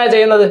ആംഗിൾ എങ്ങനെയാണ്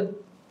ചെയ്യുന്നത്?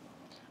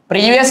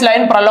 പ്രീവിയസ്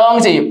ലൈൻ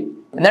പ്രൊലോങ് ചെയ്യും,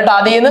 എന്നിട്ട്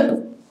അതിൽ നിന്ന്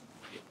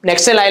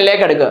നെക്സ്റ്റ്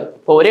ലൈനിലേക്ക് എടുക്കുക.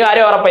 ഇപ്പൊ ഒരു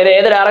കാര്യം ഉറപ്പ്, ഇത്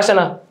ഏത്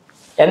ഡയറക്ഷനാ?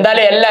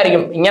 എന്തായാലും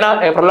എല്ലായിരിക്കും ഇങ്ങനെ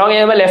പ്രൊലോങ്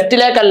ചെയ്യുമ്പോൾ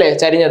ലെഫ്റ്റിലേക്കല്ലേ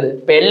ചരിഞ്ഞത്.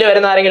 ഇപ്പൊ എല്ല്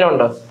വരുന്ന ആരെങ്കിലും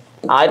ഉണ്ടോ?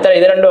 ആദ്യത്തെ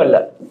ഇത് രണ്ടും അല്ല,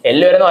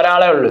 എല്ല് വരുന്ന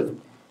ഒരാളെ ഉള്ളൂ.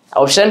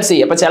 Option C.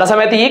 അപ്പൊ ചില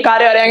സമയത്ത് ഈ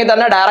കാര്യം അറിയാമെങ്കിൽ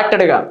തന്നെ ഡയറക്റ്റ്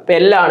എടുക്കാം. ഇപ്പൊ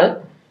എല്ലാണ്.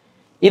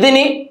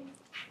 ഇതിനി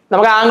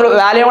നമുക്ക് ആംഗിൾ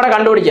വാല്യൂ കൂടെ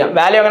കണ്ടുപിടിക്കാം.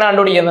 വാല്യൂ എങ്ങനെ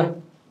കണ്ടുപിടിക്കുന്നത്?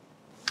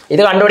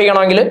 ഇത്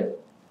കണ്ടുപിടിക്കണമെങ്കിൽ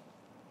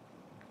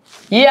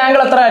ഈ ആംഗിൾ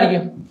എത്ര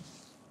ആയിരിക്കും?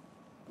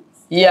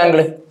 ഈ ആംഗിൾ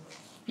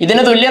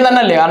ഇതിന് തുല്യം തന്നെ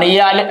അല്ലേ? കാരണം ഈ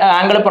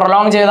ആംഗിൾ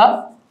പ്രൊലോങ് ചെയ്താൽ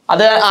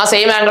അത് ആ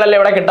സെയിം ആംഗിൾ അല്ലേ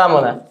ഇവിടെ കിട്ടാൻ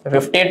പോകുന്നത്.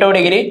 52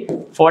 ഡിഗ്രി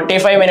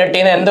 45 മിനിറ്റിൽ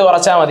നിന്ന് എന്ത്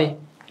കുറച്ചാൽ മതി?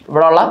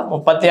 ഇവിടെ ഉള്ള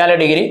 34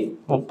 ഡിഗ്രി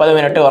 30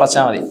 മിനിറ്റ്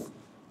കുറച്ചാൽ മതി.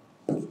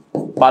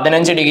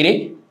 15 ഡിഗ്രി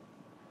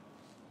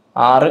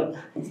 6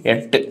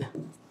 8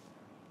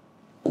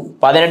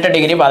 18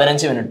 ഡിഗ്രി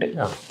 15 മിനിറ്റ്.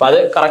 അപ്പൊ അത്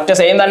കറക്റ്റ്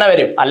സെയിം തന്നെ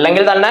വരും.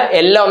 അല്ലെങ്കിൽ തന്നെ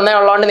എല്ലാം ഒന്നേ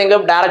ഉള്ളതുകൊണ്ട്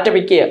നിങ്ങൾക്ക് ഡയറക്റ്റ്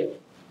പിക്ക് ചെയ്യാം.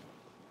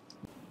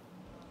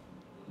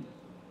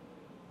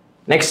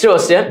 Next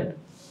question,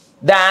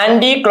 the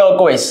anti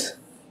clock vice.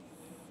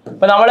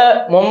 ഇപ്പൊ നമ്മള്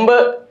മുമ്പ്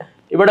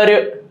ഇവിടെ ഒരു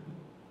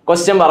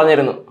ക്വസ്റ്റ്യൻ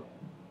പറഞ്ഞിരുന്നു.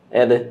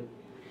 ഏത്?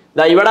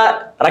 ഇവിടെ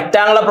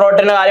റെക്ടാങ്കുലർ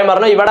പ്രോട്ടീന്റെ കാര്യം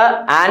പറഞ്ഞു. ഇവിടെ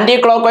ആന്റി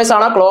ക്ലോക്ക് വൈസ്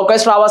ആണോ ക്ലോക്ക്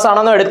വൈസ് ട്രാവേഴ്സ് ആണോ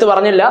എന്ന് എടുത്ത്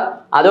പറഞ്ഞില്ല.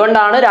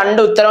 അതുകൊണ്ടാണ് രണ്ട്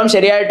ഉത്തരവും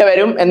ശരിയായിട്ട്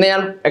വരും എന്ന്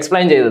ഞാൻ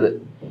എക്സ്പ്ലെയിൻ ചെയ്തത്.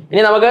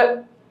 ഇനി നമുക്ക്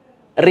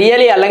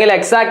റിയലി അല്ലെങ്കിൽ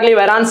എക്സാക്ട്ലി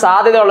വരാൻ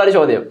സാധ്യതയുള്ള ഒരു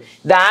ചോദ്യം,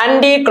 ഇത്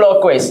ആന്റി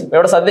ക്ലോക്ക് വൈസ്.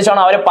 ഇവിടെ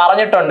ശ്രദ്ധിച്ചോണം, അവർ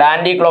പറഞ്ഞിട്ടുണ്ട്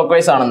ആന്റി ക്ലോക്ക്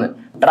വൈസ് ആണെന്ന്.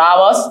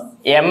 Traverse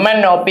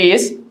MNOP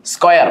is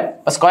square.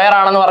 Square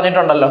ആണെന്ന്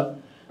പറഞ്ഞിട്ടുണ്ടല്ലോ.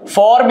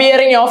 ഫോർ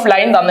ബിയറിംഗ് ഓഫ്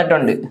ലൈൻ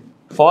തന്നിട്ടുണ്ട്.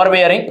 Four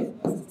bearing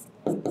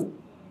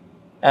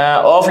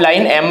of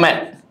line MN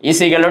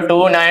is equal to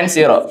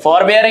 290.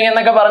 Four bearing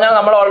എന്നൊക്കെ പറഞ്ഞാൽ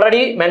നമ്മൾ ഓൾറെഡി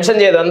മെൻഷൻ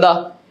ചെയ്തു. എന്താ?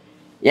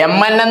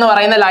 MN എന്ന്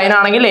പറയുന്ന ലൈൻ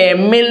ആണെങ്കിൽ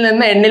എമ്മിൽ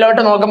നിന്ന്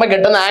എന്നിലോട്ട് നോക്കുമ്പോൾ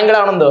കിട്ടുന്ന angle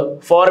ആണെന്തോ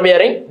four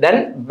bearing. Then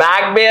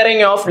back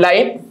bearing of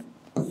line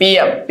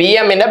PM.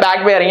 PMന്റെ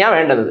back bearing ആണ്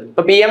വേണ്ടത്.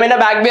 ഇപ്പൊ PMന്റെ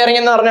ബാക്ക് ബിയറിംഗ്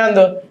എന്ന് പറഞ്ഞാൽ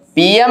എന്തോ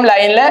PM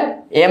ലൈനിലെ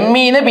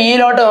എമ്മിന്ന്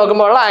പിയിലോട്ട്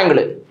നോക്കുമ്പോൾ ഉള്ള ആംഗിൾ.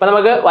 ഇപ്പൊ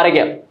നമുക്ക്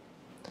വരയ്ക്കാം.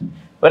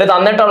 ഒരു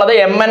തന്നിട്ടുള്ളത്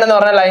MN എന്ന്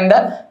പറഞ്ഞ ലൈനിന്റെ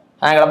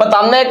ആംഗിൾ. അപ്പൊ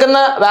തന്നേക്കുന്ന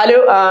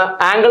വാല്യൂ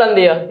ആംഗിൾ എന്ത്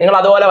ചെയ്യുക? നിങ്ങൾ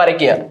അതുപോലെ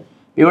വരയ്ക്കുക.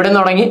 ഇവിടെ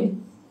നിന്ന് തുടങ്ങി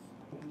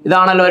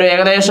ഇതാണല്ലോ ഒരു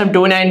ഏകദേശം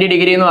 290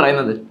 ഡിഗ്രി എന്ന്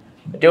പറയുന്നത്.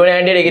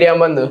 290 ഡിഗ്രി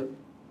ആകുമ്പോൾ എന്ത്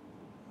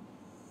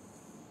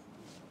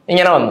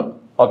ഇങ്ങനെ വന്നു.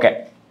 ഓക്കെ,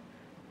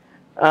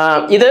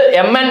 ഇത്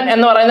MN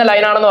എന്ന് പറയുന്ന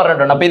ലൈനാണെന്ന്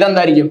പറഞ്ഞിട്ടുണ്ട്. അപ്പൊ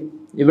ഇതെന്തായിരിക്കും?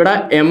 ഇവിടെ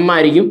M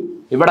ആയിരിക്കും,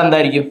 ഇവിടെ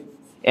എന്തായിരിക്കും?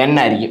 N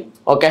ആയിരിക്കും.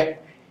 ഓക്കെ,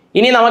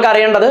 ഇനി നമുക്ക്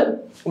അറിയേണ്ടത്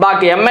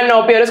ബാക്കി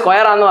MNOP ഒരു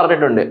സ്ക്വയർ ആണെന്ന്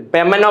പറഞ്ഞിട്ടുണ്ട്. ഇപ്പൊ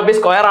MNOP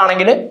സ്ക്വയർ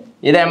ആണെങ്കിൽ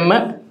ഇത്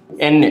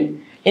MN.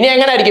 ഇനി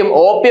എങ്ങനെ ആയിരിക്കും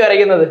OP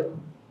വരയ്ക്കുന്നത്?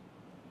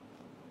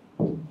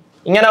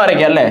 ഇങ്ങനെ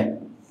വരയ്ക്കാം അല്ലേ?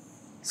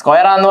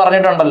 സ്ക്വയർ ആണെന്ന്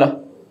പറഞ്ഞിട്ടുണ്ടല്ലോ.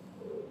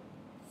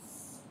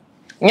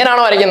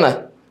 ഇങ്ങനെയാണോ വരയ്ക്കുന്നത്?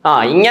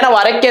 ഇങ്ങനെ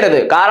വരയ്ക്കരുത്.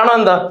 കാരണം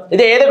എന്താ?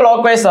 ഇത് ഏത്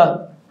ക്ലോക്ക് വൈസാ?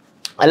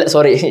 അല്ല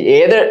സോറി,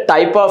 ഏത്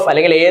ടൈപ്പ് ഓഫ്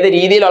അല്ലെങ്കിൽ ഏത്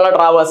രീതിയിലുള്ള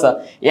ട്രാവേഴ്സാ?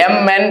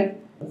 MN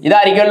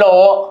ഇതായിരിക്കുമല്ലോ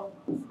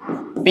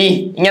OP.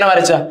 ഇങ്ങനെ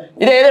വരച്ച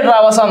ഇത് ഏത്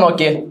ട്രാവേഴ്സാന്ന്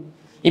നോക്കിയേ.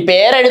 ഈ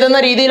പേരെഴുതുന്ന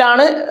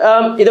രീതിയിലാണ്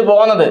ഇത്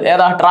പോകുന്നത്.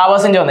 ഏതാ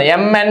ട്രാവേഴ്സിന്റെ വന്നത്?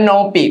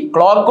 MNOP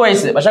clock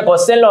vice. പക്ഷെ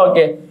ക്വസ്റ്റ്യനിൽ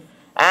okay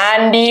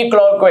aunty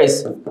clock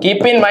vice.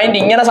 Keep in mind,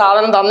 ഇങ്ങനെ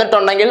സാധനം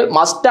തന്നിട്ടുണ്ടെങ്കിൽ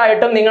മസ്റ്റ്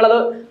ആയിട്ടും നിങ്ങളത്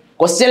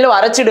ക്വസ്റ്റ്യനിൽ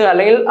വരച്ചിടുക,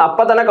 അല്ലെങ്കിൽ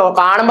അപ്പൊ തന്നെ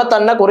കാണുമ്പോൾ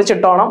തന്നെ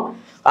കുറിച്ചിട്ടോണം.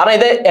 കാരണം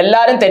ഇത്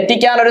എല്ലാവരും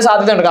തെറ്റിക്കാനൊരു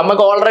സാധ്യതയുണ്ട്.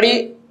 നമുക്ക് ഓൾറെഡി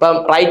ഇപ്പം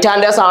റൈറ്റ്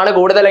ഹാൻഡേഴ്സ് ആണ്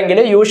കൂടുതലെങ്കിൽ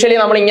യൂഷ്വലി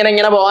നമ്മൾ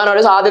ഇങ്ങനെ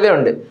പോകാനൊരു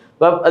സാധ്യതയുണ്ട്.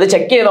 അപ്പൊ അത്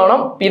ചെക്ക് ചെയ്തോണം.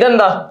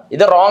 ഇതെന്താ?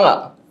 ഇത് റോങ് ആ.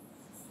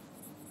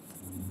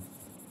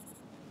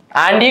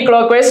 ആന്റി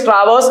ക്ലോക്ക് വൈസ്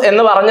ട്രാവേഴ്സ്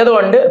എന്ന്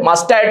പറഞ്ഞതുകൊണ്ട്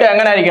മസ്റ്റ് ആയിട്ട്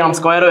എങ്ങനെ ആയിരിക്കണം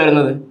സ്ക്വയർ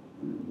വരുന്നത്?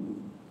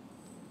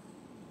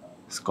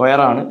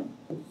 സ്ക്വയർ ആണ്.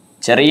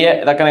 ചെറിയ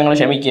ഇതൊക്കെ നിങ്ങൾ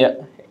ക്ഷമിക്കുക.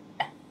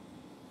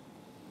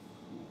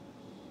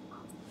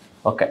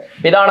 ഓക്കെ,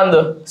 ഇതാണെന്ത്?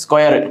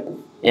 Square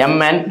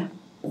MNOP.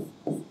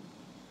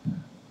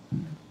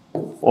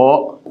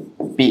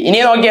 ഇനി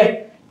നോക്കിയേ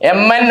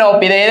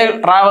MNOP ഇത് ഏത്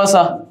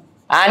ട്രാവേഴ്സാ?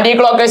 ആന്റി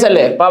ക്ലോക്ക് വൈസ്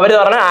അല്ലേ? അപ്പൊ അവര്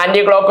പറഞ്ഞ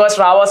ആന്റി ക്ലോക്ക് വൈസ്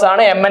ട്രാവേഴ്സ്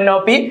ആണ്.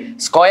 MNOP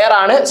സ്ക്വയർ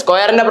ആണ്.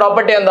 സ്ക്വയറിന്റെ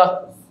പ്രോപ്പർട്ടി എന്താ?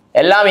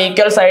 എല്ലാം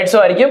ഈക്വൽ സൈഡ്സും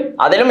ആയിരിക്കും.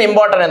 അതിലും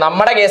ഇമ്പോർട്ടന്റ്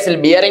നമ്മുടെ കേസിൽ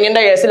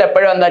ബിയറിംഗിന്റെ കേസിൽ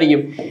എപ്പോഴും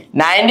എന്തായിരിക്കും?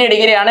 90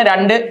 ഡിഗ്രിയാണ്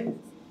രണ്ട്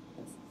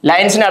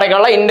ലൈൻസിന്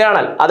ഇടയ്ക്കുള്ള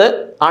ഇന്റേണൽ. അത്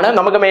ആണ്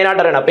നമുക്ക് മെയിൻ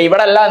ആയിട്ട് അറിയണം. അപ്പൊ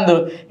ഇവിടെ എല്ലാം എന്ത്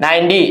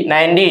 90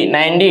 90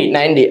 90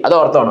 90 അത്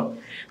ഓർത്തോണം.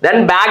 Then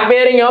back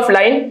bearing of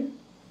line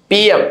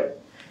PM.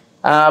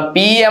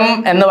 PM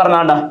എന്ന്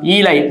പറഞ്ഞാണ്ട ഈ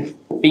ലൈൻ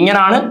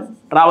ഇങ്ങനാണ്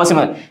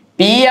ട്രാവേഴ്സിംഗ്.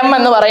 PM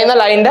എന്ന് പറയുന്ന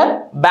ലൈനിന്റെ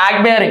ബാക്ക്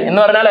ബിയറിംഗ്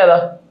എന്ന് പറഞ്ഞാൽ ഏതാ?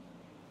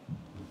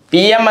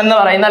 PM എന്ന്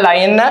പറയുന്ന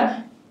ലൈനിന്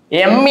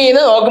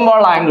എമ്മിന്ന് നോക്കുമ്പോൾ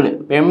ഉള്ള ആംഗിൾ.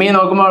 എമ്മിന്ന്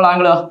നോക്കുമ്പോൾ ഉള്ള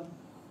ആംഗിൾ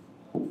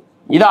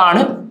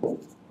ഇതാണ്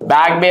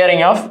ബാക്ക്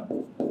ബിയറിംഗ് ഓഫ്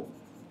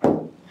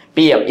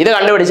PM. ഇത്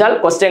കണ്ടുപിടിച്ചാൽ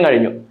ക്വസ്റ്റ്യൻ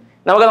കഴിഞ്ഞു.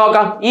 നമുക്ക്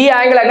നോക്കാം ഈ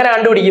ആംഗിൾ എങ്ങനെ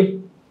കണ്ടുപിടിക്കും.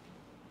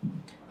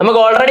 നമുക്ക്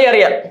ഓൾറെഡി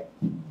അറിയാം.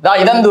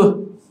 ഇതെന്തു?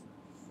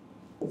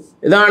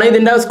 ഇതാണ്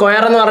ഇതിന്റെ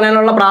സ്ക്വയർ എന്ന്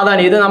പറഞ്ഞതിനുള്ള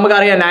പ്രാധാന്യം. ഇത്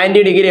നമുക്കറിയാം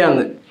 90 ഡിഗ്രി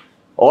ആണ്.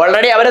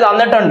 ഓൾറെഡി അവർ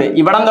തന്നിട്ടുണ്ട്.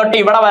 ഇവിടം തൊട്ട്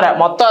ഇവിടെ വരെ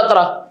മൊത്തം എത്ര?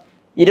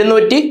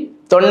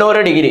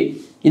 290 ഡിഗ്രി.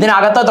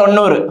 ഇതിനകത്ത്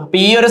 90. അപ്പൊ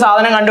ഈ ഒരു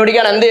സാധനം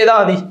കണ്ടുപിടിക്കാൻ എന്ത് ചെയ്താൽ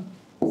മതി?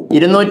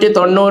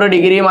 290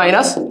 degree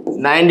minus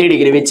 90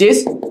 degree which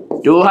is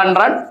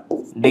 200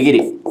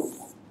 degree.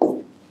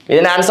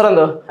 ഇതിന്റെ ആൻസർ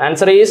എന്തോ?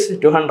 Answer is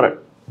 200.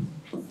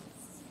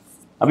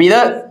 അപ്പൊ ഇത്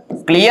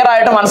ക്ലിയർ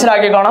ആയിട്ട്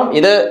മനസ്സിലാക്കിക്കോണം.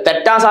 ഇത്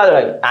തെറ്റാൻ സാധ്യത.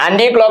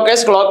 Anti clock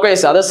vice clock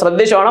vice അത്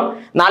ശ്രദ്ധിച്ചോണം.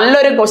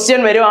 നല്ലൊരു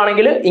ക്വസ്റ്റ്യൻ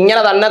വരുവാണെങ്കിൽ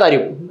ഇങ്ങനെ തന്നെ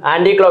തരും.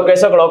 ആന്റി ക്ലോക്ക്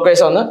വൈസോ ക്ലോക്ക്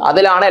വൈസോ ഒന്ന്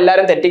അതിലാണ്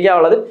എല്ലാവരും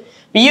തെറ്റിക്കാനുള്ളത്.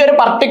 ഈ ഒരു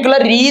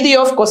പർട്ടിക്കുലർ രീതി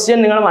ഓഫ് ക്വസ്റ്റ്യൻ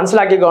നിങ്ങൾ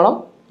മനസ്സിലാക്കിക്കോണം.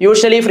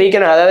 യൂഷ്വലി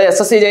ഫ്രീക്വന്റ് അതായത്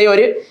SSC JE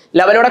ഒരു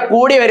ലെവലോടെ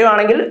കൂടി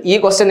വരുവാണെങ്കിൽ ഈ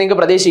ക്വസ്റ്റ്യൻ നിങ്ങൾക്ക്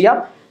പ്രതീക്ഷിക്കാം.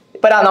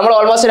 ഇപ്പൊ നമ്മൾ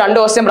ഓൾമോസ്റ്റ് 2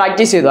 ക്വസ്റ്റ്യൻ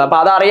പ്രാക്ടീസ് ചെയ്തു. അപ്പൊ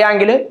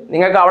അതറിയാമെങ്കിൽ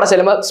നിങ്ങൾക്ക് അവിടെ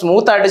ചെല്ലുമ്പോൾ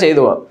സ്മൂത്ത് ആയിട്ട്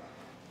ചെയ്തു പോകാം.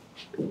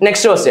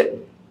 നെക്സ്റ്റ് ക്വസ്റ്റ്യൻ,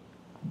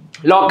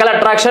 ലോക്കൽ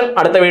അട്രാക്ഷൻ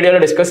അടുത്ത വീഡിയോയിൽ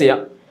ഡിസ്കസ് ചെയ്യാം.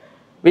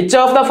 Which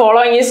of the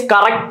following is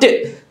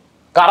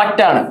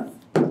correct ആണ്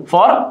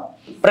ഫോർ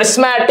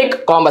പ്രിസ്മാറ്റിക്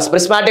കോമ്പസ്.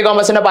 പ്രിസ്മാറ്റിക്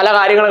കോമ്പസിന്റെ പല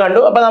കാര്യങ്ങൾ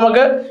കണ്ടു. അപ്പൊ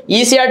നമുക്ക്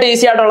ഈസി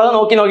ആയിട്ടുള്ളത്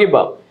നോക്കി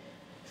പോവാം.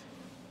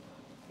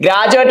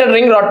 Graduated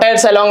ring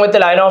rotates along with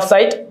the line of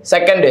sight.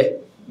 Second,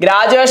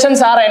 graduations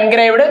are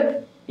engraved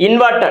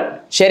inverted.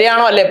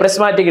 ശരിയാണോ അല്ലേ?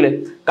 പ്രിസ്മാറ്റിക്കില്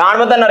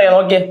കാണുമ്പോൾ തന്നെ അറിയാം.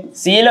 നോക്കിയേ,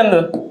 സീൽ എന്ത്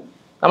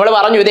നമ്മൾ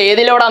പറഞ്ഞു ഇത്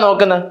ഏതിലൂടെയാണ്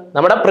നോക്കുന്നത്,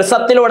 നമ്മുടെ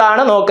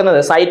പ്രിസത്തിലൂടെയാണ് നോക്കുന്നത്.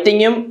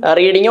 സൈറ്റിങ്ങും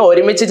റീഡിങ്ങും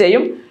ഒരുമിച്ച്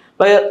ചെയ്യും.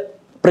 അപ്പൊ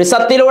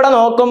പ്രിസത്തിലൂടെ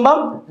നോക്കുമ്പം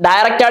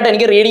ഡയറക്റ്റ് ആയിട്ട്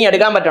എനിക്ക് റീഡിങ്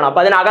എടുക്കാൻ പറ്റണം.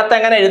 അപ്പൊ അതിനകത്ത്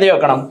എങ്ങനെ എഴുതി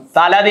വെക്കണം,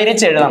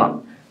 തലതിരിച്ച് എഴുതണം.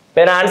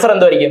 പിന്നെ ആൻസർ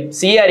എന്തായിരിക്കും,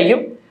 സി ആയിരിക്കും.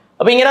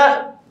 അപ്പൊ ഇങ്ങനെ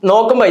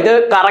നോക്കുമ്പോൾ ഇത്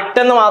കറക്റ്റ്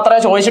എന്ന്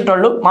മാത്രമേ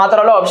ചോദിച്ചിട്ടുള്ളൂ.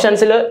 മാത്രമല്ല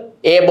ഓപ്ഷൻസിൽ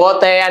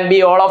both A and B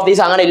all of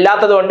these അങ്ങനെ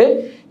ഇല്ലാത്തത് കൊണ്ട്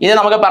ഇത്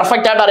നമുക്ക്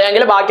പെർഫെക്റ്റ് ആയിട്ട്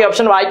അറിയാമെങ്കിൽ ബാക്കി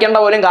ഓപ്ഷൻ വായിക്കേണ്ട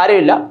പോലും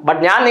കാര്യമില്ല.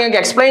 ബട്ട് ഞാൻ നിങ്ങൾക്ക്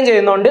എക്സ്പ്ലെയിൻ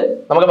ചെയ്യുന്നതുകൊണ്ട്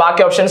നമുക്ക്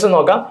ബാക്കി ഓപ്ഷൻസ്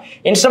നോക്കാം.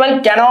 Instrument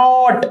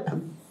cannot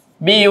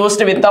be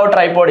used without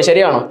tripod.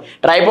 ശരിയാണോ?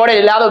 ട്രൈപോഡ്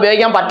ഇല്ലാതെ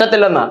ഉപയോഗിക്കാൻ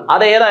പറ്റത്തില്ലെന്ന്.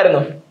 അത്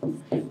ഏതായിരുന്നു?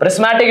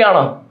 പ്രിസ്മാറ്റിക്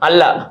ആണോ?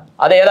 അല്ല.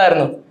 അത്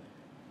ഏതായിരുന്നു?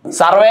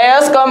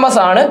 സർവേയേഴ്സ് കോമ്പസ്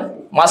ആണ്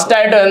മസ്റ്റ്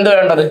ആയിട്ട് എന്ത്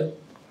വേണ്ടത്,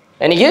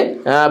 എനിക്ക്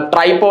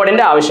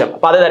ട്രൈപോഡിന്റെ ആവശ്യം.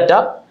 അപ്പൊ അത് തെറ്റാ.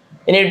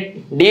 ഇനി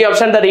D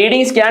option, the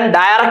readings can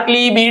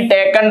directly be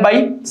taken by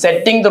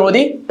setting through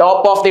the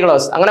top of the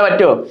glass. അങ്ങനെ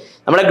പറ്റുമോ?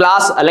 നമ്മുടെ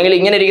ഗ്ലാസ് അല്ലെങ്കിൽ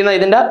ഇങ്ങനെ ഇരിക്കുന്ന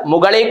ഇതിന്റെ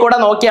മുകളിൽ കൂടെ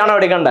നോക്കിയാണോ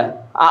എടുക്കേണ്ടത്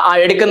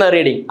എടുക്കുന്ന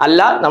റീഡിങ്?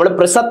 അല്ല, നമ്മൾ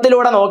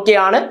പ്രിസത്തിലൂടെ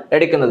നോക്കിയാണ്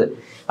എടുക്കുന്നത്.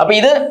 അപ്പൊ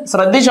ഇത്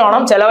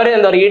ശ്രദ്ധിച്ചോണം. ചിലവർ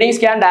എന്താ readings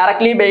can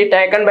directly by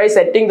taken by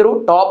setting through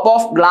top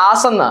of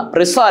glass എന്ന,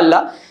 പ്രിസം അല്ല.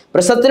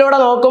 പ്രിസത്തിലൂടെ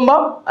നോക്കുമ്പോൾ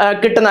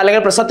കിട്ടുന്ന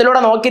അല്ലെങ്കിൽ പ്രിസത്തിലൂടെ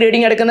നോക്കി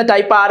റീഡിങ് എടുക്കുന്ന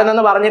ടൈപ്പ്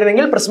ആരെന്ന്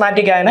പറഞ്ഞിരുന്നെങ്കിൽ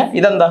പ്രിസ്മാറ്റിക് ആയതിന്.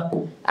 ഇതെന്താ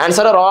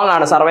ആൻസർ റോങ്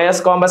ആണ്.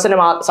 സർവേയേഴ്സ്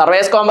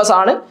കോമ്പസ്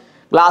ആണ്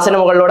ഗ്ലാസിന്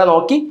മുകളിലൂടെ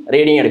നോക്കി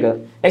റീഡിങ്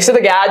എടുക്കുന്നത്. നെക്സ്റ്റ്,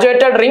 ഇത്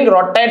ഗ്രാജുവേറ്റഡ് റിംഗ്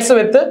റൊട്ടേറ്റ്സ്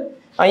വിത്ത്.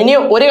 ഇനി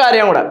ഒരു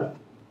കാര്യം കൂടെ,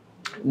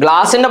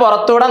 ഗ്ലാസിന്റെ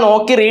പുറത്തൂടെ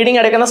നോക്കി റീഡിങ്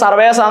എടുക്കുന്ന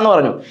സർവേയേഴ്സ് ആണെന്ന്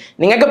പറഞ്ഞു.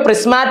 നിങ്ങൾക്ക്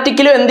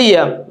പ്രിസ്മാറ്റിക്കിലും എന്ത്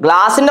ചെയ്യാം,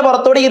 ഗ്ലാസിന്റെ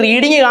പുറത്തൂടെ ഈ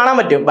റീഡിങ് കാണാൻ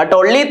പറ്റും. ബട്ട്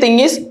ഓൺലി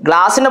തിങ് ഈസ്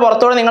ഗ്ലാസിന്റെ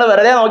പുറത്തൂടെ നിങ്ങൾ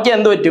വെറുതെ നോക്കിയാൽ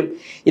എന്ത് പറ്റും,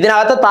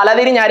 ഇതിനകത്ത്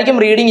തലതിരിഞ്ഞായിരിക്കും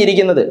റീഡിങ്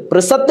ഇരിക്കുന്നത്.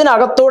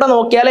 പ്രിസത്തിനകത്തൂടെ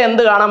നോക്കിയാലേ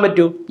എന്ത് കാണാൻ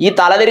പറ്റൂ, ഈ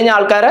തലതിരിഞ്ഞ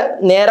ആൾക്കാരെ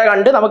നേരെ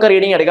കണ്ട് നമുക്ക്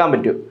റീഡിങ് എടുക്കാൻ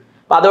പറ്റൂ.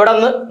 അപ്പൊ അതോടെ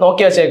ഒന്ന്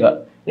നോക്കി വെച്ചേക്കുക.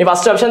 ഇനി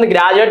first option,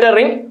 graduated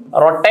ring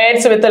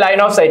rotates with line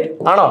of site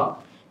ആണോ?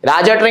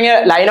 Graduated ring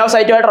line of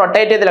സൈറ്റുമായിട്ട്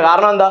rotate ചെയ്തില്ല.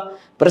 കാരണം എന്താ,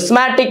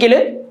 പ്രിസ്മാറ്റിക്കില്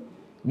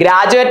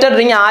ഗ്രാജുവേറ്റഡ്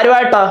റിംഗ്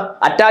ആരുമായിട്ടാ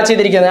അറ്റാച്ച്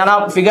ചെയ്തിരിക്കുന്നത്? ഞാൻ ആ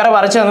ഫിഗർ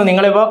വരച്ചു തന്നു.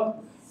 നിങ്ങളിപ്പോ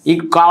ഈ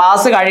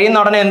ക്ലാസ്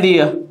കഴിയുന്ന ഉടനെ എന്ത്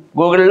ചെയ്യുക,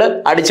 ഗൂഗിളിൽ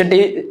അടിച്ചിട്ട്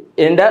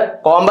ഇതിന്റെ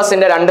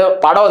കോമ്പസിന്റെ രണ്ട്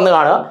പടം ഒന്ന്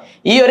കാണുക.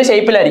 ഈ ഒരു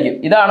ഷേപ്പിലായിരിക്കും.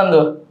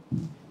 ഇതാണെന്തോ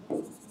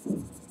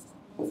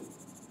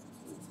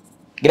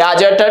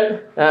ഗ്രാജുവേറ്റഡ്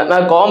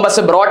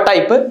കോമ്പസ് ബ്രോഡ്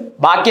ടൈപ്പ്.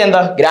 ബാക്കി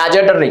എന്താ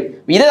ഗ്രാജുവേറ്റഡ് റിംഗ്.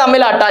 ഇത്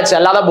തമ്മിൽ അറ്റാച്ച്,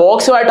 അല്ലാതെ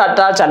ബോക്സുമായിട്ട്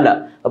അറ്റാച്ച് അല്ല.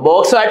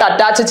 ബോക്സുമായിട്ട്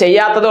അറ്റാച്ച്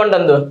ചെയ്യാത്തത് കൊണ്ട്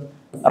എന്തോ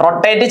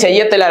റൊട്ടേറ്റ്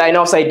ചെയ്യത്തില്ല ലൈൻ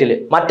ഓഫ് സൈറ്റിൽ.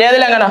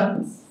 മറ്റേതിൽ എങ്ങനെ,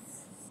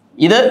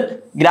 ഇത്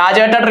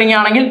ഗ്രാജുവേറ്റഡ് റിംഗ്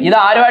ആണെങ്കിൽ ഇത്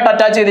ആരുമായിട്ട്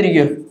അറ്റാച്ച്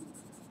ചെയ്തിരിക്കും,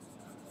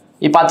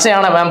 ഈ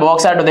പച്ചയാണ് മാം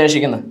ബോക്സ് ആയിട്ട്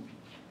ഉദ്ദേശിക്കുന്നത്.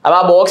 അപ്പൊ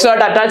ആ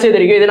ബോക്സുമായിട്ട് അറ്റാച്ച്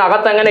ചെയ്തിരിക്കും.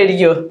 ഇതിനകത്ത് എങ്ങനെ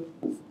ഇരിക്കുമോ,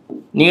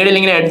 നീഡിൽ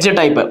ഇങ്ങനെ എഡ്ജ്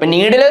ടൈപ്പ്. അപ്പൊ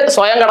നീഡിൽ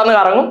സ്വയം കടന്ന്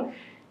കറങ്ങും.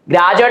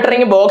 ഗ്രാജുവേറ്റഡ്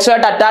റിംഗ്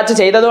ബോക്സുമായിട്ട് അറ്റാച്ച്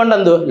ചെയ്തത് കൊണ്ട്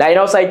എന്തോ ലൈൻ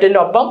ഓഫ് സൈറ്റിന്റെ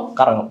ഒപ്പം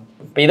കറങ്ങും.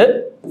 അപ്പൊ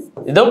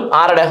ഇതും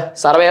ആരുടെ,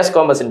 സർവേയേഴ്സ്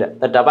കോമ്പസിന്റെ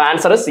തെറ്റ്. അപ്പൊ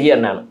ആൻസർ സി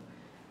തന്നെയാണ്.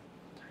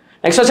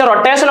 നെക്സ്റ്റ് വെച്ചാൽ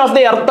rotation of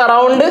the earth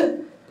around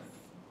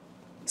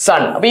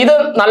sun. അപ്പൊ ഇത്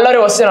നല്ലൊരു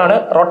ക്വസ്റ്റ്യൻ ആണ്.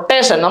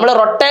 റൊട്ടേഷൻ, നമ്മൾ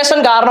റൊട്ടേഷൻ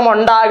കാരണം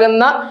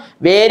ഉണ്ടാകുന്ന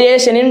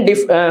വേരിയേഷൻ ഇൻ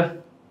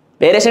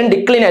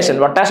ഡിക്ലിനേഷൻ,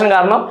 റൊട്ടേഷൻ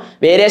കാരണം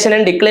വേരിയേഷൻ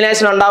ഇൻ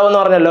ഡിക്ലിനേഷൻ ഉണ്ടാവും എന്ന്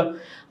പറഞ്ഞല്ലോ.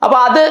 അപ്പൊ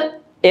അത്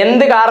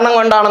എന്ത് കാരണം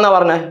കൊണ്ടാണെന്ന്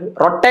പറഞ്ഞത്?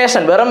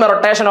 റൊട്ടേഷൻ, വെറും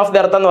റൊട്ടേഷൻ ഓഫ് ദി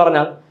എർത്ത് എന്ന്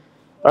പറഞ്ഞാൽ,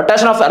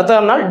 റൊട്ടേഷൻ ഓഫ് എർത്ത്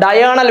പറഞ്ഞാൽ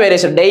ഡയഗണൽ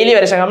വേരിയേഷൻ, ഡെയിലി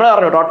വേരിയേഷൻ. നമ്മൾ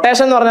പറഞ്ഞു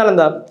റൊട്ടേഷൻ എന്ന് പറഞ്ഞാൽ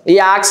എന്താ, ഈ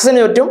ആക്സിസിന്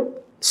ചുറ്റും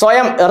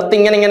സ്വയം എർത്ത്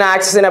ഇങ്ങനെ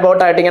ആക്സിസിന്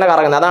അബൌട്ട് ആയിട്ട് ഇങ്ങനെ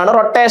കറങ്ങുന്നത്, അതാണ്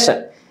റൊട്ടേഷൻ.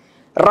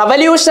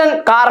 റവല്യൂഷൻ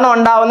കാരണം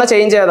ഉണ്ടാവുന്ന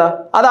ചേഞ്ച് ഏതാ,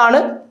 അതാണ്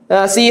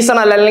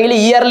സീസണൽ അല്ലെങ്കിൽ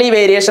ഇയർലി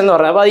വേരിയേഷൻ എന്ന്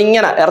പറഞ്ഞത്. അപ്പൊ അത്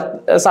ഇങ്ങനെ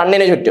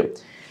സണ്ണിന് ചുറ്റും.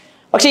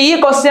 പക്ഷെ ഈ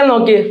ക്വസ്റ്റ്യൻ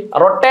നോക്കി,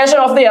 rotation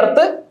of the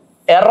earth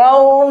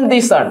around the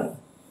sun,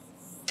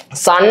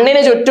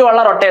 സണ്ണിന്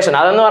ചുറ്റുമുള്ള റൊട്ടേഷൻ.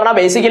 അതെന്ന് പറഞ്ഞാൽ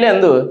ബേസിക്കലി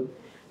എന്തു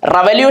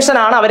റവല്യൂഷൻ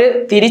ആണ്. അവര്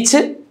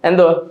തിരിച്ച്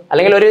എന്തോ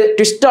അല്ലെങ്കിൽ ഒരു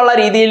ട്വിസ്റ്റ് ഉള്ള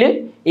രീതിയിൽ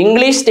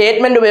ഇംഗ്ലീഷ്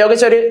സ്റ്റേറ്റ്മെന്റ്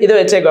ഉപയോഗിച്ച് ഒരു ഇത്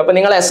വെച്ചേക്കും. അപ്പൊ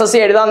നിങ്ങൾ SSC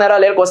എഴുതാൻ നേരം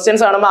അല്ലെങ്കിൽ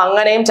ക്വസ്റ്റ്യൻസ് കാണുമ്പോൾ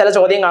അങ്ങനെയും ചില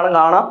ചോദ്യം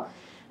കാണാം.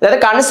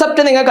 അതായത്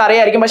കൺസെപ്റ്റ് നിങ്ങൾക്ക്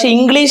അറിയായിരിക്കും, പക്ഷെ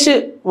ഇംഗ്ലീഷ്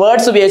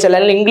വേർഡ്സ് ഉപയോഗിച്ചല്ല,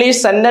 അല്ലെങ്കിൽ ഇംഗ്ലീഷ്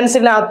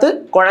സെന്റൻസിനകത്ത്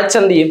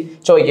കുഴച്ചെന്ത് ചെയ്യും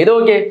ചോദിക്കും. ഇത്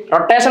okay,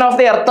 rotation of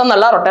the earth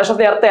എന്നല്ല, rotation of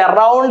the earth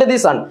around the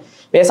sun,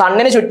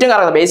 സണ്ണിന് ചുറ്റും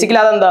കറങ്ങുന്നത്. ബേസിക്കലി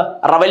അതെന്താ,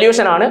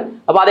 റവല്യൂഷൻ ആണ്.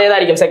 അപ്പൊ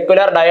അതേതായിരിക്കും,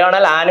 സെക്യുലർ,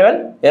 ഡയഗണൽ, ആനുവൽ,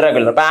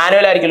 ഇറഗുലർ. അപ്പൊ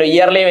ആനുവൽ ആയിരിക്കുമല്ലോ,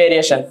 ഇയർലി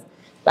വേരിയേഷൻ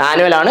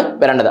ആനുവൽ ആണ്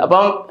വരേണ്ടത്.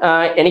 അപ്പം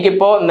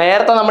എനിക്കിപ്പോ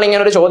നേരത്തെ നമ്മൾ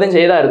ഇങ്ങനെ ഒരു ചോദ്യം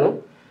ചെയ്തായിരുന്നു.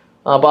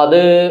 അപ്പൊ അത്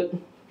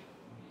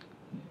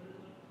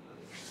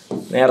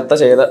നേരത്തെ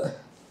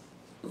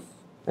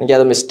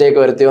എനിക്കത് മിസ്റ്റേക്ക്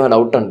വരുത്തിയോ എന്ന്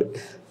ഡൗട്ടുണ്ട്.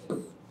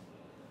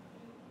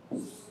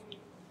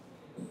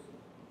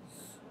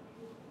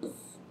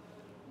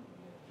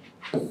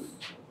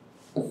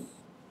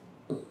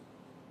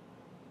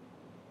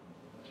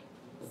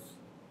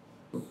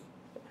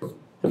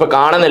 ഇപ്പൊ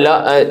കാണുന്നില്ല.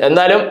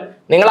 എന്തായാലും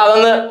നിങ്ങൾ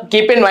അതൊന്ന്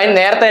കീപ്പ് ഇൻ മൈൻഡ്.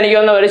 നേരത്തെ എനിക്ക്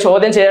വന്ന ഒരു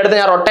ചോദ്യം ചെയ്തെടുത്ത്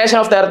ഞാൻ റൊട്ടേഷൻ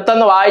ഓഫ് ദി എർത്ത്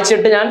എന്ന്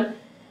വായിച്ചിട്ട് ഞാൻ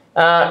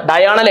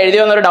ഡയഗണൽ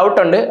എഴുതിയോ എന്നൊരു ഡൗട്ട്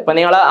ഉണ്ട്. അപ്പൊ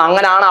നിങ്ങൾ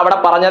അങ്ങനെയാണ് അവിടെ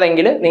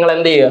പറഞ്ഞതെങ്കിൽ നിങ്ങൾ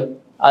എന്ത് ചെയ്യുക,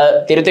 അത്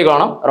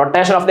തിരുത്തിക്കോണം.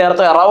 Rotation of the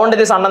earth around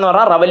the sun എന്ന്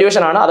പറഞ്ഞാൽ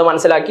റവല്യൂഷൻ ആണ്, അത്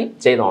മനസ്സിലാക്കി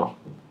ചെയ്തോണം.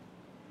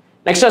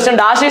 Next question,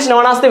 dash is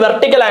known as the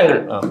vertical angle.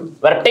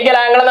 Vertical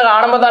angle എന്ന്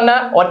കാണുമ്പോൾ തന്നെ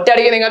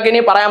ഒറ്റയടിക്ക് നിങ്ങൾക്ക്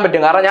ഇനി പറയാൻ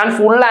പറ്റും. കാരണം ഞാൻ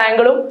ഫുൾ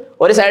ആംഗിളും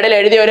ഒരു സൈഡിൽ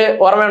എഴുതിയ ഒരു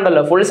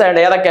ഓർമ്മയുണ്ടല്ലോ, ഫുൾ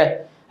സൈഡ് ഏതൊക്കെ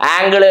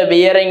angle,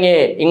 bearing,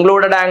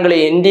 included angle,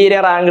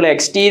 interior angle,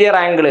 exterior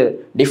angle,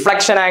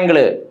 deflection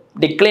angle,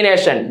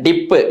 declination,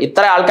 dip,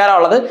 ഇത്ര ആൾക്കാരാണ്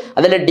ഉള്ളത്.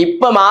 അതിൽ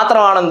ഡിപ്പ്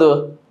മാത്രമാണ് എന്ത്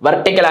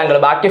വെർട്ടിക്കൽ ആംഗിൾ.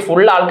 ബാക്കി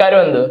ഫുൾ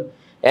ആൾക്കാരും എന്ത്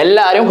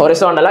എല്ലാവരും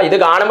ഹൊറിസോണ്ടൽ. ഇത്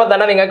കാണുമ്പോൾ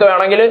തന്നെ നിങ്ങൾക്ക്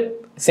വേണമെങ്കിൽ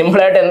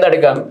സിമ്പിളായിട്ട്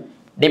എന്തെടുക്കാം,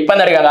 ഡിപ്പ്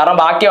എന്നെടുക്കാം. കാരണം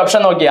ബാക്കി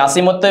ഓപ്ഷൻ നോക്കി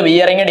അസിമുത്ത്,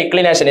 വിയറിങ്,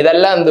 ഡിക്ലിനേഷൻ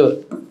ഇതെല്ലാം എന്ത്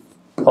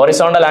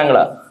ഹൊറിസോണ്ടൽ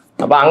ആംഗിളാണ്.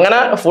 അപ്പൊ അങ്ങനെ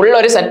ഫുൾ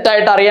ഒരു സെറ്റ്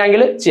ആയിട്ട്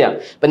അറിയാമെങ്കിൽ ചെയ്യാം.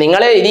 ഇപ്പൊ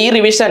നിങ്ങൾ ഈ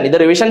ഇത്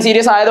റിവിഷൻ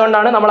സീരീസ്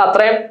ആയതുകൊണ്ടാണ് നമ്മൾ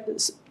അത്രയും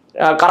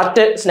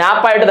കറക്റ്റ്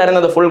സ്നാപ്പായിട്ട്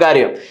തരുന്നത് ഫുൾ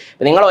കാര്യം.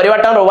 നിങ്ങൾ ഒരു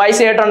വട്ടം റിവൈസ്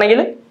ചെയ്തിട്ടുണ്ടെങ്കിൽ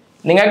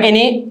നിങ്ങൾക്ക്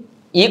ഇനി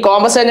ഈ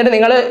കോമ്പസ് കഴിഞ്ഞിട്ട്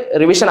നിങ്ങൾ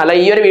റിവിഷൻ അല്ല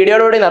ഈ ഒരു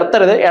വീഡിയോയോടുകൂടി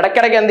നിർത്തരുത്.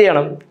 ഇടയ്ക്കിടയ്ക്ക് എന്ത്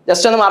ചെയ്യണം,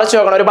 ജസ്റ്റ് ഒന്ന് മറിച്ച്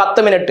നോക്കണം ഒരു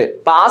 10 മിനിറ്റ്.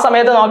 അപ്പൊ ആ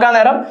സമയത്ത് നോക്കാൻ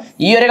നേരം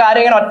ഈ ഒരു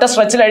കാര്യം ഇങ്ങനെ ഒറ്റ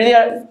സ്ട്രെച്ചിൽ എഴുതി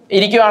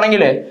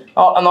ഇരിക്കുവാണെങ്കിൽ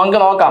നമുക്ക്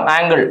നോക്കാം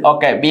ആംഗിൾ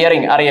ഓക്കെ,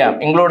 ബിയറിംഗ് അറിയാം,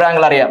 ഇൻക്ലൂഡ്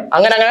ആംഗിൾ അറിയാം.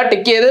 അങ്ങനെ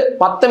ടിക്ക് ചെയ്ത്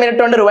 10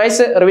 മിനിറ്റ് കൊണ്ട്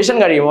റിവിഷൻ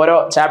കഴിയും ഓരോ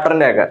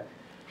ചാപ്റ്ററിന്റെ ഒക്കെ.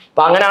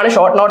 അപ്പൊ അങ്ങനെയാണ്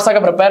ഷോർട്ട് നോട്ട്സ്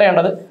ഒക്കെ പ്രിപ്പയർ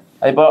ചെയ്യേണ്ടത്.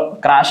 അതിപ്പോൾ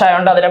ക്രാഷ്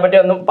ആയതുകൊണ്ട് അതിനെപ്പറ്റി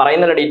ഒന്നും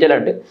പറയുന്നില്ല ഡീറ്റെയിൽ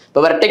ആയിട്ട്.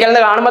 ഇപ്പൊ വെർട്ടിക്കൽ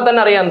കാണുമ്പോൾ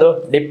തന്നെ അറിയാം എന്തോ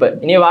ഡിപ്പ്.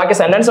 ഇനി ബാക്കി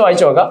സെന്റൻസ്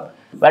വായിച്ചു നോക്കാം.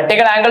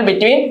 Vertical angle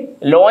between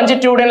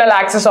longitudinal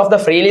axis of the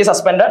freely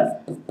suspended.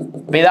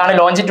 ഇതാണ്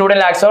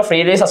longitudinal axis of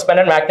freely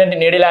suspended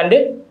magnetic needle and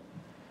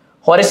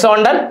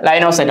horizontal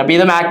line of site. അപ്പൊ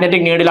ഇത്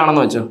മാഗ്നറ്റിക്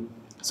നീഡിലാണെന്ന് വെച്ചു.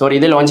 സോറി,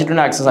 ഇത്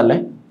ലോഞ്ചിറ്റ്യൂഡിനൽ ആക്സിസ് അല്ലേ,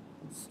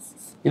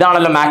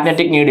 ഇതാണല്ലോ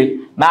magnetic needle.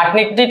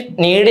 Magnetic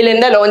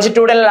നീഡിലിന്റെ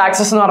longitudinal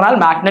axis എന്ന് പറഞ്ഞാൽ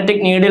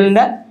മാഗ്നറ്റിക്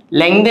നീഡിലിന്റെ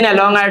ലെങ്തിന്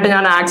അലോങ് ആയിട്ട്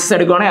ഞാൻ ആക്സിസ്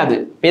എടുക്കുകയാണെങ്കിൽ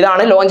അത്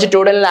ഇതാണ്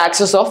longitudinal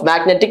axis of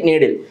magnetic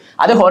needle.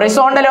 അത്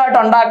ഹൊറിസോണ്ടലുമായിട്ട്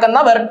ഉണ്ടാക്കുന്ന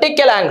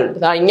വെർട്ടിക്കൽ ആംഗിൾ.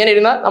 ഇങ്ങനെ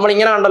ഇരുന്ന നമ്മൾ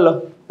ഇങ്ങനെ ഉണ്ടല്ലോ,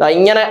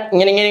 ഇങ്ങനെ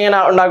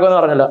ഉണ്ടാക്കുമെന്ന്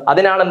പറഞ്ഞല്ലോ,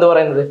 അതിനാണ് എന്ത്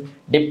പറയുന്നത്,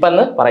 ഡിപ്പ്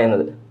എന്ന്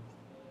പറയുന്നത്.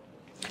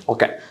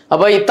 ഓക്കെ,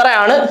 അപ്പോൾ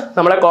ഇത്രയാണ്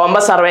നമ്മുടെ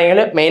കോമ്പസ്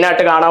സർവേയിൽ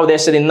മെയിനായിട്ട് കാണാൻ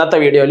ഉദ്ദേശിച്ചത് ഇന്നത്തെ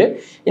വീഡിയോയിൽ.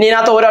 ഇനി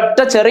ഇതിനകത്ത് ഒരൊറ്റ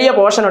ചെറിയ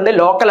പോർഷൻ ഉണ്ട്,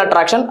 ലോക്കൽ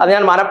അട്രാക്ഷൻ. അത്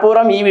ഞാൻ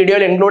മനഃപൂർവ്വം ഈ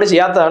വീഡിയോയിൽ ഇൻക്ലൂഡ്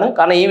ചെയ്യാത്തതാണ്.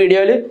 കാരണം ഈ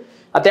വീഡിയോയിൽ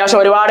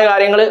അത്യാവശ്യം ഒരുപാട്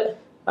കാര്യങ്ങൾ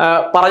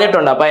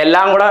പറഞ്ഞിട്ടുണ്ട്. അപ്പോൾ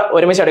എല്ലാം കൂടെ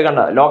ഒരുമിച്ച്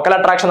എടുക്കേണ്ട. ലോക്കൽ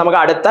അട്രാക്ഷൻ നമുക്ക്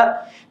അടുത്ത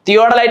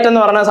തിയോഡലൈറ്റ് എന്ന്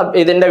പറഞ്ഞ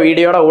ഇതിന്റെ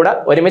വീഡിയോയുടെ കൂടെ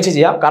ഒരുമിച്ച്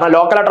ചെയ്യാം. കാരണം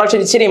ലോക്കൽ അട്രാക്ഷൻ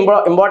ഇച്ചിരി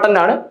ഇമ്പോർട്ടൻ്റ്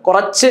ആണ്.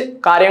 കുറച്ച്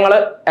കാര്യങ്ങൾ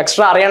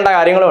എക്സ്ട്രാ അറിയേണ്ട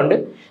കാര്യങ്ങളും ഉണ്ട്.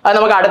 അത്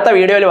നമുക്ക് അടുത്ത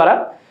വീഡിയോയിൽ പറയാം.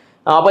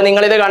 അപ്പോൾ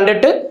നിങ്ങളിത്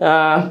കണ്ടിട്ട്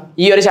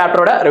ഈ ഒരു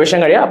ചാപ്റ്ററോടെ റിവിഷൻ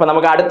കഴിയാം. അപ്പോൾ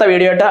നമുക്ക് അടുത്ത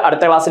വീഡിയോ ആയിട്ട്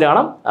അടുത്ത ക്ലാസ്സിൽ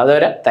കാണാം.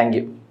 അതുവരെ താങ്ക്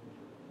യു.